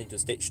be brought into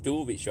stage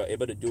 2, which you're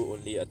able to do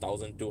only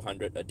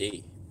 1,200 a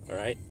day.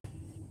 Alright.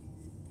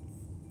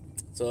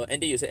 So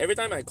Andy, you said every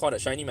time I caught a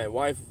shiny, my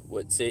wife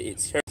would say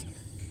it's hers.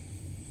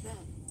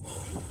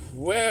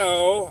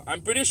 Well,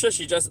 I'm pretty sure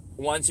she just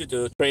wants you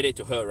to trade it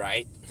to her,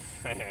 right?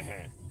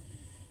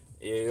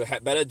 You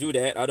had better do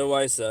that,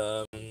 otherwise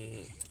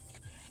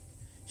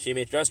she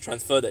may just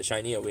transfer that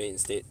shiny away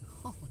instead.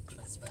 Oh,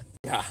 transfer.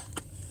 Yeah,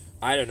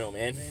 I don't know,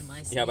 man.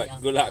 Reminds Yeah, me but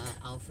of, good luck.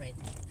 Our friend.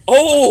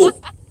 Oh,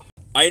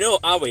 I know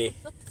Awe.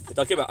 We're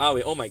talking about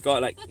Awe. Oh my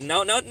god! Like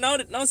now,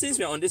 since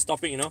we're on this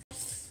topic, you know,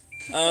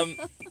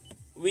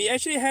 we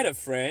actually had a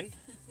friend,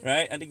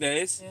 right? I think that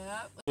is.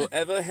 Yeah.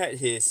 Whoever had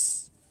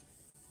his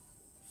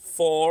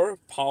 4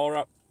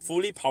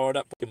 fully powered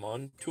up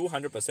Pokemon,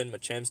 200%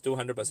 Machamps,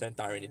 200%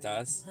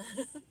 Tyranitas,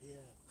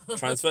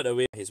 transferred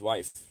away his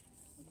wife.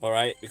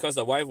 Alright, because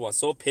the wife was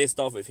so pissed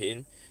off with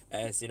him,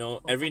 as you know,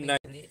 every night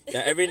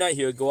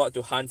he would go out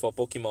to hunt for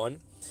Pokemon,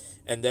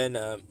 and then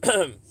the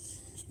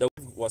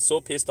wife was so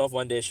pissed off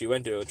one day she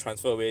went to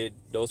transfer away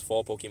those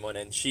 4 Pokemon,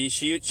 and she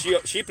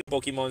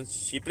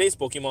plays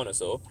Pokemon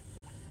also,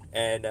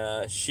 and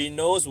she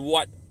knows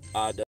what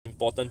are the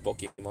important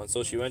Pokemon,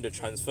 so she went to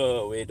transfer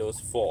away those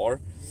 4,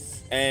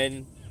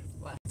 and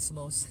What's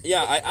most?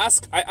 yeah, I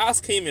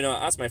asked him, you know,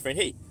 I asked my friend,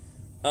 hey,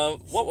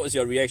 what was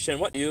your reaction?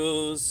 What do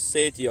you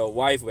say to your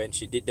wife when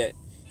she did that?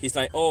 He's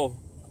like, oh,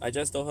 I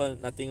just told her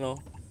nothing, lor.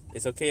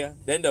 It's okay.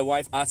 Then the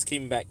wife asked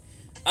him back,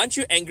 aren't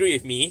you angry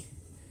with me?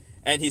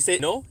 And he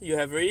said, no, you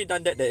have already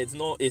done that.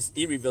 It's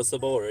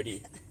irreversible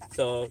already.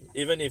 So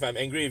even if I'm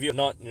angry with you or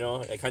not, you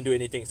know, I can't do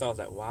anything. So I was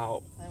like,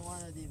 wow. I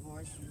want to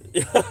divorce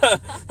you.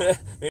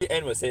 Maybe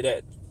Anne would say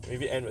that.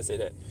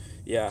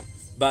 Yeah.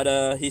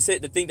 But he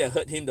said the thing that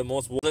hurt him the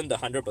most wasn't the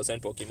 100%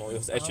 Pokemon. It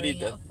was actually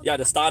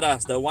the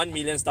Stardust, the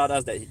 1,000,000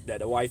 Stardust that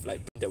the wife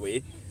like put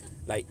away,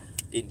 like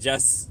in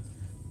just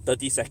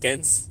 30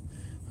 seconds.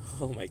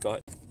 Oh my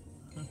god.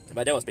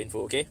 But that was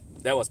painful. Okay,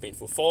 that was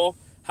painful.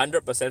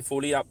 400%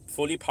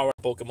 fully powered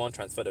Pokemon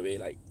transferred away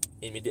like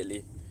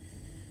immediately.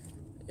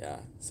 Yeah.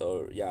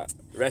 So yeah,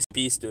 rest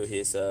peace to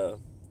his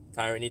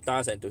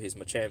Tyranitas and to his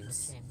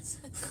Machamps.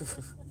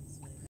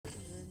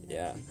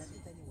 Yeah.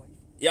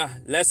 Yeah.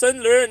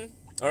 Lesson learned.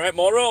 Alright,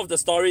 moral of the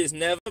story is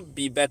never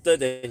be better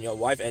than your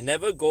wife, and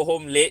never go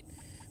home late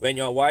when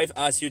your wife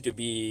asks you to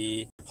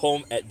be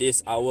home at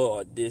this hour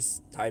or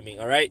this timing.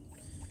 Alright?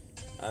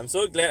 I'm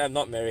so glad I'm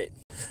not married.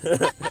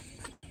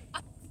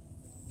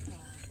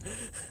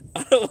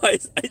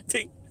 Otherwise, I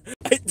think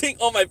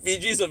all my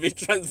PGs will be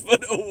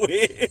transferred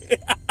away.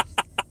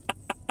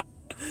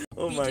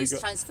 Oh my PG's god.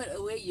 transferred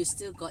away, you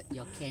still got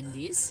your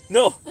candies.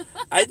 No,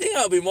 I think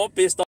I'll be more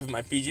pissed off if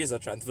my PGs are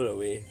transferred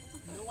away.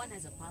 No one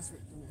has a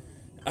password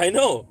to. I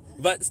know,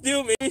 but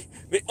still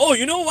oh,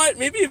 you know what?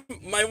 Maybe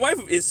my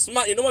wife is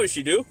smart. You know what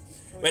she do?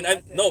 When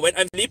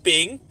I'm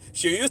sleeping,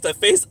 she'll use the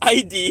Face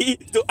ID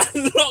to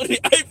unlock the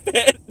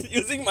iPad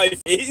using my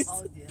face,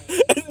 Oh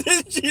dear. and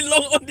then she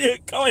log on the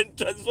account and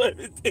transfer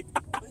everything.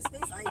 Who's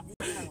Face ID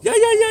now?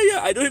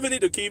 Yeah. I don't even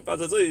need to key in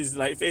password, so it's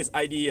like Face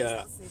ID.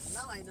 So safe.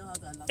 Now I know how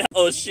to unlock.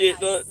 Oh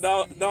shit!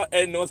 No, now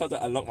Anne knows how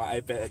to unlock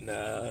my iPad,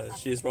 and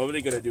she's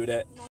probably gonna do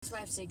that. His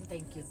wife saying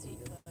thank you to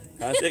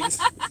you. Thanks.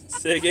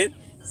 Say again.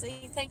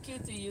 Saying thank you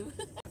to you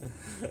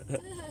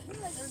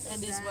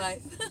and his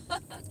wife.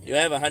 You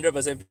have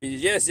 100% PG.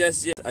 Yes.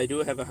 I do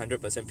have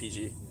 100%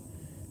 PG.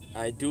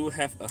 I do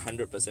have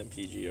 100%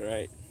 PG.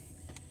 Alright.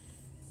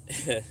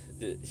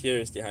 Here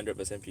is the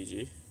 100%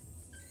 PG.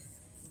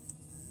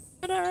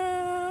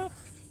 Ta-da!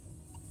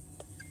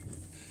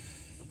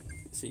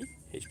 See?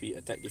 HP,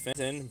 attack, defense,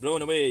 and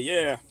blown away.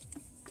 Yeah!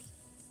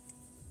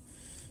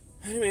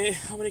 Anyway,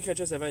 how many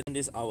catches have I done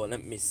this hour?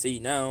 Let me see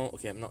now.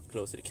 Okay, I'm not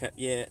close to the cap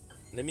yet.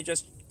 Let me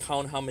just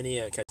count how many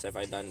catches have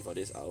I done for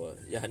this hour.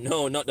 Yeah,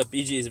 no, not the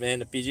PGs, man.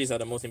 The PGs are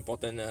the most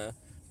important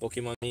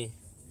Pokemon to me.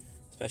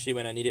 Especially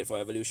when I need it for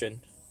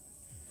evolution.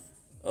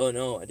 Oh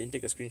no, I didn't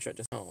take a screenshot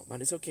just now.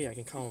 But it's okay, I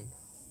can count.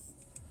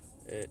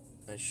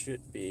 I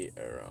should be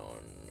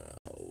around...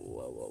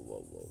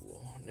 whoa.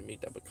 Let me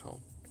double count.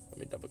 Let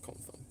me double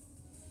confirm.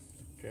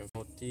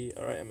 340.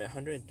 Alright, I'm at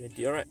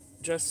 120. Alright,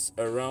 just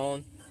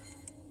around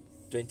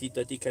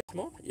 20-30 catches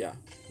more? Yeah.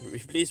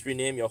 Please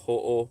rename your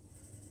Ho-Oh.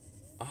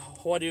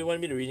 What do you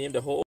want me to rename the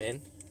Ho-Oh, man?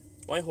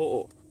 Why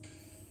Ho-Oh?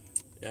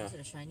 Yeah. Is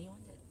it a shiny one?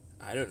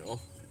 I don't know.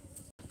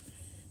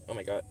 Oh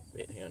my god.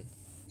 Wait, hang on.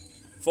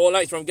 4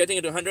 likes from getting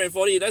it to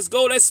 140. Let's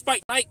go. Let's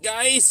spike like,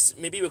 guys.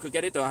 Maybe we could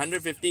get it to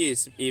 150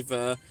 if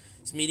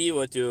Smeedy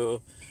were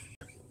to...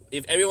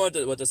 If everyone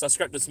were to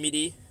subscribe to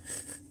Smeedy.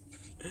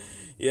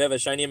 You have a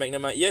shiny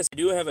Magnemite. Yes, I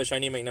do have a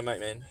shiny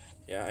Magnemite, man.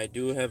 Yeah, I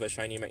do have a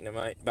shiny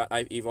Magnemite. But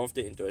I've evolved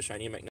it into a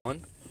shiny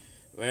Magnemon.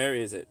 Where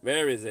is it?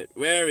 Where is it?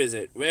 Where is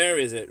it? Where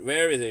is it?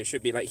 Where is it? It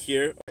should be like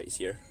here. Oh, it's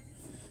here.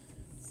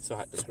 So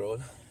hard to scroll.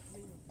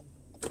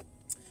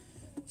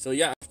 So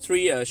yeah,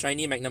 3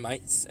 shiny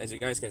Magnemites, as you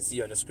guys can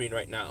see on the screen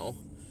right now.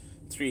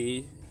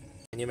 3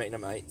 shiny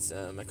Magnemites.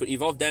 I could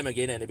evolve them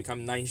again and they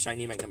become 9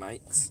 shiny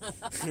Magnemites.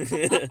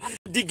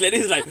 D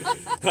Gladys is like,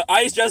 her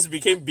eyes just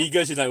became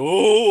bigger. She's like,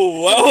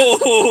 whoa,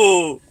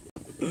 whoa.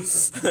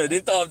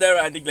 Didn't thought of that,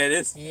 right, Auntie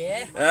Gladys?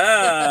 Yeah.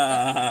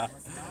 Ah.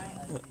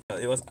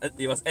 It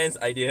was Anne's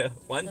idea.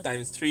 1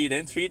 times 3,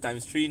 then 3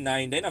 times 3,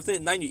 9. Then after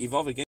 9 you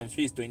evolve again,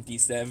 3 is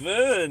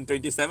 27.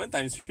 27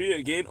 times 3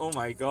 again. Oh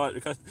my god,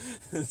 because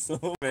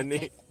so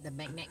many. The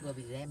magnet will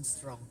be damn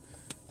strong.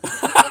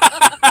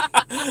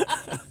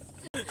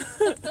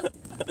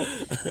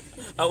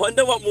 I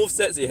wonder what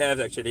movesets he has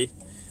actually.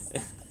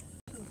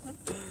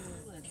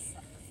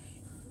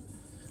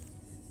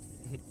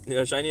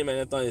 Your shiny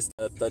Magneton is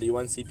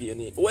 31 CP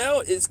only.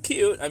 Well, it's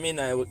cute. I mean,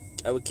 I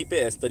would keep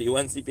it as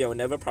 31 CP. I would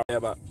never pry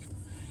about.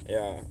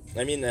 Yeah,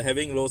 I mean,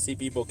 having low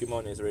CP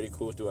Pokemon is really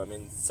cool too. I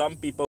mean, some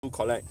people who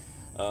collect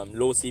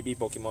low CP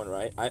Pokemon,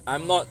 right?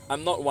 I'm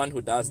not one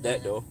who does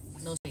that though.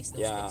 No space.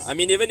 Yeah, I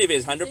mean, even if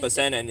it's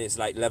 100% and it's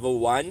like level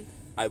 1,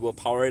 I will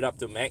power it up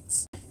to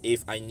max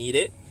if I need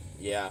it.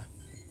 Yeah.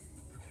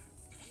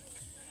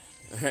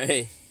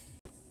 Alright.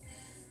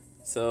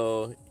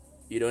 So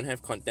you don't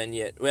have content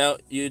yet. Well,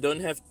 you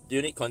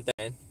need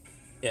content.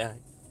 Yeah,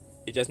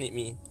 you just need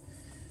me.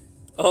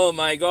 Oh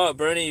my god,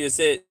 Bernie, you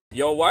said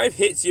your wife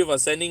hates you for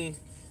sending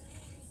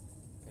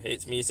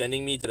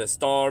me to the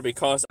store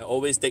because I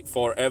always take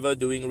forever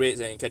doing raids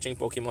and catching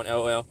Pokemon,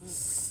 LOL.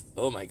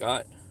 Oh my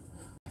god.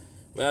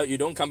 Well, you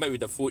don't come back with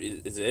the food,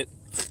 is it?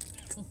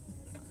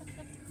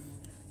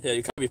 Yeah,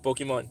 you come with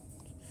Pokemon.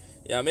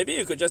 Yeah, maybe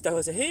you could just tell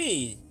her, say,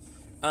 hey,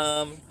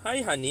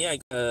 hi honey, I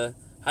got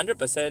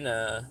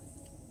 100%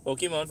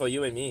 Pokemon for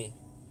you and me.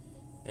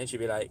 And she'd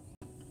be like,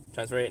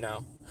 transfer it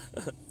now.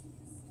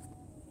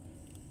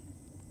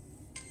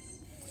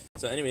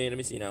 So anyway, let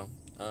me see now.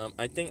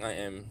 I think I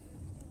am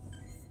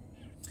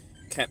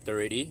capped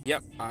already.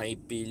 Yep, I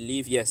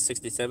believe, yes,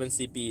 67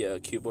 CP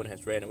Cubone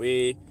has ran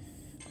away.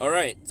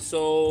 Alright,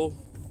 so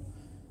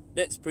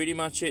that's pretty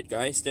much it,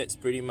 guys. That's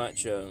pretty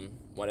much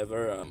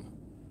whatever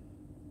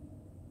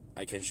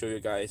I can show you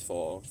guys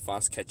for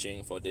fast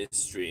catching for this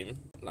stream.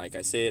 Like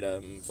I said,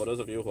 for those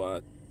of you who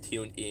are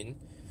tuned in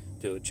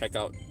to check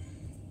out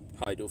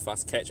how I do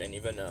fast catch and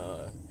even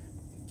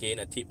gain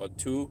a tip or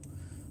two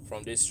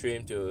from this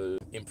stream to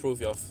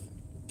improve your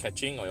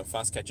catching or your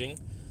fast catching,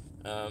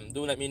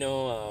 do let me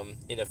know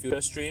in the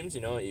future streams, you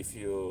know, if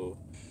you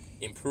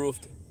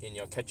improved in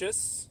your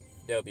catches.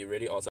 That would be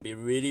really awesome. I'd be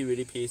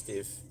really pleased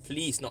if,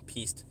 pleased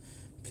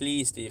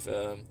if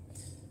a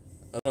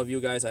lot of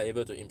you guys are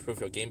able to improve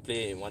your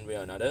gameplay in one way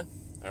or another.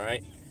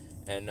 Alright,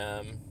 and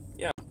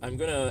yeah, I'm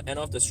gonna end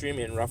off the stream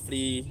in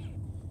roughly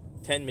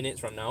 10 minutes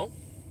from now.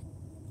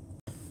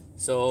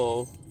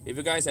 So If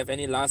you guys have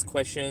any last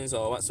questions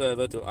or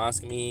whatsoever to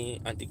ask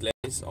me, Auntie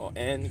Gladys or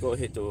Anne, go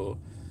ahead to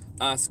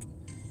ask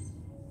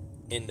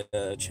in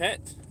the chat.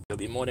 We'll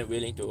be more than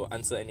willing to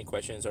answer any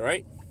questions,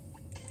 alright?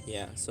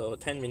 Yeah, so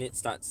 10 minutes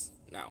starts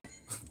now.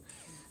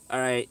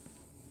 Alright.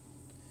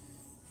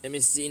 Let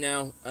me see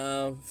now.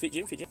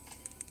 Fijin.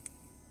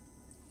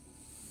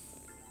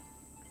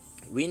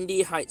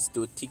 Windy Heights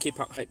to TK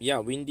Park Hype. Yeah,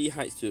 Windy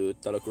Heights to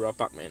Talakura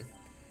Park, man.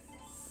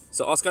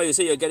 So Oscar, you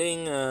say you're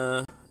getting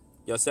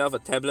yourself a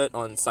tablet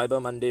on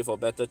Cyber Monday for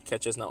better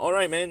catches now.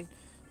 Alright, man.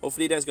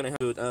 Hopefully that's gonna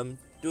help you.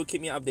 Do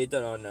keep me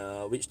updated on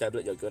which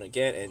tablet you're gonna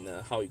get and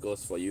how it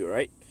goes for you,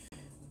 right?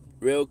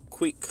 Real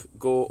quick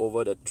go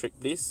over the trick,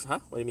 please. Huh?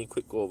 What do you mean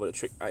quick go over the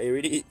trick? I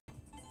already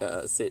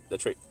said the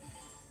trick.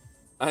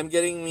 I'm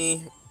getting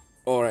me...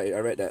 Alright, I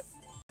read that.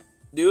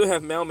 Do you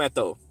have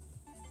Melmetal?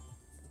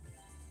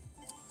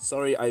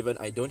 Sorry, Ivan,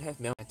 I don't have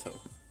Melmetal.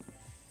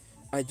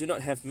 I do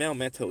not have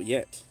Melmetal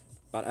yet,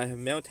 but I have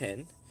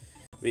Meltan,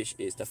 which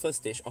is the first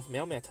stage of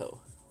Melmetal.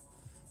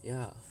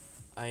 Yeah,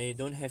 I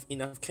don't have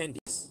enough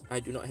candies. I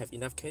do not have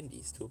enough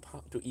candies to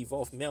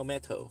evolve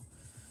Melmetal.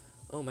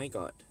 Oh my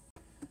god.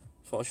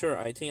 For sure,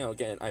 I think I'll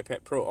get an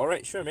iPad Pro.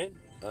 Alright, sure, man.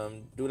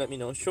 Do let me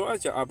know. Show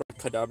us your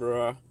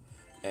Abracadabra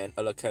and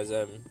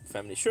Alakazam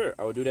family. Sure,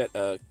 I will do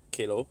that,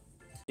 Kalo.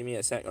 Give me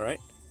a sec,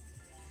 alright?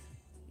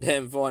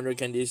 Damn, 400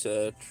 candies,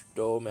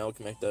 though, milk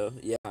connector.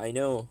 Yeah, I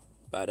know,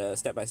 but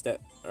step by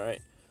step,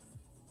 alright?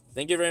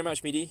 Thank you very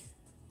much, Midi.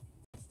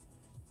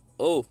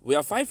 Oh, we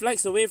are 5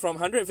 likes away from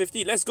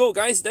 150. Let's go,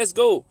 guys, let's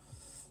go.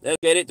 Let's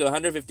get it to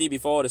 150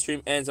 before the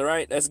stream ends,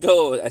 alright? Let's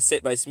go, as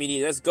said by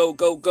Smitty. Let's go,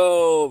 go,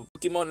 go.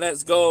 Pokemon,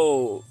 let's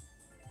go.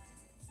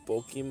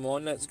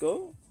 Pokemon, let's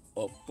go?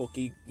 Or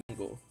Pokemon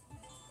Go?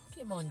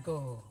 Pokemon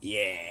Go.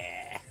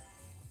 Yeah.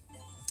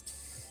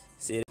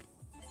 See,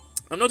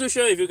 I'm not too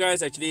sure if you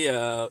guys actually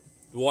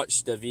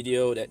watched the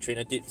video that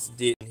Trainer Tips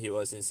did when he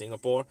was in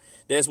Singapore.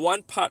 There's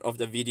one part of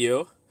the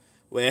video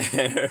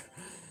where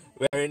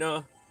where, you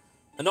know,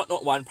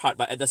 not one part,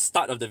 but at the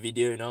start of the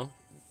video, you know,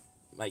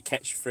 my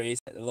catchphrase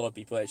that a lot of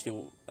people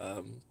actually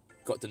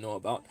got to know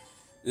about.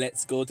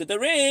 Let's go to the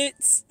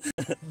Reds.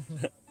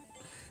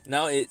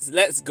 Now it's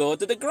let's go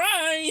to the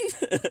grind.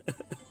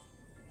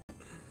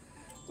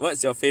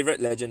 What's your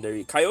favorite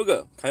legendary?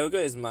 Kyogre.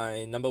 Kyogre is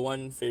my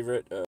 #1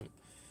 favorite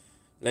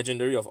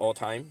legendary of all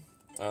time.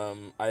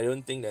 I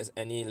don't think there's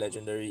any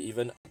legendary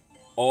even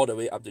all the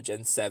way up to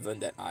Gen 7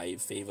 that I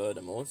favor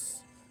the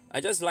most.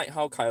 I just like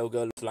how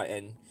Kyogre looks like,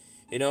 and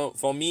you know,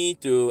 for me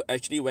to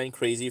actually went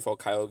crazy for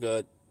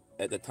Kyogre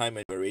at the time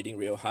when we were raiding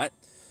real hard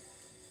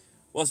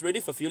was really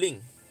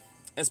fulfilling.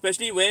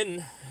 Especially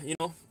when, you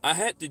know, I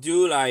had to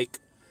do like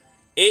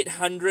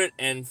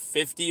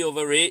 850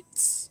 over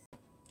raids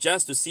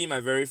just to see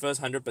my very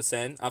first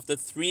 100% after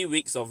 3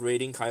 weeks of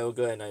raiding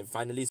Kyogre, and I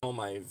finally saw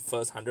my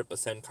first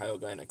 100%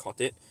 Kyogre and I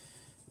caught it.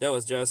 That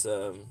was just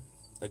a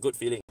good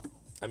feeling.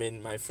 I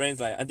mean, my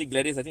friends like Auntie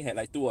Gladys, I think had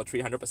like 200 or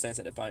 300%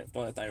 at the point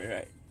of time,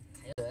 right?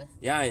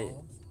 Yeah.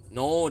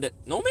 No,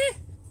 no me?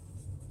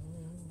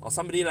 Or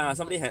somebody had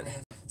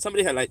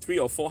like 300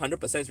 or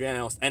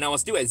 400% and I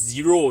was still at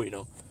 0, you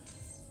know.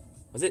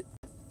 Was it?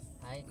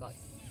 I got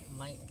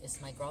it's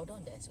my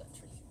Groudon that's got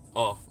 3.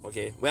 Oh,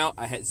 okay. Well,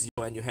 I had 0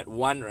 and you had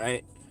 1,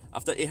 right?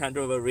 After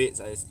 800 over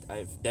raids,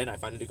 then I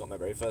finally got my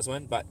very first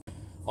one. But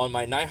on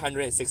my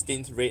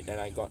 916th raid, then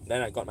I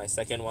got my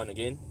second one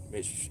again,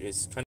 which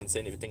is kind of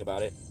insane if you think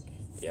about it.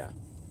 Yeah.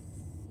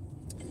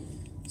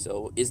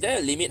 So, is there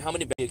a limit how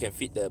many berries you can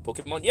feed the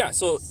Pokemon? Yeah.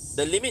 So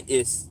the limit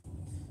is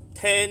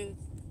 10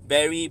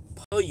 berry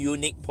per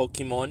unique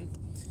Pokemon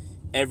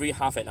every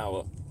half an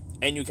hour,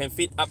 and you can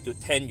feed up to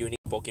 10 unique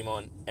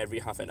Pokemon every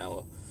half an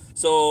hour.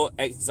 So,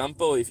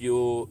 example, if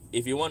you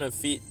want to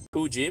feed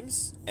 2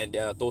 gyms and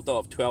there are a total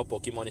of 12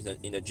 Pokemon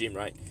in the gym,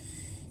 right?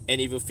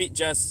 And if you feed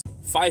just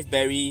 5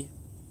 berry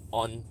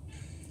on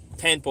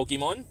 10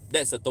 Pokemon,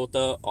 that's a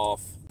total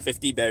of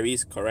 50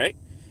 berries, correct?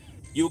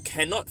 You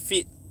cannot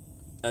feed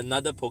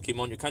another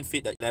Pokemon. You can't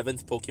feed the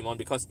 11th Pokemon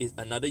because it's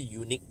another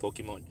unique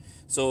Pokemon.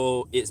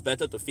 So it's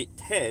better to feed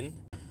 10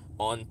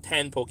 on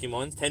 10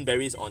 Pokemon, 10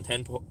 berries on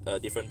 10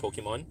 different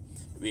Pokemon,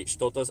 which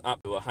totals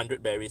up to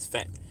 100 berries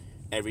fed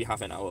every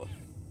half an hour.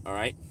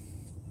 Alright?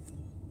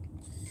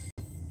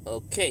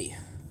 Okay.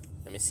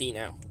 Let me see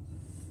now.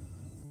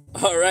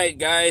 Alright,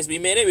 guys. We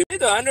made it. We made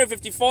the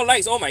 154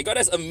 likes. Oh my god,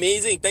 that's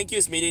amazing. Thank you,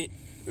 Smitty.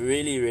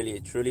 Really, really,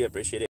 truly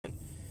appreciate it.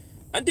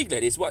 Auntie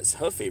Gladys, what's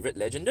her favorite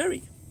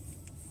legendary?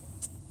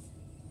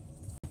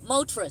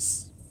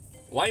 Moltres.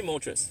 Why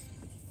Moltres?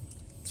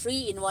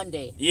 3 in 1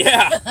 day.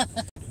 Yeah!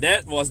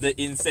 That was the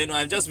insane one.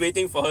 I'm just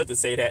waiting for her to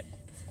say that.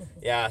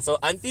 Yeah, so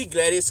Auntie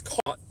Gladys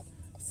caught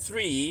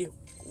 3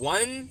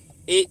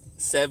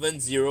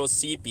 1870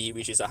 CP,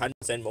 which is 100%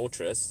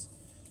 Moltres,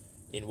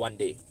 in 1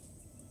 day.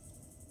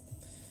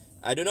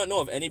 I do not know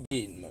of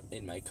anybody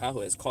in my car who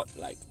has caught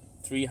like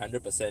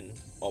 300%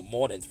 or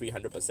more than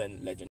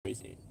 300%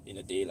 legendaries in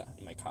a day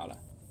in my car.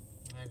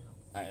 I don't know.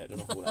 I don't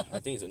know who. I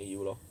think it's only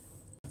you.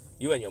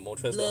 You and your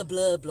Moltres.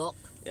 Blur block.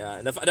 Yeah,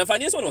 and the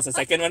funniest one was the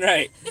second one,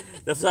 right?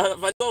 The funniest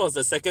one was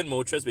the second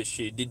Moltres, which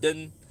she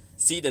didn't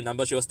see the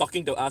number. She was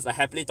talking to us, like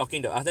happily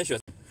talking to us. Then she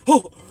was,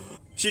 oh,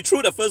 she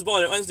threw the first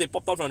ball, and once they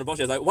popped out from the ball,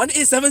 she was like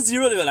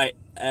 1870. They were like,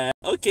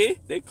 okay.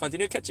 They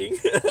continue catching.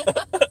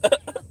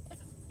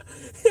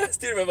 I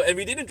still remember, and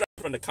we didn't drive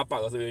from the car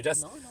park. Also, we were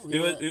just No,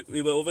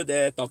 we were over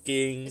there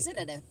talking. Is it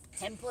at the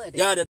temple?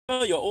 Yeah, the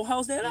temple, your old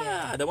house there,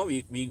 Yeah. lah. The one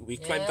we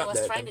climbed I up was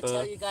the trying temple. to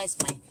tell you guys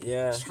my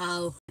Yeah.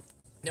 child.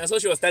 Yeah, so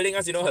she was telling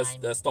us, her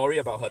Time. the story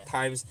about her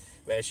times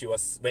when she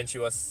was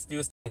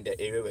still in the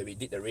area where we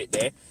did the raid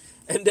there,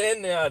 and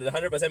then the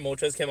 100%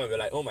 Moltres came up. We're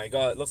like, oh my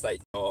god, it looks like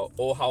your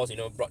old house,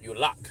 brought you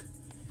luck.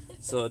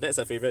 So that's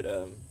her favorite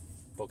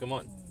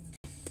Pokemon.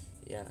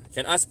 Yeah,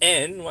 can ask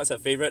Anne what's her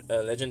favorite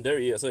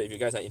legendary. Also, if you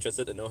guys are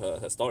interested to know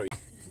her story.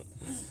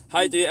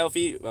 Hi to you,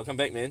 Alfie. Welcome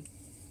back, man.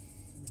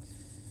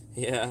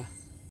 Yeah.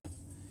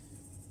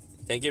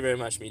 Thank you very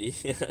much, Midi.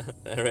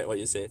 I read what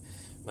you said.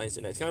 Mine's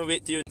too nice. Can't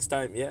wait till you next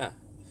time. Yeah.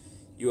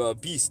 You are a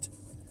beast.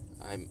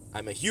 I'm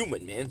a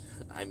human, man.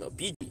 I'm a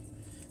PG.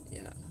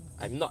 Yeah.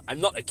 I'm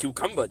not a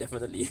cucumber,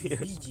 definitely.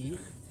 PG.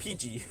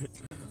 PG.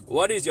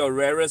 What is your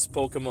rarest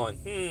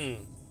Pokemon?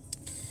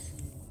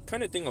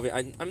 Kind of think of it.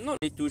 I'm not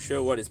really too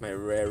sure what is my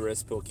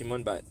rarest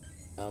Pokemon, but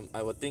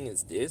I would think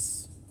it's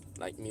this,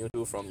 like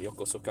Mewtwo from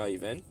Yokosuka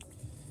event.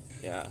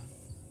 Yeah.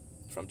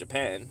 From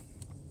Japan.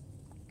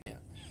 Yeah.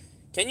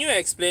 Can you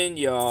explain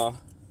your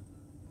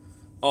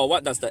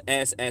what does the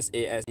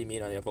SSASD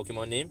mean on your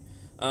Pokemon name?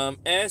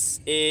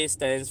 SA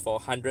stands for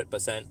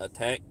 100%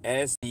 attack,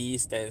 SD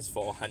stands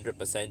for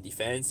 100%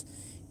 defense,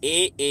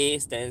 AA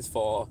stands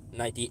for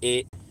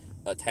 98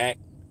 attack,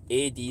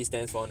 AD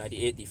stands for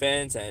 98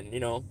 defense, and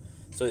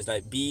so it's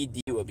like BD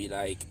will be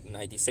like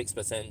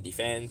 96%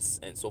 defense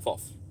and so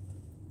forth.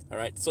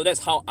 Alright, so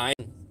that's how I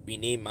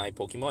rename my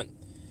Pokemon.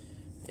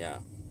 Yeah.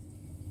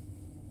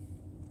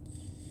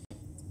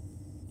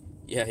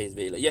 Yeah, he's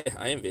Vela. Yeah,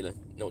 I am Vela.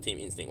 No Team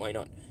Instinct. Why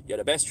not? You're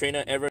the best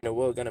trainer ever in the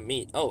world gonna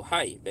meet. Oh,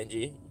 hi,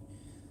 Benji.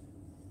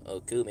 Oh,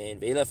 cool, man.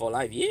 Vela for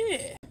life.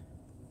 Yeah.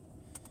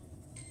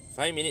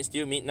 5 minutes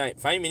till midnight.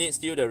 5 minutes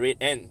till the raid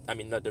end. I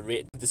mean, not the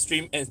raid. The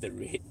stream ends, the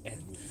raid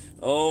end.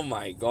 Oh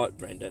my god,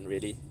 Brandon,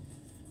 really?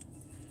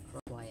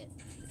 Quiet.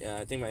 Yeah,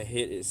 I think my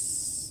head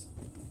has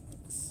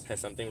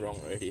something wrong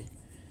already.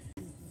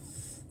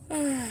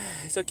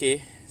 It's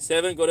okay.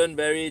 7 golden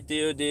berry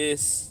till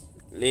this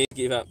late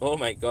give up. Oh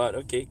my god.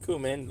 Okay, cool,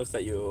 man. Looks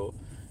like you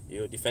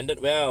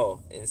defended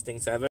well.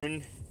 Instinct 7.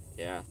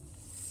 Yeah.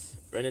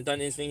 Brandon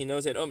Tan Instinct, he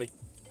knows it. Oh my.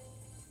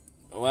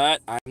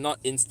 What? I'm not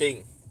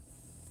Instinct.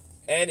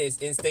 N is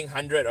Instinct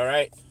 100,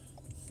 alright?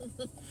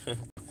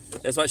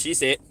 That's what she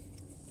said.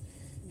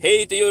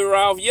 Hey to you,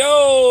 Ralph.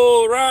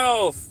 Yo,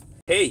 Ralph.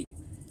 Hey.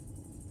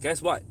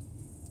 Guess what?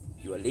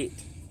 You are late.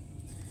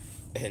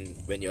 And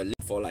when you're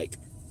late for like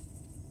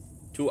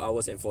 2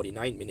 hours and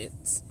 49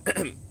 minutes,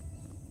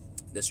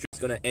 the stream's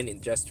gonna end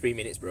in just 3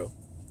 minutes, bro.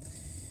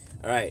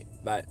 Alright,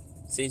 but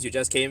since you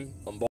just came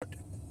on board,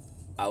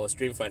 I will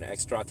stream for an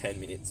extra 10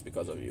 minutes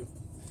because of you.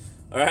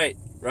 Alright,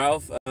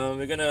 Ralph,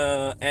 we're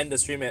gonna end the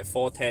stream at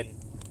 4:10.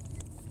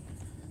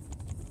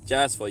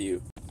 Just for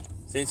you.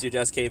 Since you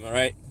just came,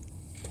 alright?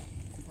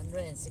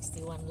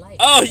 161 likes.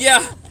 Oh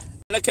yeah!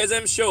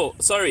 Alakazam show.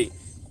 Sorry.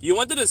 You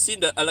wanted to see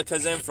the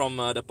Alakazam from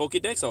the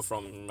Pokédex or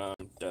from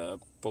the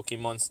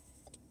Pokémons?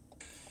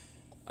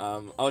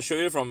 I'll show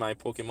you from my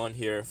Pokemon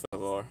here for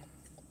more.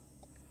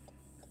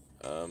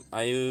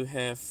 I don't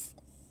have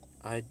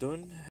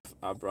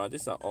Abra.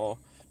 These are all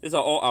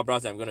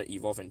Abras that I'm gonna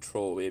evolve and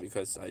throw away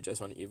because I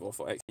just want to evolve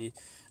for actually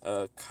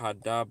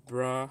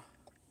Kadabra.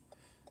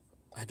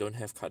 I don't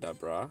have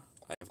Kadabra.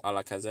 I have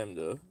Alakazam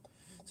though.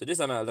 So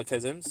these are my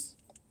Alakazams.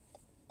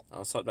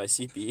 I'll sort by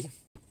CP.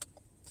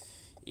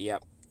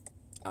 Yep.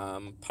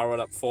 Powered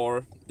up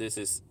 4. This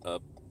is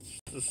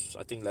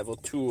I think level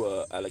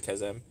 2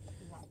 Alakazam.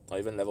 Or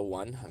even level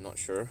 1, I'm not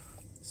sure.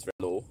 It's very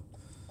low.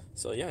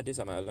 So yeah, these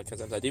are my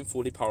Alakazams. I didn't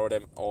fully power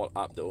them all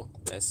up though,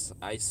 as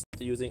I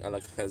started using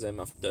Alakazam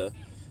after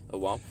a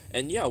while.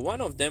 And yeah, one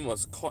of them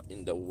was caught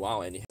in the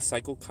wild and it had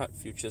Psycho Cut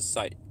Future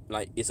Sight.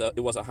 Like it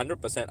was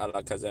 100%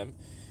 Alakazam,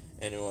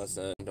 and it was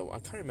I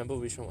can't remember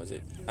which one was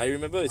it. I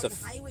remember it's on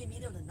the highway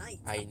middle of the night.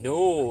 I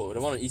know,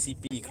 the one on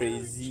ECP, Yeah,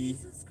 crazy.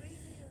 Jesus Christ.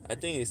 I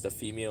think it's the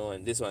female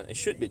and this one. It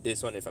should be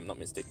this one if I'm not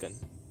mistaken.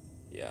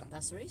 Yeah,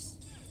 That's race?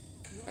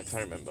 I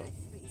can't remember.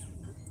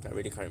 I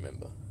really can't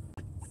remember.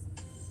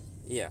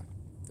 Yeah,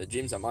 the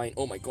gyms are mine.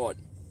 Oh my god.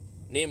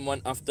 Name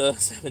one after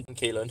 17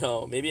 Kalo.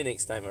 No, maybe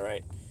next time,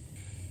 alright?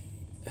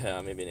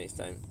 Yeah, maybe next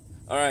time.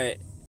 Alright,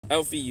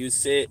 Alfie, you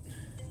said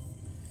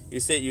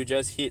you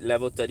just hit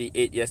level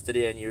 38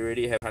 yesterday and you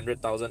already have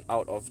 100,000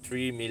 out of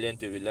 3 million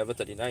to level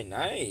 39.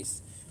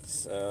 Nice.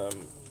 Are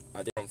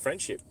they from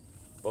friendship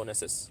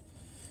bonuses?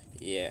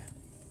 Yeah.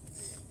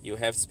 You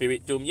have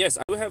Spirit Tomb. Yes,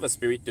 I do have a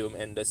Spirit Tomb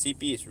and the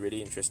CP is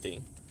really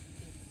interesting.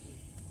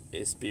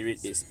 His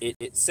Spirit is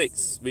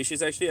 886, which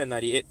is actually a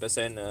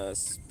 98%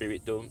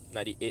 Spirit Tomb,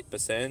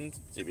 98%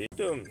 Spirit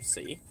Tomb,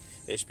 see?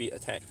 HP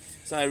attack.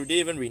 So I didn't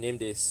even rename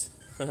this.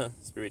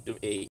 Spirit Tomb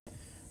A.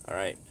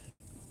 Alright.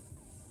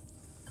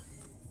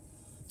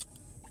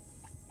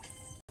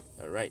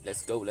 Alright,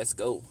 let's go, let's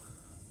go.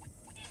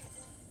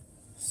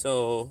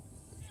 So,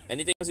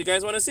 anything else you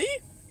guys want to see?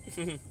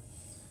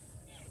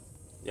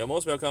 You're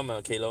most welcome,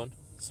 Kalon.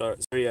 Sorry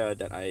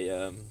that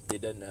I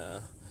didn't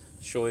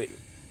show it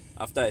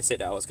after I said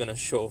that I was gonna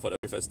show for the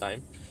very first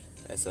time,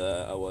 as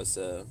I was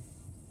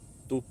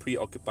too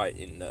preoccupied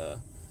in the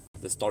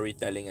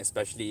storytelling,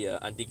 especially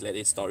Auntie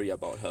Gladys' story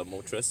about her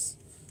motress.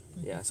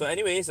 Yeah. So,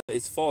 anyways,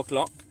 it's 4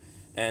 o'clock,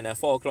 and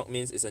 4 o'clock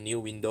means it's a new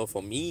window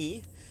for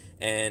me.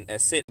 And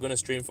as said, I'm gonna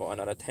stream for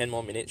another 10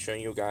 more minutes,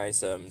 showing you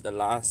guys the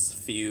last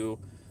few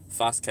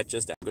fast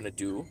catches that I'm gonna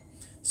do.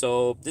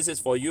 So this is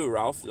for you,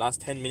 Ralph. Last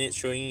 10 minutes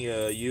showing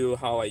you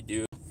how I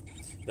do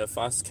the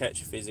fast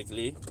catch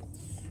physically.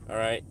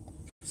 Alright.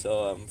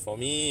 So for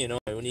me,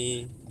 I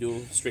only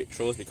do straight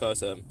throws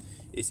because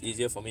it's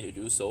easier for me to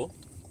do so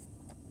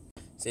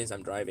since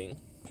I'm driving.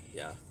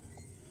 Yeah.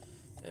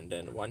 And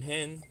then one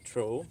hand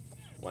throw,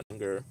 one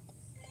finger,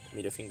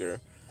 middle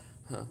finger.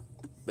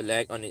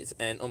 Belag on its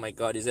end. Oh my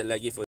god, is it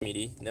laggy for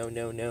MIDI? No,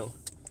 no, no.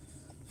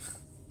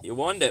 You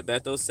won that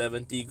battle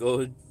 70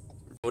 golden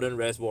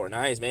reservoir.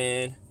 Nice,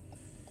 man.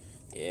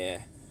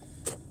 Yeah.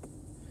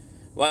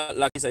 What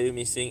luckies are you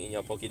missing in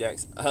your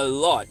Pokédex? A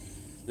lot.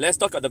 Let's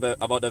talk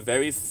about the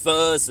very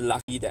first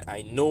lucky that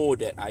I know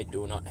that I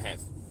do not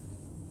have.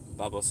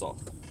 Bulbasaur.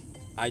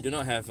 I do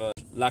not have a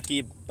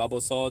lucky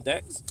Bulbasaur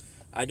dex.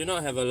 I do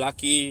not have a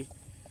lucky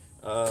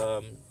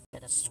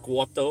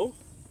Squirtle.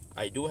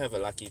 I do have a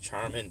lucky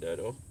Charmander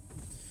though.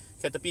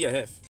 Caterpie I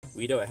have.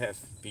 Weedle I have.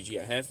 PG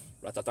I have.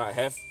 Rattata I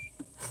have.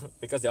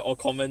 Because they're all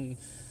common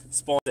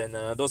spawns, and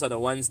those are the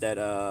ones that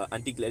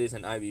Auntie Gladys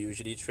and I we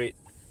usually trade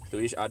to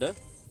each other.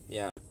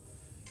 Yeah.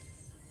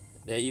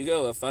 There you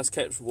go, a fast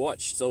catch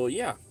watch. So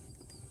yeah,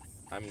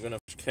 I'm gonna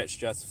catch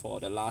just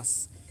for the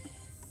last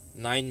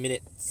 9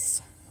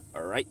 minutes.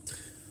 Alright.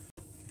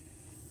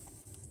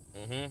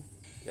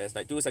 There's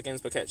like 2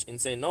 seconds per catch.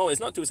 Insane. No, it's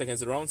not 2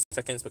 seconds, around 6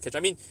 seconds per catch. I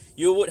mean,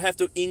 you would have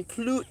to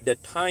include the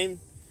time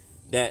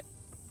that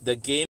the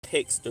game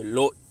takes to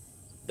load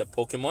the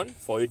Pokemon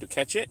for you to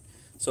catch it.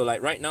 So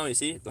like right now, you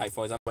see, like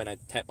for example, when I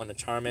tap on the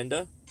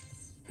Charmander,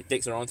 it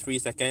takes around 3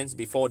 seconds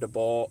before the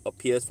ball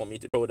appears for me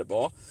to throw the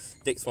ball.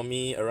 It takes for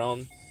me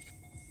around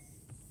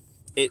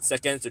 8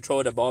 seconds to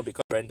throw the ball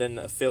because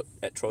Brandon failed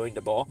at throwing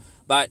the ball.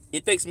 But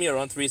it takes me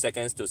around 3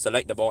 seconds to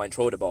select the ball and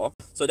throw the ball.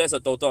 So that's a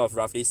total of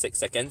roughly 6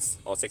 seconds,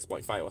 or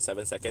 6.5 or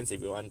 7 seconds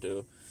if you want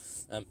to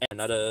add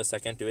another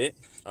second to it.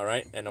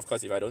 Alright, and of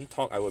course if I don't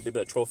talk, I will be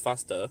able to throw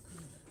faster.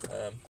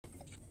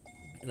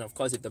 And of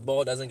course if the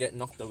ball doesn't get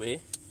knocked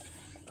away.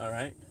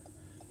 Alright.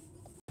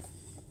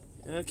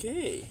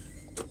 Okay.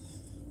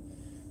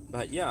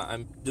 But yeah,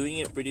 I'm doing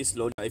it pretty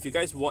slow. If you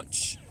guys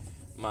watch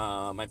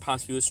my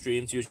past few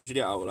streams,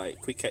 usually I will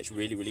like quick catch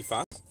really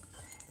fast.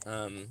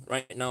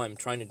 Right now I'm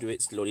trying to do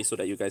it slowly so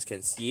that you guys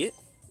can see it.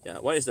 Yeah,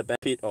 what is the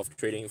benefit of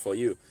trading for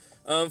you?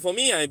 For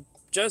me, I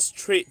just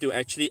trade to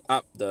actually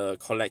up the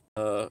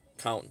collector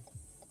count.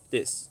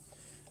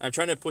 I'm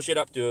trying to push it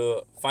up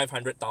to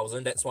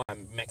 500,000. That's why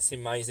I'm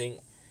maximizing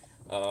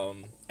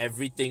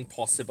everything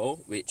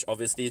possible, which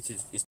obviously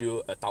is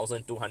still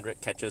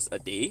 1,200 catches a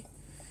day,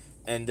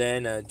 and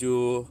then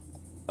do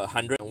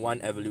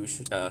 101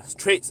 evolution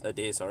trades a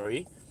day.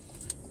 Sorry,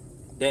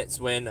 that's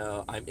when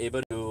I'm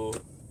able to do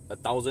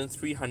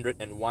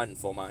 1,301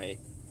 for my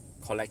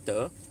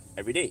collector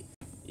every day.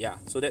 Yeah,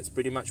 so that's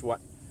pretty much what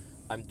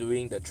I'm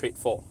doing the trade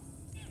for.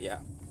 Yeah,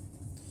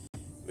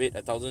 wait,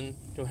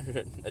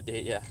 1,200 a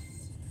day. Yeah.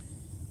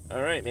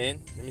 All right,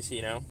 man. Let me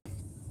see now.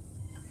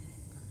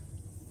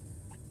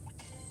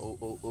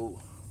 Oh.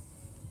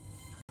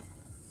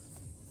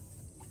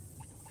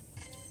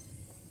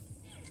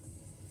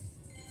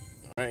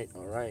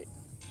 Alright.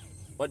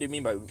 What do you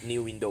mean by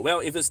new window? Well,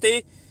 if you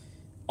stay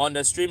on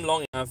the stream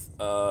long enough,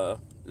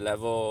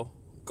 level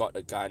got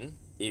a gun,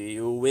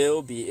 you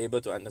will be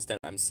able to understand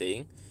what I'm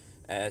saying.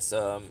 As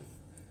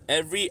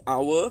every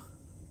hour,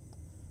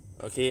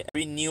 okay,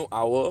 every new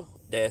hour,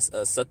 there's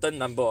a certain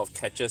number of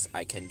catches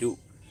I can do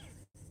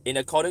in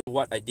accordance to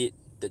what I did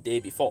the day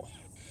before.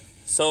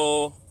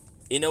 So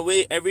in a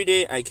way, every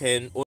day I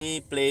can only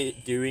play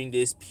during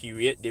this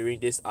period, during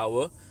this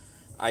hour.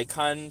 I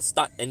can't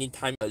start any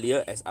time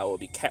earlier as I will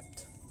be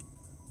capped.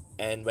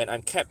 And when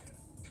I'm capped,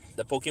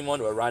 the Pokemon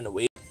will run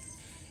away.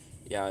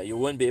 Yeah, you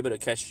won't be able to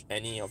catch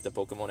any of the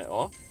Pokemon at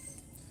all.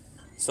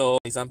 So,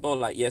 for example,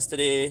 like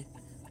yesterday,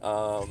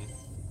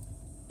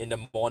 in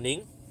the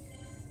morning,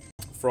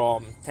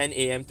 from 10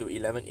 a.m. to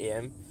 11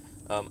 a.m.,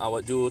 I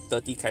would do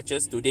 30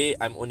 catches. Today,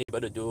 I'm only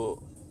able to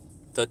do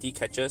 30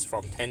 catches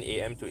from 10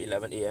 a.m. to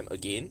 11 a.m.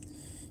 again.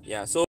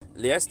 Yeah, so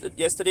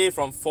yesterday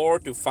from 4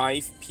 to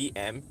 5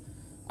 p.m.,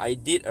 I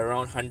did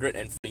around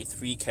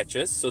 143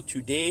 catches. So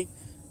today,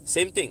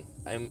 same thing.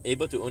 I'm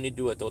able to only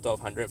do a total of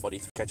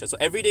 143 catches. So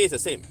every day is the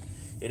same.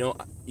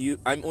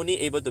 I'm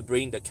only able to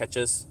bring the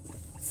catches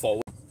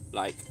forward,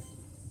 like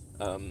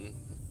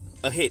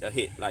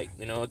ahead. Like,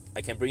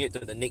 I can bring it to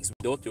the next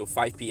window to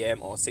 5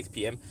 p.m. or 6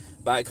 p.m.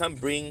 But I can't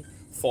bring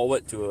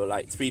forward to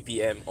like 3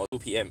 p.m. or 2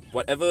 p.m.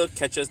 Whatever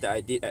catches that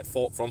I did at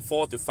from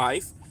 4 to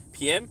 5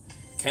 p.m.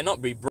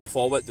 cannot be brought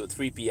forward to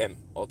 3 p.m.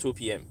 or 2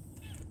 p.m.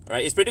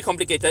 Alright, it's pretty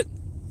complicated,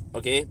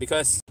 okay,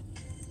 because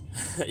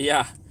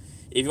yeah,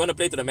 if you want to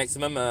play to the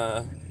maximum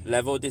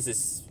level, this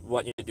is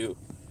what you need to do.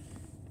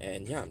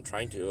 And yeah, I'm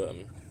trying to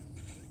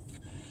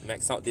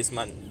max out this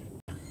month.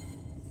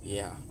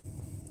 Yeah,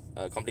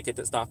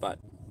 complicated stuff, but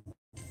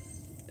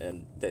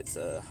and that's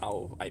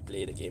how I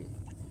play the game.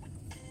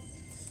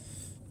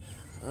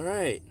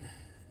 Alright.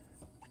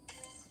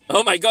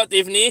 Oh my god,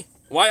 Tiffany,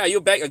 why are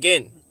you back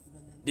again?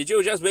 Did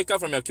you just wake up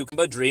from your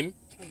cucumber dream?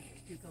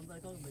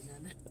 Cucumber kau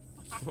banana.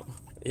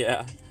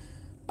 Yeah.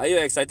 Are you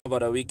excited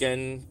about the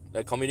weekend,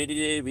 the community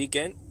day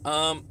weekend?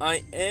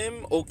 I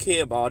am okay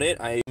about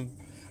it.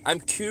 I'm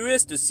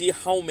curious to see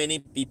how many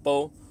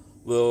people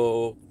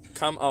will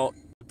come out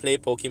to play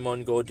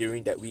Pokemon Go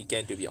during that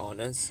weekend, to be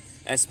honest.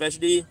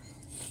 Especially,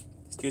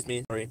 excuse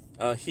me, sorry,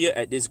 here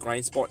at this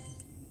grind spot.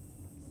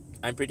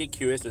 I'm pretty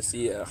curious to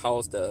see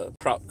how's the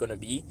crowd gonna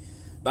be.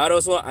 But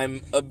also,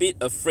 I'm a bit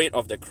afraid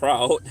of the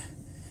crowd,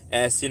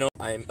 as you know,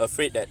 I'm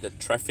afraid that the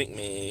traffic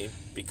may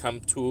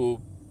become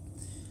too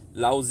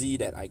lousy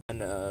that I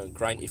can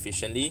grind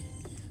efficiently.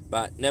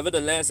 But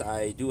nevertheless,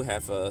 I do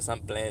have some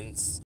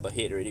plans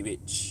ahead already,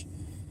 which,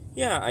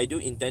 yeah, I do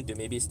intend to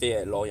maybe stay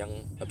at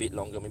Loyang a bit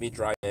longer, maybe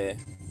drive there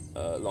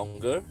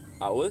longer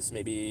hours,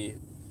 maybe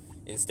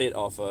instead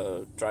of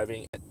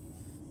driving at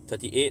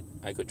 38,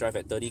 I could drive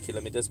at 30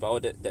 kilometers per hour.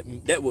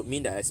 That would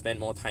mean that I spend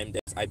more time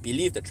there. I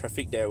believe the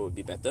traffic there would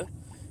be better.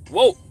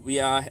 Whoa, we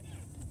are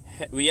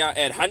at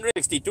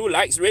 162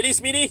 likes. Really,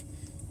 Smitty?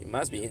 He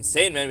must be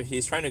insane, man.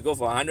 He's trying to go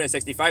for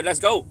 165. Let's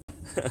go.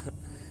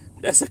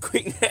 That's a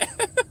quick nap.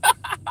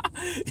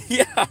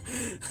 Yeah.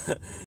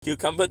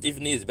 Cucumber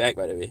Tiffany is back,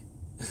 by the way.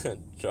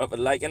 Drop a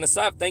like and a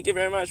sub. Thank you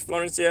very much,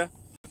 Florencia.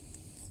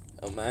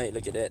 Oh my,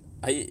 look at that.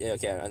 Yeah,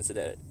 okay, I answered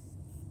that.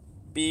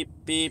 Beep,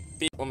 beep,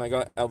 beep. Oh my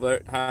god,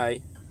 Albert,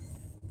 hi.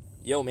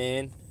 Yo,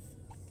 man.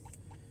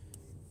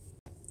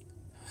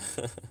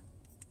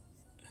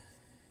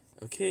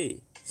 Okay,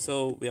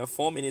 so we have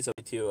 4 minutes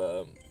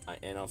until I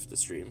end off the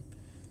stream.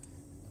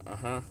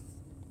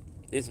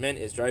 This man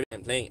is driving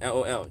and playing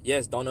LOL.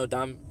 Yes, Donald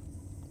Trump.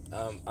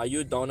 Are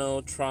you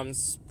Donald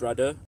Trump's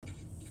brother?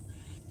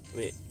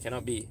 Wait,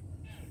 cannot be.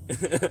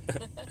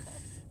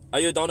 Are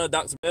you Donald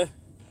Duck's brother?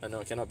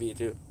 No, cannot be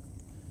too.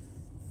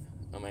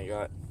 Oh my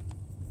god.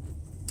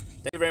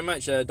 Thank you very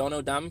much,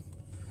 Donald Dumb.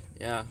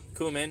 Yeah,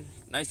 cool, man.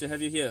 Nice to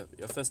have you here.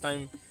 Your first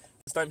time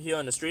here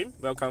on the stream.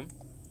 Welcome.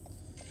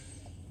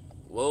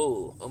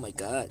 Whoa, oh my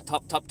god.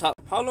 Top.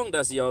 How long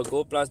does your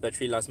Go Plus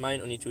battery last?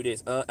 Mine only 2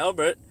 days.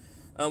 Albert,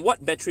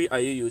 what battery are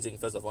you using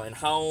first of all, and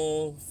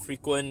how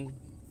frequent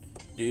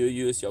do you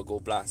use your Go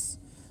Plus?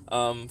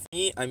 For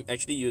me, I'm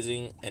actually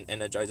using an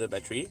Energizer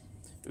battery,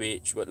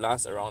 which would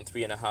last around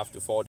 3.5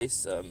 to 4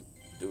 days.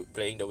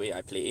 Playing the way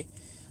I play.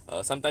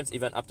 Sometimes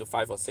even up to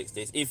 5 or 6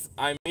 days. If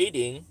I'm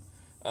raiding,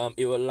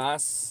 it will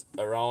last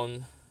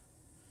around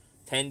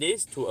 10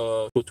 days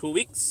to 2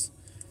 weeks.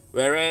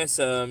 Whereas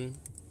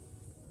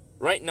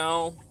right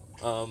now,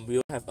 we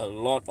will have a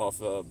lot of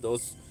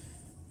those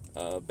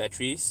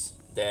batteries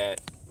that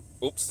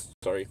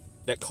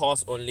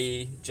cost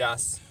only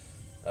just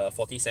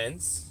 40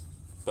 cents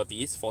per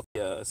piece, 40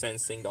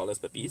 cents Sing dollars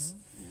per piece.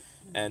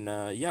 And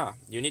yeah,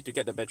 you need to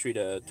get the battery,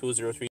 the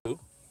 2032,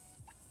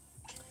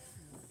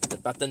 the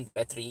button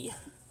battery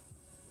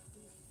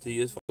to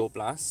use for Go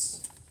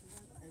Plus.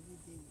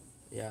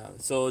 Yeah,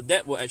 so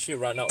that will actually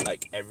run out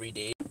like every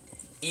day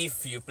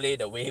if you play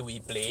the way we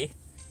play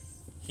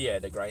here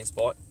at the grind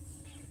spot.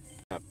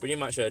 Pretty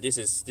much this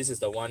is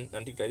the one.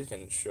 I think guys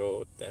can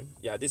show them.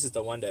 Yeah, this is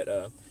the one that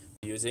we're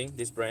using,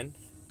 this brand.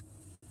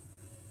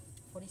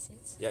 40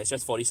 cents? Yeah, it's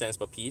just 40 cents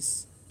per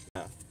piece.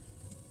 Yeah.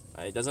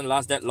 It doesn't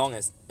last that long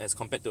as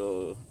compared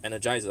to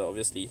Energizer,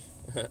 obviously.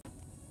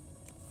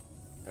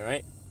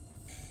 Alright.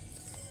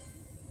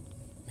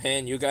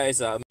 And you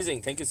guys are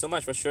amazing. Thank you so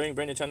much for showing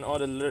Brandon Chan all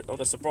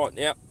the support.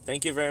 Yeah,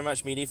 thank you very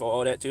much, Meaty, for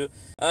all that too.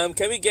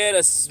 Can we get a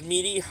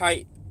Smitty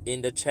hype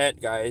in the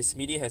chat, guys?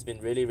 Smitty has been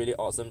really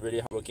awesome, really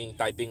hardworking,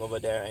 typing over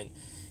there and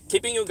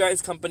keeping you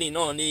guys company.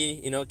 Not only,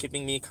 you know,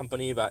 keeping me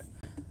company, but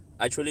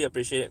I truly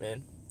appreciate it,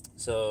 man.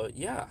 So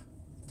yeah,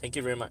 thank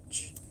you very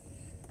much.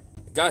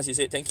 Guys, you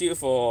said thank you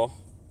for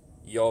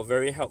your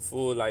very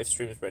helpful live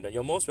streams, Brandon.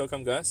 You're most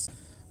welcome, guys.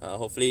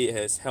 Hopefully it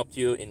has helped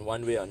you in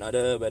one way or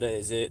another, whether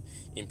is it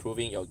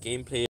improving your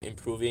gameplay,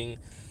 improving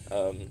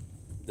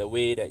the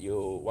way that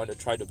you want to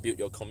try to build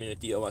your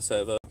community or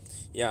whatsoever.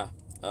 Yeah,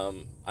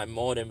 I'm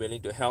more than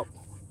willing to help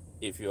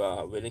if you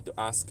are willing to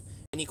ask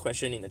any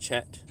question in the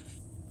chat.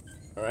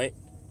 Alright.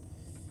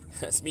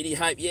 Smitty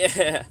hype,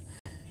 yeah.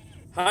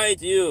 Hi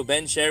to you,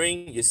 Ben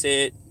Sharing. You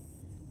said,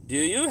 do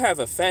you have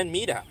a fan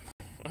meetup?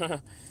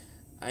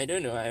 I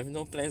don't know, I have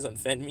no plans on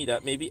fan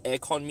meetup. Maybe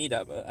aircon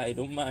meetup, I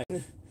don't mind.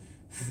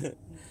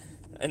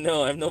 I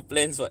know, I have no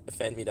plans for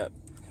fan meetup.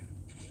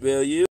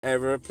 Will you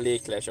ever play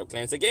Clash of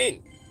Clans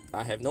again?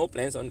 I have no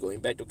plans on going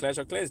back to Clash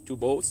of Clans. 2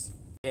 bowls.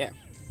 Yeah.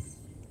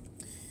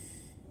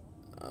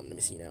 Let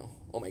me see now.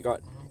 Oh my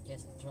god.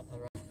 Just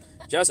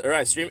arrived. Just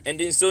arrived. Stream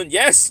ending soon.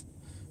 Yes!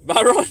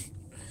 Baron!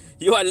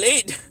 you are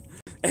late,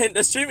 and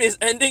the stream is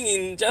ending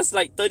in just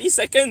like 30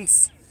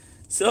 seconds.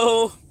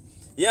 So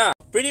yeah,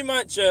 pretty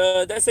much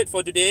that's it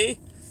for today.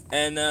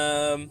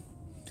 And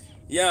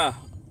yeah,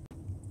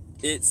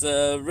 it's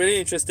really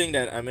interesting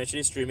that I'm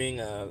actually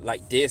streaming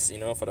like this, you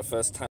know, for the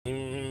first time,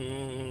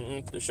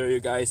 to show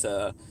you guys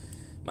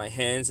my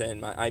hands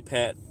and my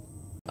iPad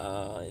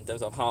in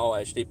terms of how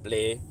I actually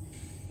play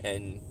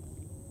and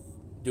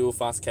do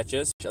fast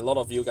catches, which a lot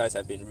of you guys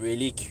have been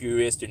really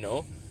curious to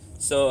know.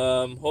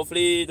 So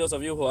hopefully those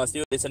of you who are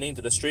still listening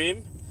to the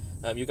stream,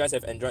 you guys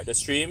have enjoyed the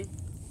stream.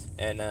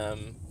 And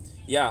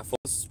yeah, for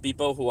those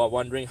people who are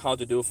wondering how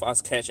to do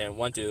fast catch and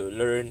want to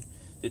learn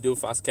to do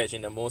fast catch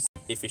in the most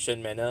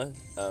efficient manner,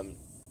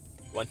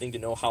 wanting to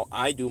know how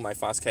I do my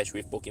fast catch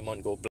with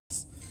Pokemon Go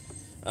Plus,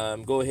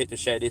 go ahead to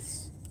share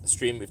this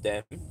stream with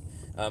them.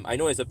 I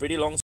know it's a pretty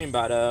long stream,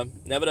 but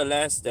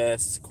nevertheless,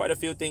 there's quite a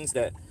few things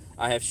that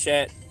I have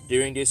shared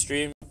during this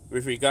stream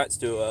with regards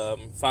to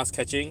fast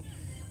catching.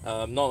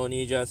 Not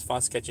only just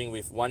fast catching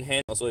with one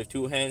hand, also with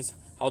two hands,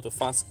 how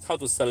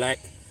to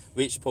select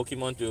which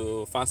Pokemon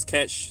to fast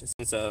catch,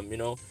 since you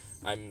know,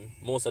 I'm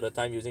most of the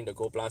time using the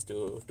Go Plus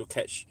to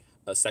catch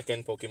a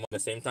second Pokemon at the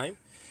same time.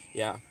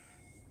 Yeah.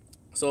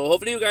 So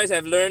hopefully you guys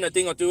have learned a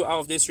thing or two out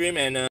of this stream,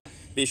 and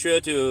be sure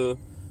to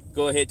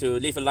go ahead to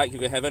leave a like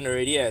if you haven't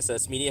already, as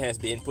Smitty has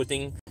been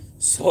putting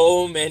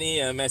so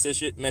many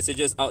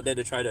messages out there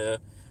to try to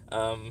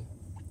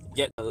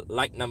get the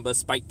like number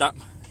spiked up.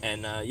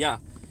 And yeah,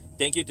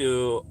 thank you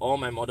to all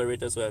my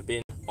moderators who have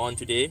been on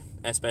today,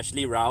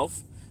 especially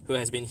Ralph, who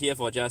has been here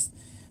for just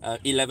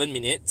 11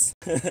 minutes.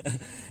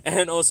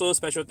 And also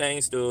special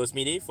thanks to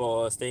Smitty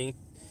for staying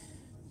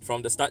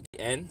from the start to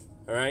the end.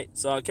 Alright,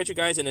 so I'll catch you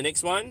guys in the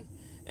next one,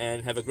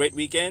 and have a great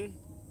weekend,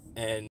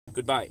 and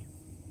goodbye.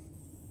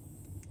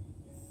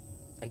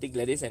 I think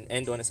Gladys and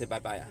Anne don't want to say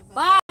bye-bye.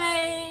 Bye.